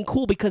would have been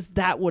cool because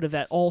that would have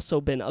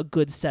also been a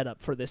good setup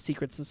for this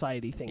Secret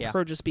Society thing. Yeah.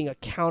 Her just being a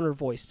counter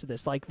voice to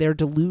this, like their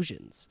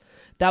delusions.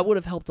 That would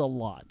have helped a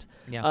lot.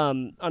 yeah.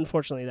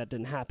 Unfortunately, that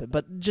didn't happen.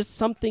 But just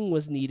something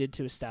was needed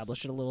to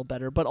establish it a little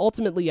better. But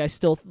ultimately, I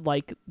still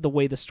like the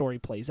way the story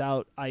plays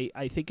out. I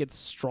think it's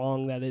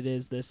strong that it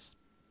is this,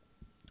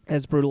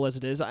 as brutal as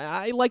it is.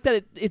 I like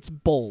that it's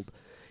bold.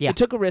 Yeah. It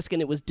took a risk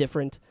and it was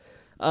different.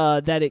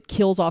 That it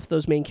kills off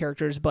those main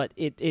characters, but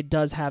it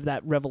does have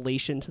that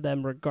revelation to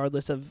them,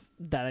 regardless of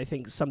that. I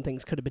think some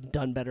things could have been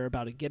done better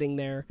about it getting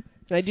there.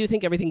 And I do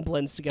think everything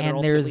blends together and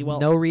ultimately there's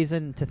well. no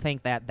reason to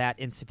think that that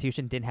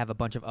institution didn't have a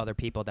bunch of other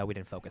people that we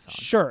didn't focus on.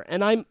 Sure,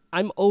 and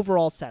I'm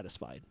overall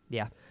satisfied.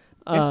 Yeah.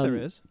 Yes, there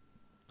is.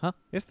 Huh?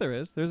 Yes, there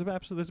is. There's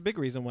a big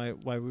reason why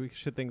we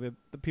should think that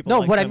the people. No,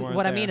 like what them aren't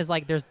I there. mean is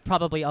like there's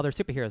probably other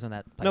superheroes in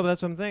that place. No, but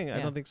that's what I'm saying. I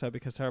Yeah. don't think so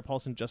because Sarah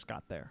Paulson just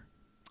got there.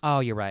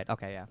 Oh, you're right.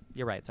 Okay, yeah.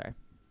 You're right. Sorry.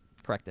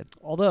 Corrected.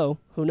 Although,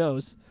 who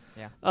knows?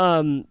 Yeah.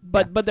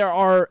 But there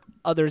are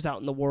others out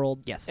in the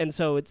world. Yes. And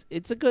so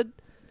it's a good.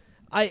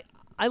 I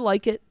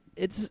like it.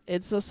 It's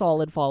a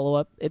solid follow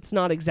up. It's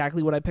not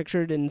exactly what I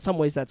pictured. In some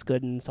ways, that's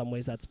good. And in some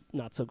ways, that's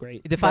not so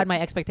great. It defied But, my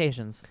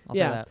expectations. I'll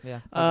Yeah. say that. Yeah.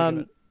 How'd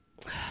you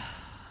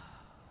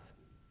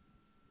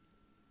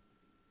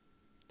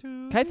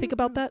Can I think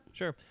about that?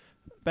 Sure.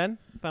 Ben,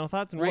 final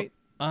thoughts and Well, rate.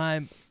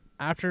 I'm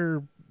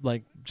after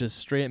like just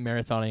straight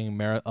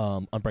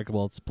marathoning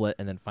Unbreakable, Split,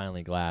 and then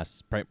finally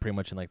Glass, pretty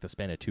much in like the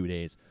span of 2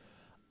 days.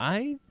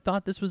 I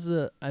thought this was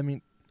the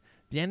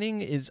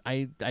ending is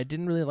I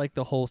didn't really like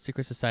the whole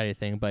Secret Society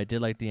thing, but I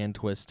did like the end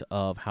twist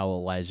of how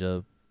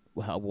Elijah's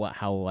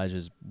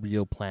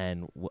real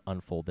plan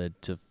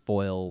unfolded to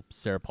foil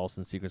Sarah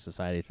Paulson's Secret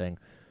Society thing.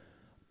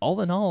 All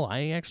in all,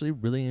 I actually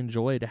really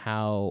enjoyed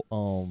how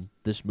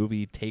this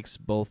movie takes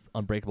both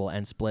Unbreakable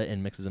and Split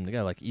and mixes them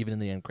together. Like even in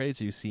the end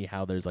credits, you see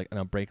how there's like an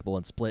Unbreakable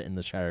and Split in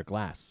the Shattered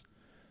Glass.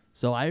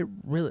 So I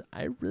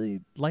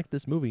really like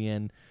this movie,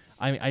 and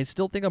I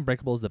still think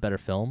Unbreakable is the better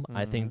film.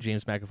 I think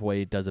James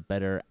McAvoy does a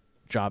better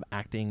job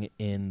acting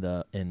in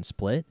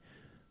Split,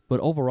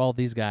 but overall,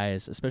 these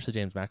guys, especially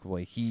James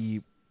McAvoy,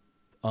 he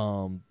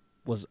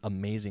was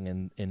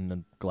amazing in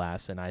the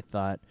Glass, and I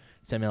thought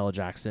Samuel L.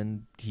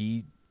 Jackson,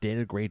 he did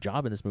a great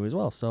job in this movie as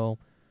well. So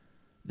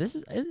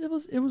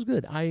it was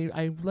good.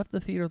 I left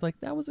the theater like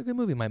that was a good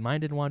movie. My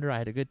mind didn't wander. I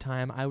had a good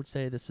time. I would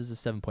say this is a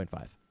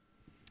 7.5.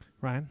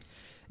 Ryan.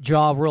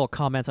 Jaw Rule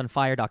comments on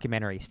Fire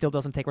documentary. Still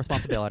doesn't take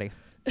responsibility.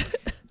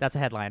 That's a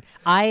headline.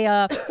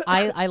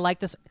 I like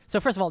this. So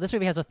first of all, this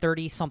movie has a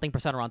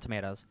 30-something% on Rotten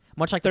Tomatoes.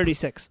 Much like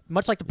 36.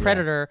 Much like The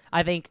Predator,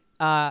 I think,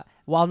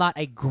 while not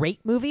a great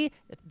movie,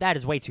 that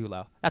is way too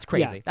low. That's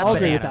crazy. Yeah, That's I'll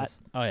agree with bananas.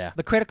 Oh yeah.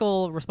 The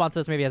critical response to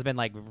this movie has been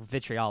like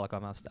vitriolic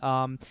almost.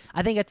 I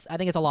think it's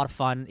a lot of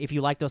fun. If you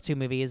like those two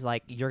movies,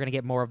 like you're gonna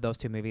get more of those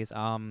two movies.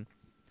 Some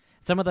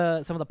of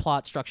the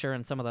plot structure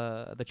and some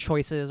of the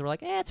choices were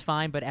like, it's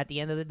fine. But at the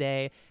end of the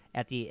day,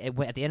 at the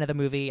end of the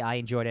movie, I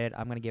enjoyed it.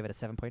 I'm gonna give it a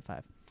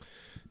 7.5.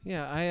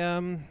 Yeah,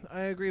 I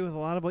agree with a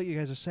lot of what you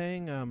guys are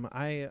saying.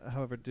 I,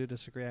 however, do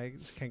disagree. I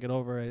just can't get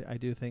over it. I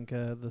do think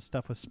the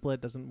stuff with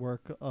Split doesn't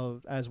work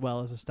as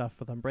well as the stuff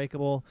with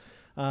Unbreakable.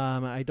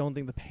 I don't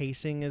think the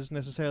pacing is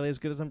necessarily as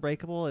good as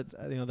Unbreakable. It's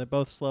they're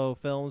both slow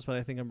films, but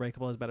I think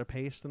Unbreakable is better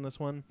paced than this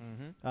one.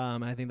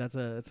 I think it's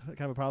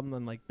kind of a problem.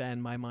 And like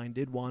Ben, my mind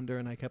did wander,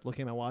 and I kept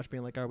looking at my watch,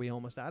 being like, "Are we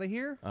almost out of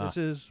here? This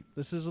is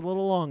a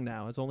little long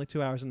now. It's only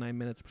 2 hours and 9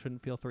 minutes. It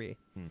shouldn't feel 3."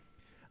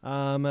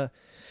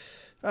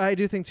 I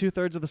do think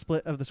 2/3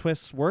 of the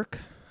twists work.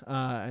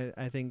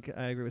 I think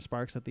I agree with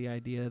Sparks that the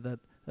idea that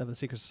the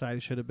Secret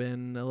Society should have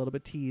been a little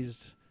bit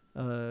teased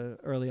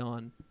early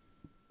on,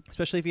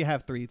 especially if you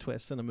have 3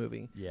 twists in a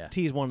movie. Yeah.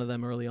 Tease one of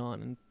them early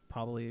on, and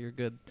probably you're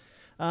good.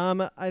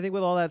 I think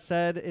with all that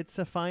said, it's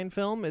a fine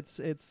film.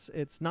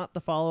 It's not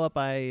the follow-up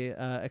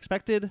I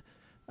expected.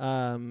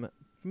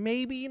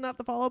 Maybe not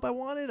the follow-up I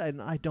wanted.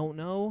 I don't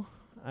know.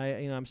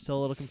 I'm still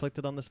a little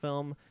conflicted on this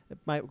film. It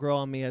might grow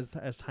on me as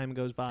time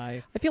goes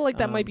by. I feel like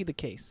that might be the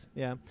case.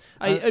 Yeah.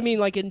 I mean,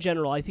 like in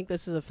general, I think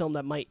this is a film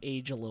that might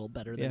age a little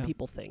better than Yeah.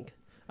 people think.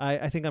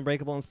 I think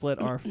Unbreakable and Split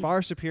are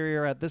far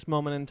superior at this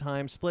moment in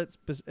time. Split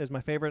is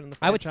my favorite in the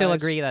franchise. I would still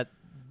agree that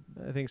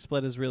I think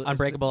Split is really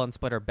Unbreakable and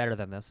Split are better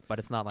than this, but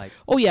it's not like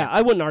Oh yeah,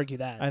 I wouldn't argue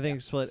that. I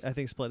think Split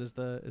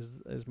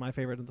is my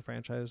favorite in the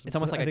franchise. it's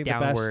almost I like a think the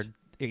best. downward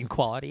in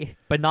quality,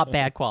 but not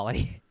bad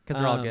quality because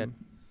they're all good.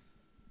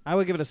 I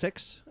would give it a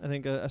 6. I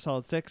think a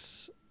solid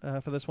 6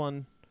 for this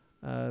one.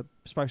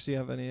 Sparks, do you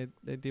have any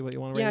idea what you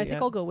want to rate? Yeah, I it think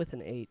yet? I'll go with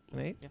an 8. An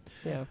 8.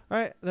 Yeah. All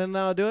right, then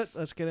that'll do it.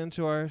 Let's get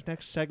into our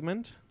next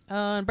segment.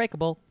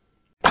 Unbreakable.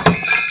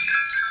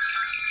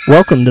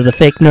 Welcome to the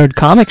Fake Nerd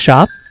Comic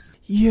Shop.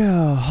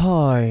 Yeah,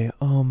 hi.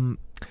 Do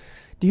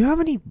you have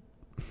any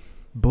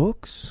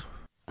books?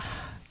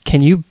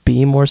 Can you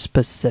be more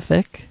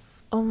specific?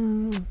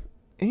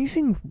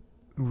 Anything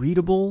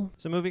readable?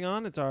 So moving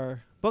on, it's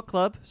our book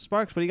club.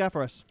 Sparks, what do you got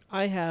for us?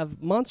 I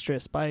have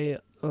Monstrous by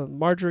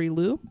Marjorie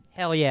Liu.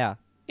 Hell yeah.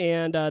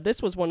 And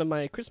this was one of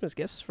my Christmas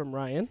gifts from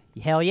Ryan,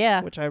 Hell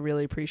yeah. which I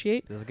really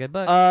appreciate. This is a good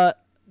book.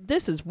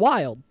 This is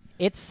wild.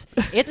 It's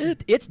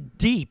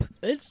deep.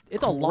 It's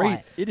a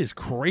lot. It is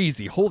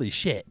crazy. Holy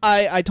shit.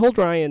 I told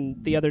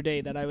Ryan the other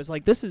day that I was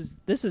like, this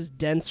is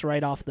dense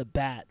right off the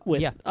bat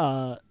with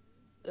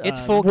It's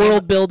full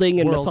world building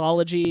and world-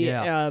 mythology.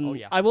 Yeah.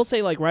 I will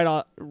say, like right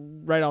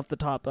off the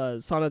top,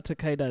 Sana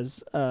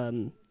Takeda's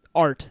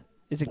art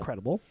is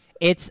incredible.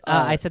 It's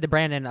I said to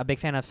Brandon, a big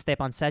fan of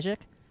Stepan Sejic.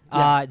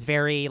 Yeah. It's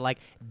very like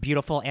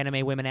beautiful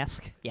anime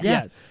women-esque. Yes.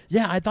 Yeah.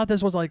 Yeah, I thought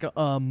this was like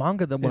a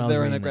manga that when Is I was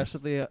there reading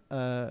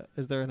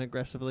an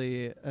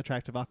aggressively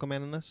attractive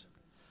Aquaman in this?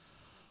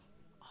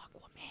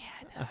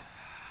 Aquaman.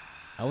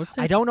 I would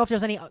say I don't know if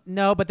there's any.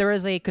 No, but there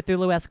is a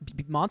Cthulhu-esque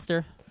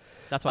monster.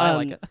 That's why I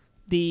like it.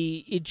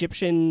 The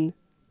Egyptian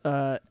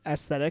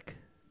aesthetic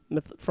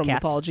from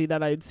Cats. mythology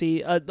that I'd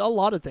see, a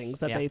lot of things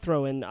that Yeah. they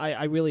throw in,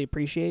 I really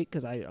appreciate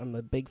because I'm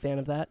a big fan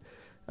of that.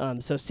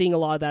 So seeing a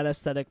lot of that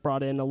aesthetic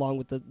brought in along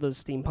with the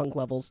steampunk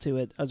levels to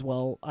it as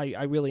well,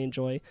 I really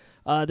enjoy.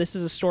 This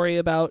is a story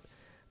about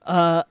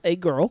a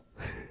girl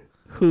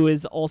who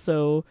is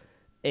also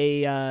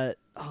a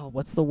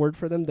what's the word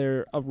for them?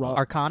 They're a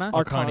Arcana.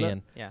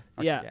 Arcanian. Yeah.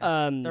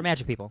 Yeah, They're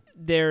magic people.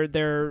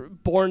 they're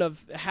born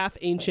of half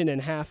ancient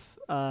and half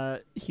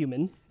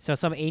human. So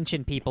some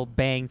ancient people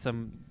bang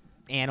some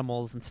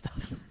animals and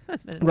stuff.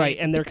 Right,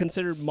 and they're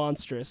considered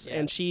monstrous, Yeah.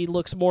 and she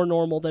looks more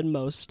normal than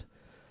most.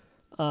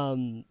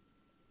 And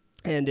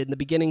in the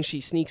beginning,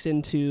 she sneaks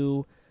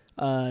into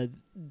a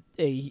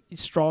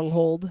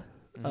stronghold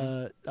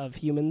of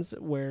humans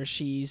where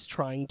she's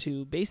trying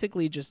to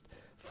basically just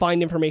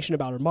find information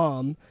about her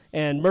mom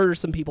and murder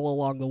some people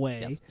along the way.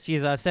 Yes.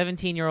 She's a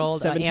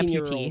 17-year-old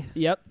amputee.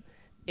 Yep.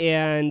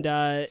 And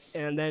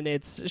then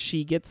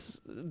she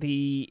gets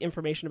the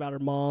information about her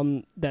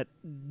mom that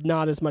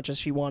not as much as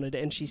she wanted,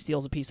 and she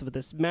steals a piece of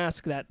this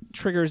mask that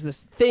triggers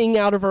this thing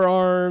out of her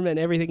arm, and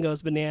everything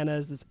goes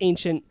bananas. This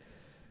ancient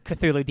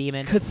Cthulhu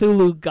demon.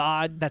 Cthulhu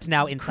god That's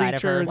now inside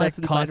of creature her. that's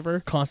inside of her,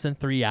 Constant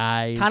 3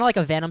 eyes. Kind of like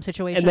a Venom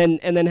situation.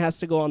 and then has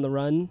to go on the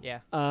run. Yeah.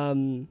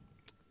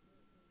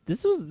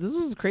 This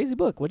was a crazy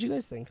book. What'd you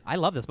guys think? I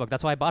love this book.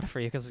 That's why I bought it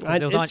for you because it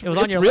was on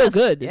It's your real list.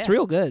 good. Yeah. It's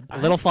real good.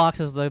 Little Fox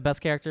is the best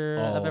character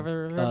I've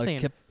ever seen.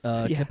 Yeah.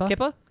 Kippa?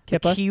 Kippa?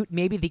 Kippa? Cute,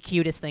 maybe the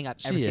cutest thing I've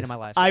ever She seen is. in my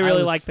life. I really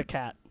was- like the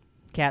cat.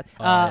 Cat.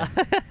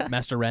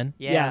 Master Ren?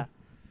 Yeah.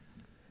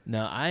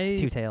 No,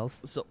 Two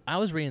tails. So I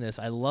was reading this.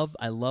 I love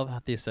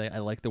how the aesthetic. I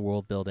like the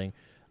world building.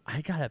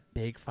 I got a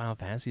big Final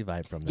Fantasy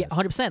vibe from this. Yeah,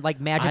 100%. Like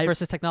magic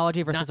versus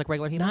technology versus like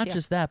regular humans. Not yeah.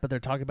 just that, but they're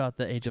talking about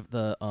the age of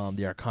the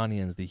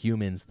Arcanians, the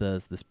humans,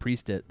 this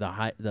priest,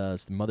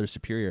 the Mother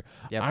Superior.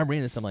 Yep. I'm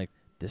reading this. I'm like,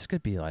 this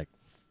could be like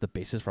the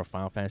basis for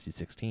Final Fantasy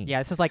 16. Yeah,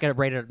 this is like a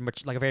rated,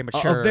 like a very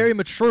mature. A very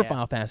mature Yeah.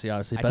 Final Fantasy,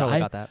 obviously. I But totally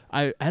got that.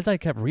 as I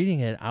kept reading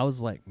it, I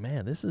was like,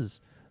 man, this is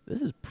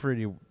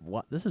pretty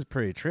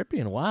trippy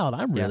and wild.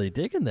 I'm Yeah. really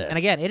digging this. And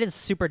again, it is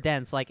super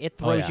dense. Like it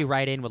throws yeah. you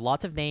right in with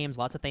lots of names,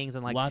 lots of things,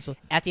 and like Lots of-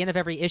 at the end of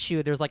every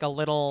issue, there's like a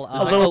little,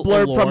 A little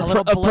blurb lore. from A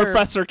little blurb.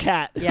 Professor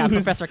Cat. yeah,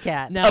 who's Professor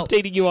Cat. Now-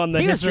 updating you on the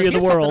Here's history of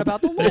the something world.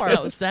 about the lore.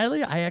 No,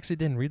 sadly, I actually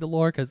didn't read the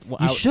lore because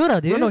You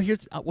shoulda, dude. No,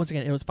 here's once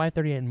again, it was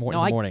 5:30 in the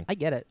No, morning. I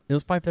get it. It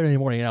was 5:30 in the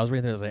morning, and I was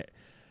reading this.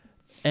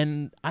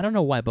 And I don't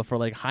know why, but for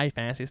like high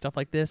fantasy stuff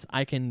like this,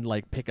 I can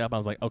like pick up. I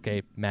was like,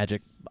 okay,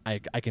 magic. I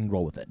can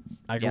roll with it.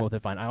 I can Yeah. roll with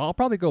it fine. I'll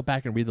probably go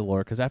back and read the lore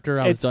because after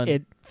I was done,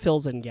 It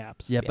fills in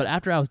gaps. yeah. But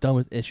after I was done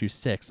with issue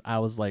 6, I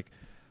was like,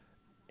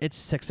 it's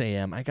 6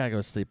 a.m. I gotta go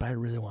to sleep. But I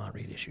really want to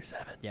read issue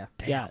 7. Yeah.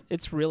 Damn. Yeah,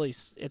 it's really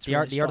The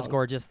art is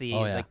gorgeous. The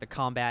Oh, yeah. like the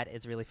combat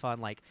is really fun.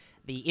 Like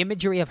the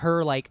imagery of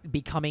her like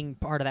becoming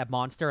part of that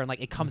monster and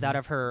like it comes out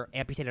of her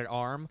amputated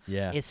arm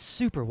Yeah. is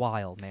super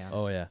wild, man.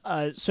 Oh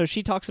yeah. So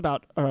she talks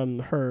about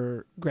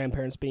her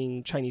grandparents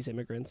being Chinese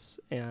immigrants,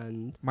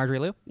 and Marjorie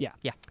Liu?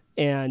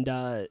 and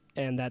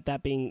that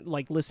being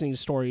like listening to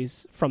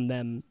stories from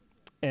them,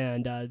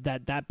 and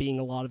that being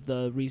a lot of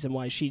the reason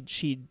why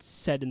she'd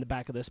said in the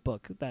back of this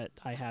book that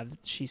I have,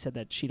 she said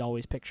that she'd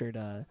always pictured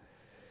a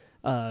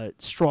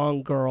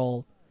strong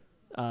girl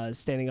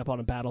standing up on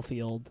a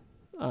battlefield,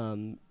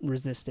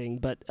 resisting,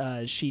 but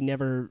she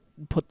never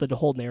put the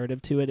whole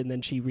narrative to it, and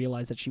then she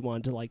realized that she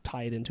wanted to like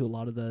tie it into a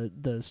lot of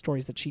the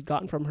stories that she'd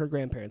gotten from her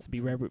grandparents and be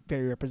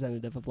very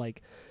representative of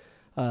like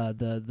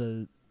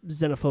the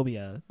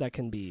xenophobia that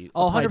can be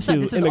Oh, applied 100%. to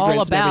This is all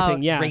immigrants and about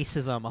everything. Yeah.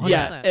 racism. 100%.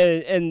 Yeah,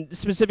 and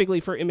specifically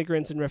for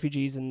immigrants and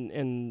refugees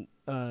and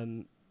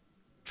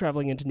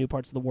traveling into new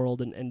parts of the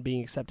world and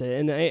being accepted.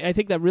 And I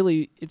think that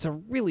really, it's a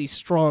really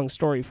strong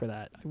story for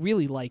that. I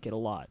really like it a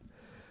lot.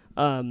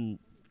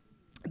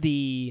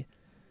 The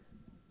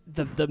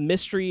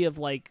mystery of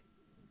like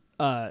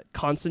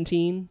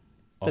Constantine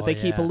that they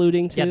keep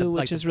alluding to, Yeah, the- which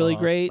like is the- really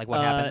great. like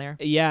what happened there?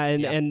 Yeah,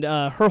 and Yeah. and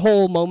her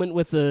whole moment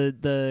with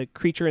the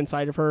creature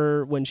inside of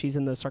her when she's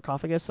in the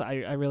sarcophagus, I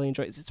really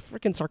enjoy. It's a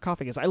freaking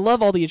sarcophagus. I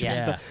love all the Egyptian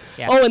Yeah. stuff.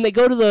 Yeah. Oh, and they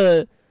go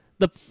to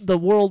the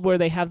world where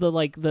they have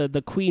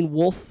the queen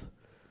wolf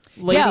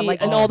lady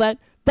like- and all that.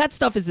 That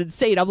stuff is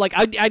insane. I'm like,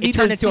 I need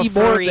turned to into a see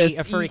more furry- of this.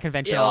 a furry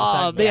convention all of a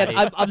Oh sudden.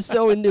 man, Yeah, I'm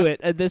so into it.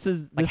 This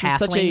is Like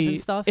such halflings a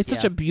and stuff? it's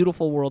such Yeah. a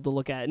beautiful world to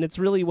look at, and it's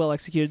really well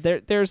executed.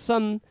 There's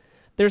some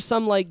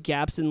like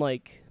gaps in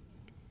like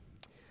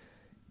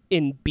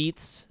in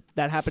beats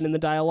that happen in the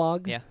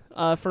dialogue.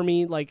 Yeah. For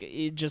me, like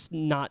it just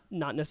not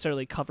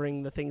necessarily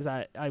covering the things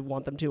I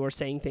want them to, or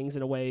saying things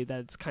in a way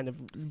that's kind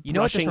of You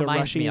know what this brushing or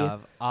reminds me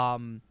rushing.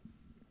 of?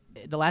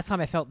 The last time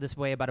I felt this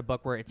way about a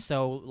book where it's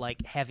so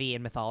like heavy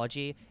in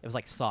mythology, it was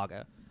like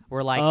Saga,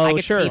 where like Oh, I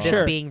could sure, see this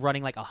sure. being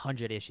running like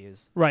 100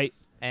 issues, Right.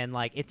 and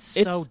like it's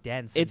so It's-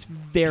 dense. It's and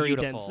very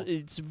beautiful. dense.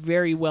 It's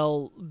very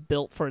well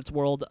built for its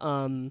world.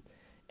 And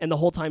the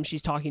whole time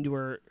she's talking to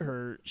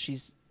her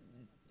she's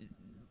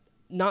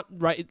not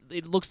right.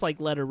 It looks like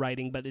letter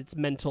writing, but it's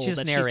mental She's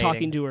that narrating. she's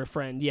talking to her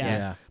friend. Yeah.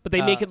 Yeah. But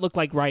they make Uh, it look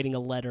like writing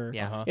a letter.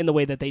 Yeah. Uh-huh. In the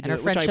way that they And do her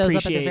it, which friend I shows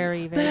appreciate. up at the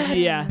very,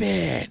 very Yeah.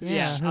 Bitch.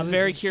 Yeah. I'm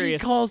very curious.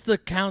 She calls the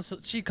council.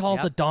 She calls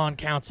Yep. the Dawn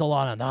Council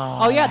on and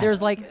on. Oh yeah, there's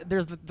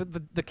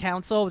the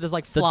council. There's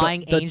like The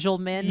flying the- angel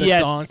men. the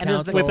Yes, Dawn and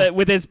there's the- Council.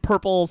 with his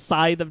purple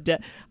scythe of death.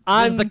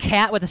 There's I'm the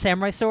cat with the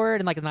samurai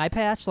sword and like an eye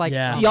patch. Like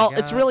Yeah. oh my y'all.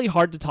 It's God. really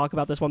hard to talk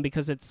about this one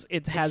because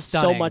it has so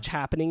stunning. much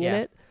happening in Yeah.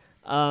 it.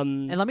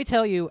 And let me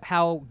tell you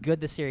how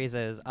good this series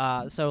is.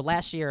 So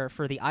last year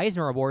for the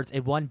Eisner Awards,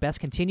 it won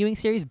Best Continuing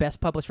Series, Best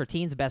Published for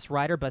Teens, Best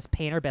Writer, Best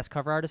Painter, Best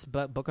Cover Artist,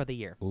 Book of the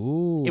Year.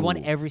 Ooh. It won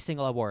every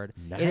single award.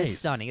 It Nice. is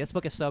stunning. This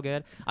book is so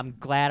good. I'm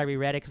glad I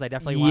reread it because I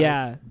definitely want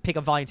Yeah. to pick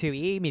up Volume 2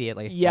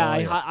 immediately. Yeah, Oh, I,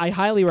 yeah. I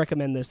highly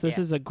recommend this. This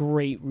Yeah. is a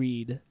great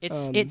read.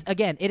 It's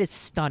again, it is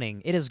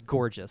stunning. It is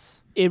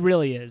gorgeous. It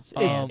really is.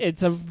 Um,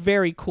 It's a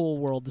very cool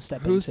world to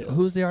step into.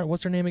 Who's the art?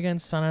 What's her name again?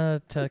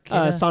 Sana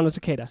Takeda. Sana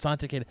Takeda. Sana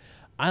Takeda.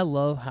 I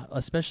love how,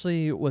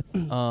 especially with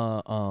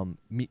her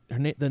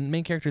the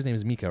main character's name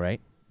is Mika,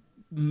 right?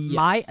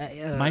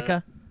 Yes.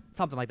 Micah.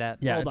 Something like that.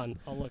 Yeah. Hold it's- on,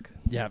 I'll look.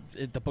 Yeah.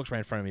 The book's right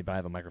in front of me, but I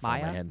have a microphone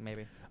in my Maya, head.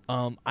 maybe.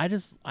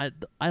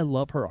 I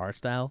love her art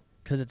style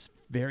because it's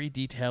very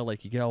detailed.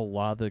 Like you get a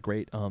lot of the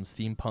great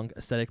steampunk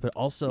aesthetic, but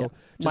also Yeah.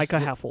 just Micah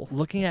loo- Halfwolf.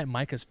 Looking at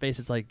Micah's face,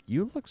 it's like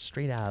you look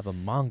straight out of a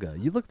manga.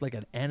 You look like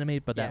an anime,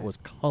 but that Yeah. was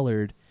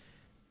colored.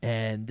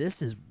 And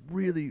this is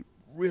really,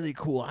 really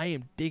cool. I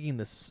am digging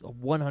this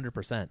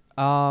 100%.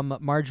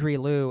 Marjorie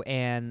Liu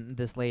and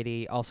this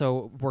lady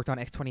also worked on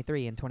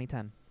X-23 in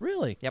 2010.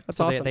 Really? Yep. That's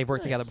so awesome. they've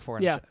worked Nice. together before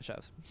in Yeah.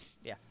 shows.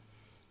 Yeah.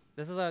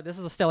 This is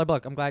a stellar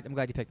book. I'm glad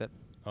you picked it.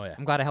 Oh yeah.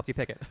 I'm glad I helped you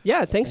pick it.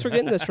 Yeah, thanks for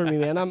getting this for me,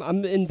 man.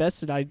 I'm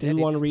invested. I do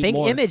want to read Thank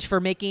more. Image for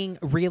making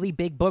really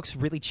big books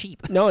really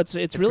cheap. No, it's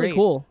really great.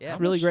 cool. Yeah. It's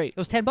really great. It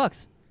was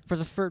 $10.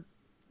 for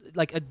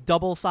like a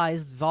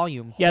double-sized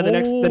volume. Yeah, the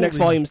next Holy-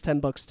 volume's 10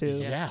 books too.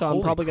 Yeah, so I'm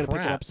holy probably gonna pick it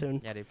crap. up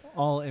soon. Yeah, dude.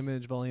 All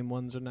Image Volume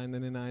 1s are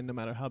 $9.99 no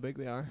matter how big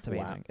they are. It's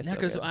amazing. It's Yeah, so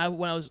because good.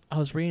 when I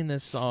was reading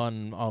this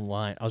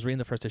online, I was reading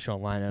the first issue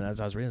online, and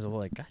as I was reading, I was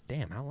like, God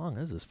damn, how long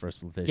is this first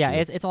issue? Yeah,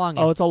 it's a long.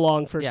 Oh, it's a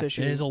long first Yeah.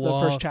 issue. It is a the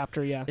long- first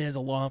chapter. Yeah. It is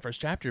a long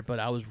first chapter, but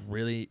I was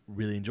really,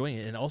 really enjoying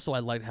it. And also, I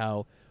liked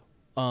how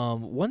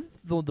one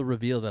of the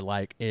reveals I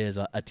like is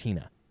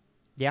Atina.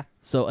 Yeah.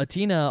 So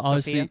Atina,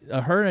 obviously,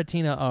 Sophia? her and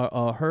Atina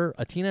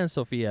Atina and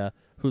Sophia,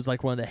 who's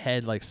like one of the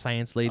head like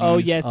science ladies. Oh,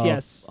 yes, of,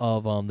 yes.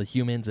 of the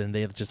humans, and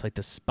they just like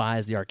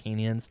despise the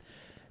Arcanians.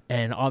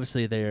 And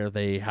obviously,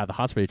 they have the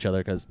hots for each other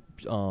because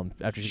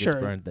after she Sure.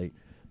 gets burned,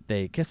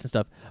 they kiss and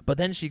stuff. But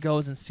then she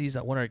goes and sees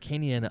that one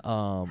Arcanian,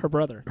 Her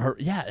brother.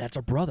 that's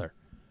her brother.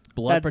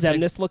 Blood That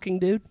protects- Zemnis-looking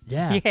dude.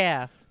 Yeah.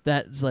 Yeah.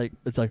 That's like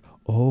it's like,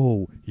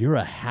 oh, you're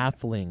a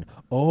halfling.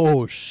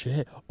 Oh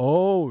shit.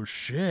 Oh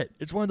shit.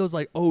 It's one of those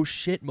like oh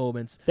shit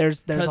moments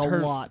There's 'Cause a her-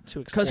 lot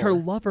to explore. because her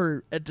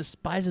lover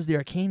despises the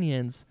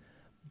Arcanians,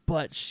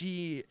 but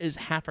she is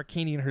half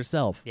Arcanian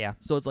herself. Yeah.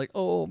 So it's like,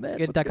 oh man,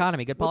 Good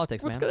dichotomy. Good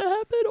politics, what's man. gonna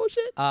happen? Oh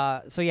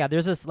shit. So yeah,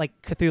 there's this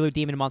like Cthulhu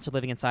demon monster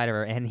living inside of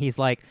her, and he's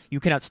like, "You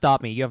cannot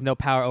stop me. You have no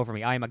power over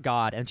me. I am a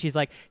god." And she's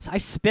like, "I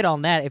spit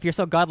on that. If you're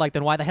so godlike,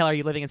 then why the hell are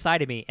you living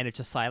inside of me?" And it's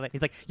just silent.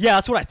 He's like, "Yeah,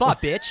 that's what I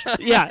thought, bitch."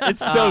 yeah, it's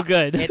so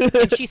good.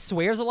 And she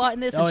swears a lot in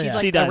this, and Oh, she's yeah.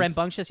 like She a does.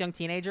 rambunctious young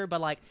teenager, but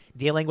like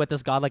dealing with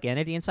this godlike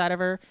entity inside of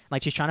her.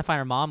 Like she's trying to find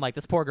her mom. Like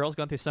this poor girl's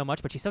going through so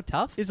much, but she's so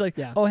tough. He's like,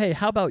 Yeah. oh hey,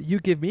 how about you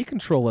give me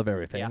control of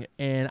everything, Yeah.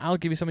 and I'll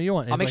give you something you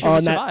want. And I'll make it's sure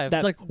like, we and survive.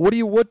 it's like, what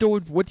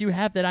do you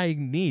have that I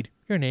need?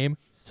 Your name,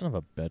 son of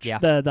a bitch. Yeah.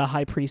 the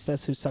high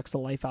priestess who sucks the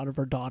life out of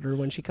her daughter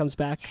when she comes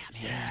back,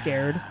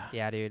 scared.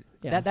 Yeah, dude.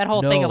 Yeah. That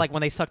whole thing No. of like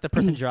when they suck the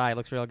person dry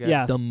looks real good.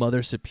 Yeah. The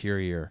Mother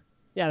Superior.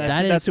 Yeah,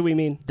 That that's is- who we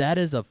mean. That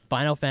is a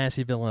Final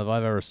Fantasy villain if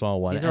I've ever saw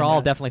one. These And are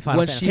all that- definitely Final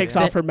when Fantasy. she Takes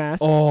villains. off her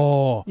mask.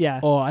 Oh Yeah.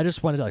 Oh, I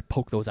just wanted to like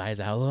poke those eyes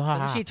out.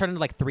 Doesn't she turn into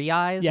like 3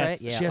 eyes? Yes.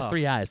 Right? Yeah. She has Oh.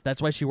 3 eyes.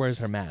 That's why she wears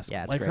her mask.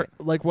 Yeah, it's like great.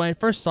 like when I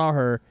first saw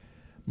her,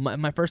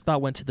 my first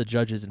thought went to the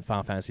judges in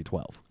Final Fantasy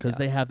 12 because Yeah.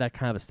 they have that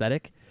kind of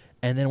aesthetic.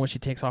 And then when she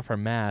takes off her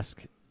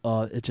mask,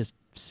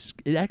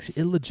 it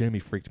legitimately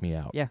freaked me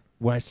out. Yeah.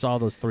 When I saw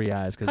those 3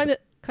 eyes, because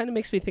Kind of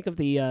makes me think of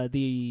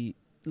the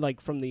like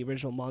from the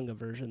original manga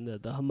version,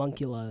 the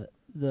homunculus,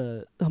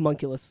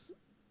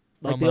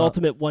 like From, the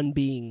ultimate one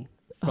being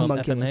from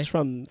homunculus FMA?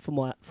 from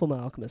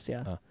Fullmetal Alchemist.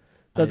 Yeah.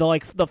 Oh.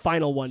 The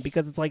final one,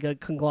 because it's like a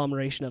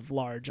conglomeration of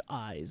large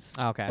eyes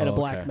Oh, okay. and a Oh,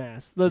 black okay.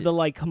 mask. The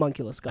like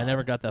homunculus god. I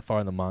never got that far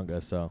in the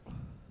manga, so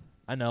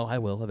I know I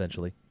will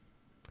eventually.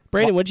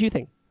 Brandon, what did you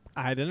think?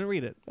 I didn't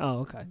read it. Oh,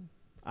 okay.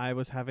 I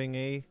was having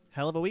a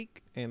hell of a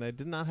week, and I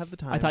did not have the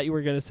time. I thought you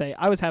were gonna say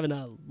I was having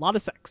a lot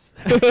of sex.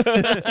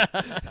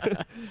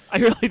 I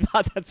really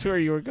thought that's where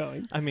you were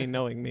going. I mean,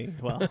 knowing me,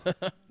 well,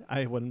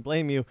 I wouldn't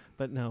blame you.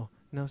 But no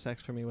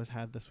sex for me was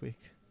had this week.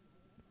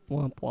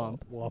 Womp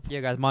womp.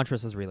 Yeah, guys,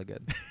 Montrose is really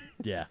good.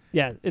 Yeah.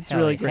 Yeah, it's Hell-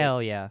 really great.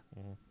 Hell yeah.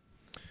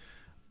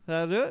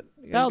 That'll do it.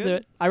 You guys That'll good? do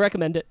it. I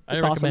recommend it. I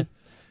It's recommend.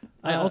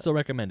 I Uh, also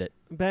recommend it.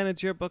 Ben,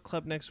 it's your book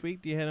club next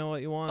week. Do you know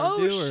what you want to Oh,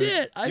 do? Or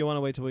shit. Do you want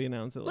to wait till we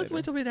announce it Let's later?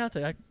 wait till we announce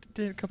it. I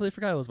completely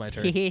forgot it was my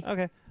turn. Okay.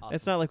 Awesome.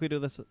 It's not like we do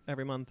this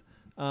every month.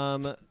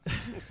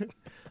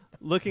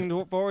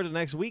 Looking forward to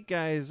next week,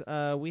 guys.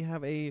 We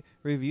have a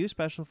review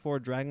special for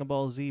Dragon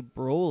Ball Z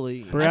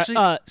Broly.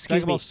 Actually, excuse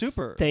Dragon me. Ball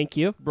Super Thank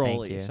you. Broly.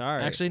 Thank you.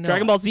 Sorry. Actually, no.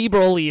 Dragon Ball Z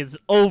Broly is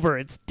over.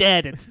 It's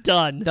dead. It's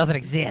done. Doesn't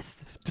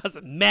exist.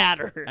 Doesn't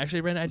matter.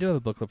 Actually, Brandon, I do have a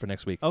book club for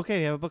next week. Okay,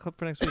 you have a book club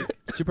for next week.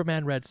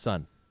 Superman Red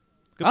Sun.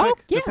 Good Oh,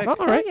 pick. yeah. Good pick.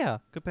 All right. Yeah.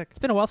 Good pick. It's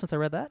been a while since I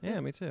read that. Yeah,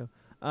 me too.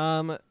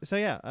 So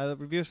yeah, the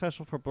review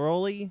special for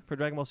Broly, for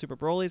Dragon Ball Super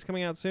Broly is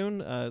coming out soon.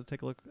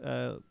 Take a look.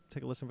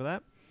 Take a listen for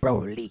that.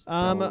 Broly.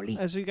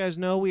 As you guys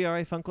know, we are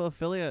a Funko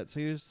affiliate, so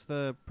use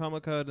the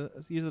promo code.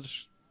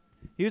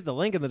 Use the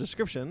link in the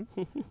description,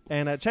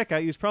 and at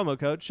checkout, use promo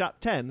code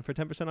SHOP10 for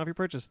 10% off your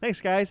purchase.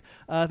 Thanks, guys.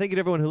 Thank you to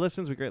everyone who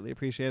listens. We greatly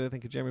appreciate it.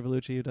 Thank you, Jeremy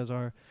Vellucci, who does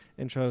our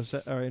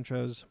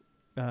intros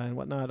and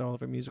whatnot, all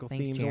of our musical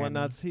Thanks, themes Jeremy. and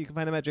whatnot. So you can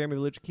find him at Jeremy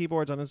Vellucci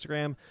Keyboards on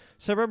Instagram.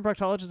 Suburban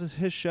Proctologist is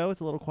his show.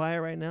 It's a little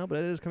quiet right now, but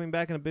it is coming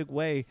back in a big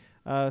way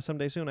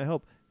someday soon, I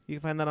hope. You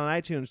can find that on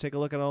iTunes. Take a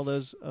look at all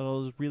those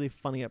really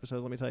funny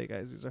episodes. Let me tell you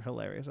guys, these are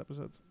hilarious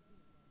episodes.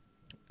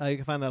 You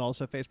can find that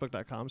also at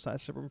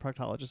facebook.com/Suburban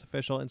Proctologist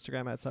Official,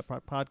 Instagram at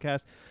SubProc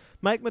Podcast.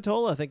 Mike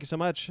Matola, thank you so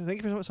much.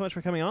 Thank you so much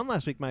for coming on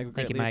last week, Mike. We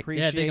Thank you, greatly Mike.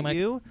 appreciate Yeah, thank you, Mike.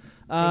 you.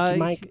 Thank you,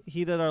 Mike.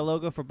 He did our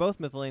logo for both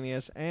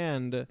Miscellaneous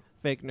and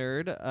Fake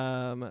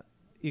Nerd.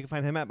 You can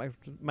find him at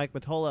Mike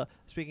Matola.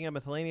 Speaking of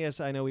Miscellaneous,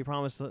 I know we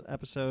promised the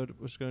episode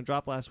was going to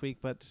drop last week,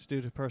 but due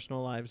to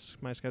personal lives,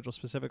 my schedule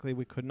specifically,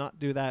 we could not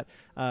do that.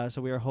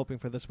 So we are hoping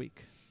for this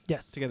week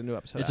Yes. to get a new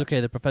episode. It's out.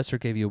 okay. The professor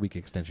gave you a week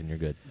extension. You're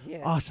good.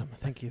 Yeah. Awesome.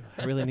 Thank you.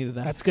 I really needed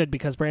that. That's good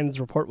because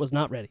Brandon's report was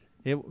not ready.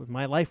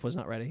 My life was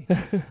not ready.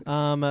 You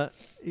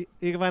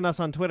can find us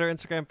on Twitter,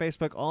 Instagram,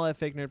 Facebook, all at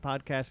Fake Nerd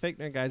Podcast,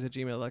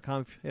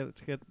 fakenerdguys@gmail.com.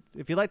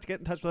 If you'd like to get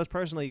in touch with us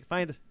personally, you can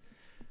find us.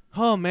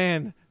 Oh,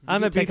 man.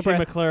 I'm at Take a BT breath.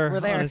 McClure We're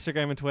on there.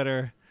 Instagram and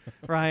Twitter.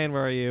 Ryan,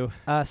 where are you?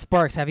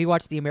 Sparks, have you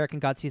watched the American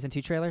God Season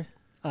 2 trailer?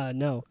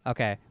 No.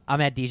 Okay. I'm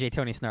at DJ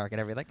Tony Snark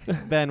and everything.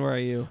 Ben, where are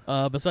you?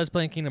 Besides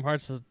playing Kingdom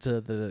Hearts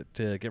to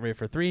get ready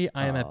for 3,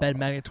 I am at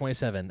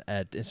BedMagnet27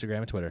 at Instagram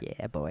and Twitter.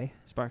 Yeah, boy.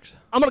 Sparks.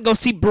 I'm going to go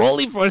see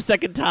Broly for a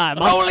second time.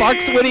 I'm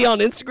Sparks Witty on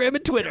Instagram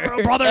and Twitter.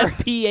 Brother.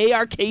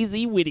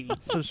 SPARKZ Witty.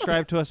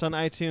 Subscribe to us on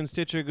iTunes,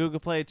 Stitcher,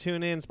 Google Play,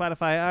 TuneIn,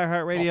 Spotify, It's all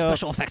iHeartRadio.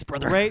 special effects,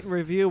 brother. Rate and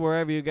review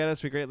wherever you get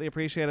us. We greatly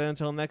appreciate it.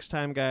 Until next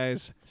time,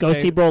 guys. Go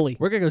stay- see Broly.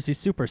 We're going to go see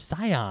Super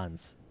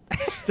Scions.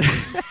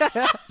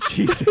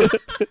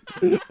 Jesus.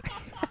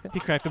 He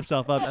cracked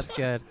himself up. That's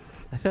good.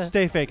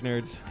 Stay fake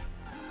nerds.